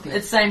Stealth. it's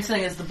the same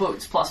thing as the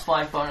boots,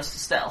 +5 bonus to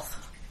stealth.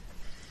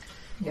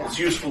 Yeah. It's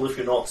useful if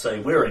you're not, say,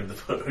 wearing the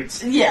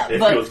boots. Yeah, If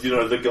but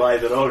you're, the guy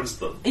that owns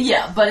them.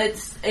 yeah, but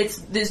it's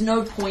there's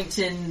no point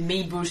in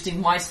me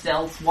boosting my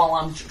stealth while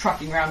I'm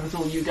trucking around with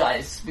all you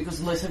guys, because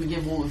unless I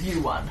give all of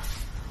you one.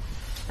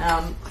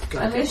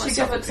 Unless you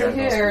give it to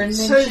her and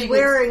then Who's she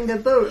wearing the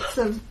boots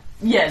of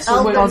Yeah,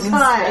 so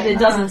Elvenkind? it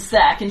doesn't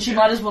stack, and she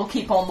might as well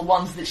keep on the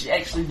ones that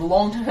actually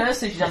belong to her,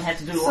 so she doesn't have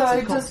to do lots So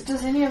of competition.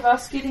 does any of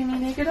us get any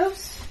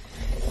negatives?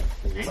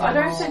 I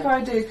don't think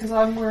I do because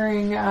I'm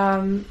wearing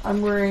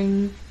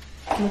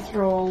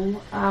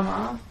mithril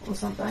armor or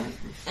something.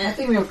 I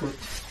think we're good.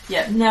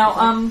 Yeah. Now,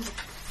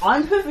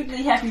 I'm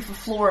perfectly happy for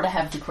Flora to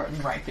have the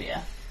Crichton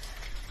rapier.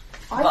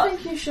 I But-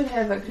 think you should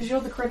have it because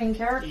you're the critting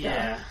character.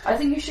 Yeah. I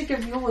think you should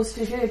give yours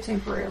to her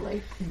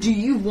temporarily. Do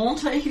you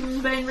want a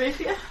human bane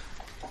rapier?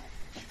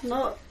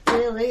 Not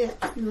really.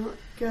 It's not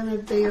gonna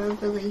be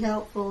overly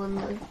helpful in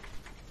the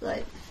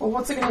Well,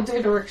 what's it going to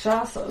do to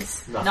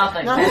Rakshasas?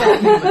 Nothing.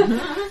 Nothing.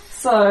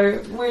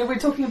 So we're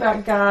talking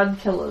about guard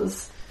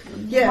killers.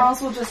 Yeah. You might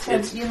as well just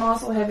have. You might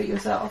as well have it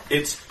yourself.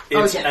 It's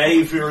Okay.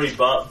 a very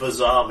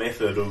bizarre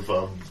method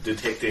of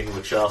detecting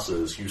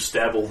Rakshasas. You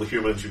stab all the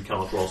humans you come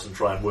across and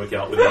try and work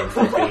out whether you're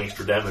inflicting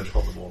extra damage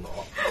on them or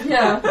not.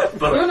 Yeah,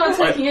 But you're not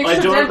taking I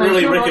extra don't damage.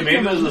 really you're not recommend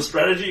it human. as a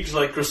strategy because,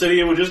 like,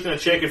 Cressidia, we're just going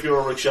to check if you're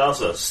a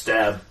Rakshasa.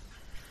 Stab.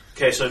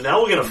 Okay, so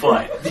now we're going to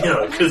fight. You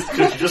know, because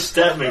you just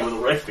stabbed me with a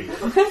rapier.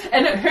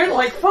 And it hurt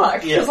like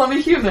fuck because I'm a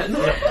human.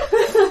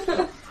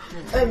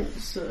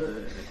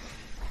 So,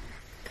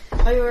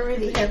 I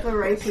already have a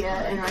rapier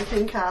and I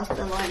can cast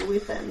a line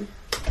weapon.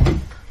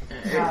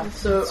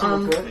 so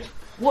So good.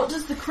 what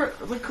does the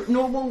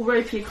normal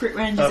rapier crit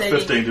range is 18?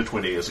 15 to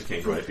 20 is a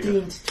king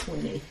rapier. 15 to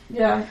 20.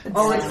 Yeah.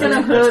 Oh, it's it's- gonna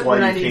That's hurt why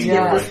when you I need to can't give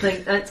get this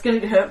it. thing. It's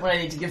gonna hurt when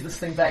I need to give this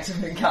thing back to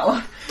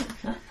Minkala.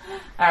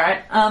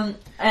 Alright,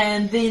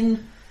 and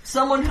then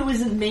someone who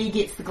isn't me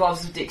gets the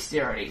gloves of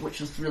dexterity,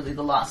 which is really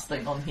the last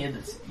thing on here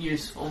that's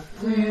useful.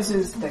 Who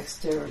uses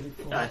dexterity?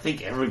 I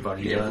think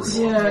everybody Yeah, does.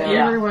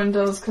 Yeah. Everyone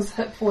does because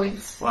hit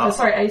points. Well,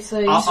 Sorry, AC.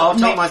 I'll not-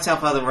 take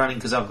myself out of the running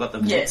because I've got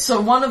them. Yeah, so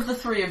one of the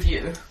three of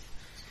you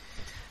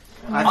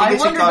I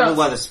think it should go to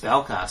one of the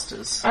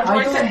spellcasters. I'd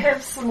like to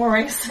have some more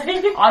AC.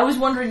 I was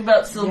wondering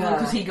about Silver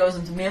because he goes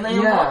into melee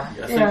a lot.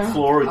 I think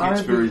Flora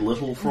gets very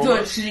little from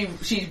Good, it.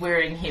 she's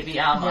wearing heavy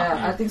armor.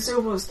 Yeah, I think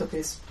Silver is the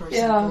best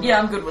person. Yeah,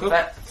 I'm good with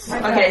that.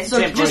 Okay,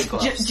 so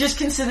just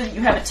consider that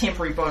you have a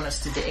temporary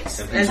bonus to Dex.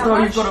 As though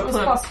you've got a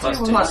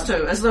plus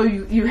two. As though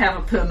you have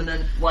a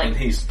permanent, like,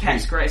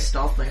 Cat's Grace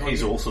style thing.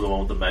 He's also the one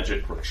with the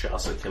magic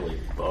Rakshasa killing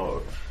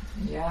bow.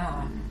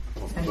 Yeah.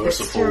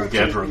 Merciful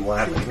gathering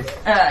laughing.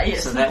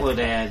 Yes. So that would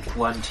add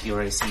 1 to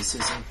your AC,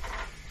 Susan.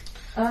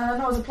 No,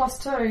 it was a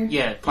 +2.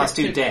 Yeah, plus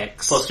 2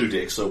 Dex. Plus 2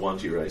 Dex, so 1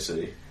 to your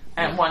AC.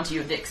 And 1 to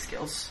your Dex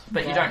skills.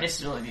 But you don't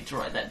necessarily need to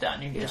write that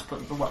down. You can just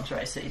put the 1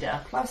 to AC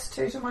down.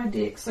 +2 to my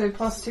Dex, so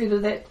 +2 to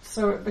that,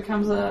 so it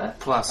becomes a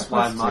plus a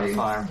 1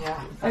 modifier.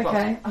 Yeah.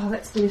 Okay. Oh,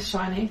 that's less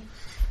shiny.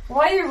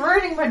 Why are you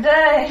ruining my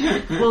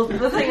day? Well,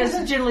 the thing is,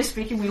 generally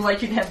speaking, we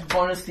like you to have the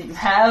bonus that you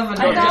have. And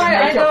I not know. just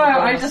make up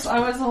the bonus. I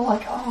was all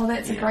like, oh,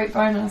 that's a great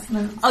bonus. And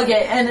then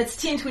Okay, and it's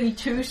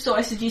 10:22, so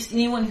I suggest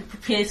anyone who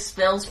prepares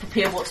spells,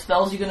 prepare what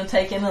spells you're going to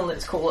take in, and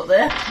let's call it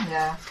there.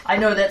 Yeah. I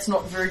know that's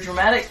not very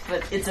dramatic,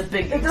 but it's a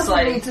big, it doesn't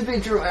exciting... need to be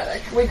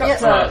dramatic. We got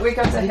to have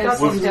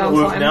some We've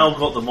downtime. now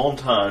got the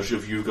montage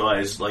of you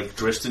guys, like,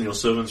 dressed in your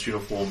servant's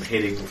uniform,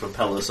 heading for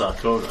Palace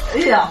Arcona.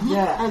 Yeah.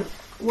 Yeah.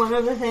 One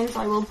of the things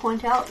I will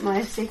point out,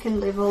 my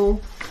second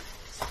level,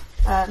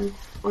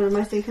 one of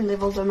my second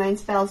level domain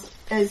spells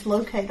is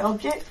locate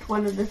object.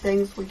 One of the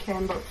things we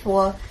can look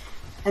for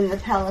in the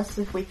palace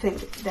if we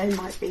think they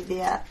might be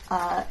there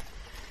are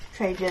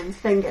Trajan's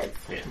fingers.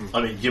 Yeah.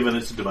 I mean, given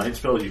it's a domain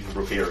spell, you can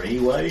prepare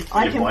anyway.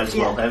 You might as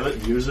well have it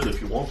and use it if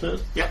you want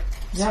it. Yep.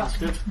 Yeah. Sounds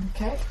good.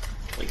 Okay.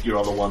 Like your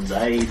other one's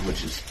aid,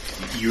 which is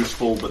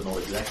useful but not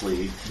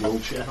exactly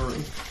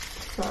world-shattering.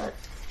 So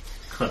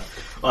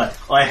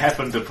I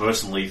happen to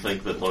personally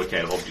think that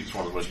locate object is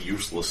one of the most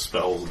useless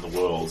spells in the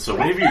world. So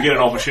whenever you get an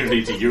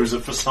opportunity to use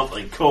it for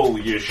something cool,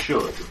 you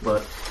should.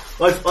 But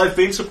I've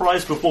been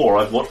surprised before.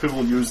 I've watched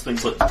people use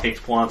things like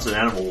detect plants and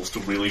animals to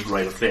really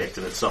great effect,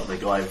 and it's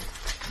something I've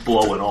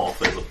blown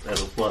off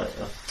as a player.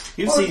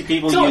 You see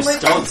people use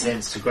stone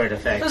sense to great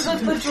effect. Was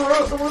it the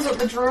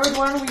druid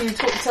one where you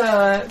talk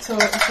to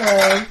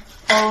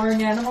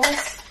burrowing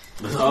animals?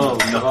 Oh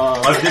no!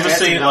 I've never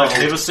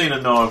seen a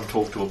gnome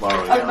talk to a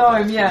burrowing animal. A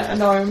gnome, yeah, a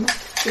gnome.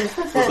 That's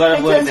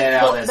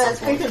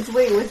because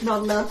we was not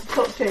allowed to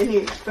talk to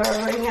any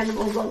burrowing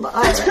animals on the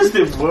island. That's because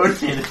there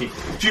weren't any.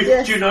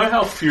 Do you know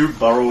how few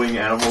burrowing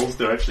animals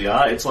there actually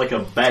are? It's like a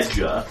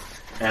badger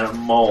and a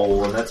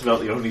mole, and that's about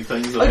the only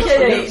things that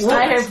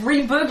I have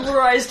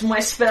re-burglarized my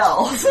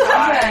spells.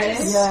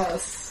 Nice.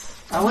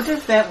 Yes. I wonder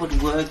if that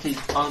would work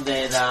on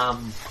that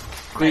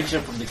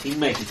creature from the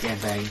Kingmaker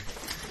campaign.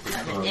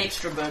 An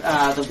extra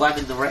burger. The one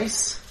in the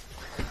race?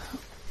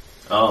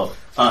 No,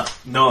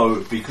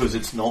 because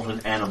it's not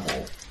an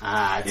animal.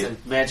 It's a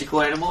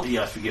magical animal?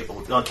 Yeah, I forget.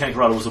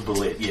 Kangaroo was a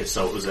bullet. Yes,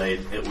 so it was a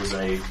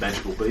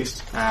magical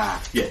beast.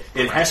 Yeah,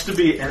 it has to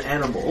be an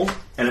animal,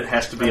 and it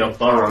has to be a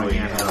burrowing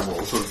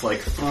animal. So it's like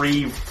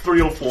three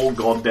or four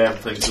goddamn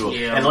things to it.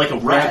 Yeah, and like a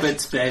rat,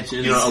 rabbits,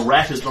 badgers. You know, a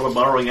rat is not a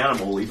burrowing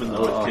animal, even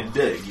though it can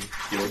dig.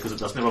 You know, because it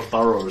doesn't have a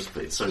burrow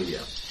speed. So yeah.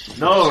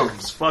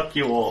 Gnomes, fuck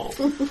you all.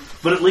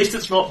 But at least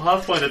it's not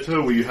Pathfinder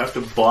 2 where you have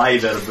to buy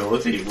that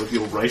ability with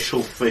your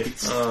racial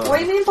feats. What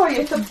do you mean by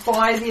you have to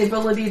buy the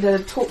ability to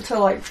talk to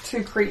like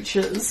two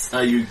creatures?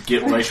 You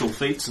get racial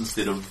feats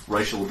instead of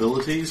racial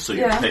abilities, so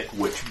you pick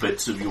which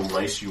bits of your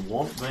race you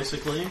want,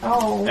 basically.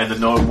 Oh. And the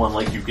gnome one,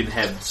 like, you can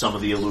have some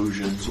of the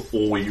illusions,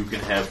 or you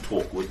can have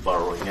talk with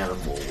burrowing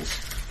animals.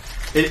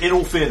 In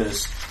all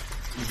fairness,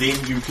 then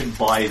you can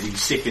buy the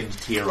second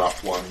tier up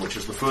one, which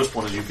is the first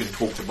one is you can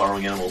talk to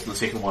burrowing animals, and the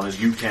second one is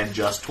you can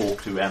just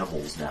talk to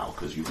animals now,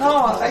 because you've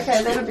got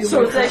okay, that'd be So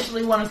weird. it's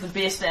actually one of the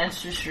best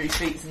ancestry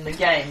feats in the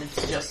game.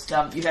 It's just,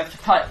 you have to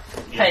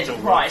pay the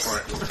price.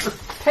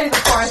 Pay the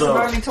price So-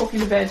 of only talking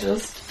to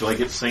badgers. Do I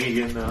get to sing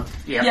again now?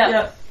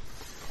 Yeah.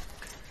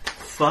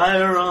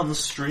 Fire on the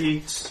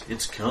streets,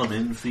 it's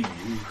coming for you. I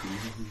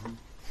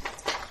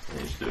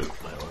need to do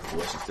my own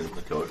voice instead of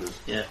Dakota's.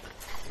 Yeah.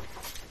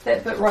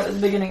 That bit right at the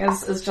beginning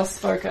is just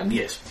spoken.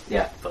 Yes.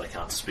 Yeah. But I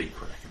can't speak,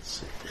 but I can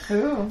sing.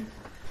 Ooh.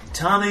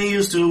 Tommy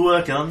used to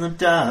work on the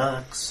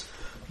docks.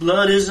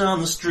 Blood is on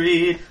the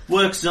street,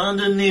 works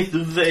underneath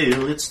the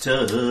veil. It's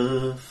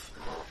tough.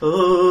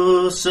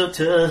 Oh, so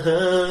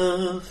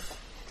tough.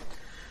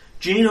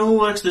 Gina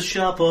works the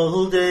shop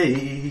all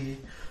day.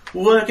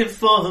 Working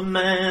for her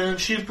man,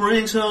 she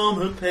brings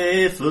home her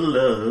pay for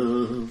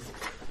love.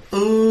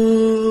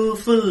 Ooh,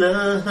 for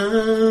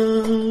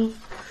love.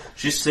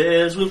 She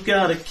says we've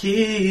gotta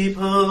keep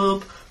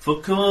hope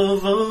for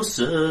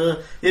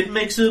Corvosa. It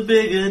makes a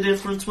bigger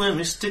difference when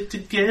we stick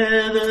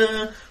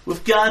together.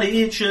 We've got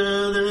each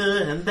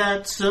other, and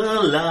that's a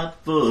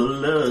lot for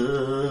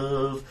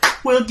love.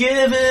 We'll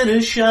give it a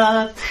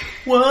shot.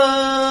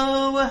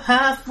 Whoa, we're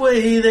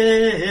halfway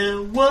there.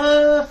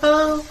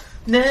 Whoa,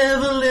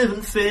 never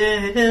living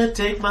fair.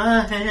 Take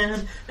my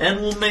hand,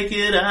 and we'll make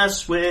it, I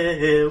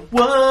swear.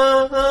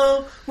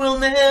 Whoa, we'll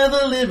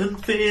never live in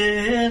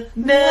fear.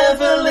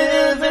 Never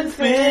live in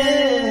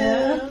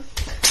fear.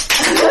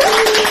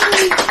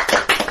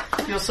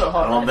 You're so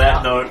hot. And on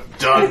that note,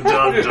 dun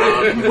dun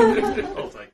dun.